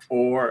Cody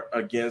or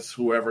against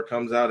whoever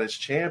comes out as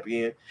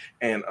champion.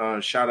 And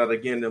shout out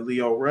again to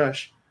Leo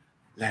Rush.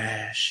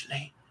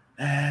 Lashley.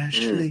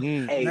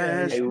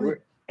 Hey,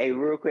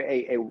 real quick.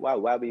 Hey,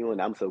 why be on?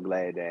 I'm so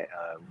glad that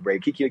Ray,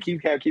 keep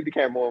the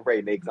camera on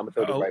Ray, Nate, because I'm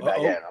gonna throw this right back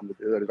at him. I'm gonna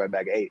throw this right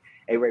back. Hey,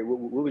 Ray,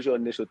 what was your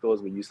initial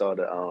thoughts when you saw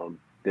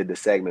the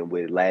segment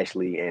with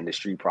Lashley and the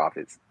Street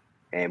Profits,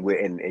 and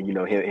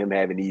him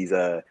having these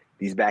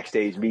these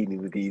backstage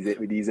meetings with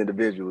these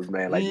individuals,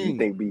 man. Like, you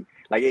think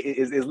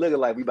it's looking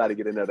like we about to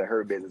get another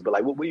Hurt Business, but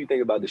like, what do you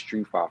think about the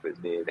Street Profits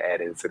being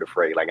added into the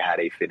fray? Like, how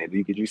they fit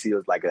in? Could you see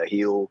us like a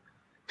heel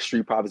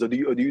Street Profits, or do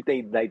you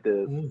think like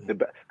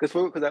because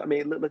I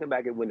mean, looking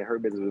back at when the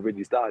Hurt Business was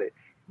originally started,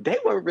 they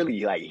weren't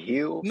really like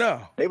heel.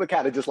 No, they were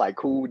kind of just like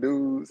cool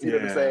dudes. You know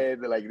what I'm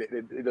saying? Like, you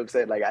know what I'm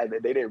saying? Like,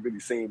 they didn't really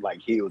seem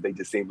like heels. They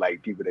just seemed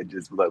like people that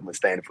just were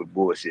standing for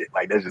bullshit.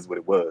 Like, that's just what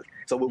it was.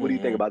 So, what do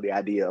you think about the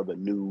idea of a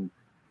new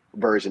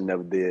version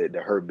of the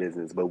Hurt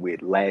Business, but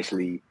with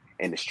Lashley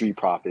and the Street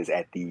Profits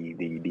at the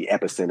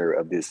epicenter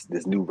of this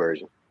new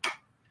version?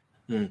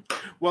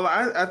 Well,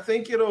 I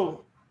think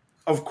it'll,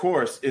 of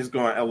course, is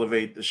going to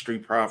elevate the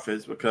Street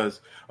Profits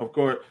because, of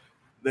course,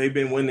 they've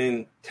been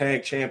winning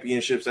tag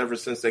championships ever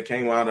since they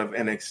came out of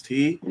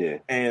NXT. Yeah,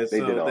 and they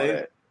did all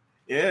that.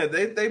 Yeah,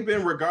 they've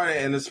been regarded,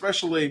 and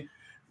especially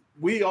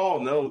we all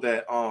know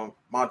that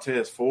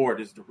Montez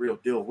Ford is the real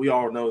deal. We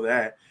all know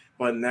that,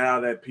 but now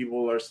that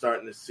people are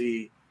starting to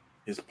see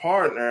his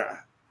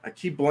partner, I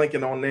keep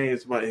blanking on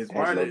names, but his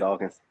partner,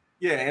 Dawkins.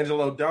 Yeah,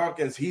 Angelo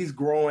Dawkins. He's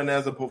growing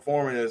as a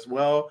performer as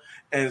well,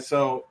 and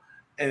so,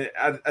 and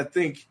I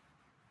think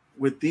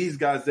with these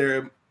guys,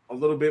 they're a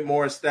little bit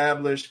more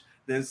established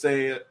than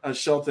say a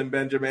Shelton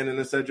Benjamin and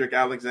a Cedric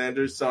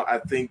Alexander. So I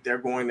think they're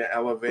going to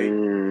elevate.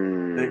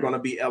 They're going to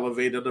be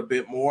elevated a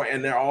bit more,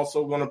 and they're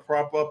also going to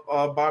prop up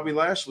Bobby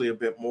Lashley a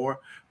bit more.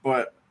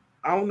 But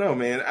I don't know,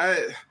 man.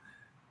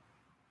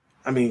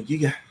 I mean, you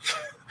got.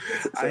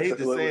 I hate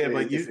to say it,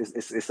 but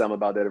it's something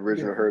about that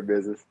original Hurt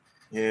Business.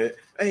 Yeah,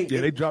 hey,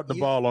 they dropped the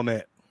ball on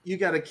that. You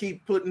got to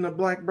keep putting the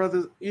black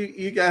brothers.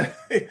 You got.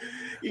 Keep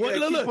putting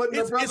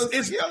the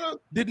brothers together.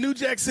 Did New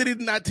Jack City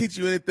not teach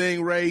you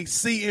anything, Ray?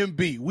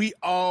 CMB.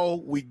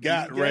 We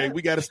got Ray.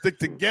 We got to stick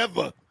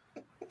together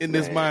in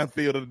this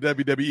minefield of the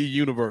WWE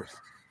universe.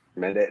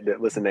 Man,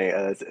 listen,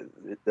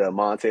 the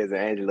Montez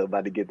and Angelo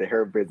about to get the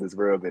Hurt Business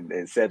rub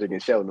and Cedric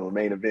and Shelton on the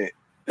main event.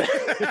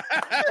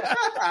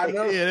 I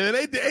know. Yeah,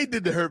 they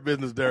did the Hurt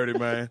Business dirty,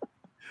 man.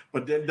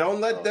 But then don't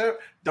let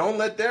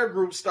their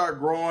group start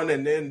growing,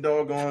 and then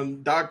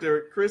doggone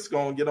Dr. Chris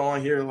gonna get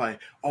on here like,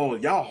 oh,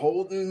 y'all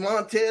holding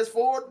Montez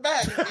Ford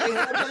back.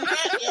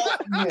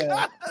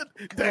 Yeah.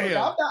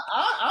 Damn.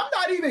 I'm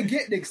not even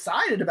getting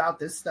excited about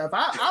this stuff.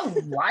 I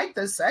like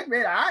the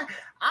segment. I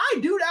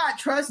do not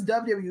trust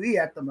WWE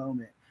at the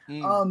moment.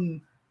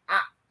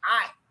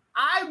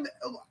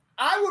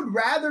 I would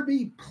rather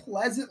be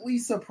pleasantly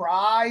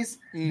surprised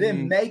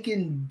than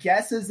making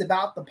guesses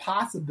about the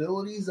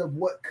possibilities of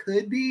what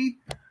could be.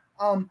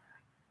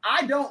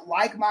 I don't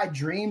like my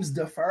dreams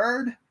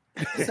deferred.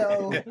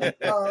 So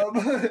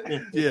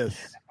yes,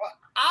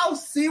 I'll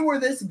see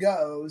where this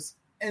goes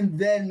and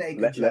then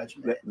make a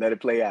judgment. Let it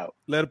play out.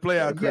 Let it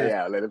play out.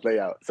 Let it play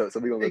out. So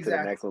we're gonna go to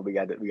the next one. We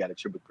got a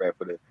triple threat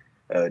for the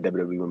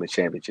WWE Women's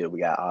Championship.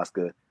 We got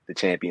Asuka, the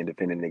champion,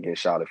 defending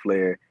against Charlotte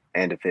Flair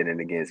and defending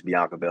against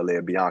Bianca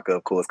Belair. Bianca,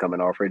 of course, coming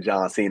off her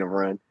John Cena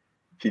run.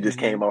 She just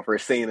came off her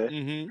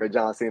her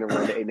John Cena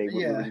run. What do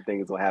you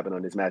think is going to happen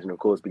on this match? And, of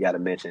course, we got to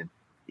mention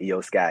Io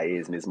Sky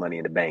is Miss Money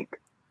in the Bank.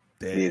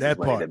 That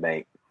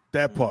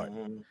part.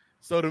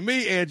 So, to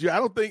me, Andrew, I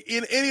don't think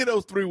any of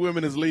those three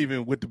women is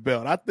leaving with the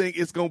belt. I think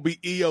it's going to be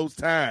Io's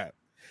time.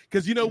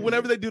 Because,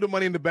 whenever they do the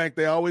Money in the Bank,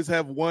 they always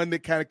have one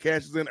that kind of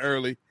cashes in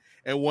early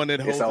and one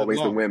that holds it long. It's always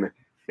the women.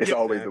 It's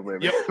always the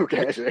women who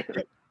cash in.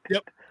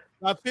 Yep.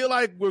 I feel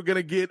like we're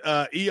gonna get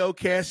Io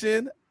cash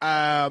in.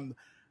 I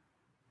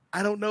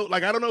don't know.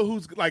 Like, I don't know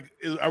who's like.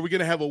 Are we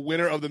gonna have a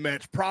winner of the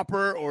match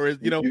proper, or is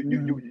you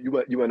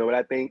want to know what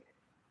I think?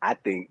 I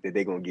think that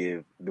they're gonna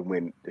give the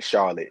win to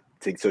Charlotte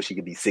so she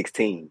could be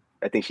 16.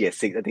 I think she had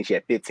 6. I think she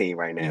had 15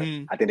 right now.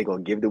 I think they're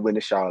gonna give the win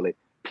to Charlotte.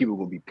 People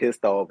will be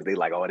pissed off because they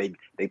like, oh,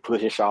 they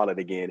pushing Charlotte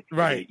again.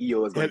 Right. And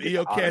Io is gonna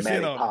get cash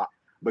in on pop.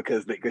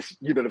 Because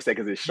you know what I'm saying?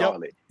 Because it's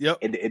Charlotte. Yep.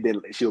 And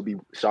then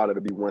Charlotte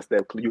will be one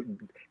step.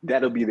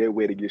 That'll be their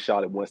way to get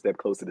Charlotte one step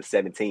closer to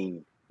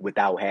 17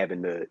 without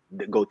having to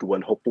go through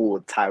one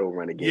full title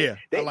run again.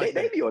 Yeah,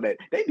 they be on that.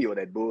 They be on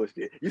that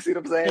bullshit. You see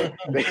what I'm saying?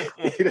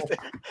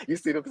 You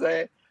see what I'm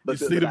saying?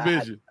 But you see the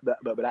vision.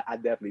 But I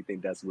definitely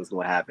think that's what's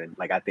going to happen.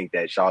 Like, I think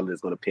that Charlotte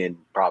is going to pin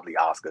probably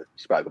Asuka.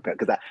 She's probably going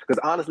to pin because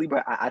honestly,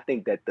 bro, I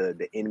think that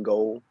the end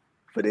goal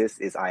for this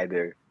is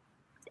either.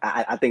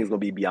 I think it's gonna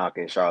be Bianca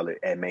and Charlotte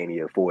at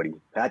Mania 40.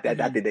 I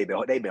think they've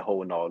been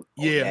holding on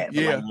that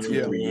for like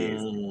 2-3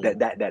 years.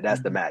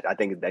 That's the match. I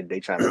think that they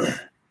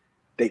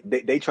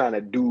trying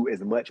to do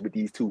as much with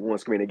these two on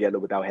screen together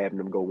without having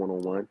them go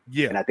 1-on-1.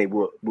 Yeah, and I think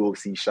we'll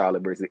see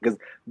Charlotte versus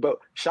but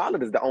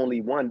Charlotte is the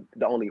only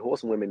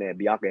horsewoman that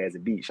Bianca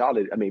hasn't beat.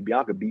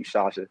 Bianca beat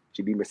Sasha.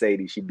 She beat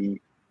Mercedes. She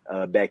beat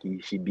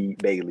Becky. She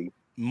beat Bayley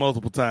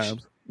multiple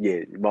times.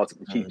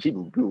 Multiple. She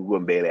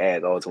wouldn't Bayley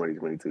ass all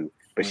 2022.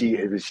 But she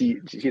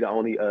the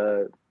only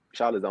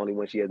Charlotte's the only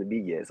one she hasn't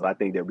beat yet. So I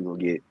think that we're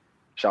gonna get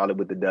Charlotte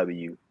with the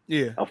W.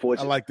 Yeah,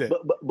 unfortunately, I like that.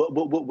 But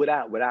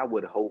what I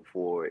would hope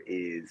for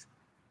is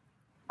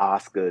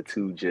Asuka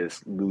to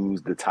just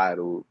lose the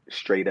title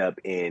straight up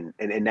and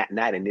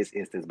not in this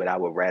instance, but I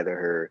would rather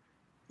her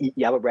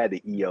I would rather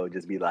EO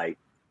just be like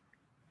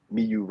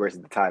me, you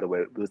versus the title.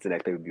 What's the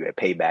next pay-per-view at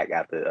Payback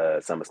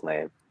after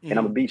SummerSlam, and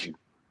I'm gonna beat you,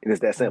 and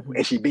it's that simple.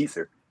 And she beats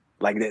her.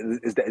 Like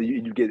is that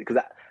you get it?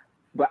 Because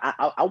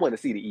I want to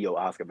see the EO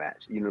Oscar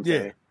match. You know what I'm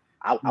saying?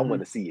 I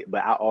want to see it,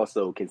 but I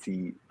also can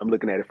see. I'm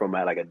looking at it from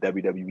like a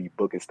WWE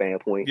booking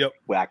standpoint,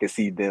 where I can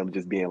see them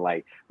just being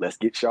like, "Let's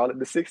get Charlotte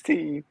to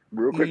 16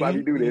 real quick while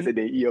you do this, and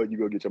then EO, you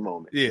go get your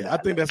moment." Yeah, I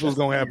think that's what's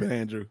gonna happen,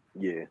 Andrew.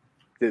 Yeah.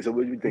 So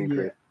what do you think,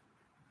 Chris?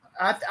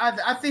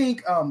 I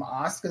think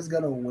Asuka's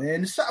gonna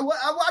win. So,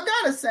 I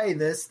gotta say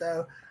this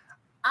though.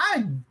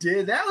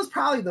 That was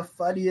probably the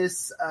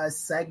funniest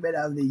segment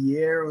of the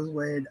year was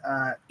when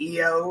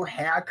EO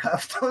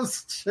handcuffed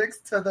those chicks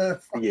to the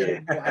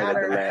fucking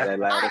ladder.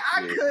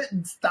 I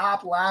couldn't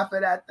stop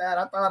laughing at that.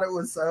 I thought it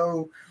was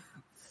so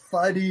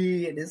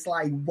funny, and it's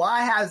like,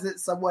 why hasn't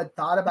someone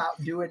thought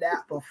about doing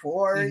that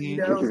before? You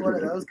know, it was one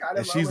of those kind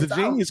of. She's a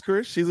genius,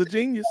 Chris. She's a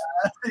genius.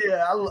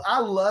 Yeah, I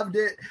loved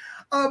it.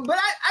 But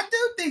I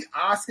do think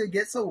Asuka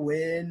gets a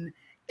win,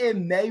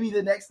 and maybe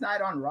the next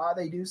night on Raw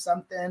they do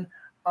something.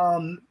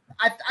 I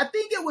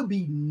think it would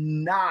be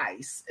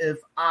nice if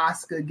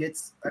Asuka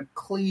gets a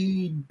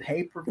clean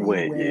pay-per-view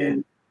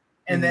win,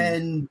 and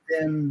then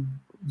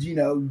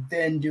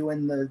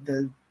doing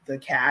the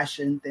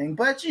cash-in thing.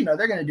 But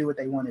they're gonna do what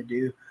they want to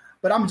do.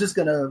 But I'm just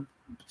gonna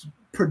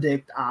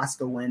predict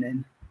Asuka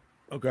winning.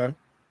 Okay,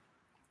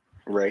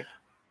 Ray.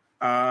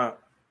 I'm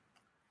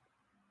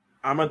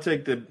gonna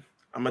take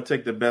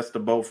the best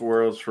of both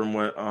worlds from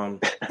what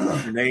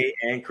Nate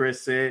and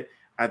Chris said.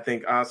 I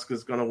think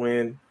Asuka's gonna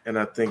win, and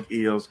I think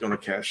EO's gonna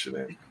cash it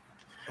in.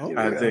 Okay.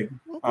 I think,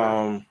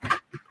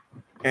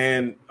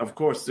 and of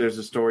course, there's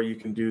a story you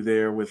can do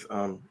there with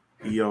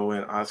EO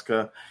and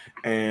Asuka,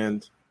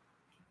 and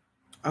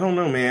I don't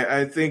know, man.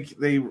 I think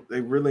they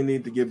really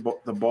need to get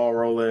the ball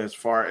rolling as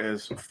far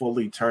as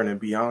fully turning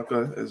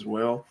Bianca as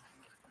well.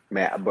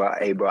 Man, bro,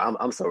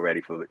 I'm so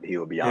ready for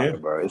heel Bianca,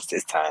 bro. It's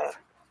just time.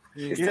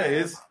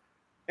 It's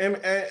and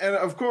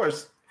of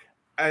course.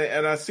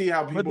 I see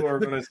how people are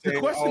going to say, the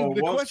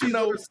question,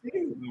 though, I was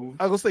going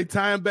to say,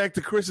 tying back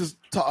to Chris's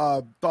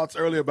thoughts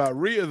earlier about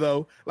Rhea,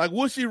 though, like,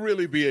 will she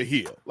really be a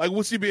heel? Like,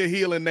 will she be a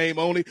heel in name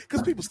only?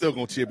 Because people still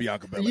going to cheer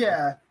Bianca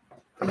Belair.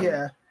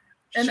 Yeah.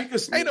 And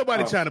ain't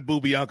nobody trying to boo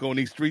Bianca on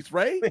these streets,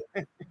 right?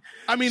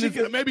 I mean,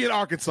 maybe in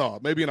Arkansas.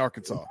 Hey,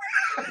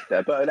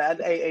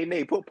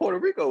 Nate, Puerto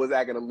Rico was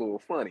acting a little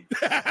funny.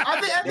 They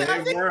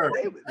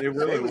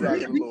really was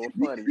acting a little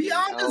funny.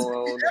 Bianca's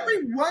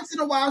every once in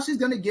a while she's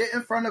going to get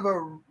in front of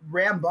a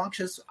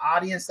rambunctious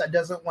audience that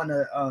doesn't want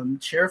to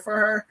cheer for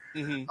her.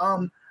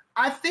 Mm-hmm.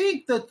 I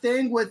think the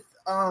thing with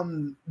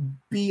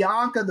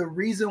Bianca, the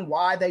reason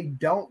why they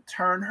don't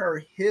turn her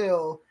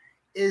heel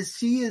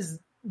is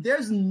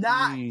there's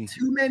not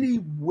too many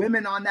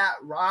women on that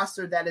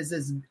roster that is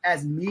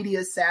as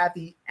media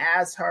savvy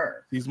as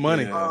her. She's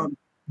money.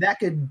 That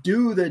could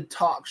do the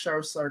talk show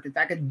circuit,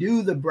 that could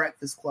do the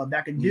Breakfast Club,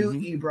 that could do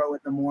Ebro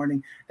in the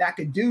morning, that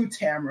could do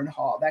Tamron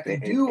Hall, that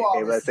could do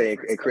all. Let's say,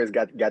 and Chris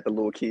got the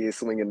little kids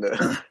swinging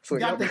the.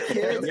 Got the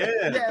kids,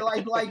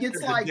 like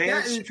it's like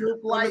that is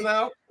like,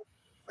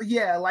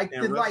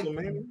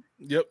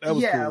 Yep, that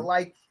was cool.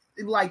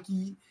 like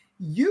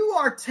you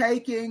are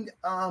taking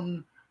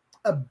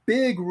a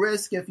big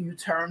risk if you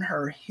turn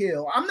her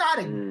heel. I'm not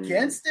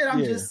against it.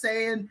 I'm just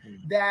saying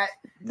that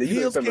the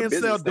heels can't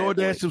sell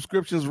DoorDash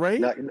subscriptions,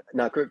 right?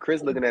 No,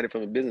 Chris looking at it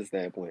from a business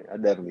standpoint. I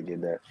definitely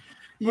get that.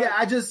 Yeah,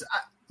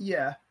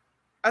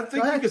 I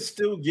think you could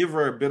still give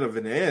her a bit of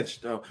an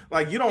edge, though.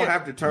 Like, you don't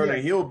have to turn her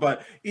heel,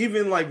 but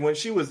even like when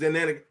she was in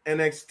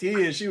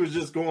NXT and she was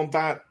just going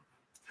by.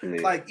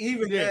 Like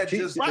even that,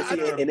 just I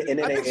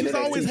think she's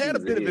always had a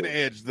bit of an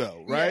edge,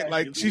 though, right?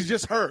 Like she's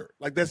just her.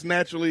 Like that's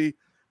naturally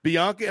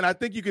Bianca, and I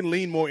think you can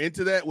lean more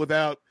into that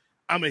without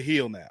I'm a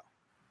heel now.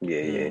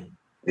 Yeah,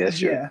 that's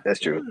true. Yeah.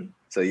 That's true.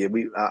 So yeah,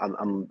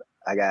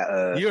 I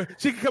got.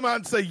 She can come out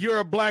and say you're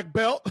a black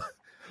belt.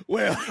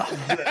 Well,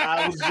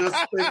 I was just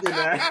thinking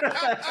that.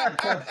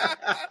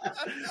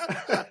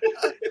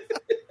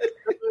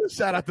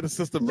 Shout out to the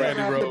sister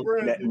Brandy Rose.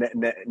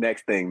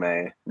 Next thing,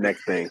 man.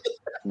 Next thing.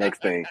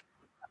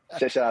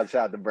 Shout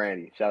out to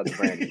Brandy. Shout out to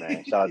Brandy,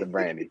 man. Shout out to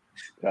Brandy.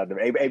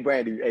 Hey,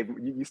 Brandy. Hey,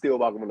 you still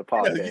welcome on the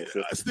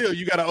podcast. Still,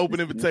 you got an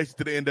open invitation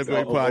to the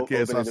N.W.A.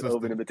 podcast.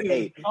 Open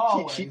invitation.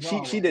 Hey,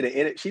 she did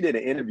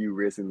an interview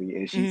recently,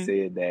 and she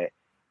said that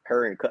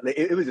her and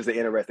it was just an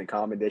interesting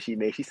comment that she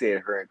made. She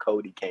said her and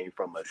Cody came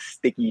from a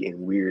sticky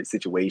and weird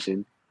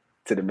situation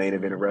to the main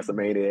event of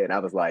WrestleMania, and I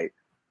was like,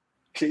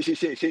 she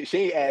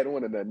ain't add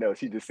on to nothing else.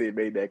 She just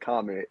made that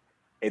comment.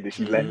 And then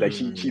she let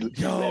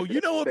Yo, you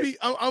know what?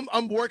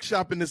 I'm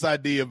workshopping this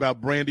idea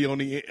about Brandy on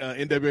the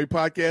N.W.A.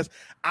 podcast.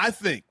 I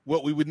think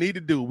what we would need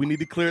to do, we need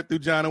to clear it through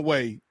John and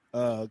Way,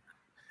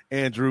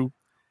 Andrew,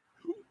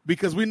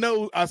 because we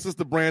know our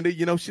sister Brandy.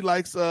 You know she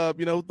likes the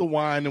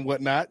wine and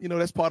whatnot. You know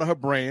that's part of her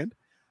brand.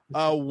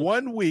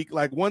 1 week,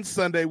 like one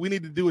Sunday, we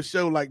need to do a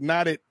show like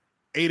not at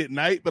 8 at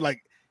night, but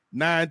like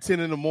 9, 10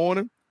 in the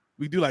morning.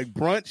 We do like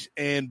brunch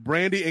and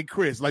Brandy and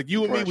Chris, like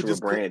you and me would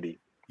just Brandy.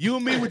 You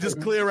and me would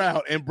just clear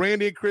out, and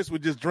Brandy and Chris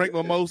would just drink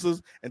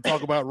mimosas and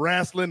talk about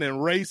wrestling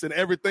and race and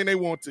everything they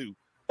want to.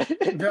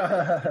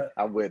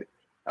 I'm with it.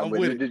 I'm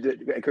with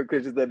it.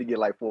 Chris, just let me get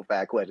like 4 or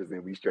 5 questions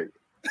and we straight.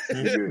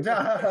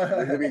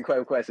 Let me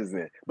get questions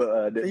in.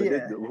 But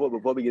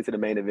before we get to the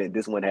main event,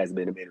 this one hasn't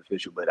been made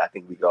official, but I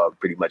think we all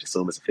pretty much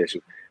assume it's official.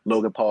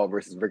 Logan Paul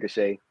versus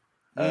Ricochet.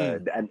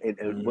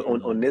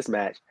 On this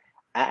match,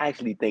 I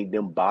actually think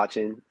them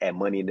botching at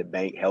Money in the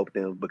Bank helped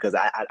them because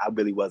I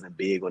really wasn't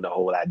big on the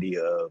whole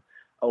idea of,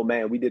 oh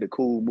man, we did a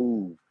cool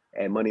move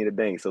at Money in the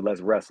Bank, so let's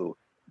wrestle.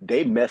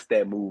 They messed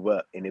that move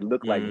up, and it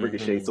looked like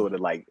Ricochet sort of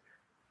like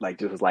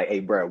just was like,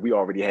 hey, bro, we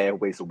already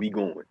halfway, so we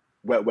going.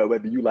 Well,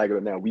 whether you like it or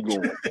not, we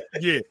going.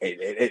 Yeah.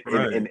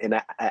 And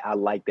I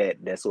like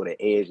that sort of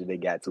edge that they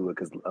got to it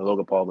because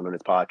Logan Paul went on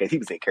his podcast. He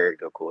was in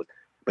character, of course,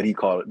 but he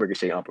called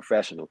Ricochet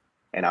unprofessional.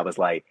 And I was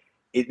like,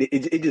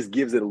 it just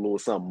gives it a little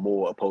something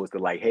more opposed to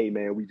like, hey,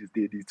 man, we just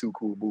did these 2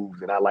 cool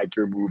moves and I like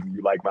your moves and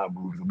you like my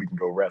moves and we can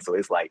go wrestle.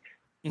 It's like,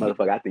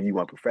 motherfucker, I think you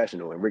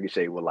unprofessional. And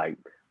Ricochet was like,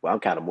 well, I'm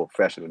kind of more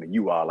professional than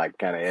you are, like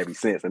kind of every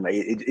sense. And like,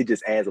 it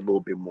just adds a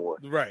little bit more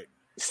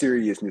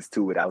seriousness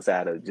to it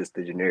outside of just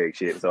the generic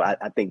shit. So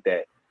I think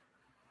that,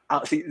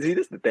 see, this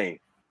is the thing.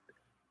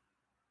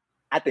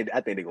 I think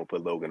they're going to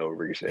put Logan over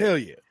Ricochet. Hell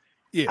yeah.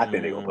 Yeah, I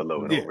think they're gonna put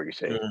Logan over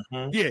Ricochet.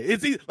 Yeah,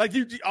 it's like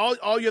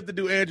all you have to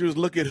do, Andrew, is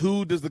look at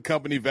who does the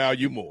company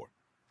value more.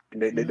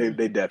 They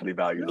definitely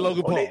value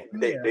Logan Paul.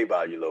 They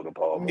value Logan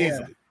Paul more.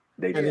 Easily.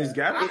 They and he's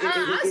got I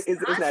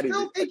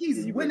still think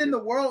he's winning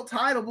the world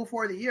title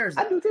before the year's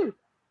out. I do too.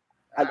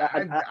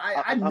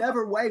 I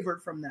never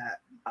wavered from that.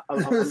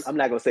 I'm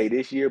not gonna say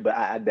this year, but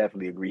I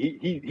definitely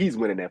agree. He's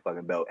winning that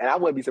fucking belt, and I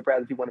wouldn't be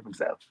surprised if he won it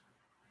himself.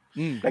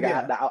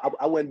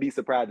 I wouldn't be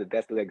surprised if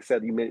that's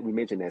the we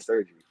mentioned that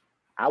surgery.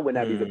 I would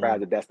not be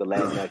surprised if that's the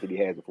last match that he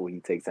has before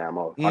he takes time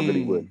off. I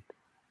really would.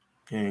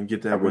 And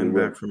get that win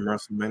back from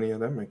WrestleMania.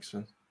 That makes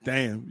sense.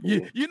 Damn,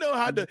 you know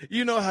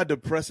how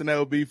depressing that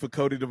would be for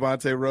Cody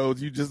Devontae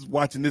Rhodes. You just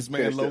watching this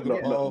man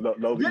Logan Paul.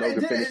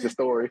 Logan finish the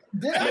story.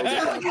 Did I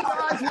tell you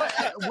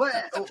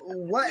guys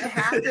what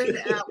happened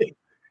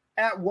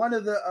at one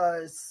of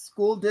the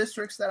school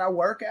districts that I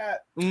work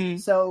at?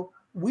 So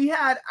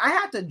I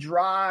had to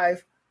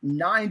drive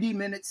 90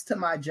 minutes to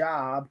my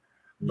job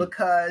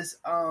because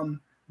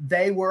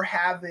they were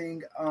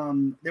having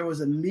there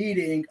was a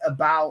meeting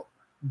about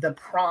the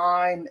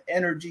Prime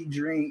energy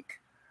drink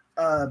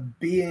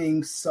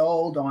being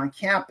sold on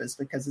campus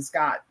because it's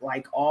got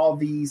like all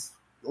these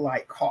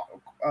like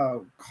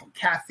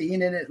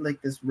caffeine in it, like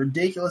this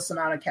ridiculous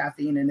amount of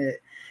caffeine in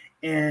it,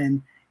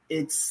 and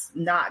it's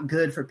not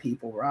good for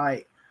people,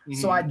 right?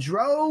 So I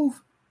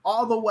drove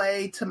all the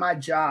way to my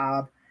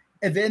job,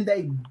 and then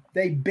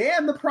they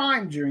ban the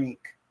Prime drink.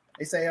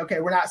 They say, okay,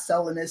 we're not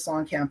selling this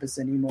on campus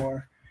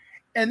anymore.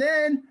 And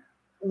then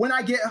when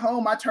I get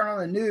home, I turn on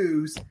the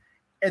news,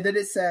 and then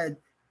it said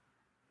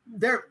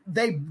they're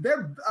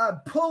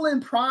pulling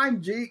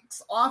Prime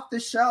drinks off the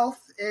shelf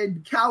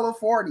in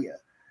California.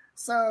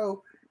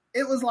 So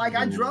it was like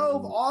I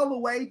drove all the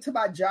way to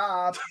my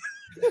job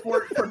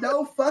for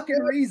no fucking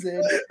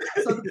reason.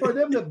 So for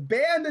them to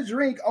ban the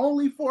drink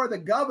only for the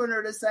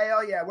governor to say,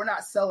 oh yeah, we're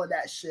not selling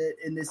that shit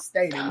in this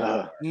state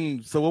anymore.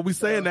 So what we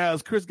saying now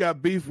is Chris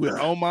got beef with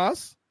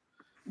Omos.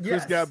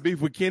 Chris got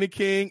beef with Kenny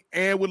King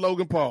and with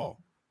Logan Paul.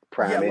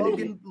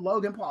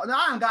 Logan Paul. No,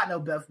 I don't got no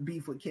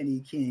beef with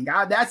Kenny King.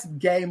 That's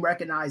game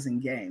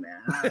recognizing game,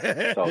 man.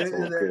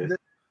 The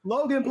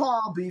Logan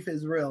Paul beef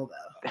is real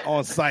though.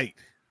 On site.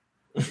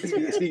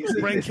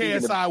 Bring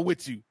KSI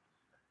with you.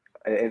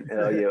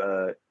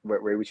 Ray,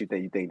 what you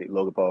think? You think that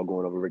Logan Paul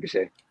going over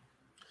Ricochet?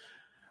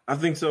 I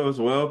think so as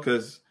well,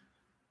 because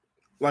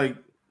like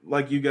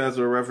you guys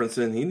are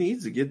referencing, he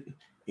needs to get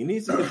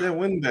that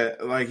win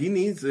back. Like he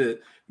needs to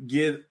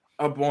get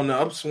up on the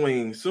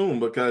upswing soon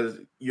because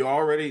he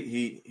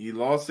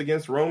lost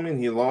against Roman,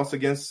 he lost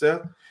against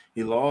Seth,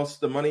 he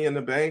lost the Money in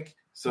the Bank.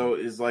 So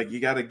it's like you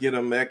got to get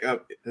him back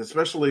up,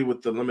 especially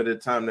with the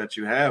limited time that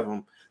you have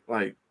him.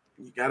 Like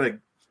you got to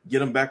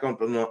get him back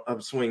up on the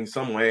upswing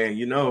some way.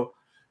 And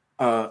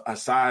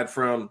aside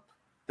from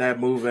that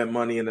move at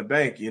Money in the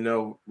Bank,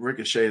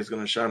 Ricochet is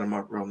going to shine him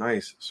up real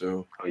nice.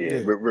 So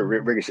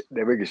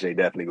Ricochet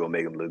definitely gonna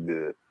make him look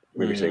good.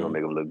 Gonna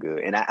make him look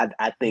good, and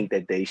I think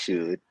that they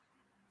should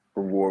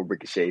reward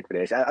Ricochet for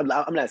that.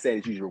 I'm not saying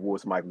that you should reward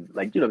somebody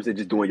like I'm saying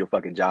just doing your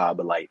fucking job,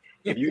 but like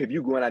if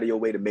you going out of your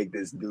way to make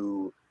this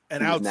dude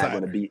an outsider, not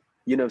going to be,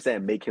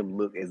 make him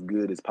look as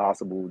good as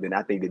possible, then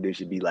I think that there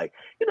should be like,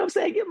 give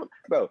him,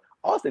 bro,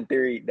 Austin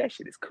Theory, that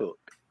shit is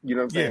cooked. You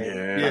know what I'm saying?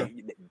 Yeah.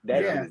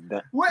 That shit is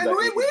done.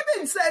 We've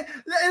been saying,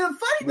 the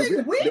funny thing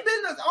is, we've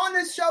been on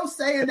this show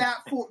saying that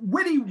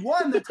when he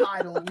won the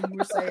title, we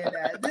were saying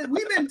that.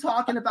 We've been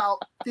talking about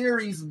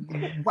Theory's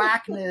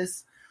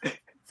whackness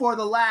for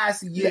the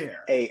last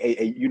year.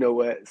 Hey, you know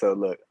what? So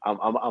look, I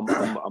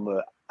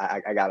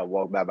gotta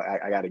walk back, but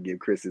I gotta give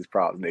Chris his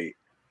props, Nate.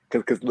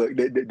 Because look,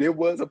 there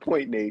was a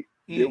point, Nate.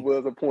 There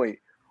was a point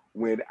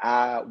when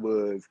I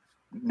was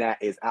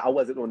I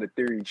wasn't on the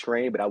Theory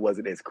train, but I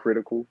wasn't as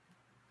critical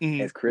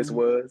as Chris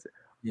was.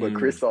 but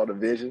Chris saw the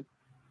vision.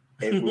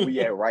 And where we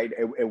at right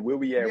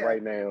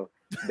now,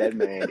 that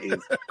man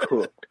is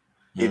cooked.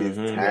 It is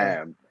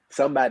time.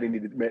 Somebody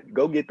need to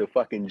go get the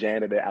fucking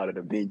janitor out of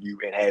the venue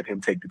and have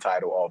him take the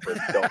title off of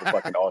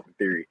fucking Austin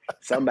Theory.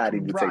 Somebody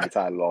need to take the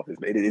title off this.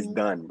 It is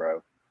done,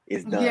 bro.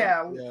 It's done.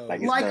 Yeah,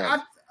 like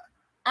done.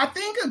 I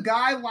think a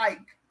guy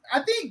I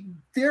think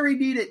Theory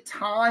needed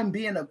time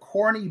being a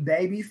corny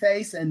baby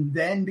face and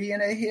then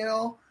being a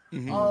heel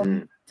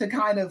to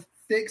kind of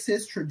fix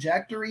his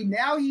trajectory.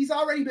 Now he's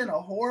already been a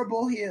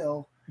horrible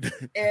heel.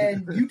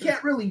 And you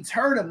can't really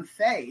turn him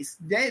face.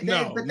 They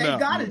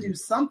got to do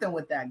something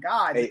with that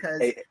guy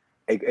because.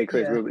 Hey,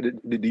 Chris,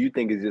 do you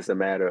think it's just a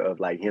matter of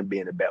like him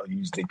being a belt?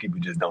 You just think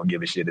people just don't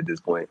give a shit at this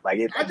point? Like,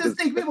 I just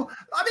think people.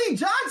 I mean,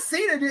 John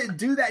Cena didn't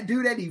do that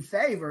dude any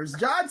favors.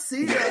 John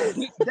Cena,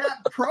 that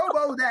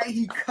promo that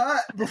he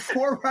cut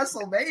before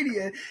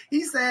WrestleMania,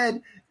 he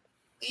said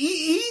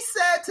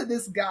to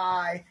this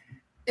guy,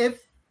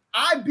 "If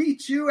I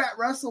beat you at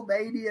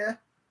WrestleMania,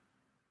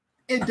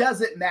 it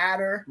doesn't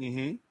matter.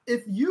 Mm-hmm.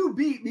 If you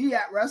beat me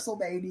at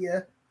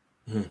WrestleMania,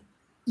 it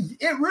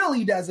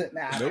really doesn't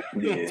matter."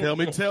 Nope.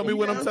 Yeah. Tell me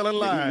when I'm telling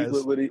lies.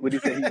 What he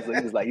said?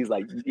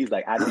 He's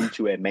like, I beat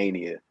you at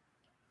Mania.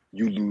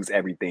 You lose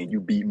everything.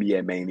 You beat me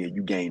at Mania.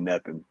 You gain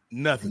nothing.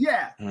 Nothing.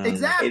 Yeah,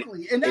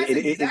 exactly. And that's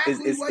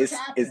exactly what's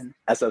happened.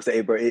 That's what I'm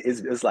saying, bro.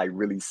 It's like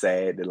really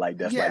sad that like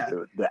that's like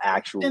the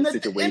actual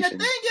situation. And the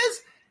thing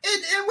is,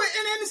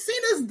 in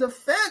Cena's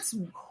defense,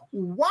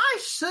 why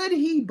should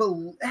he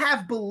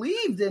have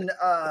believed in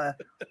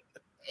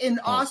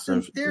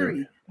Austin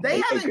Theory?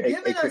 They haven't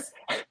given us.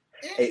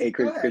 Hey,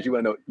 Chris, you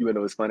wanna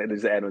know what's funny?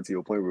 Just add on to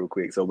your point real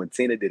quick. So when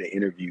Cena did an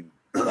interview,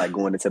 like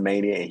going into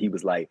Mania, and he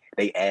was like,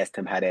 they asked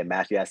him how that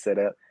match got set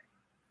up.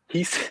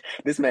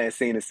 This man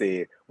Cena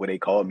said, "Well, they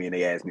called me and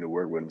they asked me to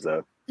work with him."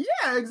 So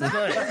yeah,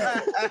 exactly.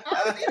 I've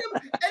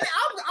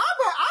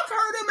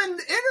heard him in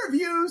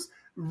interviews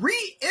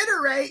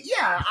reiterate,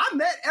 I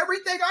meant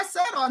everything I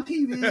said on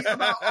TV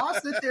about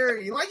Austin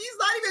Theory. Like, he's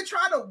not even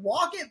trying to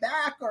walk it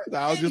back or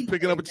I was just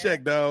picking up a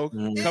check, dog.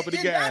 Company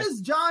guy. That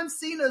is John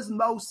Cena's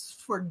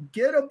most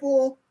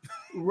forgettable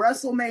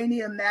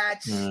WrestleMania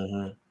match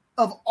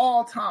of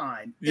all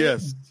time.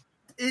 Yes.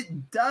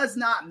 It does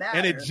not matter.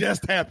 And it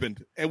just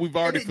happened, and we've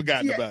already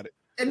forgotten about it.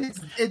 And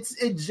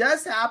it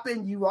just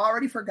happened. You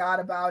already forgot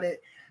about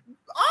it.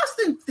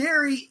 Austin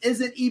Theory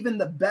isn't even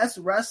the best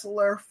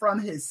wrestler from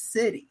his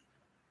city.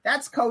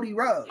 That's Cody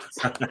Rhodes.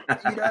 You know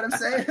what I'm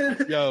saying?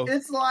 Yo.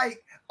 It's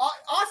like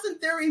Austin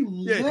Theory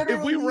literally.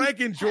 If we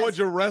ranking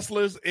Georgia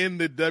wrestlers in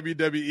the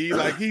WWE,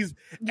 like he's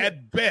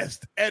at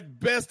best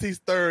he's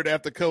third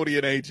after Cody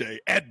and AJ.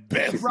 At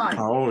best. Right.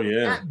 Oh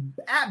yeah.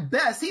 At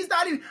best. He's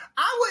not even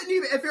I wouldn't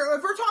even if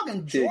we're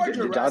talking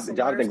Georgia wrestlers.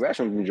 Jonathan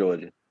Gresham from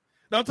Georgia.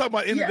 No, I'm talking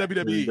about in the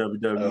WWE. In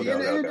the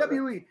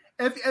WWE.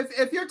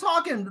 If you're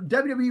talking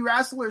WWE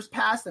wrestlers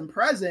past and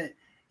present,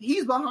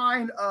 he's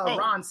behind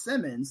Ron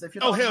Simmons. If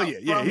you're talking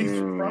he's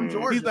from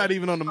Georgia, he's not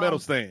even on the medal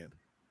stand.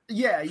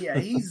 He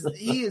is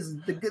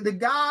the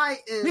guy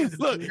is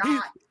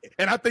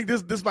and I think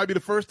this might be the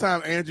first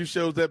time Andrew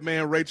shows that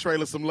man Ray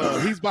Traylor some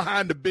love. He's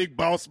behind the big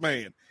boss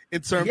man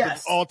in terms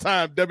of all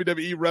time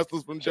WWE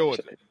wrestlers from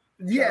Georgia.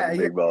 Yeah,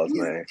 big boss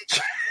man.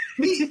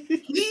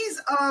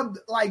 He's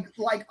like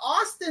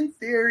Austin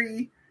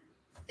Theory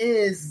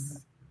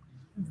is.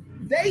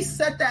 They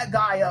set that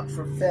guy up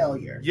for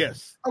failure.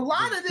 Yes. A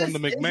lot of this from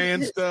the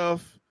McMahon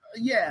stuff.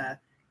 Yeah.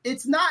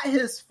 It's not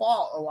his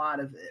fault, a lot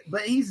of it.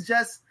 But he's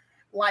just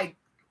like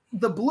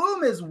the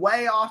bloom is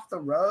way off the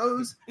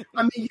rose.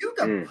 I mean, you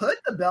can put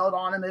the belt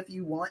on him if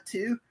you want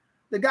to.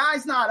 The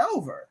guy's not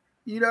over.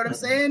 You know what I'm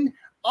saying?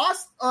 LA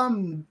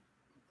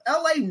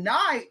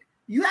Knight,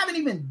 you haven't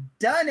even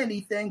done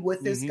anything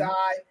with this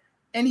guy,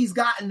 and he's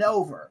gotten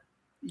over.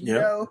 You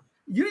know?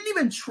 You didn't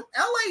even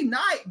LA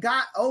Knight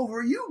got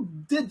over. You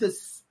did the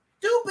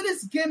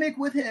stupidest gimmick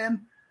with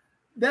him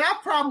that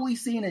I've probably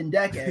seen in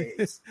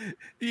decades.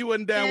 You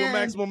wasn't down with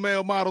Maximum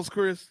Male Models,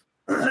 Chris?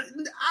 I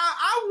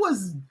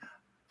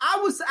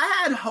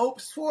had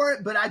hopes for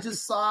it, but I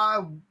just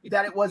saw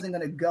that it wasn't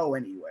going to go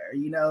anywhere,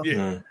 you know?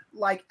 Yeah.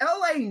 Like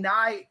LA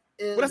Knight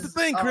is... But that's the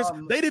thing, Chris.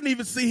 They didn't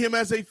even see him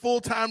as a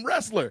full-time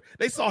wrestler.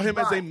 They saw him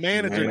as a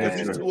manager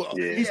because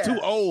he's too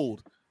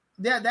old.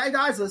 Yeah, that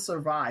guy's a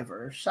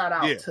survivor. Shout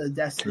out to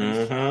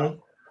Destiny.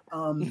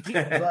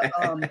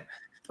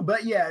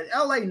 But yeah,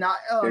 LA not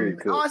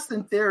cool.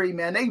 Austin Theory,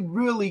 man, they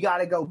really got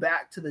to go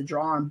back to the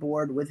drawing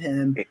board with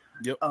him.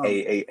 Yep. I'm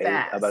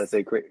about to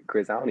say,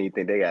 Chris, I don't even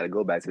think they got to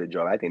go back to the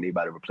drawing. I think they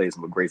about to replace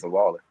him with Grayson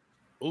Waller.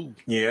 Ooh.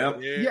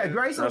 Yeah,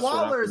 Grayson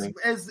Waller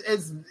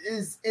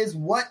is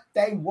what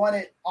they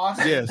wanted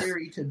Austin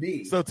Theory to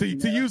be. So to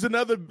use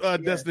another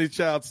Destiny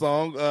Child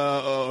song,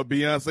 a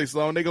Beyonce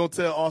song, they're gonna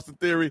tell Austin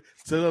Theory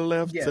to the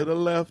left, to the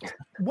left.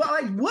 Well,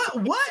 like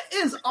what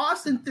is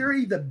Austin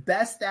Theory the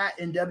best at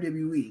in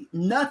WWE?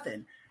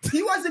 Nothing.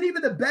 He wasn't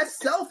even the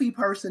best selfie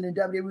person in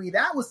WWE.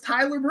 That was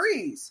Tyler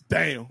Breeze.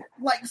 Damn.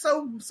 Like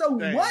so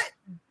Damn.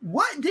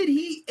 What did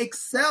he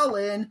excel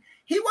in?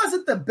 He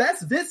wasn't the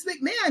best Vince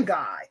McMahon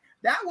guy.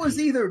 that was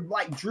either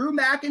like Drew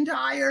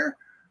McIntyre.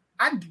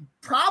 I'd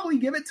probably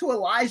give it to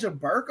Elijah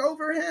Burke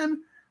over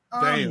him.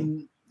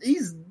 Damn.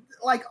 He's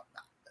like,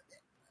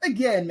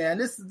 again, man,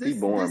 this he's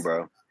boring,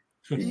 bro.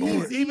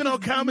 Even on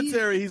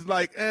commentary, he's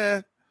like,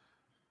 eh.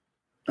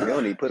 You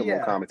don't need to put him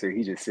on commentary.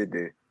 He just sit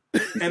there.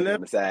 And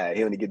on the side.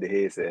 He only get the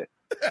headset.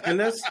 And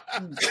that's,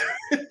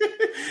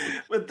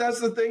 but that's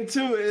the thing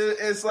too.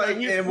 It's like,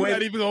 we're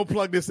not even gonna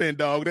plug this in,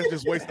 dog. That's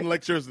just wasting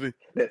electricity.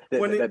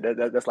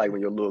 That's like when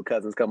your little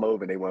cousins come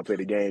over and they want to play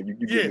the game.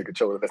 You get the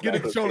controller. That's get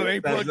the controller.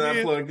 Ain't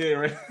plugged in,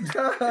 right?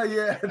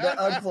 Yeah, the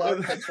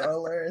unplugged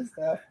controller and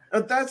stuff.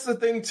 But that's the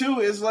thing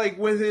too. Is like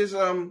with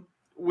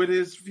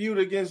his feud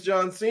against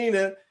John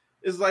Cena,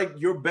 is like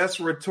your best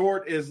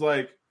retort is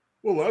like,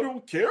 well, I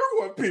don't care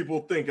what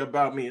people think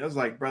about me. I was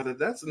like, brother,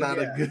 that's not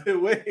a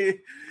good way.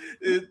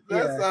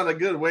 That's not a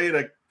good way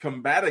to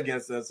combat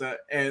against us.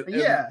 And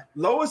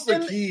lowest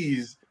the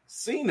keys,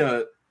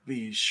 Cena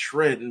be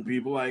shredding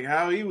people, like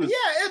how he was.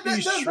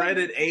 He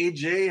shredded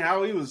AJ,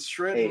 how he was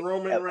shredding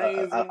Roman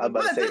Reigns. But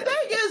the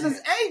thing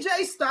is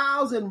AJ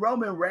Styles and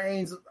Roman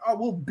Reigns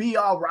will be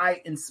all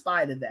right in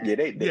spite of that. Yeah,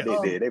 they did.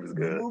 They was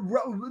good.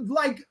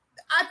 Like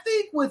I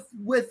think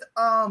with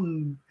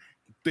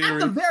at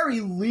the very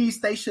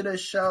least, they should have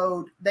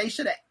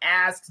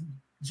asked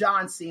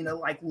John Cena,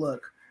 like,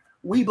 look,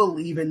 we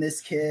believe in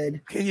this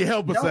kid. Can you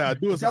help us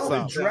out? Do us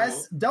a solid.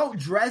 Don't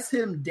dress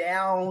him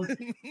down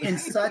in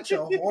such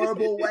a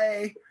horrible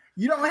way.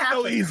 You don't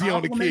have to easy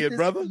on the kid,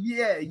 brother.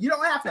 Yeah, you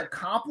don't have to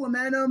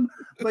compliment him,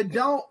 but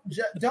don't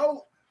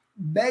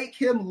make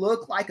him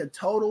look like a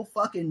total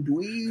fucking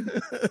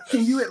dweeb.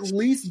 Can you at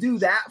least do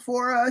that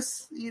for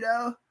us? You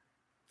know?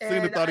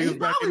 Cena thought he was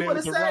back in there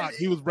with The Rock.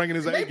 He was bringing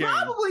his A game.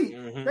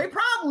 They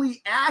probably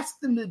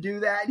asked him to do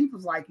that. And he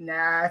was like,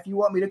 nah, if you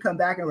want me to come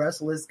back and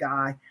wrestle this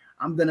guy,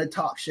 I'm going to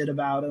talk shit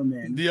about him.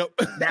 And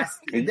that's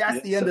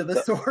the end of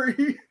the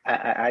story. I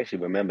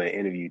actually remember an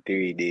interview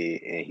Theory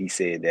did, and he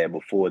said that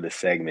before the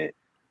segment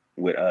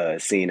with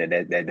Cena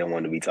that don't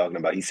want to be talking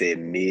about, he said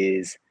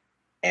Miz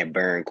and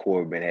Baron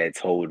Corbin had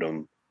told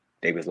him,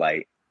 they about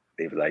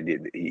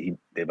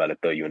to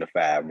throw you in the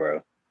fire,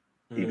 bro.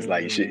 He was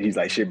like, he's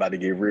like, shit about to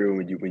get real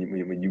when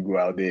you go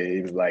out there.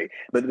 He was like,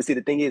 but see,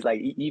 the thing is, like,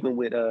 even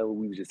with what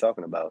we were just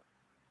talking about,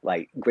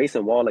 like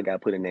Grayson Waller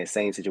got put in that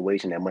same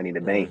situation, that Money in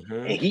the Bank,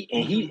 and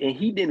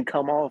he didn't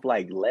come off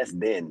like less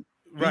than.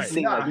 Right. He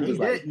seemed like he was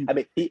like, I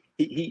mean,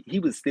 he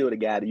was still the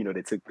guy that,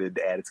 that took the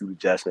attitude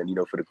adjustment,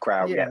 for the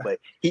crowd. Yeah. But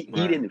he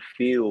didn't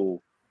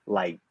feel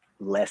like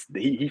less.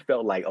 He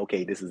felt like,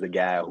 okay, this is a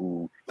guy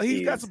who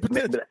he's got some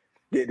potential.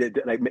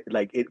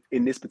 Like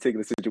in this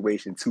particular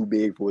situation, too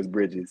big for his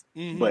bridges.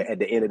 Mm-hmm. But at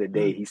the end of the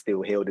day, he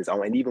still held his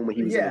own. And even when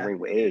he was in the ring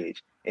with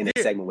Edge, in the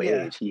segment with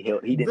Edge, he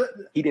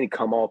didn't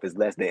come off as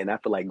less than. And I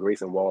feel like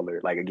Grayson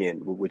Waller, like again,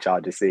 what y'all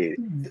just said,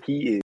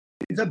 he is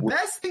the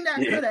best thing that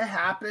could have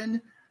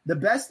happened. The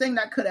best thing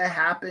that could have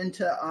happened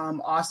to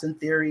Austin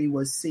Theory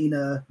was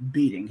Cena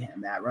beating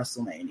him at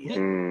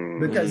WrestleMania,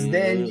 because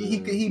then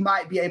he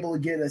might be able to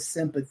get a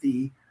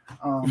sympathy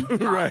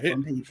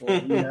from people.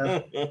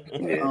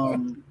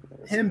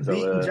 Him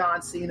beating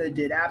John Cena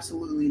did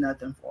absolutely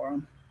nothing for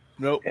him.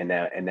 Nope. And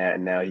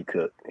now he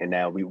cooked. And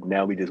now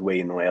we just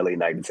waiting on LA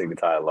Knight to take the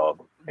title off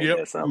him.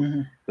 Yep. So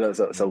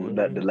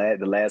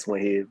the last one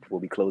here before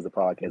we close the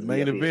podcast.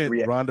 Main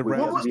event: Ronda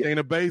Rousey,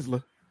 Shayna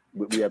Baszler.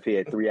 We up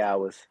here at 3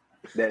 hours.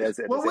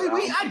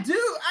 I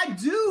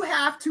do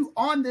have to,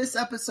 on this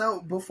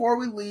episode, before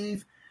we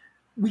leave,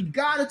 we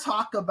got to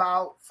talk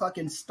about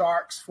fucking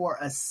Starks for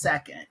a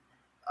second.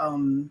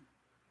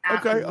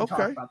 After we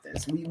talk about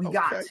this, we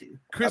got to.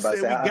 Chris said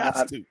we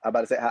got to. I'm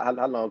about to say, how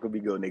long could we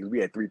go, niggas?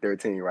 We at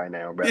 3:13 right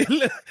now, bro.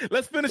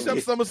 Let's finish up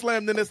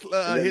SummerSlam, then let's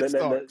hit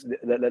Starks.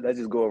 Let's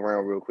just go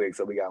around real quick.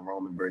 So we got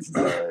Roman versus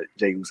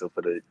Jey Uso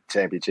for the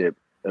championship.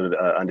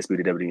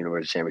 Undisputed WWE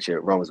Universal Championship.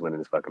 Roman's winning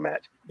this fucking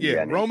match.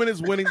 Yeah, Roman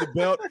is winning the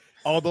belt.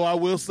 Although I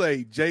will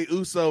say, Jey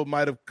Uso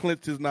might have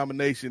clinched his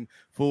nomination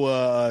for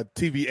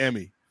TV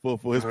Emmy for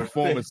his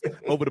performance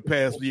over the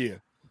past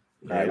year.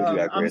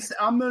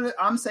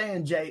 I'm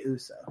saying Jey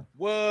Uso.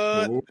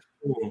 What?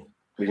 What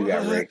you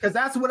got, Rick? Because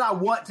that's what I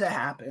want to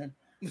happen.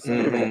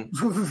 I'm going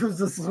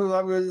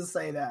to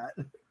say that.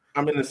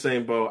 I'm in the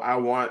same boat. I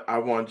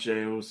want Jey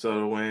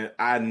Uso to win.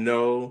 I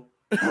know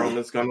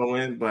Roman's gonna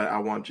win, but I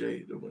want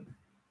Jey to win.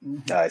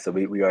 All right, so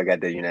we already got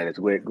that unanimous.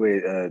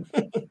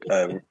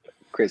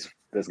 Chris,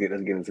 let's get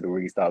into the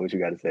restart. What you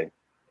got to say?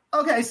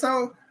 Okay,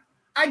 so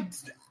I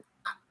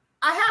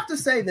have to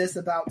say this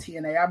about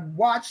TNA. I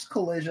watched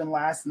Collision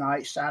last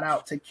night. Shout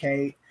out to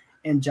Kate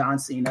and John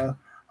Cena.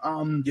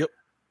 Yep.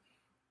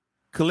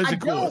 Collision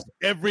course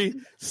every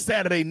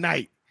Saturday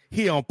night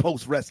here on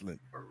Post Wrestling.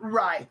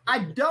 Right.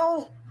 I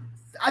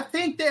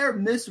think they're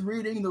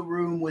misreading the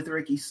room with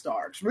Ricky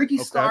Starks. Ricky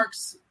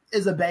Starks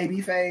is a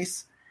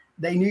babyface.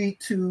 They need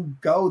to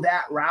go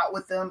that route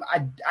with him.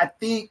 I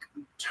think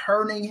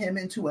turning him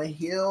into a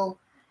heel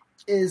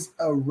is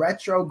a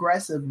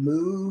retrogressive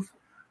move,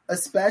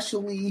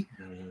 especially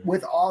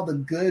with all the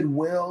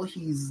goodwill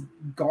he's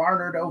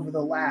garnered over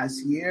the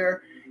last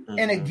year.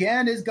 And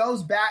again, this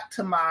goes back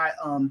to my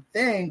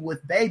thing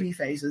with baby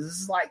faces.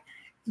 It's like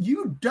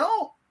you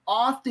don't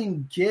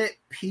often get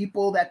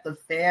people that the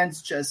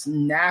fans just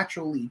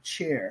naturally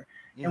cheer.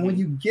 And when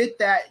you get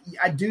that,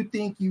 I do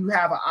think you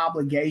have an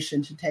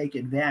obligation to take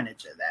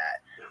advantage of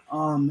that.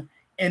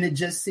 And it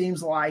just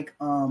seems like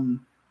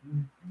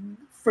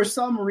for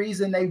some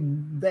reason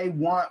they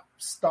want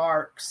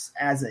Starks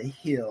as a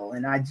heel,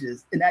 and that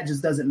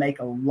just doesn't make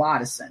a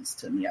lot of sense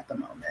to me at the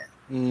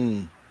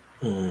moment.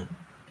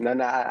 No,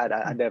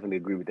 I definitely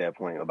agree with that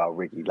point about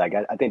Ricky. Like,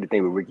 I think the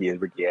thing with Ricky is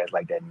Ricky has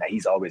like that.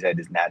 He's always had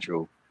this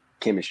natural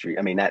chemistry.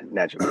 I mean, not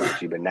natural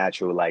chemistry, but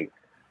natural like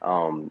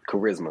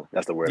charisma.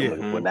 That's the word.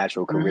 With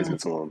natural charisma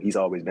to him. He's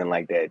always been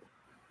like that,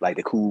 like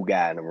the cool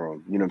guy in the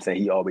room. You know what I'm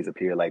saying? He always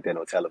appeared like that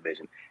on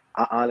television.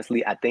 I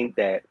think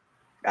that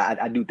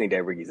I do think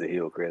that Ricky's a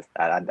heel, Chris.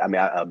 I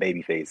mean, a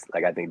baby face.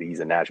 Like, I think that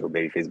he's a natural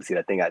baby face. But see,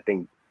 I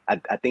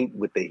think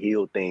with the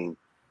heel thing,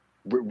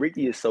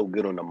 Ricky is so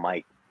good on the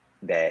mic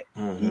that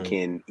he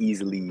can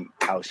easily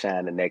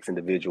outshine the next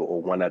individual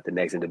or one up the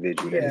next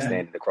individual that is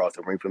standing across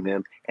the ring from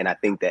him. And I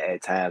think that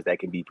at times that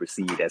can be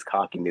perceived as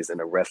cockiness in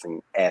a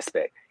wrestling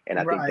aspect. And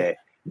I think that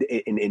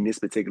in this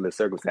particular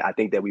circumstance, I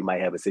think that we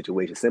might have a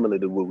situation similar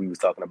to what we was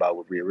talking about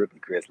with Rhea Ripley,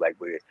 Chris, like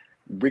where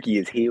Ricky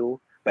is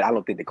heel, but I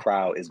don't think the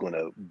crowd is going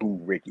to boo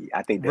Ricky.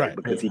 I think that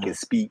because he can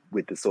speak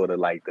with the sort of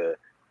like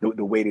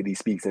the way that he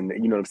speaks, and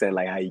you know what I'm saying,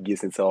 like how he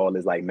gets into all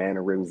his like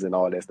mannerisms and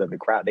all that stuff. The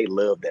crowd, they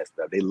love that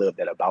stuff. They love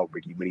that about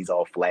Ricky when he's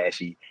all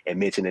flashy and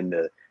mentioning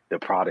the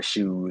Prada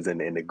shoes and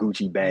the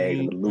Gucci bags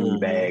and the Louis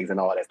bags and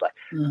all that stuff.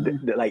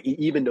 Like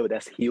even though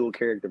that's heel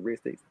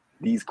characteristics,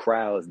 these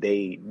crowds,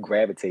 they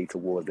gravitate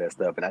towards that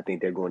stuff, and I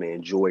think they're going to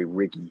enjoy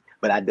Ricky.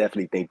 But I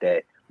definitely think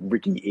that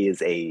Ricky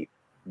is a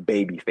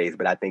baby face,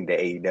 but I think that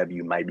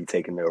AEW might be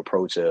taking the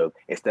approach of,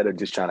 instead of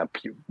just trying to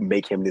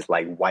make him this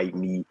like white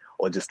meat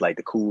or just like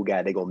the cool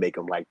guy, they're gonna make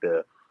him like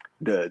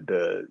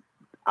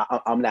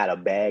I'm not a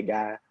bad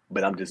guy,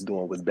 but I'm just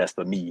doing what's best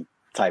for me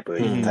type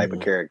of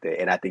character.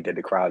 And I think that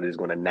the crowd is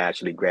going to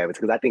naturally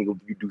gravitate, because I think if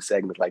you do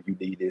segments like you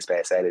did this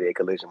past Saturday at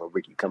Collision with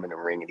Ricky come in the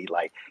ring and he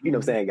like, you know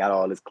what I'm saying, got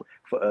all this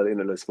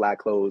this fly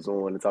clothes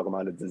on and talking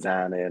about the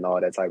designer and all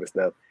that type of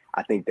stuff.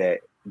 I think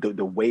that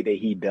the way that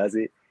he does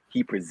it,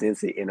 he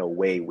presents it in a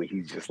way where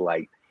he's just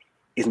like,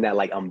 it's not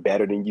like I'm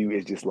better than you.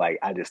 It's just like,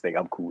 I just think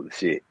I'm cool as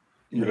shit.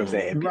 You know what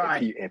I'm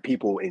saying? And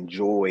people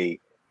enjoy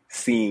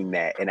seeing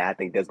that. And I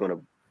think that's going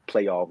to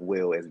play off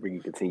well as Ricky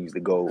continues to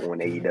go on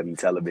AEW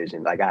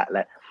television.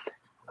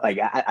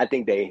 I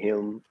think that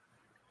him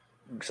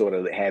sort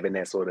of having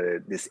that sort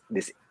of this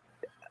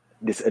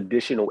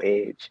additional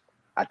edge,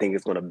 I think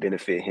it's going to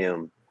benefit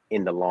him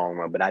in the long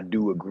run. But I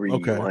do agree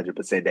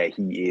 100% that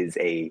he is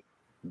a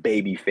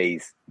baby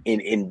face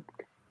in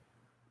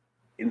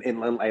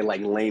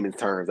like layman's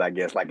terms, I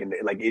guess. If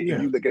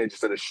you look at it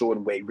just in a short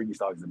way, Ricky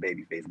Starks is a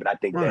baby face. But I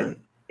think that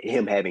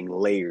him having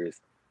layers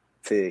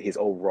to his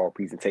overall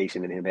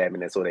presentation and him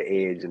having that sort of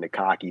edge and the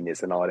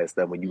cockiness and all that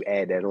stuff, when you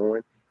add that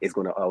on, it's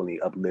going to only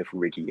uplift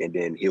Ricky, and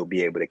then he'll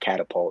be able to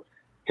catapult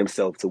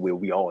himself to where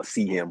we all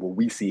see him, where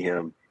we see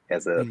him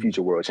as a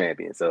future world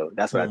champion. So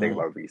that's what I think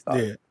about Ricky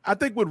Starks. Yeah, I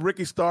think with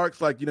Ricky Starks,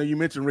 like, you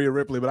mentioned Rhea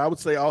Ripley, but I would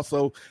say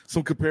also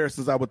some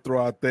comparisons I would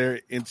throw out there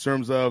in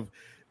terms of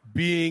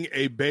being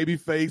a baby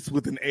face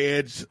with an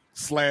edge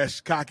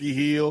 / cocky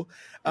heel.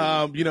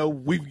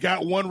 We've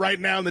got one right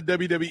now in the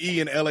WWE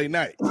in LA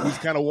Knight. He's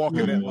kind of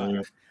walking that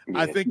line.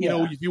 I think,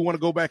 if you want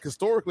to go back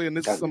historically, and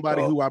this is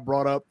somebody who I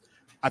brought up,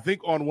 I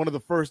think on one of the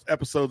first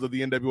episodes of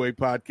the N.W.A.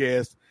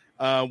 podcast,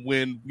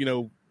 when,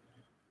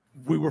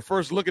 we were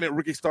first looking at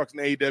Ricky Starks in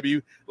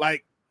AEW,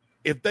 like,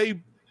 if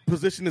they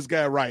position this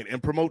guy right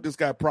and promote this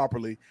guy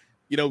properly,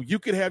 you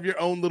could have your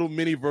own little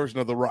mini version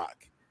of The Rock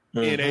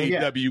in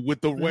AEW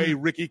with the way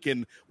Ricky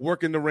can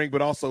work in the ring,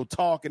 but also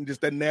talk and just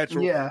that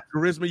natural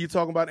charisma you're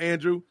talking about,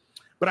 Andrew.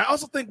 But I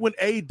also think when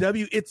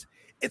AEW, it's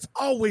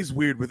always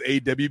weird with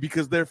AEW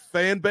because their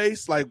fan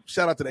base, like,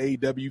 shout out to the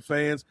AEW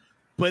fans,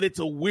 but it's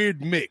a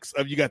weird mix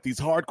of, you got these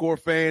hardcore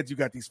fans, you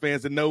got these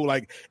fans that know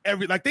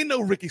they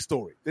know Ricky's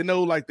story. They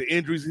know like the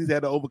injuries he's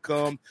had to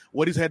overcome,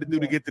 what he's had to do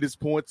to get to this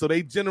point. So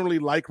they generally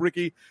like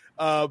Ricky.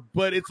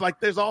 But it's like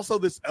there's also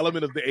this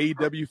element of the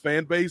AEW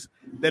fan base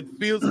that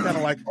feels kind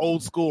of like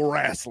old school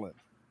wrestling.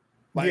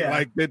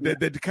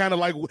 That kind of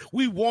like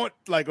we want,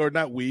 like, or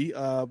not we,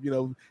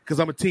 because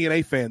I'm a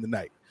TNA fan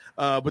tonight.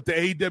 But the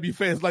AEW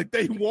fans, like,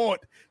 they want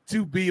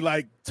to be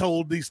like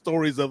told these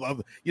stories of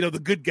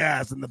the good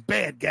guys and the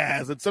bad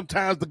guys, and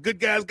sometimes the good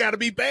guys got to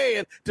be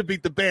bad to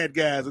beat the bad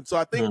guys. And so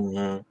I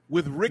think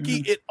with Ricky,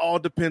 it all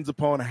depends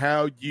upon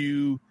how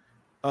you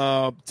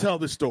tell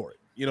the story.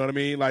 You know what I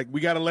mean? Like, we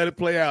got to let it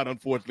play out.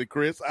 Unfortunately,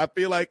 Chris, I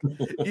feel like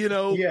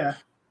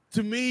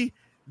to me,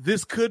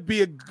 this could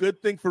be a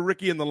good thing for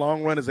Ricky in the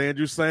long run, as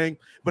Andrew's saying,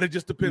 but it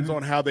just depends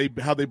on how they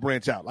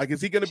branch out. Like, is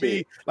he going to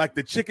be like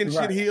the chicken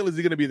shit heel? Is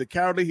he going to be the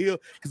cowardly heel?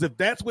 Because if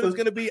that's what it's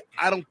going to be,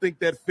 I don't think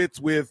that fits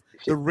with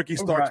the Ricky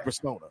Starks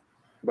persona.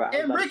 But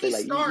I was about to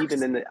say, like,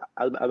 even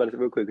I was about to say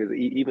real quick, because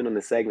even on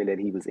the segment that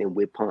he was in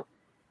with Punk,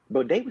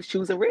 but they was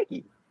choosing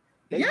Ricky.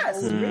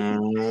 Yes.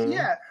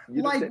 Yeah.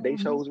 Like they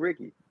chose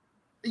Ricky.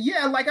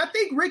 Yeah, like I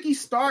think Ricky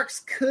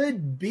Starks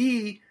could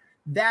be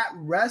that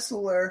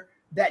wrestler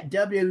that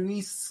WWE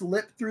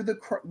let slip through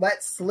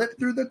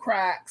the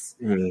cracks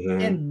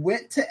and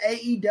went to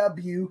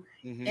AEW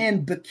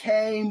and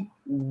became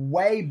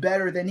way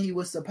better than he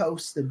was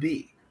supposed to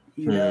be.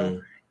 You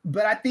know,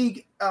 but I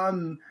think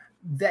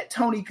that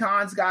Tony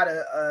Khan's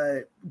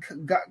gotta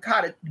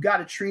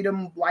treat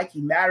him like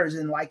he matters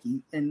and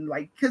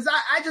because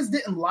I just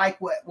didn't like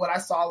what I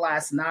saw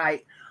last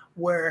night,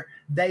 where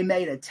they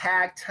made a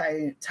tag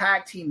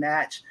team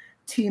match,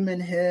 teaming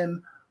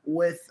him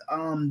with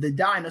the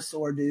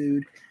dinosaur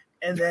dude,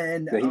 and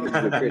then him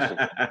and Christian.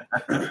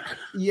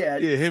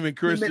 Him and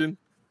Christian.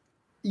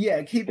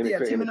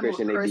 Him and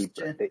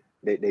Christian.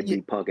 They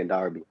beat Punk and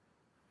Darby.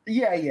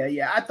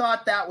 Yeah. I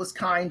thought that was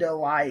kind of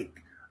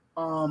like,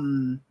 I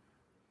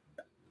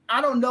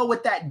don't know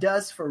what that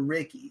does for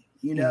Ricky,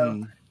 you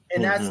know,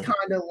 and that's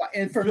kind of like,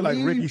 and for me, I feel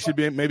like Ricky should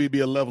maybe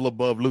be a level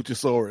above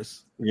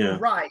Luchasaurus. Yeah.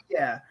 Right.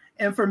 Yeah.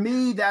 And for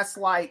me, that's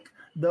like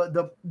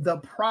the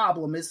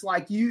problem. It's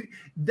like they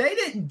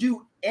didn't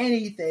do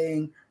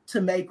anything to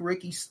make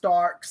Ricky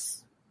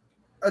Starks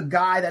a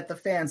guy that the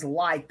fans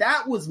like.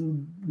 That was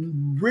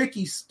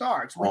Ricky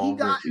Starks when he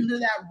got into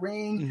that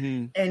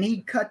ring and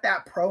he cut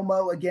that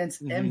promo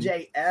against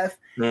MJF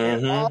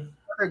and all the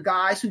other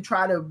guys who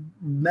try to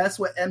mess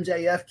with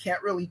MJF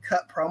can't really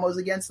cut promos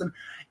against him.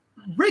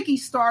 Ricky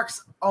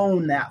Starks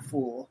owned that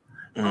fool.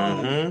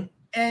 And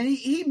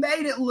he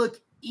made it look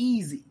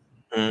easy.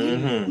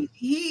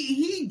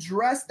 He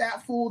dressed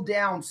that fool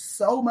down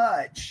so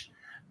much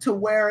to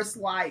where it's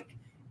like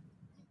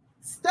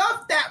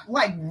stuff that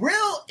like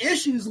real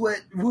issues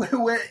with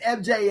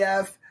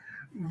MJF,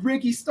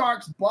 Ricky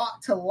Starks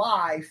brought to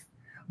life,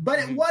 but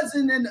it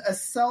wasn't in a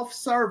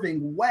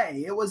self-serving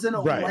way. It was in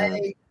a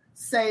way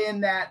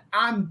saying that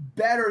I'm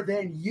better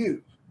than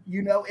you,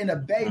 you know, in a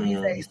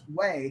babyface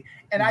way.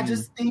 And I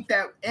just think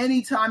that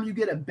anytime you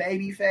get a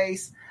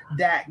babyface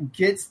that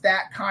gets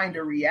that kind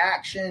of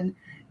reaction,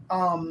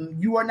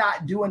 you are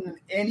not doing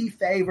any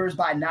favors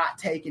by not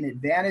taking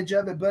advantage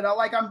of it. But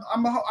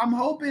I'm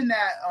hoping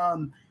that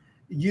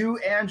you,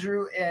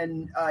 Andrew,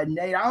 and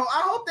Nate, I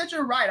hope that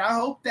you're right. I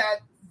hope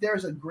that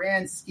there's a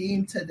grand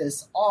scheme to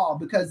this all,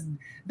 because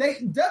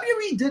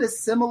WWE did a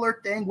similar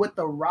thing with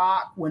The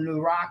Rock when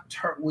The Rock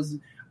was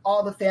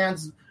all the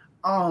fans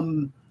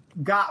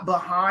got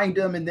behind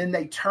him, and then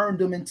they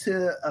turned him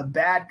into a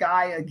bad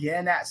guy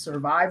again at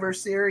Survivor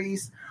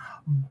Series,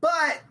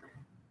 but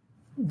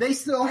they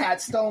still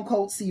had Stone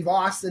Cold Steve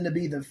Austin to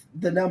be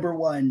the number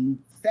one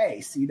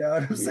face. You know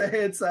what I'm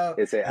saying? So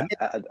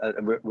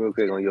real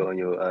quick on your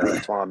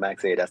Twan Mack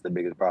said that's the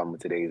biggest problem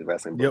with today's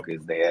wrestling book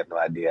is they have no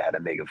idea how to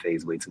make a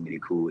face way too many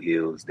cool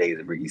heels. Days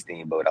of Ricky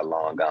Steamboat are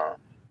long gone.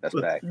 That's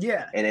fact.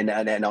 Yeah. And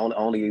the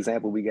only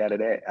example we got of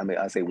that, I mean,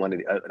 I say one of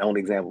the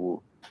only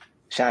example,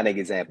 shining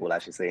example, I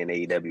should say, in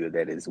AEW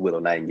that is Willow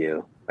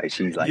Nightingale. Like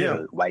she's like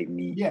a white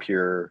meat,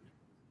 pure,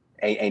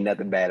 ain't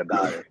nothing bad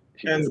about her.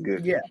 She's a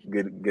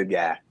good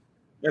guy.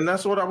 And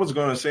that's what I was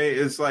going to say.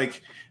 It's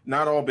like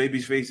not all baby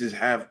faces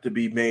have to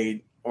be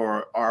made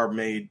or are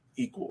made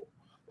equal.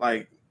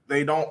 Like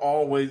they don't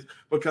always,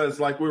 because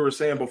like we were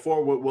saying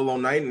before with Willow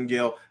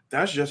Nightingale,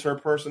 that's just her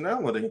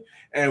personality.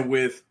 And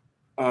with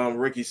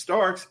Ricky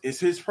Starks, it's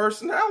his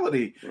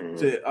personality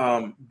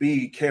to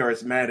be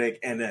charismatic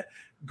and to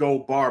go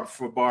barb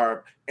for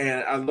barb.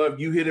 And I love,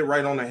 you hit it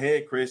right on the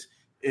head, Chris.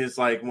 Is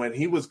like when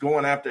he was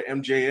going after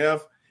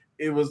MJF,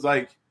 it was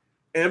like,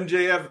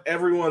 MJF,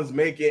 everyone's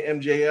making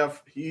MJF.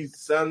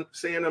 He's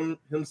saying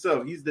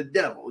himself. He's the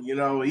devil. You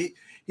know, he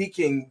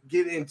can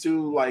get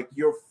into like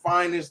your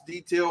finest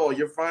detail or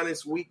your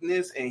finest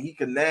weakness, and he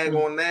can nag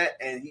on that,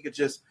 and he could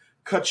just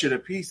cut you to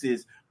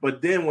pieces.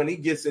 But then when he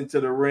gets into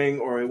the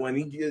ring, or when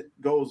he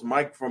goes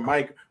mic for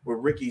mic with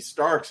Ricky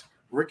Starks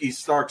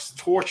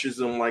torches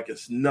him like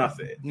it's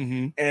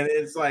nothing. And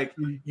it's like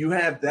you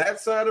have that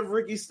side of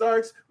Ricky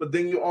Starks, but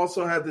then you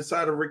also have the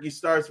side of Ricky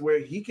Starks where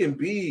he can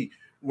be.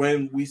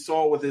 When we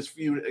saw with his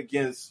feud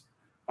against,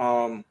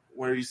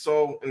 where he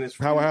saw in his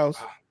Powerhouse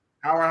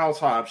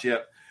Hobbs,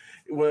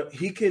 well,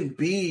 he can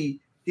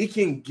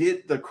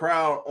get the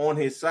crowd on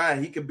his side.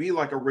 He could be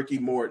like a Ricky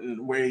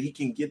Morton, where he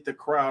can get the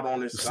crowd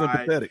on his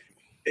side.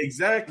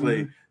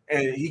 Exactly,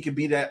 and he could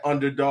be that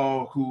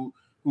underdog who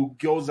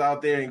goes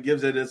out there and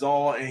gives it his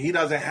all, and he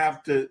doesn't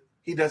have to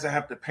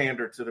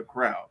pander to the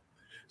crowd.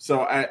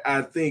 So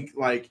I think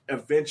like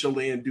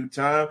eventually in due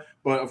time,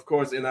 but of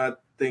course, and I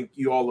think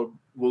you all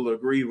will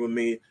agree with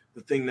me,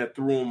 the thing that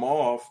threw him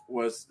off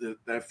was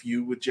that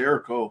feud with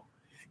Jericho.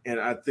 And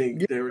I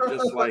think they were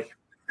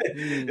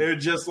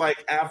just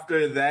like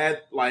after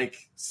that,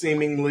 like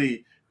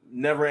seemingly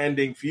never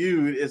ending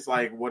feud, it's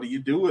like, what do you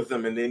do with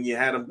them? And then you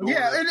had them go.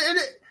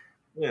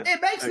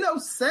 It makes no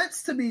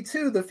sense to me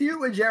too. The feud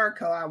with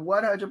Jericho, I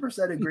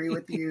 100% agree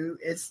with you.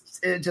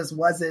 It just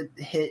wasn't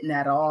hitting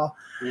at all.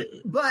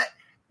 But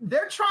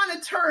they're trying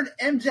to turn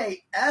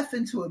MJF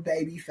into a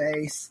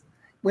babyface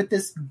with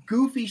this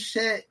goofy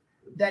shit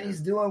that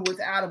he's doing with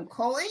Adam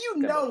Cole, and you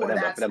know where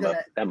that's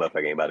gonna. That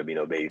motherfucker ain't about to be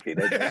no baby feet.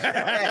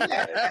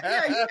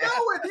 Yeah, you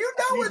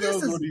know where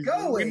this is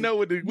going. We know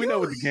what the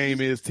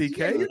game is,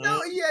 TK. Yeah,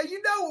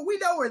 we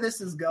know where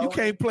this is going. You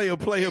can't play a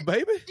player,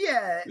 baby.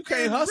 Yeah, you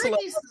can't hustle.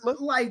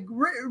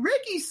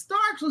 Ricky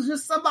Starks was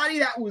just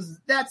somebody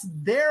that's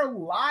there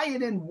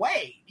lying in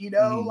wait.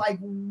 Like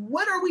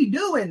what are we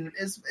doing?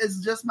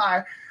 Is just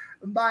my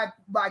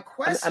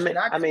question.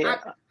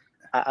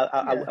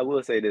 I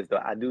will say this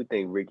though. I do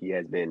think Ricky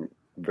has been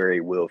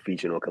very well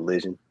featured on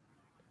Collision.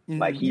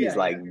 Like he's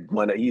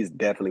he's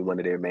definitely one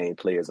of their main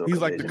players on Collision.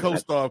 He's like the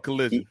co-star of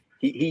Collision.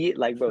 He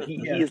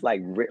is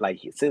like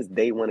since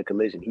day one of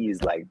Collision, he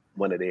is like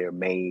one of their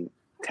main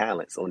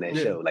talents on that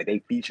show. Like they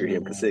feature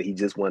him because he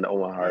just won the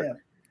Owen Hart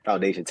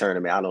Foundation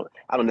tournament. I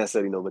don't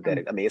necessarily know what that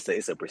is. I mean,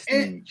 it's a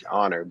prestige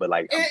honor, but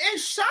like and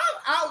shout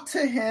out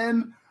to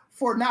him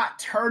for not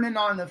turning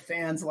on the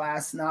fans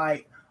last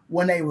night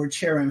when they were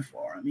cheering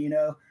for him,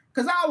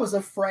 because I was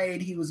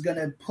afraid he was going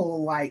to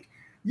pull like,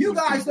 you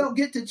guys don't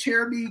get to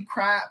cheer me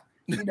crap,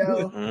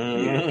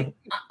 I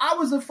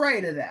was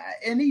afraid of that,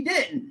 and he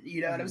didn't,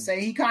 you know what I'm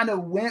saying? He kind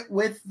of went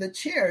with the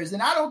cheers,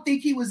 and I don't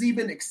think he was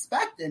even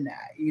expecting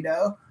that,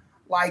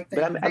 like.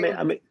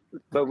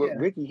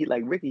 Ricky,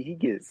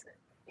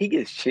 he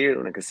gets cheered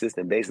on a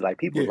consistent basis. Like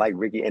people like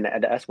Ricky, and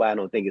that's why I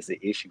don't think it's an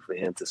issue for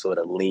him to sort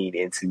of lean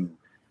into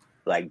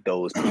like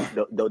those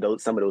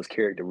some of those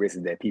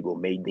characteristics that people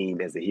may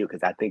deem as a heel,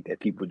 because I think that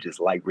people just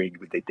like Ricky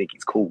because they think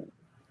he's cool.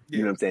 You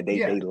know what I'm saying?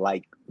 They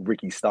like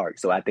Ricky Stark.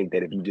 So I think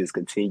that if you just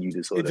continue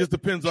to sort of... It just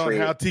depends on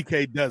how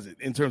TK does it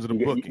in terms of the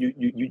booking.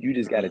 You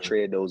just got to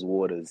tread those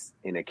waters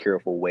in a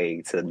careful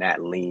way to not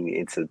lean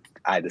into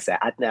either side.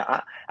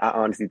 I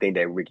honestly think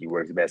that Ricky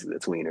works best as a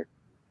tweener.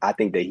 I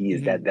think that he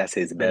is that's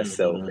his best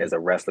self as a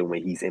wrestler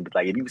when he's in...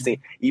 Like if you've seen,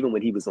 even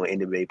when he was on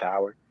N.W.A.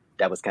 Power,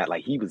 that was kind of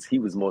like he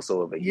was more so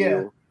of a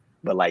heel.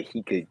 But like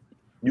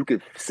you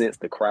could sense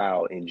the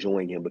crowd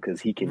enjoying him because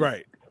he can.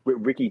 Right.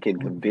 Ricky can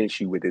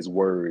convince you with his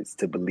words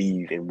to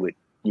believe in what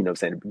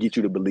saying, get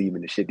you to believe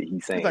in the shit that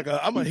he's saying. He's like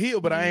I'm a heel,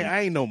 but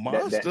I ain't no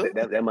monster.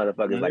 That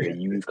motherfucker is like a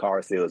used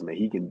car salesman.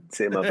 He can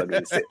sit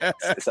motherfucker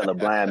sell a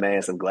blind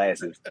man some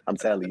glasses. I'm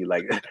telling you,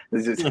 like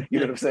it's just you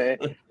know what I'm saying.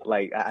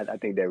 Like I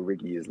think that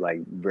Ricky is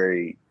like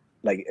very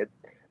like.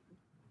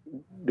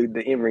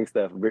 The in-ring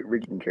stuff,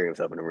 Ricky can carry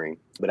himself in the ring.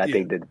 But I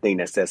think that the thing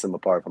that sets him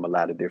apart from a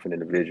lot of different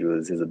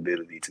individuals is his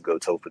ability to go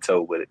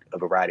toe-for-toe with a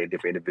variety of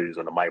different individuals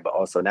on the mic, but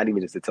also not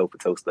even just the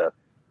toe-for-toe stuff,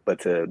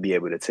 but to be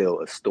able to tell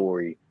a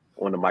story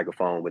on the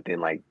microphone within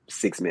like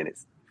 6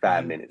 minutes,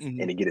 5 minutes,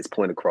 and to get his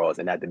point across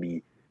and not to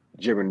be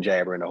jibbering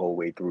jabbering the whole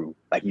way through.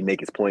 Like he make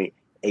his point,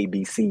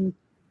 ABC,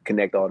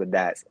 connect all the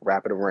dots,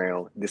 wrap it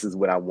around, this is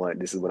what I want,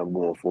 this is what I'm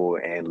going for,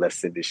 and let's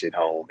send this shit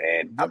home,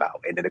 and I'm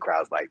out. And then the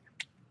crowd's like,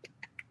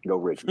 go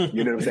Ricky.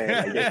 You know what I'm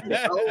saying?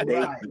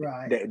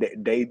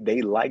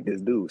 They like this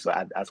dude, so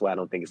that's why I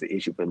don't think it's an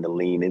issue for him to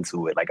lean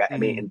into it. Like I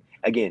mean,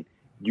 again,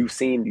 you've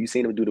seen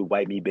him do the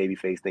white meat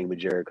babyface thing with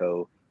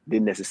Jericho.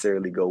 Didn't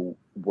necessarily go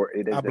work.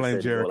 I blame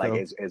Jericho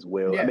like as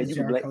well. I mean, you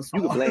can blame. It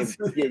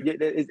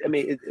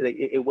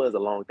was a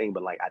long thing,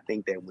 but like I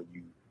think that when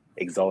you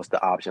exhaust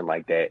the option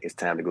like that, it's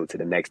time to go to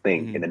the next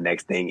thing, and the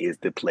next thing is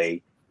to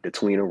play the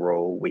tweener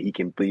role where he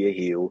can be a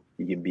heel,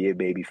 he can be a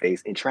baby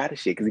face, and try the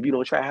shit. Because if you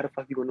don't try, how the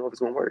fuck you gonna know if it's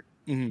gonna work?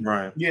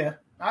 Right. Yeah,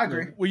 I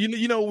agree. Well,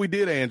 you know what we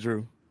did,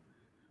 Andrew?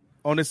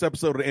 On this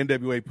episode of the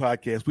N.W.A.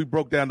 podcast, we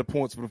broke down the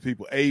points for the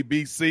people. A,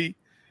 B, C.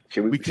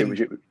 We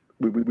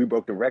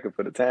broke the record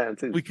for the time,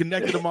 too. We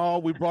connected them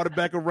all. We brought it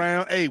back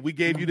around. Hey, we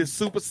gave you this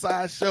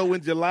supersized show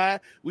in July.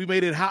 We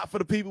made it hot for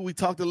the people. We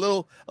talked a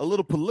little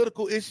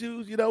political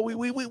issues.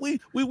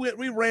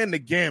 We ran the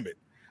gamut.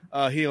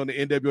 Here on the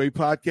N.W.A.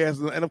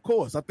 podcast. And of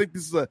course, I think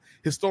this is a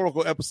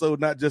historical episode,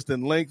 not just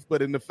in length,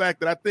 but in the fact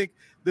that I think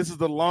this is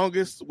the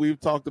longest we've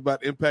talked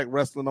about Impact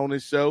Wrestling on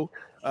this show.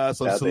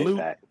 So that's salute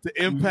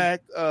to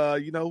Impact.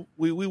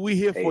 We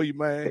here for you,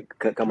 man.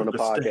 Come on the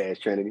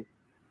podcast, Trinity.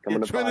 Come on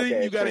the Trinity,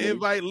 podcast. You got to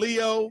invite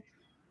Leo,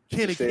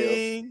 Kenny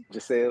King,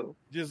 Giselle.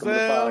 Come on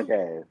the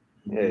podcast.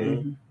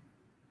 Yeah.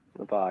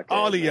 The podcast.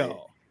 All of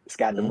y'all.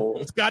 Scott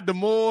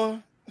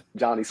D'Amore.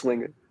 Johnny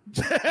Swinger.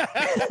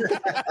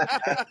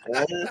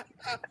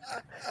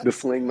 The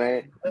Swing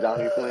Man,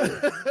 Johnny Swing.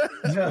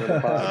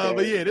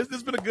 But yeah, this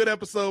has been a good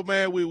episode,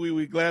 man.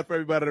 We glad for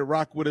everybody to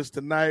rock with us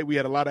tonight. We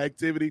had a lot of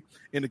activity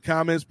in the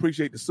comments.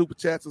 Appreciate the super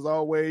chats as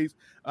always.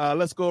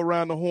 Let's go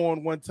around the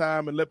horn one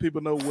time and let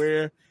people know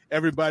where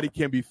everybody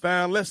can be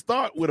found. Let's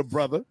start with a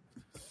brother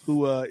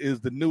who is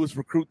the newest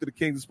recruit to the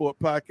Kings of Sport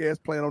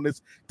podcast, playing on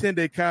this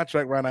 10-day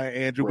contract right now,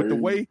 Andrew. But the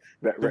way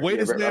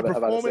this man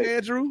performing,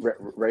 Andrew,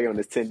 Ray on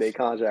this 10-day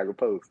contract with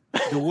Post.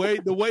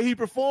 The way he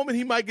performing,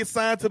 he might get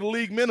signed to the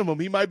league minimum.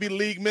 He might be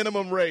league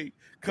minimum Ray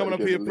coming up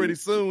here pretty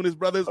soon. His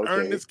brother's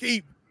earning his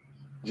keep.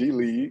 G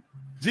League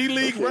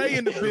Ray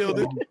in the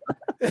building.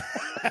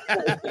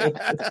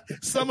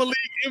 Summer League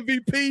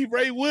MVP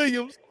Ray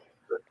Williams.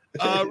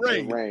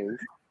 Ray.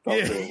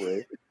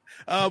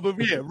 But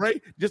yeah,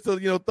 Ray, just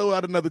to throw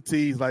out another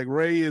tease, like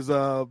Ray is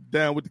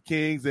down with the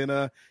Kings,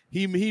 and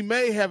he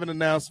may have an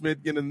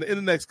announcement in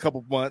the next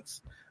couple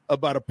months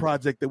about a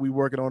project that we're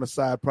working on, a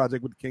side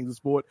project with the Kings of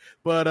Sport.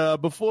 But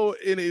before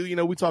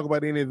we talk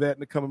about any of that in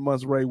the coming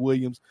months, Ray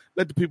Williams,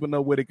 let the people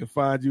know where they can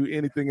find you.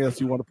 Anything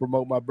else you want to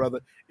promote, my brother?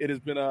 It has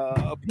been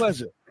a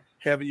pleasure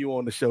having you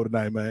on the show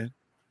tonight, man.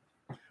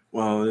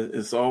 Well,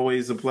 it's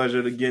always a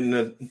pleasure to get in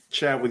the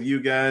chat with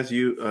you guys,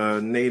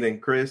 Nate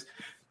and Chris.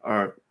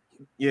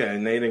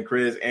 Nate and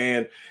Chris.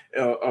 And,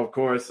 of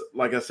course,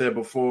 like I said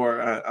before,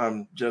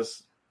 I'm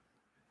just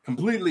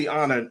completely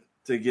honored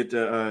to get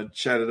to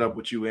chat it up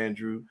with you,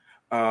 Andrew.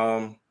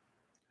 My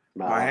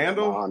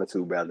handle? My honor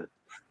too, brother.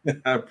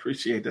 I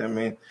appreciate that,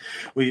 man.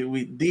 We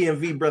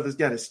DMV brothers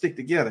got to stick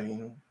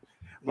together,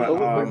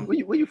 But,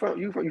 where you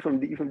from? You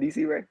from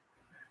DC, right?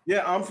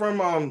 Yeah, I'm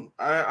from.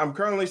 I'm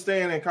currently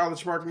staying in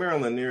College Park,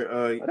 Maryland, near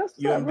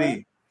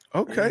UMB.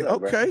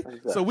 Okay.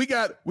 So we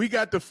got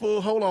the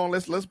full. Hold on.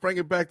 Let's bring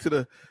it back to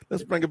the.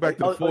 Let's bring it back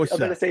to the full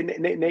shot. I was gonna say,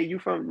 Nate, you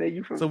from?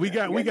 So we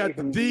got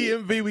the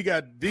DMV. We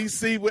got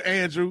DC with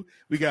Andrew.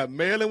 We got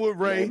Maryland with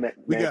Ray.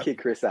 We got kick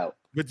Chris out.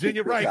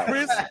 Virginia, right,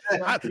 Chris?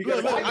 I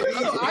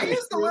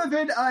used to live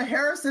in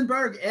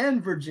Harrisonburg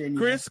and Virginia.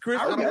 Chris,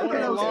 I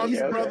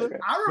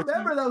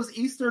remember those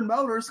Eastern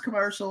Motors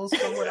commercials.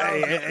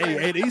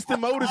 Hey,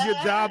 Eastern Motors, your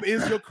job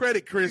is your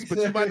credit, Chris, but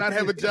you might not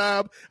have a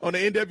job on the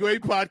N.W.A.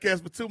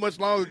 podcast for too much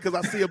longer because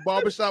I see a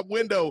barbershop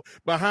window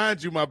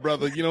behind you, my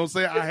brother. You know what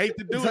I'm saying? I hate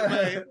to do it,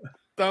 man.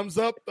 Thumbs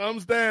up,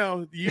 thumbs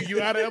down. You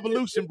out of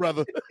evolution,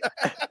 brother.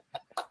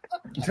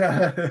 Shout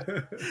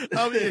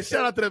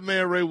out to that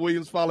man Ray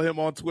Williams. Follow him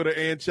on Twitter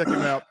and check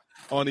him out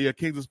on the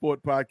Kings of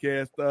Sport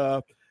podcast.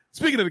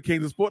 Speaking of the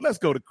Kings of Sport, let's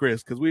go to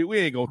Chris because we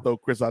ain't gonna throw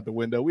Chris out the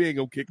window. We ain't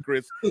gonna kick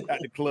Chris at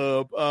the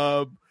club.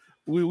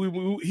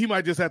 He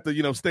might just have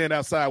to stand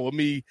outside with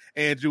me,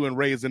 Andrew, and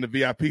Ray is in the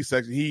VIP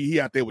section. He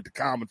out there with the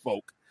common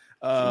folk.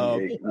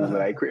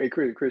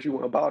 Chris, you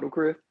want a bottle,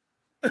 Chris?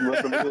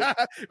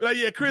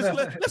 Chris,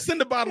 let's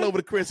send the bottle over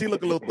to Chris. He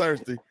look a little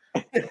thirsty.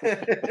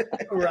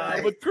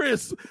 Right. But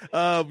Chris,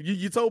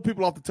 you told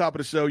people off the top of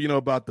the show,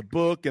 about the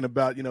book and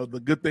about,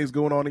 the good things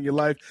going on in your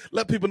life.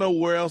 Let people know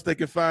where else they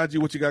can find you,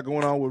 what you got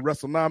going on with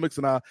WrestleNomics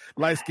and our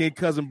light-skinned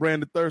cousin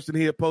Brandon Thurston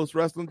here at Post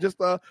Wrestling. Just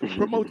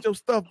promote your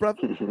stuff, brother.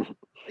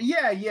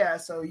 Yeah.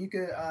 So you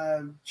could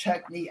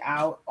check me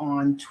out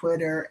on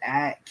Twitter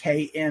at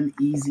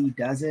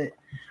KMEasyDoesIt.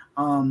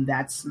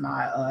 That's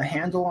my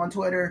handle on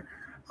Twitter.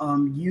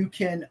 You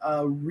can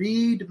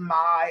read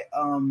my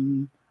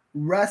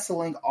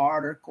wrestling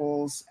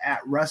articles at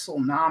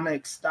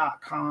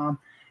WrestleNomics.com.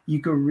 You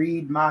can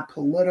read my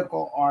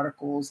political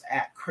articles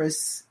at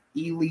Chris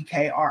Ely,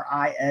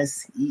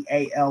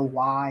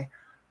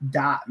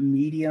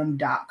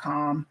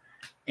 KRISEALY.medium.com.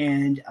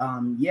 And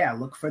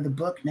look for the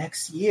book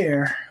next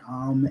year.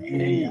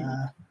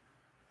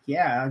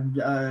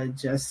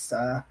 Just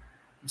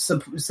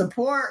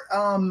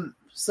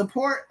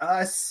support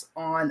us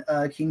on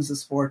Kings of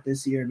Sport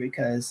this year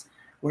because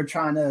we're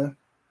trying to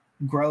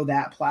grow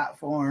that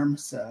platform.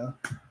 So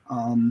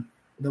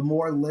the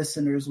more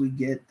listeners we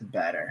get, the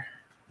better.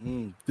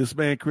 This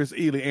man, Chris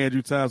Ely,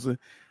 Andrew Thompson,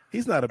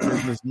 he's not a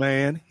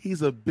businessman.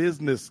 He's a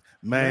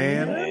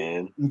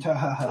businessman.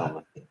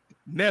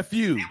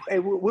 Nephew. Hey,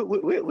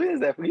 where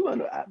is that from? You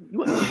want to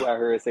know who I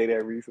heard say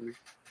that recently?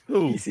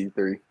 Who?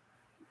 EC3.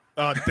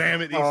 Oh,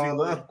 damn it,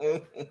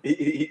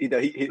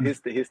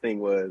 EC3. His thing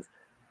was,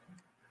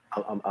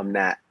 I'm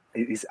not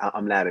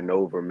an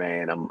over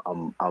man.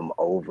 I'm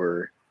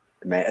over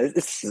man.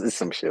 It's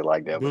some shit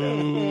like that.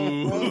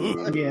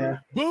 Boo. Yeah.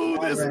 Boo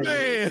this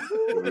man.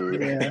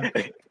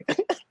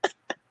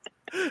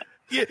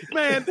 Yeah,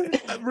 man.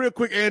 Real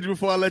quick, Andrew,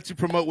 before I let you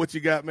promote what you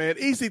got, man.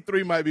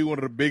 EC3 might be one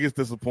of the biggest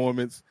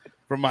disappointments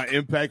from my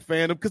Impact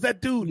fandom because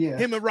that dude,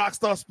 him and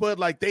Rockstar Spud,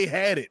 like they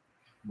had it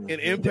in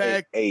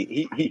Impact.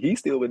 Hey, he's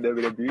still with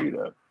WWE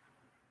though.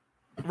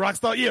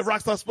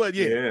 Rockstar Spud,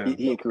 yeah.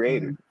 He a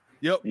creator.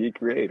 Yep. He a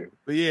creator.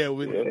 But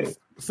as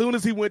soon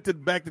as he went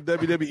back to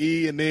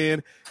WWE and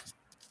then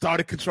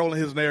started controlling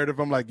his narrative,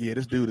 I'm like,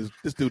 this dude is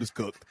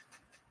cooked.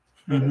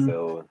 Mm-hmm.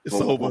 So it's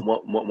over.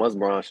 Once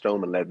Braun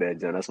Strowman left that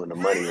joint, that's when the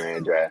money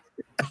ran dry.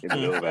 It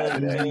was over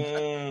after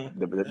that.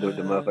 The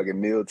motherfucking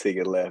meal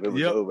ticket left. It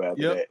was over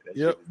after that. That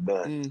shit was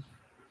done.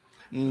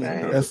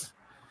 That's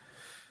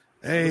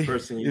the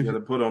person you got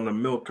to put on the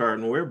milk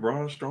carton. Where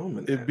Braun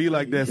Strowman? It'd be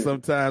like that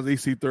sometimes.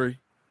 EC3,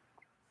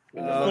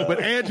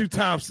 but Andrew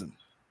Thompson.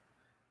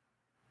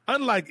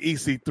 Unlike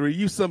EC3,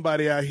 you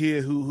somebody out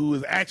here who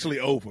is actually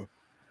over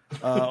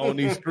on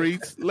these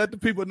streets. Let the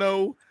people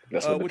know.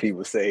 That's what the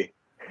people say.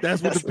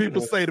 That's what the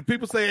people say. The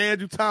people say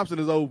Andrew Thompson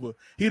is over.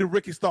 He the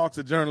Ricky Starks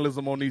of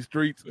journalism on these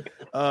streets.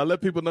 Let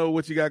people know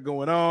what you got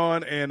going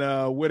on and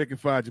where they can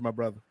find you, my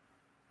brother.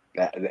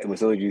 As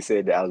soon as you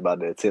said that, I was about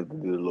to attempt to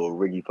do the little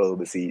Ricky pose.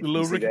 But see, the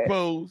little Ricky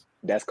pose.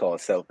 That's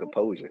called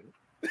self-composure.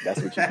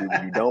 That's what you do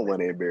when you don't want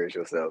to embarrass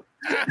yourself.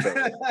 So,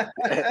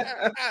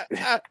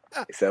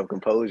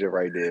 self-composure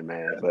right there,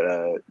 man.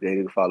 But they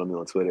can follow me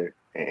on Twitter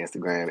and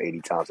Instagram,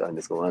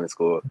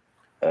 80Thompson__.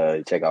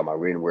 Check out my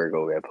written work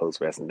over at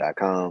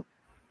postwrestling.com.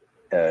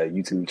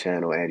 YouTube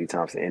channel, Andrew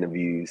Thompson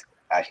Interviews.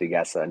 I actually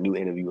got a new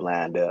interview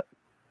lined up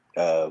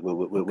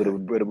with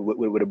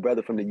a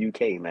brother from the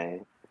UK,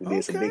 man. We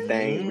did some big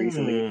things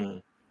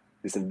recently.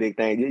 Did some big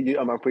things.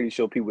 I'm pretty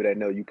sure people that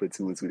know you put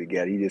 2 and 2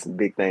 together. You did some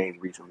big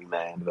things recently,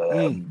 man.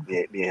 Me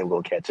and him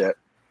gonna catch up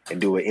and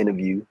do an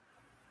interview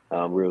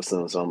real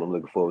soon. So I'm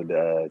looking forward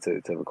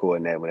to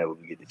recording that whenever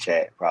we get to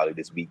chat, probably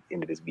this week,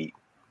 into this week.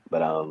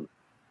 But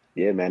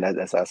yeah, man,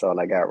 that's all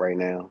I got right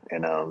now.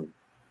 And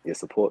yeah,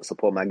 support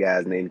my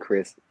guys named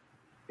Chris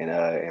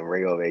and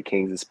Ray over at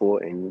Kings of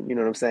Sport. And you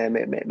know what I'm saying?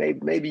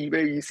 Maybe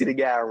you see the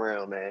guy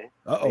around, man.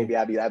 Uh-oh. Maybe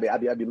I'll be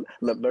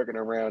lurking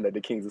around at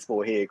the Kings of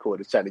Sport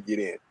headquarters trying to get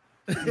in.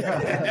 With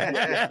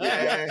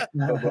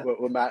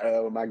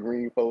my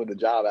green folder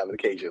job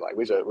application, like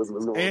what's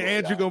going on? And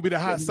Andrew gonna be the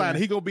hot signer.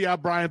 He gonna be our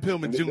Brian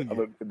Pillman Jr. I'm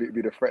gonna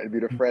be the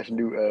fresh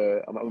new.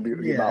 I'm gonna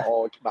be my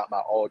all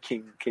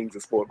Kings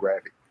of Sport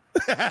graphic.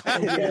 Yeah.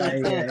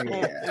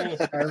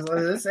 I was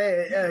going to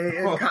say,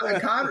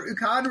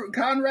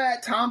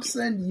 Conrad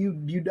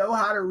Thompson, you know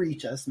how to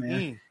reach us,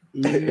 man.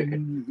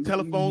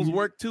 Telephones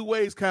work 2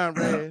 ways,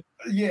 Conrad.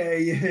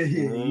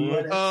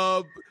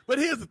 Yeah. But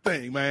here's the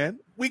thing, man.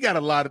 We got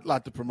a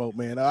lot to promote,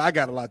 man. I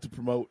got a lot to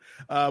promote.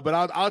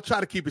 But I'll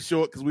try to keep it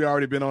short because we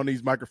already been on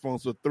these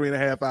microphones for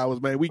 3.5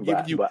 hours, man. We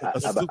giving you a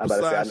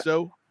supersized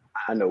show.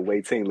 I know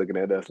Wade Team looking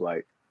at us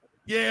like,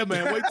 yeah,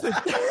 man. Wait till.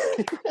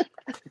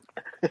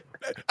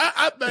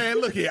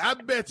 Man, look here. I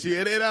bet you,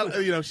 and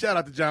I, shout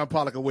out to John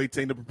Pollock and Wade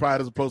Team, the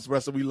proprietors of Post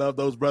Wrestling. We love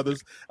those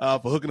brothers for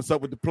hooking us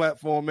up with the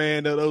platform,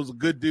 man. Those are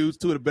good dudes,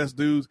 2 of the best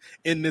dudes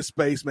in this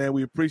space, man.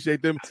 We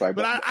appreciate them. Right,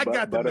 but I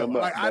got to know,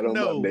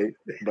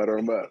 butter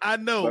them up. I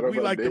know we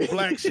like the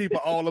black sheep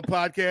of all the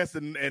podcasts,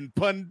 and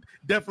pun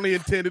definitely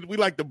intended. We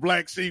like the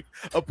black sheep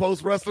of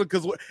Post Wrestling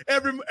because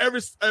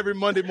every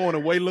Monday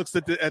morning, Wade looks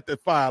at the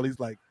file. He's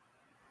like,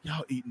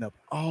 y'all eating up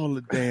all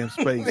the damn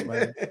space,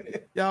 man.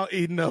 Y'all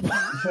eating up.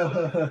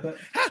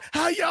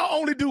 How y'all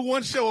only do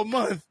 1 show a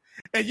month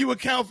and you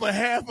account for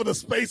half of the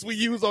space we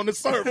use on the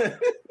server?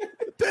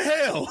 What the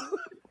hell?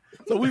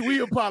 So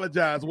we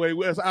apologize, Wade.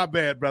 It's our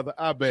bad, brother.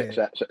 Our bad.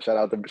 Shout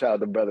out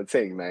to Brother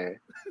Ting, man.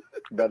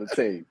 Brother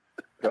Ting.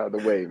 Shout out to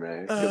Wade,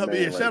 man.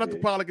 Shout out to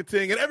Pollock and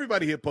Ting and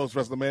everybody here at Post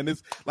Wrestling, man.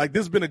 This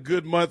has been a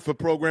good month for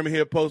programming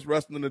here at Post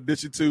Wrestling, in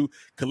addition to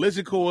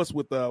Collision Course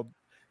with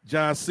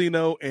John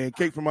Cena and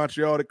Kate from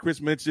Montreal that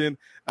Chris mentioned.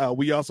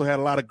 We also had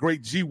a lot of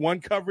great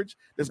G1 coverage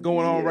that's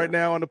going on right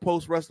now on the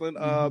Post Wrestling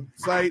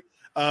site.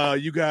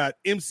 You got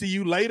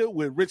MCU later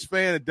with Rich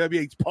Fan at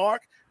WH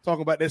Park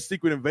talking about that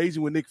secret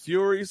invasion with Nick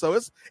Fury. So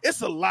it's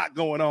a lot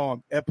going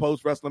on at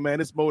Post Wrestling,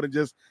 man. It's more than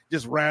just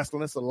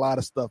wrestling. It's a lot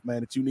of stuff, man,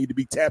 that you need to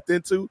be tapped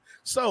into.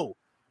 So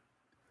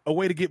a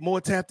way to get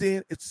more tapped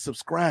in is to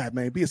subscribe,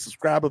 man. Be a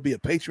subscriber, be a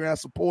Patreon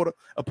supporter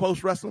of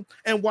Post Wrestling.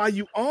 And while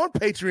you on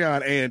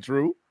Patreon,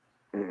 Andrew,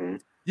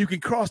 you can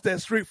cross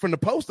that street from the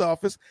post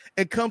office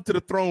and come to the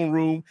throne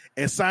room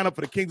and sign up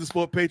for the Kings of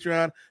Sport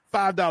Patreon.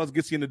 $5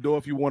 gets you in the door.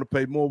 If you want to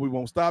pay more, we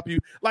won't stop you.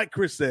 Like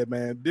Chris said,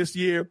 man, this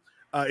year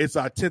it's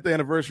our 10th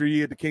anniversary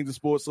year at the Kings of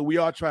Sport, so we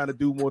are trying to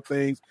do more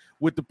things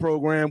with the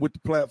program, with the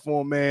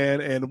platform, man.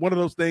 And one of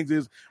those things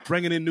is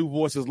bringing in new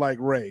voices like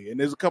Ray. And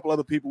there's a couple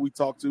other people we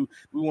talked to.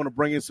 We want to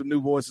bring in some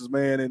new voices,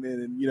 man,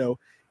 and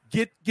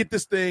get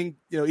this thing,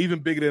 even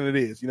bigger than it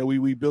is.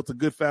 We built a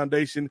good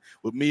foundation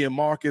with me and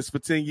Marcus for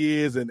 10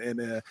 years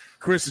and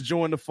Chris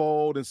joined the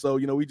fold. And so,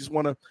 we just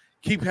want to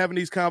keep having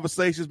these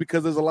conversations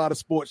because there's a lot of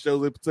sports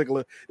shows in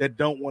particular that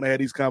don't want to have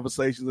these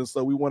conversations. And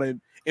so we want to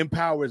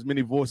empower as many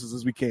voices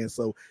as we can.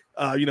 So,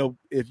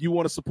 if you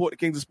want to support the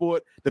Kings of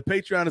Sport, the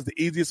Patreon is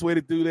the easiest way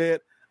to do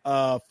that.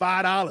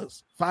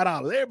 $5.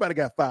 Everybody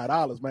got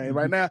 $5, man.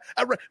 Right now,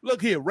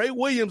 look here. Ray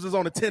Williams is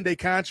on a 10-day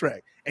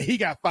contract, and he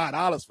got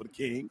 $5 for the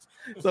Kings.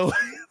 So,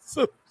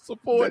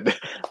 support.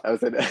 I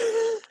would say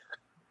the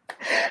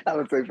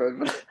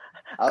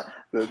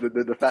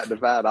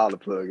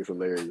 $5 plug is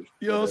hilarious.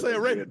 You know what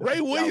I'm saying? Ray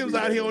Williams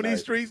out here on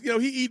these streets. He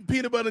eating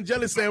peanut butter and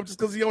jelly sandwiches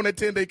because he on that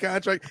 10-day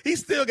contract. He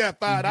still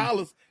got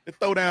 $5 to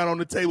throw down on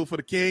the table for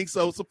the Kings.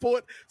 So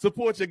support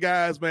your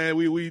guys, man.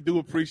 We do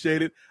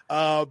appreciate it.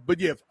 But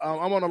yeah,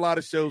 I'm on a lot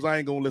of shows. I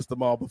ain't gonna list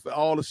them all, but for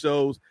all the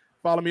shows,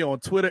 follow me on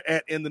Twitter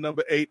at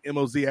N.W.A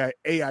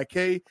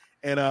MOZIAIK,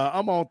 and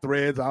I'm on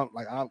Threads. I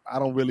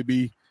don't really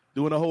be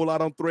doing a whole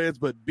lot on Threads,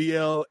 but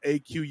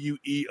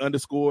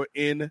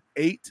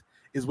BLAQUE_N8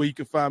 is where you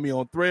can find me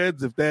on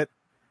Threads. If that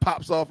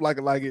pops off like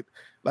it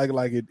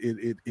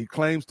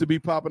claims to be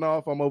popping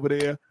off, I'm over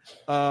there.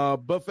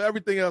 But for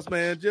everything else,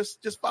 man,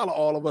 just follow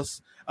all of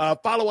us.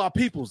 Follow our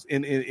peoples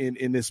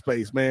in this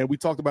space, man. We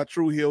talked about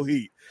True Hill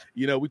Heat.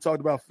 We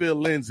talked about Phil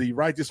Lindsay,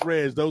 Righteous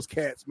Reg, those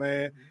cats,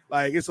 man.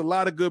 Like, it's a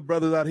lot of good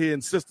brothers out here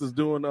and sisters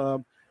doing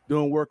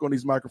work on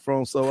these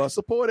microphones. So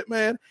support it,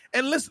 man.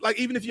 And listen, like,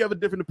 even if you have a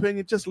different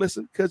opinion, just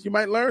listen, because you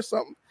might learn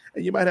something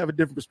and you might have a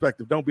different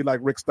perspective. Don't be like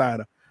Rick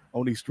Steiner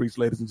on these streets,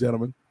 ladies and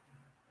gentlemen.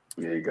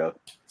 There you go.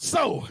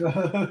 So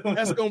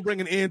that's going to bring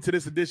an end to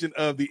this edition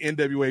of the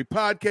N.W.A.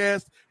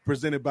 podcast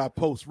presented by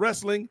Post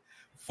Wrestling.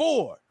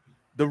 For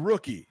the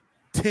rookie,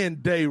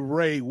 10-Day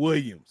Ray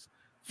Williams.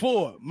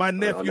 4, my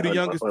nephew, the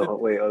youngest.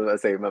 Wait, I was going to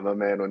say, my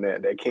man on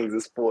that Kings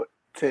of Sport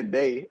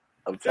 10-Day.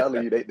 I'm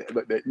telling you,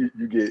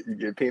 you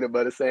get peanut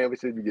butter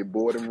sandwiches, you get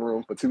boarding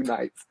room for 2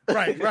 nights.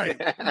 Right.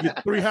 You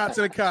get 3 hots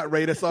in a cot,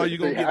 Ray. That's all you're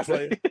going to get,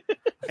 player.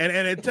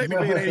 And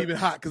technically it ain't even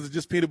hot because it's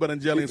just peanut butter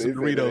and jelly and some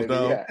Doritos,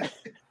 dog.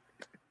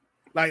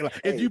 Like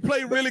if you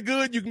play really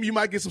good, you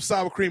might get some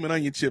sour cream and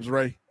onion chips,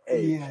 Ray. But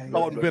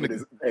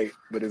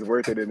it's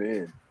worth it in the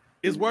end.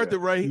 It's worth it,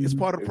 Ray. It's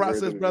part of the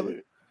process,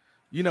 brother.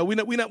 You know, we're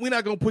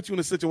not gonna put you in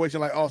a situation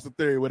like Austin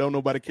Theory where don't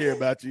nobody care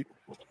about you.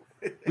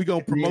 We're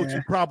gonna promote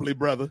you properly,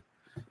 brother.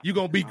 You're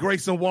gonna be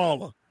Grayson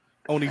Waller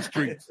on these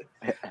streets.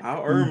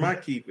 I'll earn my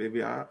keep,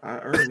 baby. I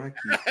earn my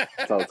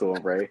keep. Talk to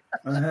him, Ray.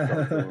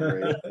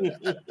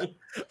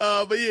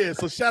 But yeah,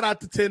 so shout out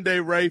to 10-Day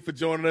Ray for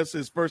joining us.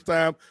 His first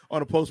time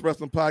on a Post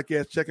Wrestling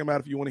podcast. Check him out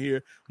if you want to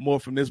hear more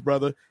from this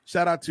brother.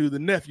 Shout out to the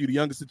nephew, the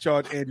youngest in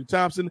charge, Andrew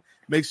Thompson.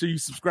 Make sure you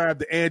subscribe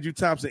to Andrew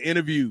Thompson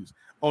Interviews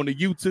on the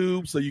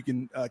YouTube so you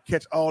can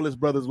catch all his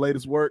brother's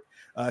latest work.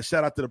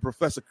 Shout out to the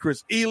Professor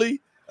Chris Ely.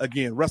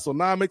 Again,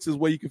 WrestleNomics is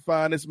where you can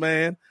find this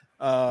man.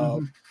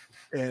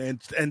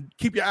 And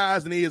keep your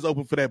eyes and ears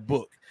open for that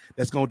book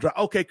that's going to drop.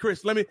 Okay,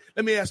 Chris, let me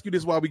ask you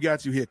this while we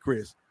got you here,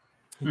 Chris.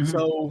 Mm-hmm.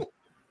 So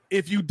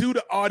if you do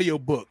the audio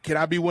book, can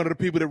I be one of the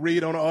people that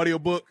read on the audio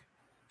book?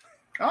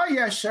 Oh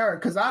yeah, sure.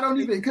 Because I don't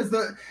even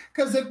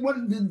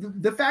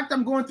the fact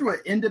I'm going through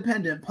an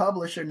independent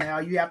publisher now,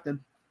 I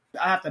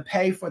have to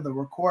pay for the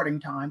recording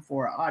time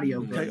for an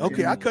audio book.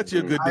 Okay, I cut you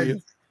a good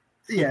deal.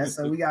 Yeah,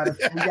 so we gotta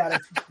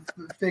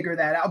figure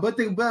that out. But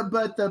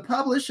the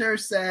publisher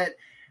said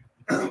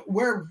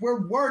we're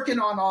working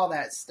on all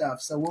that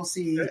stuff, so we'll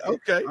see. How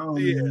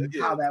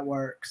that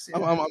works.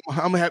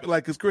 I'm happy,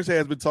 because Chris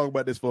has been talking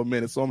about this for a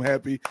minute, so I'm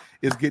happy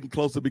it's getting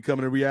close to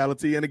becoming a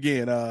reality. And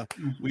again,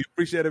 we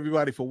appreciate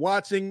everybody for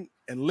watching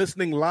and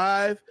listening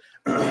live.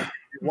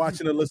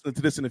 Watching and listening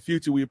to this in the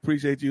future, we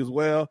appreciate you as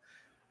well.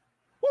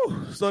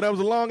 Whew. So that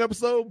was a long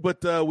episode,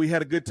 but we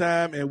had a good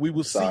time, and we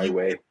will see you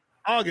in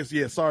August.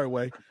 Yeah, sorry,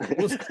 Way.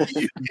 We'll see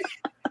you.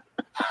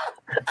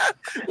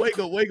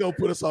 Way go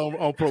put us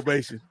on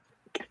probation.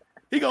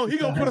 He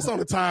gonna put us on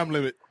the time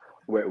limit.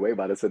 Way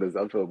about to send us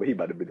up to him, but he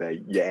about to be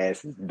like, your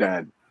ass is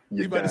done.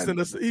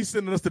 He's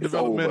sending us to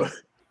developmental.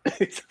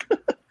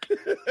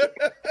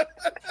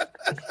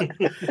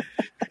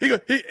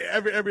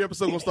 Every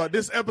episode gonna start.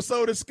 This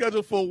episode is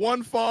scheduled for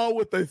one fall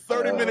with a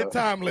 30-minute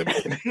time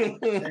limit.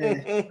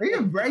 We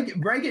can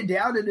break it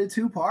down into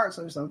 2 parts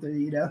or something,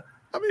 you know.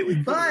 I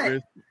mean,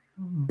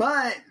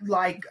 but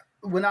like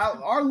when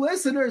our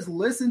listeners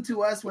listen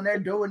to us when they're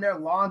doing their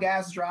long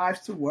ass drives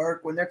to work,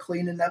 when they're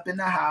cleaning up in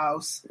the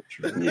house,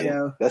 you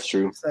know, that's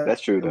true. So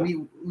that's true. Though.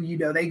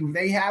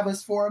 They have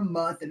us for a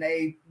month and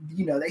they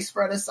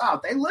spread us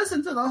out. They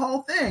listen to the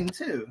whole thing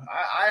too.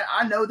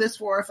 I know this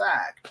for a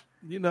fact.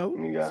 You know,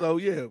 so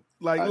yeah,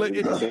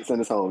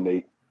 send us home,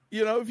 Nate.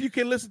 You know, if you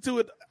can listen to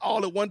it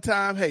all at one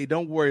time, hey,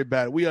 don't worry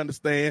about it. We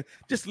understand.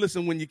 Just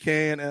listen when you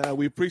can.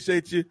 We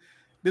appreciate you.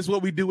 This is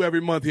what we do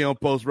every month here on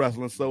Post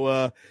Wrestling.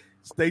 So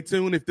stay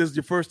tuned. If this is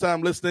your first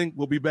time listening,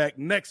 we'll be back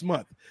next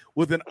month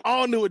with an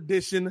all-new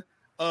edition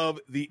of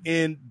the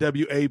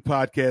N.W.A.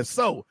 podcast.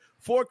 So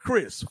for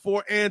Chris,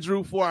 for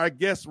Andrew, for our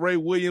guest, Ray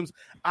Williams,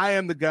 I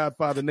am the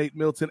Godfather, Nate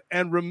Milton.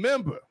 And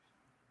remember,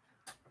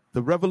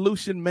 the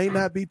revolution may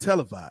not be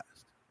televised,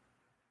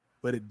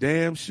 but it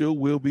damn sure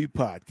will be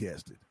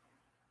podcasted.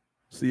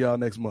 See y'all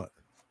next month.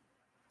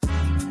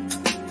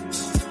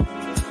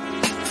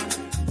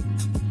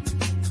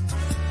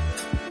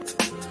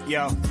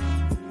 Yo,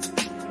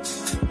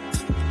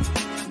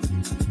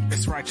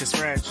 it's Righteous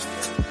Reg.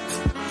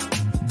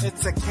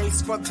 It's a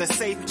case for the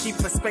safe, keep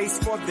a space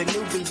for the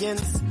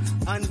Nubians.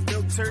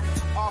 Unfiltered,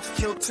 off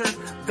kilter,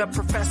 the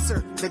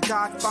professor, the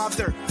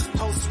Godfather,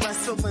 post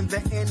wrestling,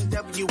 the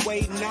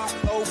N.W.A. Not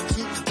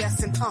keep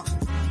guessing,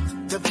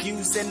 the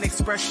views and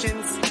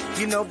expressions,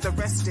 you know the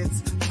rest.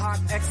 It's pod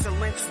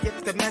excellence,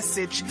 get the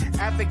message.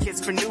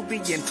 Advocates for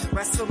Nubian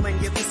wrestling,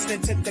 you're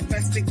listening to the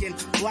best again.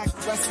 Black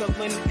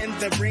wrestling in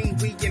the ring,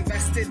 we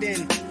invested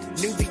in.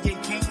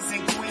 Nubian kings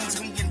and queens,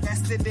 we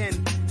invested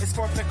in. It's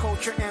for the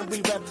culture and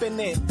we reppin'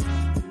 it.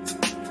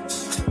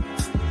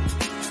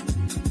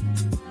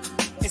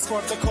 It's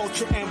for the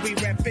culture and we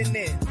reppin'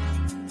 it.